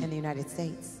États-Unis. In the United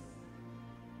States.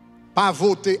 Pas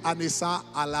voter Anessa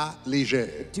à la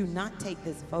légère. Do not take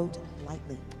this vote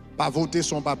lightly. Pas voter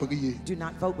sans pas prier. Do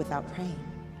not vote without praying.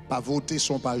 Pas voter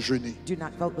sans pas jeûner. Do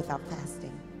not vote without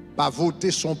fasting. Pas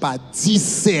voter sans pas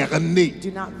discerner.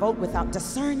 Do not vote without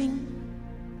discerning.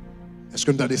 Est-ce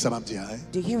que vous entendez ça m'a dit?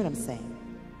 Do you hear what I'm saying?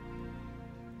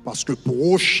 Parce que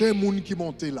prochain monde qui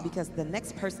monte là. Because the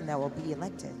next person that will be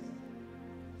elected.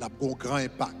 La un grand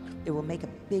impact. It will make a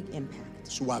big impact.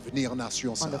 Sur l'avenir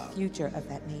nation ça. On the future of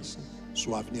that nation.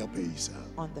 Sur l'avenir pays ça.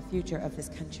 On the future of this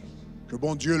country. Que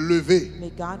bon Dieu levé.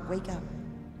 May God wake up.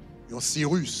 Un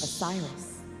Cyrus. A Cyrus.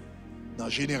 Dans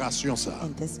génération ça.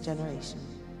 In this generation.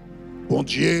 Bon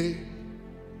Dieu,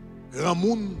 grand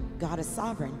monde. God is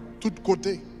sovereign. Tout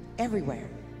côté. Everywhere.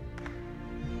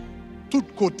 Tout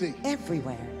côté.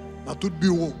 Everywhere. Dans tout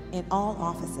bureau. In all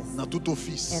offices. Dans tout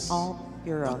office. In all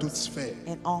bureaus. Dans toute sphère.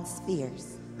 In all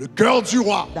spheres. Le cœur du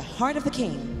roi. The heart of the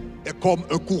king. Est comme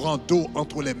un courant d'eau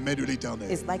entre les mains de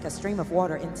l'Éternel. Is like a stream of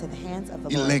water into the hands of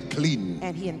the il Lord. l'incline.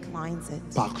 And he inclines it.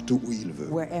 Partout où il veut.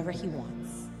 Wherever he wants.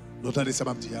 Vous entendez ça,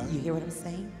 Bondye? You hear what I'm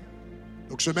saying?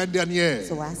 Donc semaine dernière.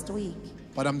 So last week.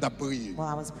 Pendant que prié. While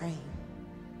I was praying.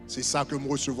 C'est ça que je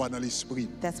recevoir dans l'esprit.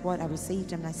 That's what I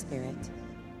received in my spirit.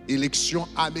 Élection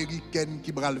américaine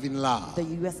qui va venir là. The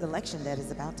U.S. election that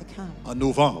is about to come. En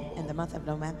novembre. In the month of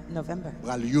November.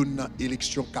 Va une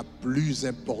élection qui plus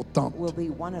importante. Will be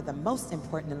one of the most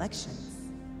important elections.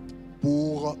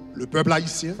 Pour le peuple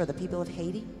haïtien. For the people of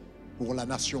Haiti. Pour la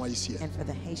nation haïtienne. And for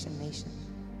the Haitian nation.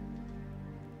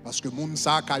 Parce que moun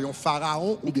sa ka yon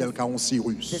pharaon ou bien ka yon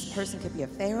Cyrus. This person could be a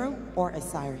Pharaoh or a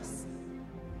Cyrus.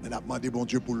 On a demandé bon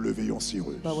Dieu pour lever yon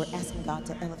Cyrus. But we're asking God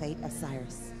to elevate a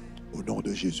Cyrus. Au nom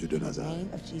de Jésus de Nazareth. In the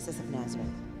name of Jesus of Nazareth.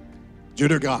 Dieu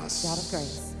de grâce. God of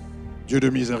grace. Dieu de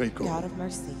miséricorde. God of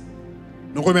mercy.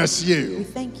 Nous remercions. We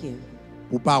thank you.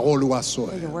 Pour parole ou assoir.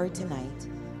 For your word tonight.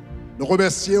 Nous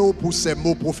remercions pour ces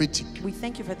mots prophétiques. We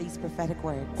thank you for these prophetic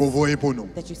words. Qu'on voyait pour nous.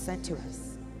 That you sent to us.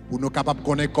 Pour nous capables de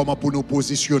connaître comment pour nous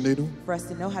positionner nous. For us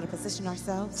to know how to position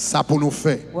ourselves. Ça pour nous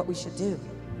faire. What we should do.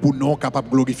 Pour nous capables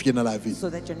de glorifier dans la vie. So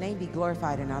that your name be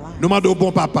glorified in our lives. Nous demandons au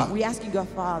bon papa. We ask you, God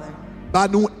Father. Bah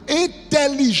nous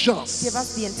intelligence. Give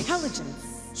us the intelligence.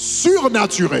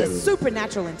 Surnaturelle. The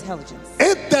supernatural intelligence.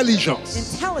 Intelligence.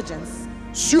 Intelligence.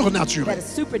 Surnaturelle. That is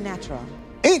supernatural.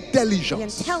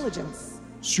 Intelligence. The intelligence.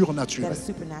 Surnaturelle. That is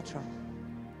supernatural.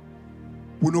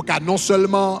 Pour nous non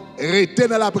seulement rester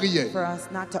dans la prière. For us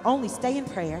not to only stay in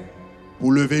prayer.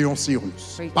 Pour lever un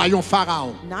Cyrus. Pas un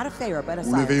pharaon. Not a Pharaoh, but a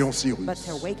pour lever un Cyrus. But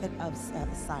to awaken up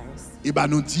Cyrus. Et bah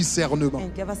nous discernement.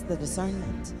 And give us the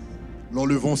discernment. Nous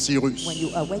levons Cyrus. When you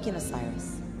awaken a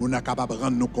Cyrus. On est capable de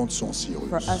rendre nous compte son Cyrus.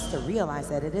 For us to realize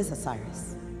that it is a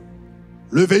Cyrus.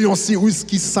 Levez un Cyrus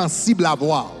qui est sensible à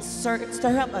voir. Stir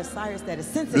up a Cyrus that is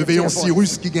sensitive Levez to un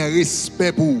Cyrus qui a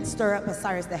respect pour. Stir up a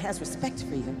Cyrus that has respect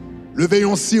for you. Levez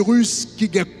un Cyrus qui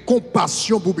a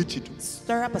compassion pour petit.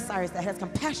 Stir up a Cyrus that has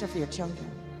compassion for your children.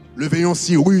 Levez un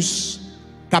Cyrus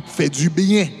qui a fait du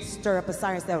bien. Stir up a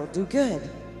Cyrus that will do good.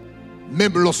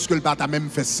 Même lorsque le bâtiment même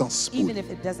fait sens pour. Even if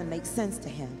it doesn't make sense to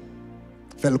him.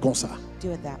 Fais-le comme ça.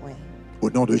 Do it that way. Au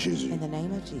nom de Jésus. In the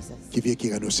name of Jesus. Qui vient qui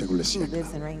règne au siècle des siècles. Who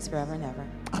lives and reigns forever and ever.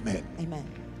 Amen. Amen.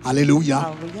 Alléluia.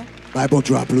 Hallelujah. Bah, bon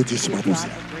Dieu, applaudissements pour ça.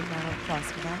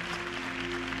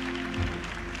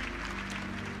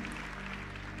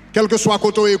 Quel que soit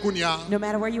côté Kounia, no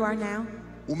matter where you are now,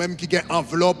 ou même qui a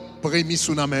enveloppe prémisse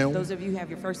sous la main, those of you who have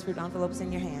your first fruit envelopes in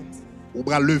your hands, ou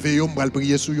bras lever yo, bras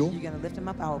prier sur yo. you're going to lift them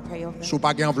up, I will pray over them. Si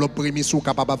pas une enveloppe prémisse ou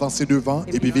capable avancer devant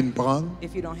et puis venir prendre.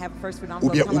 If you don't have a first fruit Ou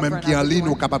envelope, bien come ou up même for qui en another ligne,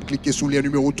 one. ou capable de cliquer sur le lien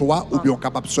numéro 3 ou bien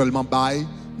capable seulement bail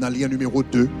dans le lien numéro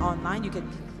 2. Online, you can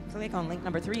click on link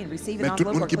number 3 and receive an Mais tout le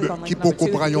envelope monde or qui click on qui link peut number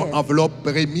 2 comprendre to une give. enveloppe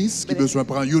prémisse qui besoin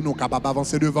prendre yo, nous capable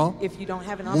avancer devant. If you don't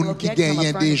have an Moun envelope qui yet, come gagne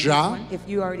up front and déjà, take one. If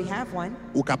you already have one,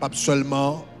 ou capable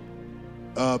seulement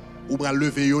Ou bras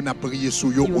lever yo n'a prié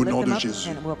sur yo au nom de Jésus.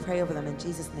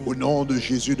 Au nom de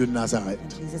Jésus de Nazareth.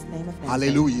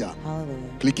 Alléluia.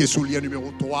 Cliquez sur le lien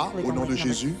numéro 3 au nom de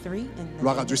Jésus.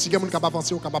 Gloire à Dieu. Si quelqu'un est capable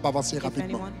d'avancer, on est capable d'avancer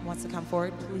rapidement.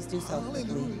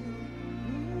 Alléluia.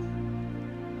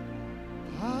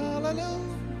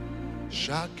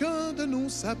 Chacun de nous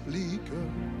s'applique.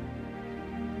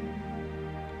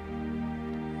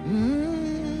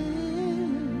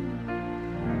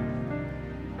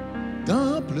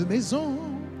 Temple, maison,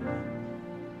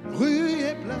 rue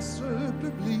et place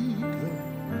publique,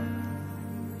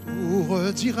 tout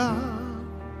redira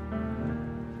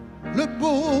le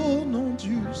beau nom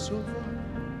du Sauveur.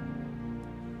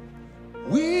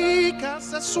 Oui, qu'à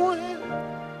ses soins,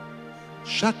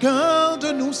 chacun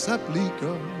de nous s'applique.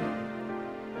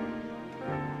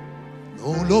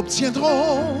 Nous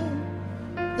l'obtiendrons,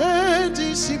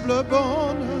 indicible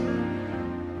bonne.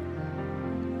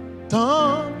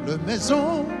 Temple,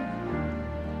 maison,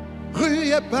 rue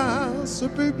et passe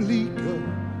publique,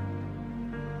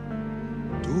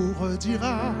 tout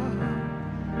redira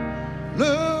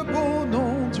le beau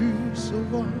nom du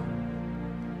Sauveur.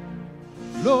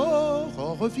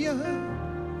 L'aurore revient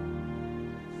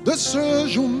de ce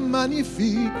jour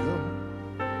magnifique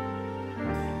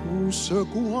où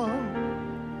secouant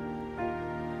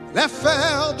les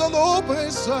fers de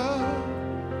l'oppresseur,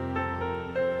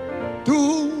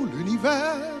 tout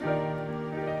l'univers,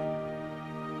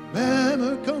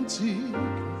 même cantique.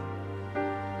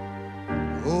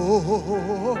 Oh, oh,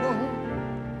 oh, oh,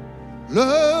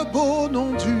 le beau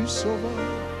nom du Sauveur.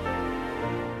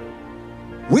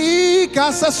 Oui,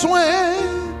 qu'à ses soins,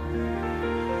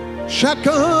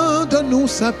 chacun de nous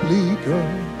s'applique.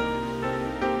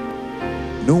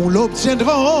 Nous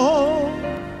l'obtiendrons,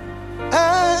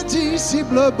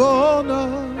 indicible bonheur.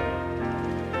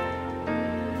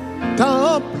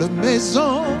 Temple,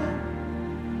 maison,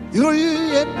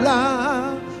 rue et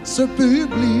place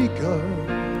publique,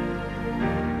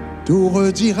 tout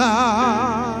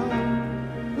redira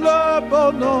le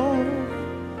bon nom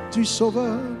du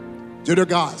Sauveur. Dieu de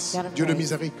grâce, Dieu de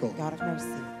miséricorde.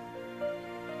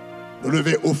 Nous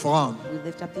lever offrande.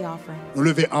 Nous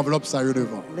lever enveloppe ça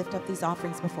devant.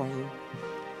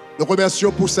 Nous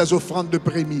remercions pour ces offrandes de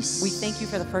prémices.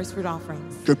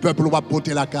 Que le peuple va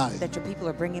porter la caille. Que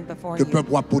le peuple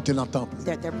va porter dans le temple.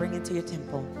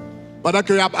 Pendant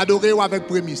que vous adorez avec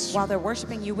prémices.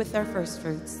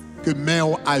 Que main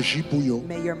agit pour vous.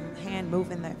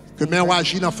 Que main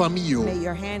agit dans la famille.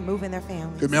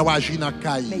 Que main agit dans la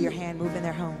caille.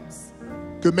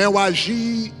 Que main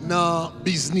agit dans le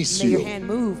business.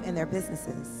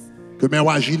 Que main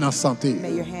agit dans la santé.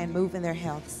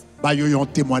 Bah, il y a un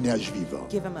témoignage vivant.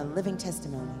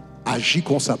 Agis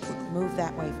comme ça pour nous.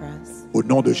 Au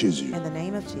nom de Jésus.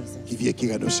 Qui vient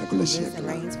qui règne au siècle des siècles.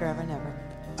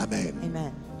 Amen.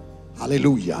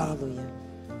 Alléluia.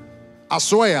 À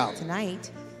soir, je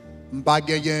n'ai pas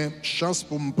une chance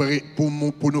pour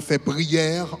nous faire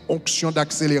prière, onction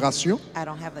d'accélération. Je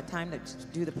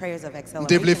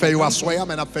devais faire à soir,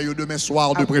 mais je vais faire demain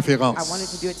soir de préférence.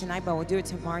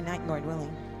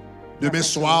 Demain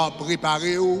soir,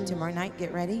 préparez-vous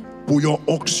pour une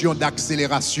onction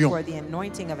d'accélération,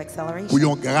 pour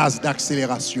une grâce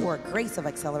d'accélération.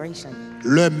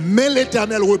 Le main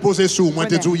l'Éternel reposait sur moi,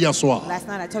 je t'ai dit hier soir.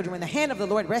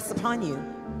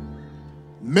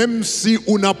 Même si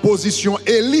on a position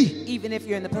Élie,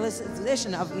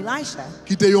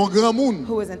 qui était un grand monde,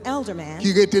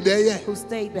 qui était derrière.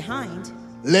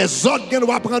 Les autres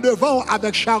doivent prendre devant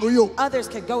avec chariot.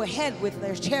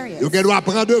 Ils doivent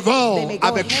prendre devant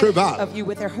avec cheval.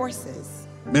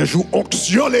 Mais je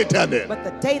onction l'Éternel.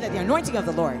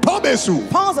 Tombez sous.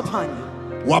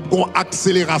 Ou avez une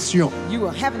accélération. Tu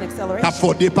as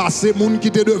fait dépasser les gens qui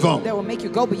étaient devant. Tu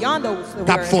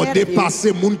as fait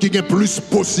dépasser les gens qui ont plus de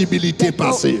possibilités de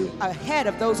passer.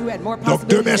 Donc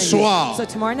demain soir,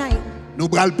 nous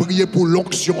allons prier pour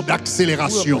l'onction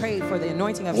d'accélération.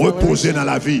 Reposer dans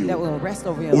la vie.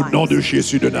 Au nom de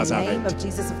Jésus de Nazareth.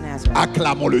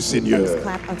 Acclamons le Seigneur.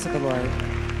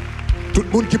 Tout le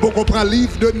monde qui peut comprendre le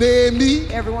livre de Nehemie,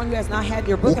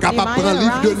 ou capable de prendre le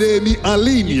livre de Nehemie en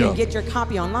ligne,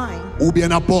 ou bien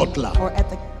n'importe là.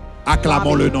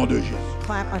 Acclamons le nom de Jésus.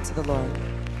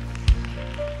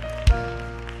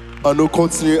 On nous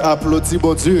continue à applaudir,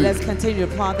 bon Dieu.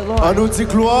 On nous dit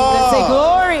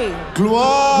gloire.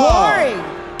 Gloire.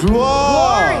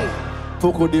 Gloire.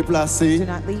 Pour qu'on déplace.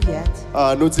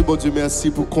 Nous disons bon Dieu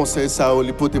merci pour le conseil ça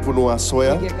pour nous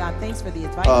asseoir.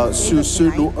 Sur ce,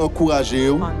 nous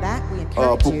encourager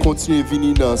pour continuer à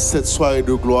venir dans cette soirée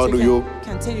de gloire.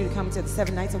 continue to come to the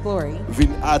 7 nights of glory. Vin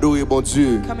adorer bon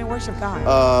Dieu. Come and worship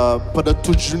God. Pendant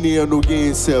toute journée nous avons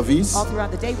un service. All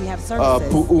throughout the day we have services.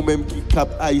 Pour eux même qui Cap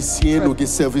Haïtien, nous avons un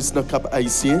service dans Cap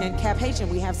Haïtien. In Cap Haitian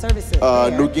we have services. Nous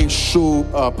avons un show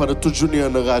pendant toute journée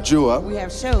en radio. We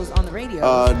have shows on the radio.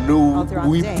 Nous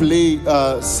replay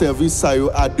service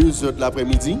à 2h de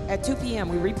l'après-midi. At 2 p.m.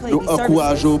 we replay nous these services.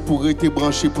 encourageons pour être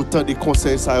branché pour tant de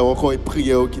conseils ça encore et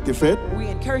prières qui étaient faites. We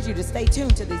encourage you to stay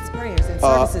tuned to these prayers and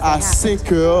services that à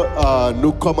 5h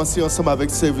nous commençons ensemble avec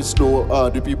service nous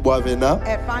depuis Boisvena.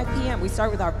 At 5 p.m. we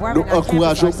start with our nous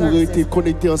encourageons pour être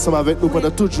connectés ensemble avec nous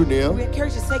pendant toute journée. We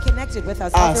encourage you to stay connected with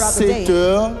us all throughout the day. À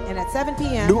 7h and at 7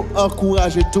 p.m. nous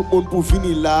encourageons tout le monde pour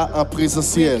venir là en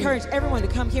présentiel. We encourage everyone to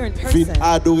come here in person. Venir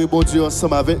adorer bon Dieu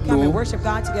ensemble avec come nous. And worship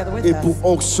God together with et us. pour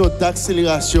onction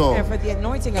d'accélération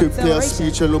que Père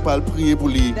spirituel nous parle prier pour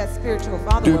lui.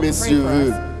 De mes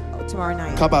yeux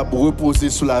capable de reposer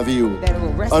sur la vie.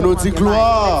 On nous dit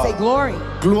gloire,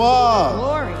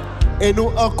 gloire. Et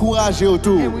nous encourager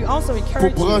autour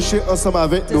pour brancher ensemble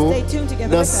avec nous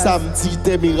dans samedi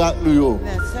des miracles.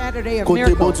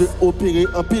 Côté bon Dieu opérer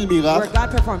un pile miracle.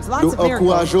 Nous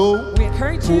encourageons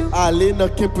pour aller dans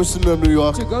le campus de New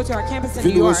York.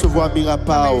 Venir recevoir miracle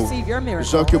par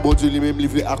Jean que bon Dieu lui-même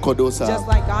livré à Kodo ça.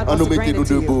 On nous mettez nous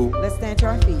debout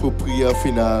pour prière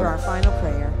finale.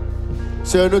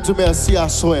 Seigneur, nous te merci à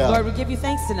soi.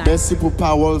 Merci pour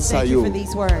parole ça yo.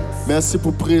 Merci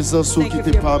pour présence qui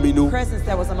était parmi nous.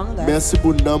 Merci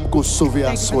pour l'âme qu'on sauvé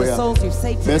à soi.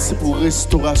 Merci pour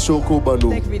restauration qu'on ban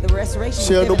nous.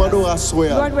 Seigneur, nous demandons à soi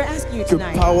que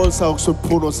parole ça se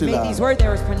prononce là.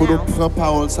 Pour nous prendre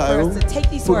parole ça yo,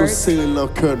 pour nous serrer dans le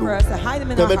cœur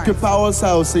nous. Permettre que parole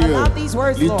ça au Seigneur,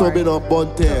 il tombe dans bonne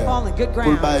terre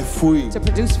pour bailler fruit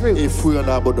et fruit en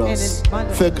abondance.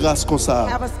 Fais grâce comme ça.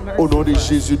 Au nom de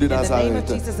Jésus de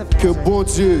Nazareth. Que bon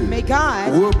Dieu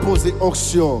repose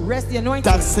onction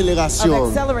d'accélération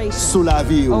sur la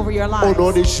vie. Au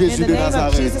nom de Jésus de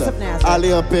Nazareth.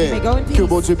 Allez en paix. Que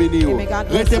bon Dieu bénisse.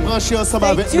 Restez branchés ensemble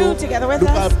avec nous. Nous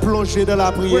allons plonger dans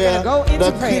la prière, dans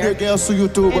le cri de guerre sur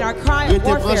YouTube. Restez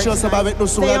branchés ensemble avec nous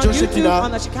sur Radio Shekinah.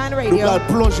 Nous allons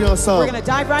plonger ensemble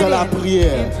dans la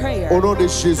prière. Au nom de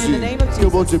Jésus. Que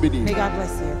bon Dieu bénisse.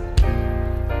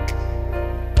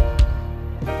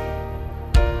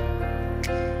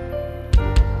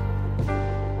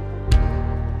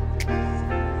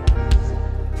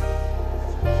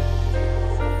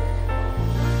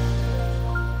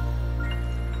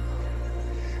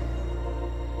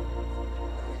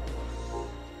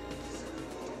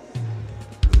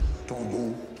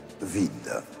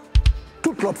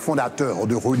 Fondateur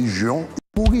de religion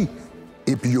pourri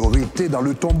et puis il aurait été dans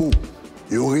le tombeau,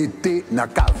 il aurait été dans la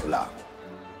cave là.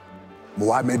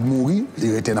 Mohamed mouri,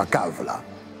 il était dans la cave là.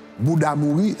 Bouddha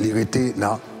mouri, il était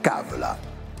dans la cave là.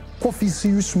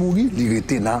 Confucius mouri, il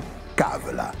était dans la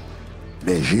cave là.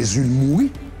 Mais Jésus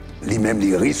mouri, lui-même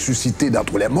il ressuscité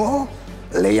d'entre les morts,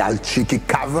 les a checké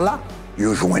cave là, il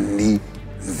a joint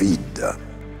vide.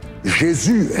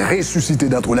 Jésus ressuscité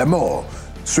d'entre les morts,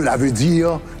 cela veut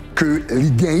dire que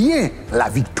il gagnait la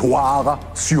victoire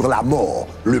sur la mort,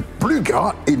 le plus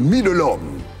grand ennemi de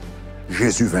l'homme.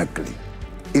 Jésus vaincu.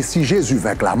 Et si Jésus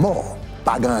vainc la mort,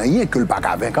 pas rien que le pas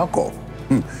qu'à vaincre encore.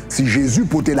 Si Jésus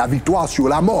portait la victoire sur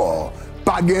la mort,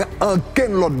 pas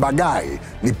aucun autre bagaille,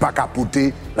 ni pas qu'à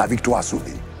porter la victoire sur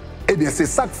lui. Eh bien, c'est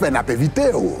ça que fait n'a pas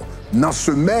éviter dans la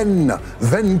semaine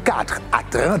 24 à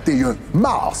 31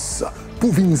 mars.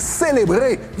 Pour venir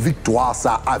célébrer victoire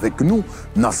ça avec nous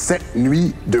dans cette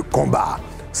nuit de combat.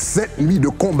 Cette nuit de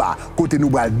combat, côté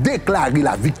nous allons déclarer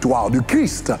la victoire de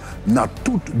Christ dans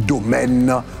tout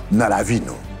domaine dans la vie.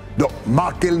 Donc,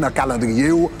 marquez-le dans le calendrier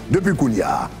depuis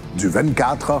Kounia, du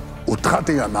 24 au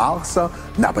 31 mars,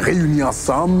 nous avons réuni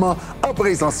ensemble en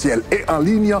présentiel et en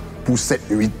ligne pour cette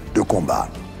nuit de combat.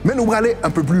 Mais nous allons aller un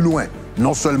peu plus loin.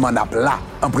 Non seulement nous là,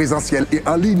 en présentiel et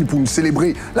en ligne pour nous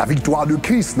célébrer la victoire de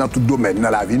Christ dans tout domaine dans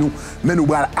la vie, mais nous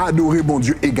allons adorer bon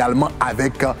Dieu également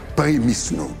avec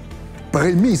Premices.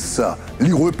 Premices,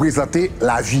 lui représenter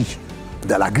la vie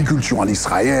de l'agriculture en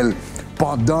Israël.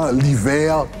 Pendant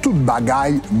l'hiver, toute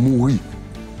bagaille mourit.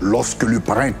 Lorsque le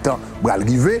printemps va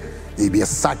arriver, eh bien,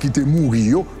 ça qui était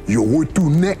mouru, il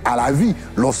retournait à la vie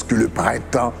lorsque le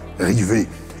printemps arrivait.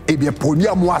 Eh bien,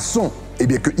 première moisson, eh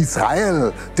bien, que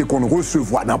Israël, t'es qu'on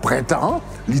recevoir dans le printemps,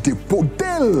 il était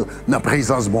potel dans la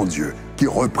présence de mon Dieu, qui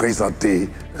représentait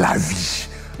la vie.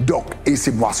 Donc, et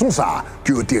ces moissons, ça,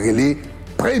 qui ont été les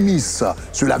prémices,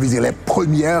 cela veut dire les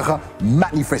premières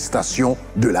manifestations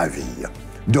de la vie.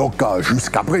 Donc,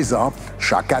 jusqu'à présent,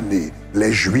 chaque année,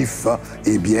 les Juifs,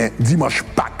 eh bien, dimanche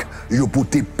Pâques, yo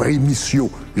pote prémission,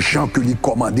 Jean que lui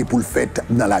commandé pour le fait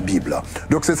dans la Bible.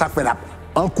 Donc c'est ça fait la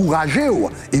encourager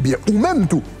et bien ou même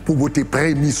tout pour voter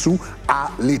prémission à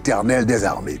l'Éternel des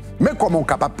armées. Mais comment on est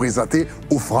capable de présenter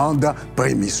offrande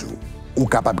prémission? Ou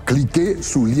capable de cliquer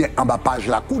sur le lien en bas page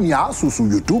la Kounia sur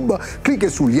YouTube, cliquez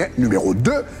sur le lien numéro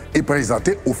 2 et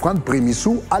présenter offrande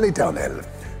prémission à l'Éternel.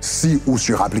 Si ou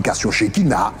sur application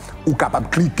Shekinah, ou capable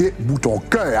de cliquer bouton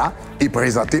cœur et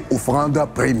présenter offrande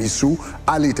prémission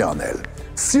à l'Éternel.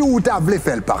 Si vous voulez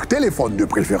faire par téléphone de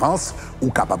préférence, ou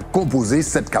capable de composer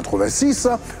 786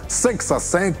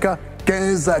 505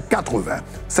 15 80.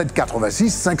 786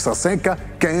 505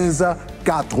 15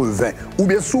 80. Ou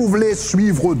bien si vous voulez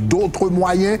suivre d'autres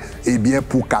moyens, eh bien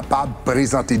pour capable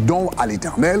présenter don à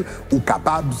l'Éternel ou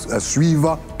capable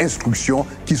suivre instruction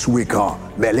qui sous écran.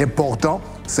 Mais l'important,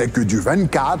 c'est que du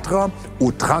 24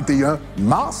 au 31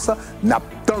 mars,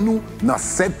 nous dans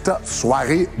cette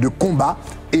soirée de combat.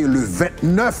 Et le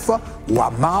 29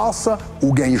 mars,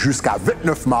 ou gagne jusqu'à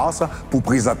 29 mars pour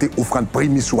présenter offrande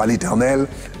prémisse à l'Éternel.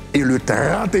 Et le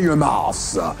 31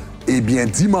 mars, eh bien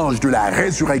dimanche de la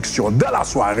résurrection de la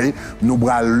soirée, nous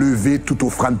allons lever toute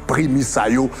offrande prémisse à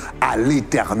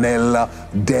l'Éternel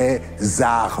des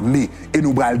armées. Et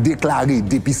nous allons déclarer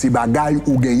depuis ces bagailles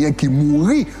ou gagnent qui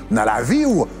mourit dans la vie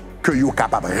ou que vous êtes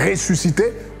capable de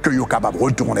ressusciter, que vous êtes capable de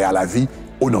retourner à la vie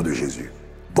au nom de Jésus.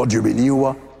 Bon Dieu béni,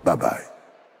 bye bye.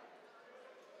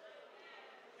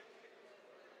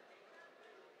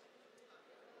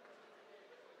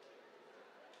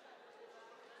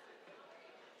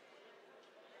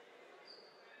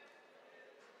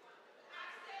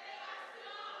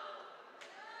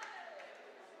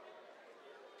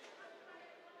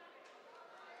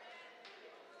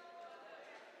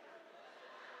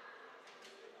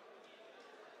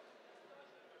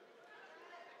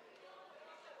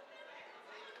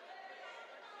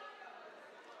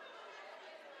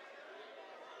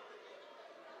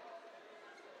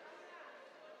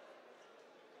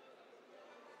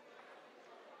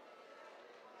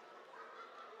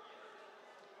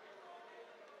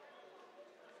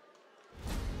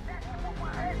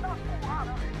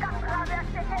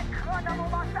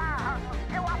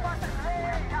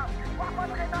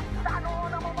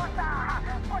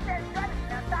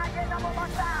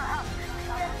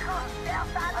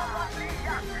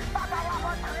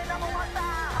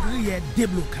 Prière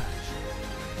déblocage.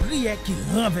 Prière qui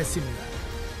renverse le miracle.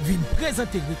 Vine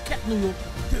présenter requête nous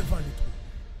devant le trône.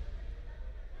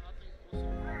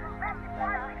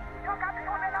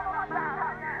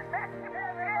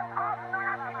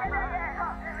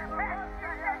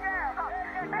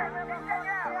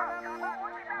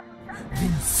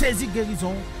 Vine saisir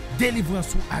guérison,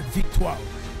 délivrance et victoire.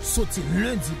 Sorti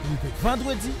lundi pour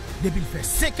vendredi, depuis le fait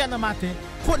 5 ans matin,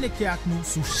 connectez avec nous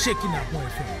sur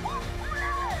Shekinah.fr.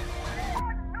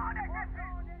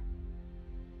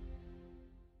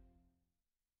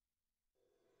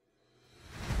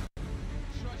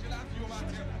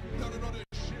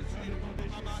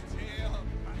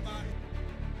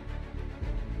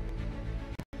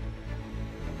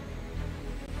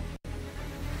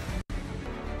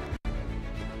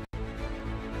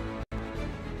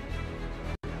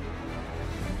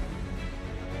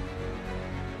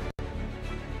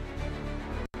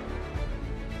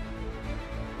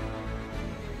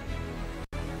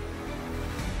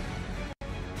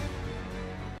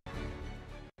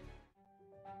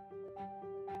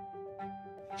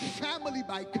 Family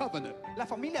by covenant. La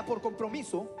familia por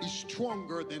compromiso is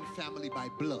stronger than family by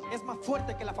blood. Es más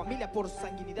fuerte que la familia por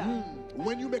sanguinidad.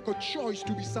 When you make a choice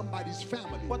to be somebody's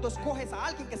family, cuando escoges a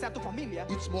alguien que sea tu familia,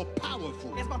 it's more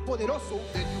powerful. Es más poderoso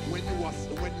than when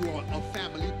you are a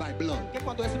family by blood. Que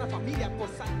cuando es una familia por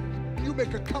sangre. When you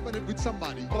make a covenant with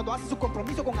somebody, cuando haces un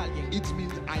compromiso con alguien, it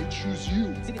means I choose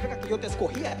you. Significa que yo te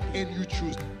escogí a ti. And you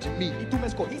choose me. Y tú me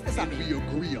escogiste a mí. And we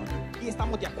agree on it. Y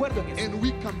estamos de acuerdo en eso. And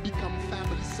we can become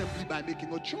family simply by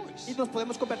making a choice. Y nos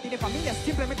podemos convertir en familia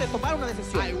simplemente tomar una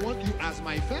decisión. I want you as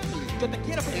my family. Yo te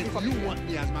quiero como mi familia. You want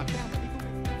me as my family.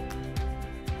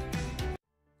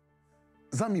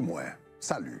 Zami moi,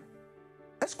 salut.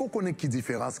 Est-ce qu'on connaît qui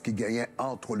différence qui gagne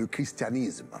entre le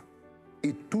christianisme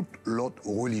et toute l'autre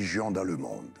religion dans le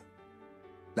monde?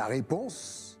 La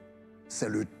réponse, c'est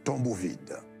le tombeau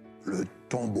vide. Le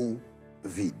tombeau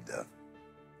vide.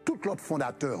 Tout l'autre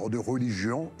fondateur de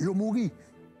religion, il a mouru.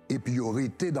 Et puis il aurait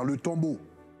été dans le tombeau.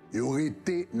 Il aurait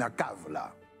été dans la cave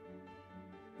là.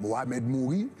 Mohamed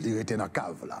mouri, il était dans la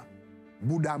cave là.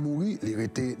 Bouddha mouri, il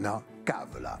était dans la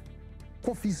cave là.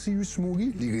 Confucius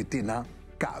mouri, il était dans la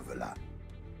cave là.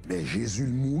 Mais Jésus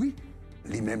mouri,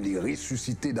 lui-même il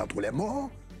ressuscité d'entre les morts,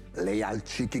 les al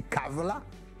checké cave là,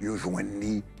 il joint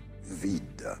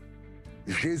vide.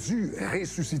 Jésus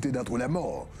ressuscité d'entre les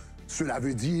morts, cela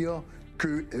veut dire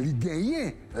qu'il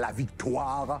gagnait la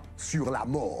victoire sur la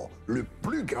mort, le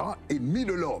plus grand ennemi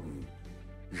de l'homme.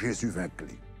 Jésus vaincu.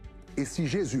 Et si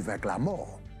Jésus vainc la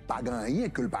mort, pas rien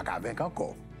que le pas qu'à vaincre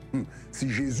encore. Si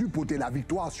Jésus portait la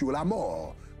victoire sur la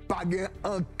mort, pas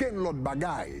aucun autre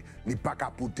bagaille, ni pas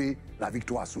qu'à porter la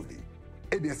victoire sur lui.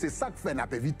 Eh bien, c'est ça que fait n'a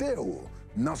pas éviter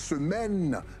dans la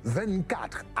semaine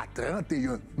 24 à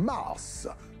 31 mars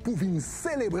pour venir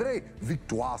célébrer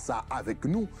victoire ça avec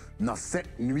nous dans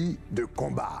cette nuit de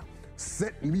combat.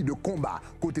 Cette nuit de combat,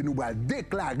 côté nous va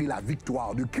déclarer la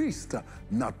victoire de Christ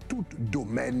dans tout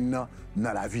domaine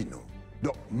dans la vie.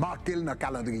 Donc, marquez dans le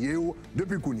calendrier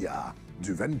depuis Kounia,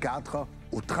 du 24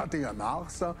 au 31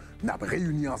 mars, nous avons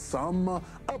réuni ensemble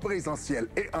en présentiel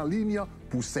et en ligne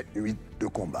pour cette nuit de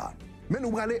combat. Mais nous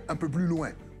allons aller un peu plus loin.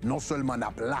 Non seulement nous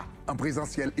sommes là, en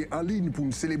présentiel et en ligne, pour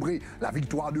nous célébrer la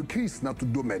victoire de Christ dans tout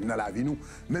domaine dans la vie,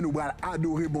 mais nous allons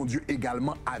adorer bon Dieu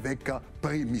également avec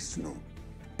Premices.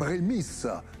 Premices,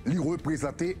 lui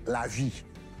représenter la vie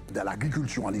dans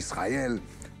l'agriculture en Israël.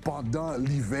 Pendant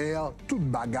l'hiver, toute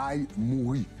bagaille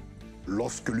mourit.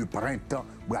 Lorsque le printemps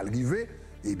va arriver,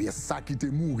 eh bien, ça qui était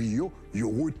mouru, il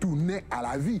retournait à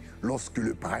la vie lorsque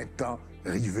le printemps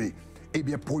arrivait. Eh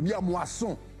bien, première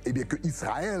moisson, eh bien, que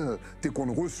Israël,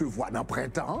 qu'on recevoir dans le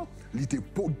printemps, il était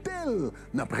potel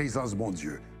dans la présence de mon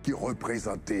Dieu, qui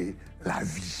représentait la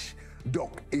vie.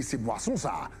 Donc, et ces moissons,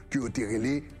 ça, qui ont été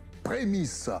relais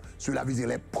prémices, cela veut dire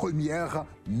les premières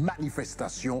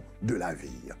manifestations de la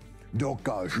vie. Donc,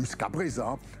 jusqu'à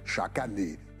présent, chaque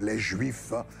année, les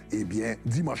Juifs, eh bien,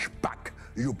 dimanche Pâques,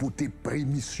 ils ont porté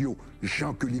prémices,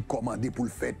 gens que les commandés pour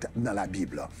le fait dans la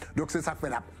Bible. Donc, c'est ça que fait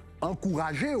la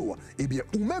encourager, eh bien,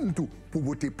 ou même tout, pour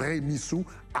voter prémices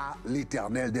à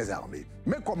l'Éternel des armées.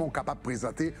 Mais comment on est capable de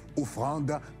présenter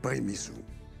offrande prémices?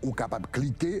 Ou capable de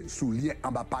cliquer sur le lien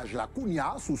en bas page la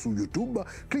Kounia sur YouTube,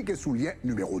 cliquez sur le lien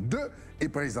numéro 2 et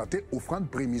présenter offrande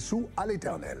prémices à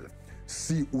l'Éternel.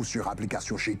 Si ou sur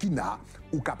application Shekinah,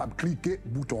 ou capable de cliquer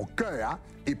bouton cœur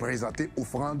et présenter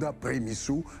offrande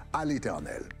prémices à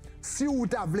l'Éternel. Si vous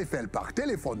voulez faire par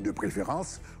téléphone de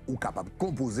préférence, ou capable de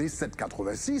composer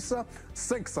 786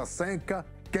 505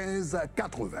 15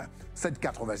 80.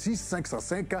 786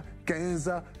 505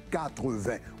 15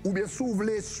 80. Ou bien si vous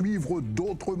voulez suivre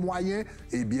d'autres moyens,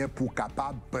 eh bien pour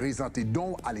capable présenter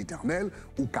don à l'Éternel,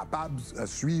 ou capable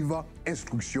suivre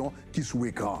instructions qui sont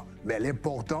écran. Mais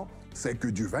l'important, c'est que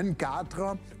du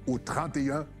 24 au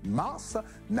 31 mars,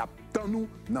 nous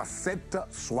dans cette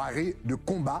soirée de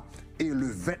combat. Et le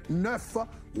 29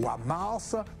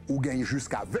 mars, ou gagne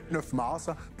jusqu'à 29 mars,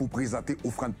 pour présenter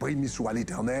offrande prémices à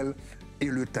l'Éternel. Et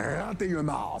le 31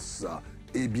 mars,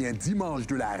 eh bien, dimanche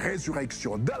de la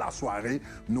résurrection, de la soirée,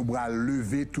 nous allons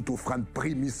lever toute offrande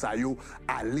prémices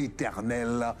à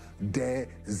l'Éternel des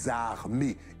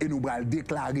armées. Et nous allons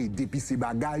déclarer depuis ces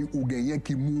bagailles ou gagnants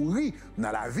qui mourent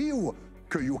dans la vie,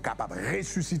 que vous êtes capable de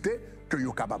ressusciter, que vous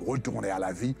êtes capable de retourner à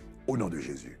la vie au nom de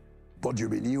Jésus. Bon Dieu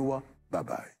béni, bye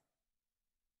bye.